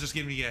 and I'm just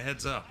giving you a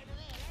heads up.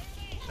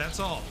 That's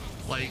all.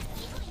 Like,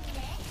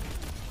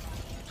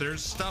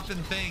 there's stuff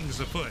and things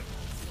afoot.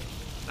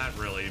 Not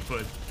really,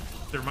 but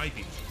there might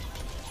be,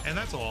 and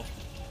that's all.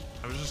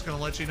 I was just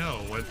gonna let you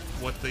know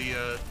what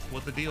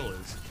the deal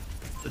is,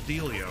 the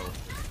dealio.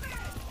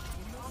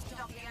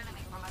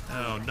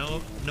 Oh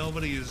no,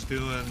 nobody is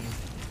doing.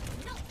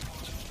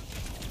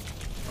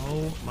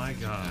 Oh my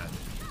god,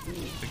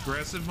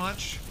 aggressive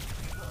much?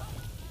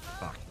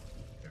 Fuck.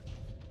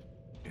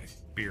 Okay,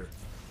 beer,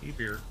 eat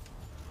beer.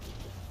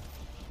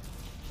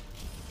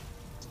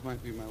 This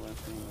might be my last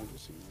one. I'll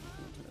just see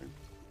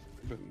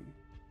but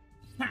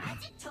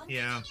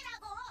yeah.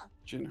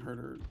 Jen hurt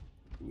her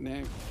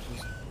neck,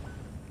 just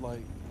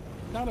like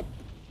not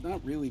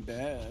really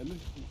bad,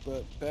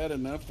 but bad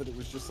enough that it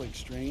was just like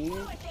strained.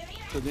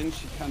 So then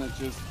she kind of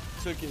just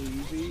took it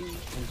easy and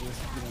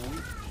just, you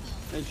know,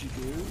 as you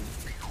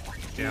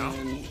do. Yeah.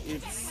 And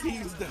it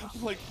seized up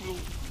like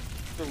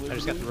the I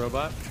just got the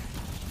robot.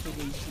 So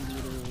then she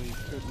literally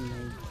couldn't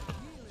move.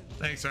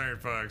 Thanks, Iron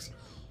Fox.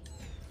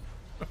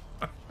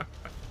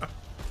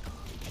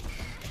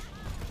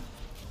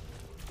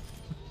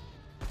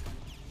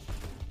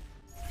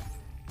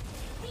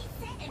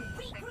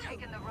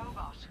 Taking the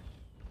robot.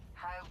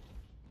 How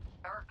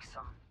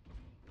irksome.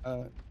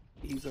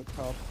 He's up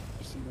top.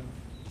 You see that?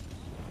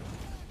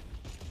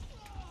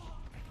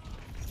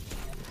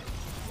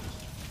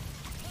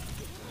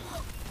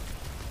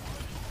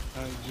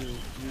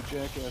 Your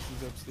jackass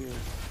is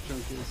upstairs.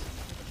 Junk is.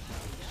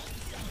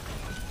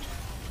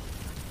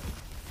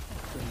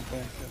 Bring him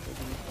back up, I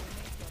think.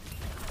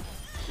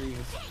 There he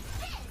is.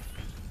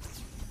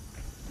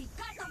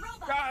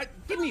 God,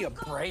 give me a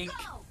break.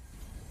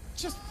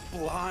 Just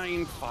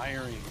blind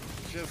firing.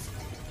 Just,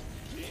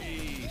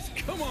 jeez.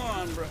 Come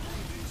on, bro.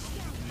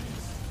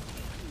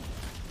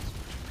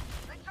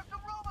 They took the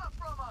robot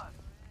from us.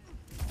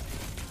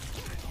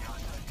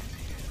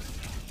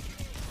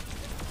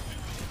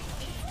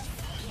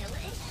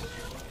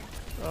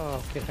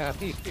 Oh, get out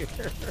of here.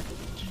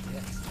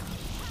 Yes.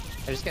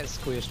 I just got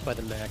squished by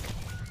the mech.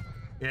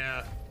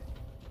 Yeah,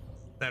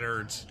 that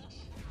hurts.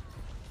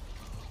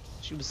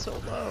 She was so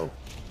low.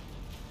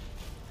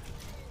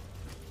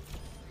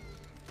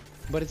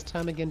 But it's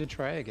time again to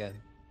try again.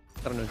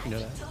 I don't know if you know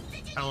that.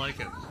 I like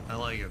it. I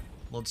like it.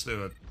 Let's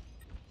do it.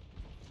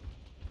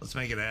 Let's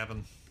make it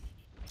happen.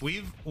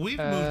 We've moved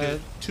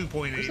it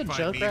 2.85 meters. There's a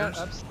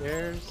Junkrat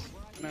upstairs.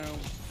 No.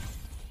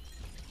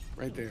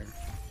 Right there.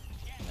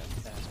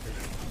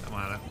 Come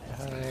on.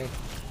 Hi.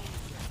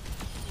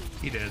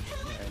 He did.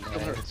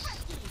 Very nice.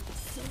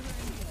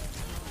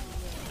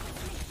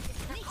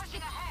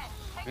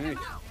 Hey.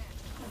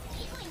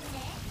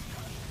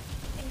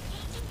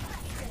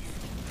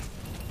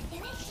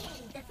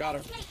 Got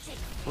her.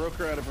 Broke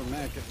her out of her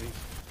mech at least.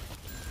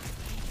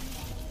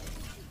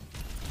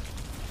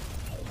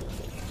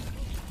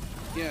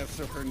 Yeah,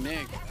 so her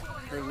neck,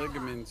 her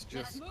ligaments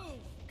just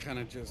kind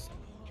of just,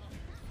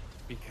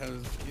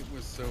 because it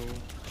was so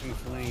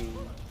inflamed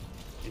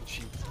and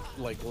she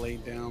like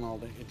laid down all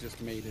day, it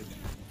just made it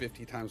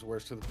 50 times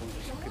worse to the point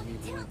that she couldn't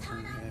even like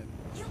turn her head.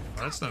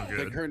 That's not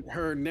good. Like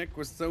her neck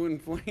was so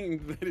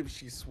inflamed that if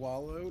she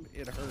swallowed,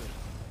 it hurt.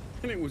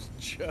 And it was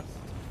just,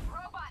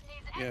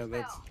 yeah, it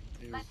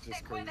was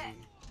just crazy.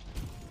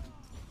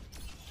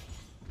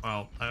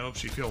 Well, I hope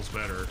she feels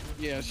better.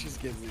 Yeah, she's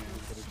getting there,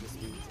 but it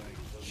just means like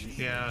she's...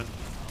 Yeah,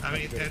 I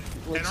mean, at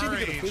our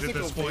age, at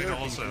this point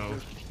also,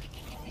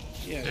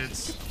 yeah,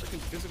 it's...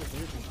 Physical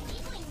therapy.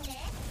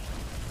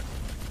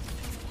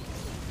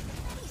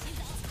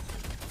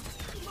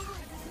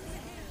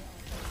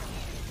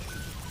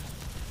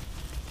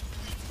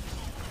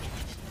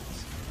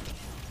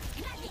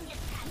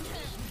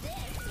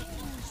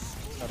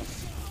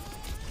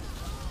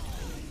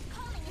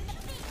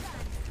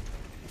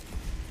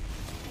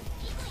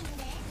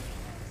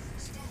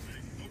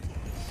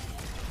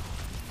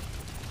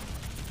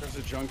 There's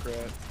a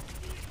Junkrat.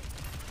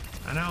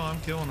 I know,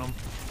 I'm killing him.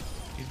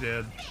 He's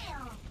dead.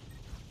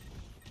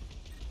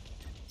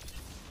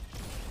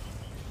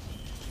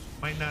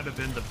 Might not have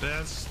been the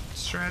best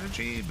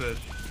strategy, but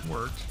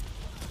worked.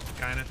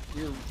 Kinda.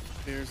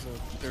 There's a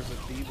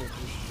diva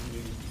just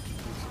shooting.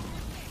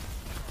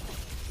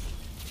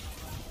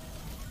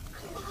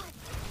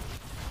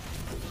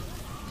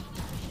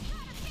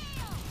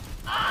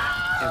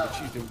 Yeah, but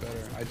she's doing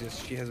better.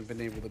 She hasn't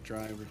been able to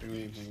drive or do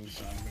anything,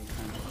 so I've been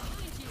kind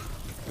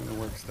of doing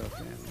the work stuff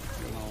and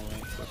doing all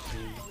that stuff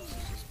too.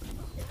 She's just been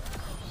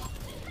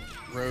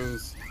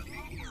Rose.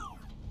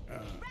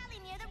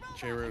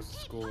 J Rose's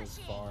school is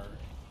far.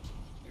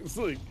 It's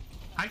like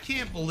I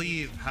can't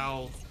believe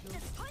how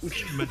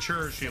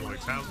mature she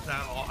looks.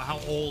 How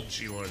old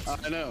she looks.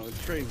 I know,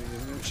 it's crazy,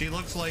 isn't it? She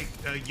looks like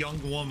a young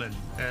woman,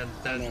 and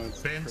that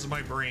bends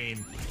my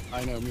brain.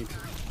 I know, me too.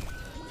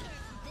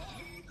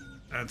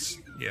 That's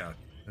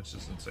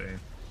just insane.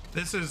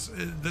 This is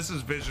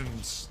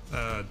Vision's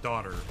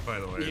daughter, by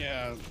the way.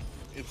 Yeah,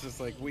 it's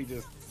just like we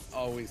just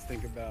always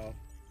think about.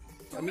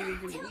 I mean,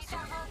 even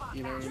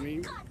you know what I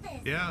mean?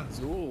 Yeah.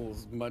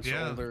 Zool's much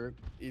older.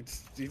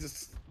 He's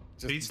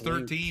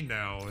 13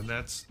 now, and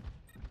that's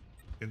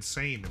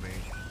insane to me.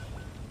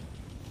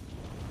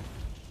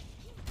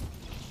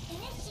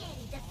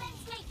 Initiating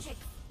defense matrix.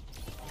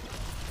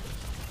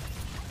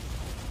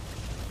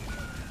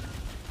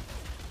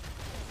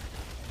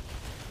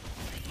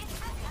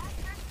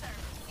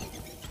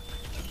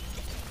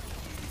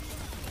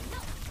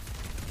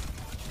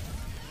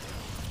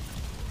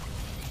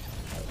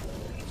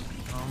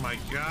 Oh my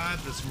god,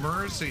 this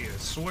Mercy, I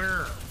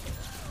swear.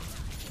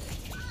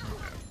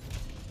 Okay.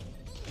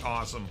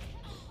 Awesome.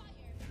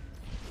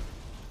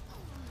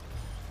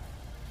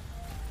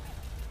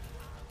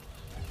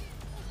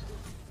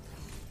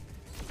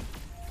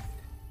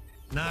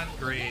 Not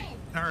great.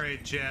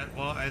 Alright, chat.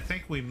 Well, I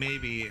think we may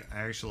be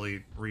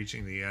actually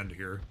reaching the end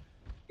here.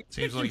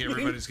 Seems like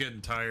everybody's getting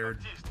tired.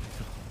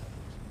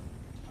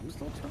 I'm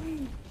still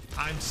trying.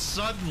 I'm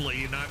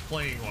suddenly not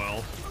playing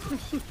well.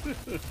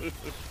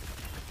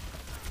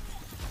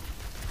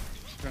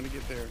 Trying to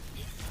get there.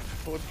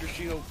 Pull up your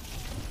shield.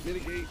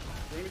 Mitigate.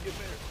 Trying to get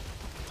there.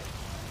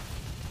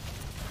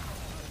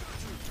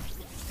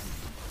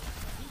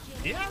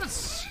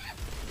 Yes!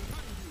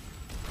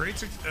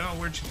 Great oh,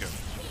 where'd she go?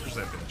 Where's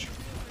that bitch?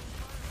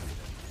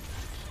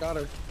 Got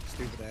her.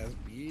 Stupid ass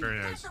bitch. Very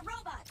nice.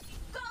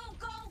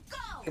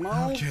 Come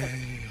on.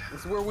 Okay.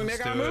 This is where we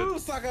make our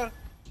moves, sucker.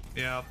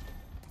 Yeah.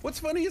 What's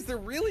funny is they're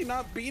really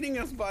not beating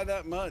us by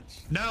that much.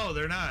 No,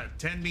 they're not.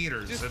 10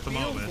 meters Just at the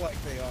feels moment.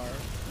 like they are.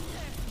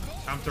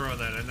 I'm throwing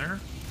that in there.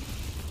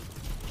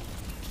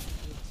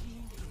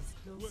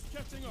 We're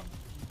catching up.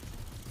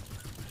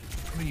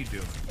 What are you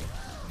doing?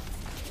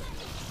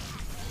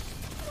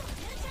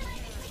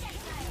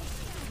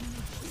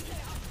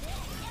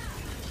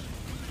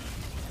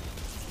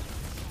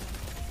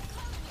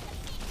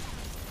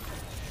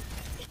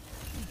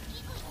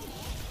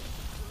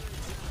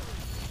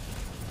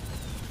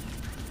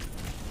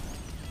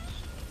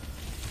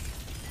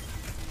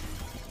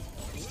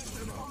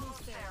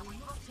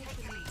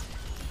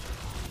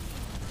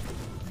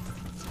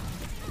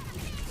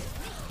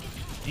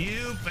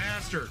 You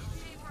bastard!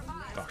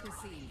 Fuck.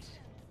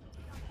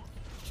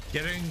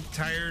 Getting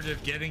tired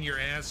of getting your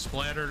ass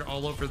splattered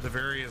all over the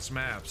various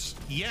maps.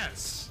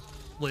 Yes,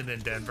 Lynn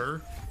and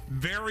Denver.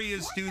 Very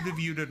astute of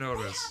you to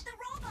notice.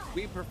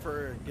 We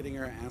prefer getting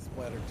our ass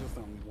splattered just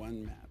on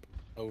one map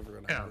over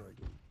and over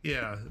again.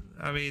 Yeah,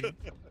 I mean,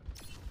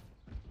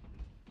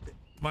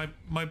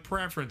 my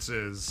preference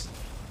is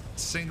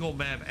single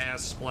map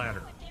ass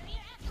splatter.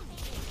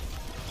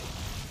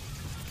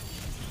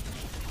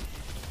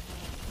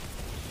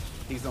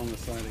 He's on the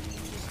side again.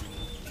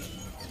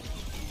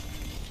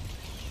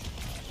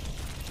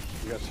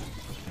 Gotcha.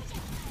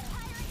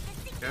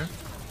 Okay.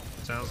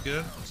 Sounds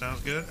good. Sounds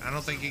good. I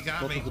don't think he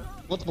got me.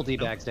 Multiple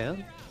D-bags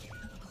down.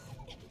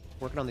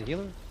 Working on the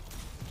healer.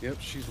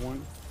 Yep, she's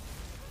one.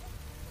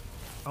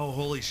 Oh,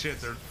 holy shit.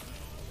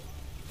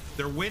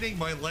 They're winning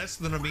by less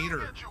than a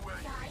meter.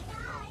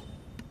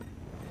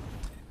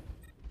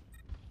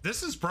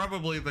 This is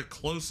probably the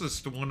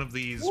closest one of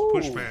these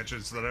push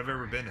matches that I've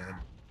ever been in.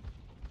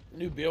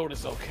 New build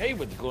is okay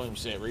with the Gloom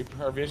set,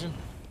 Reaper Vision.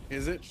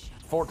 Is it?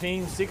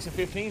 14, 6, and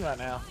 15 right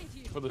now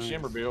for the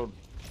Shimmer build,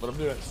 but I'm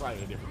doing it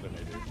slightly different than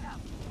they do.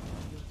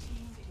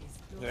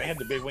 They had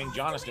the big wing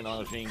Johnston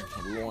on the team,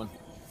 and we won.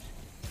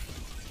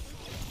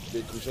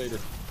 Big Crusader.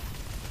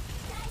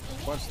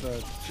 Watch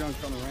the junk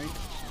on the right.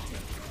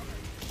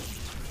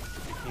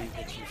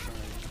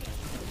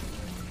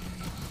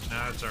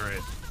 Nah, it's all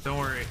right. Don't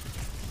worry.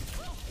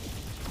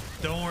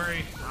 Don't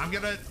worry. I'm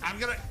gonna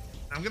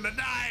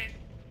die.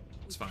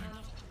 It's fine.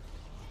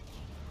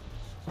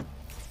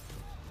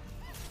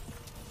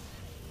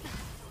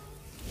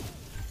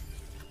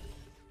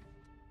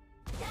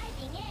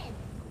 Diving in.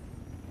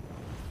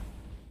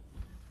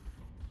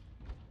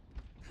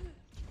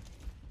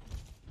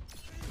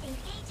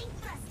 Engaging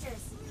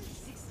thrusters.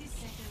 60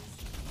 seconds.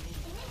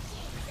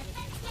 Initiate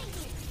defense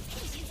matrix.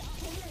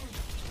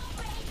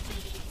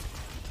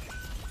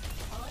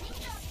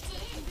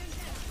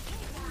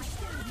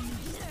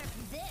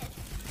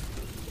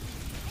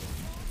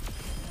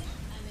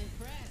 I'm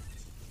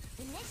impressed.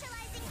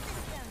 Initializing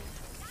system.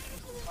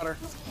 Water.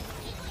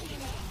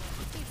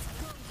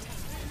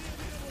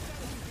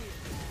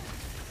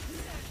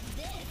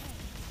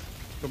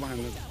 Go behind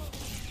this.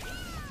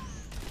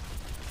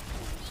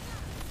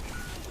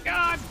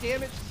 God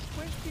damn it!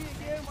 quenched me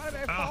again. Why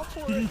did I fall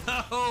for it?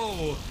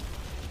 No!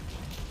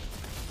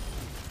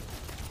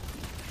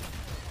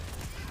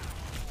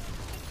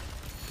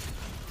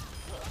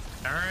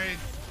 All right,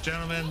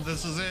 gentlemen,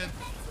 this is it.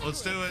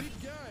 Let's do it.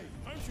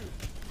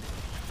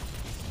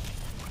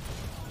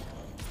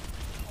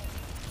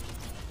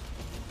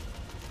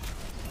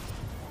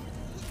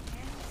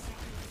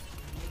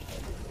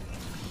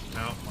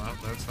 No, well,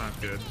 that's not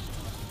good.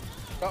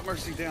 Got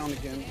Mercy down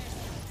again.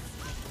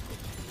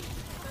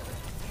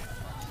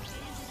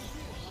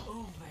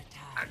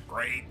 Not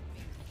great.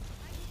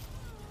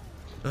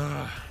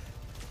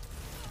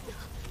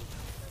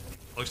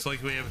 Looks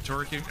like we have a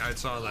turkey. I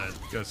saw that.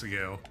 Goes to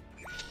go.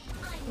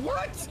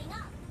 What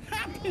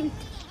happened?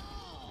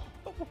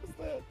 What was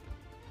that?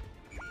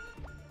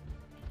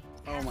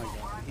 Oh my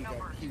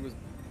god,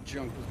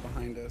 junk was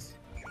behind us.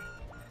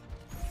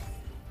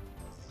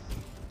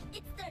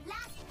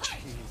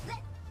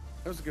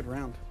 That was a good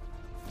round.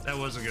 That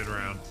was a good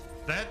round.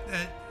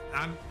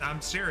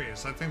 I'm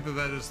serious. I think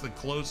that is the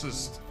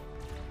closest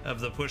of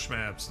the push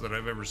maps that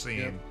I've ever seen.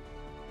 Yep.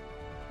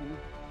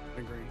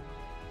 Agree.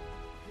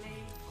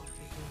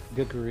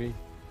 Googery.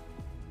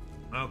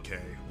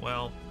 Okay,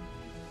 well,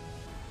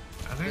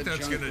 I think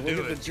that's junk, gonna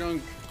do it. The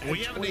junk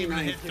we haven't even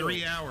hit kills.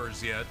 3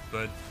 hours yet,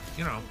 but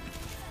you know,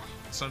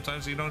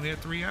 sometimes you don't hit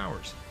 3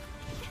 hours.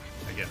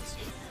 I guess.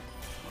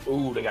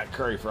 Ooh, they got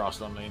Curry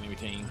Frost on the enemy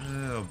team.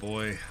 Oh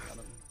boy.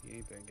 He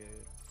ain't that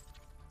good.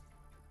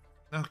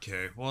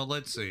 Okay, well,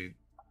 let's see.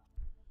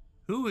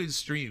 Who is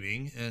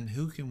streaming and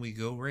who can we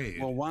go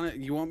raid? Well,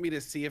 you want me to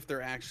see if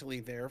they're actually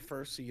there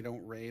first, so you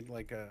don't raid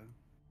like a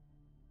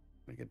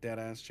dead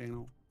ass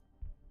channel?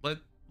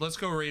 Let's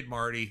go raid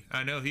Marty.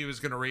 I know he was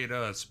gonna raid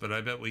us, but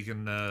I bet we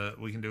can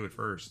do it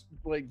first.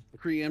 Like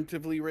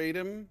preemptively raid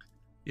him?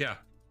 Yeah.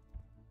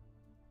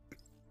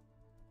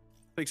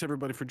 Thanks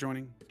everybody for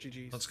joining.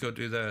 GG's. Let's go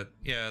do that.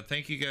 Yeah,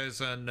 thank you guys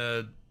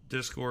on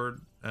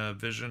Discord,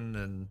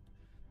 Vision,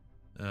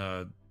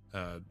 and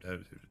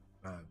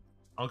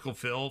Uncle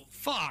Phil.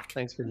 Fuck.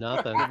 Thanks for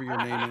nothing. Whatever your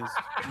name is.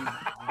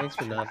 Thanks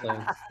for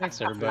nothing.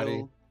 Thanks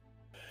everybody.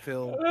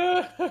 Phil,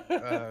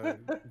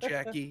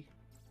 Jackie,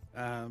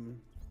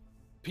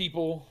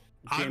 people.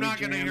 I'm not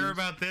going to Jams. hear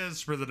about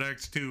this for the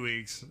next 2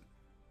 weeks.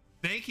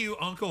 Thank you,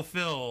 Uncle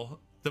Phil,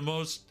 the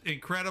most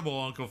incredible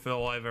Uncle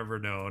Phil I've ever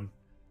known.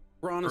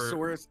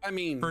 Brontosaurus.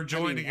 For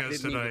joining I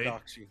us didn't mean to tonight.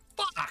 dox you.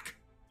 Fuck.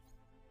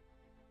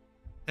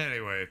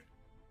 Anyway,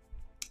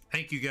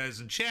 thank you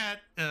guys in chat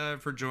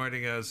for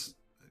joining us.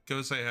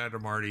 Go say hi to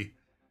Marty.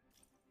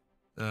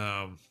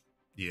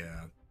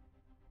 Yeah.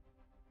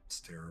 It's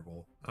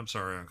terrible. I'm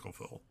sorry, Uncle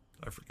Phil.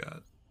 I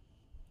forgot.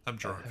 I'm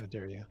drunk. How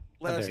dare you?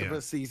 Last of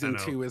Us season I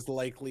know. 2 is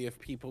likely if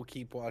people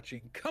keep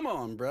watching. Come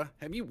on, bruh.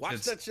 Have you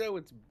watched that show?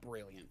 It's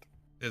brilliant.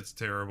 It's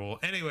terrible.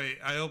 Anyway,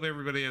 I hope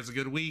everybody has a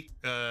good week.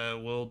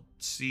 We'll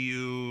see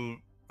you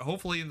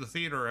hopefully in the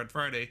theater on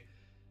Friday.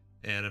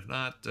 And if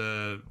not,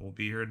 we'll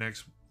be here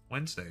next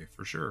Wednesday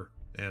for sure.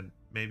 And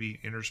maybe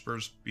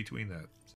interspersed between that.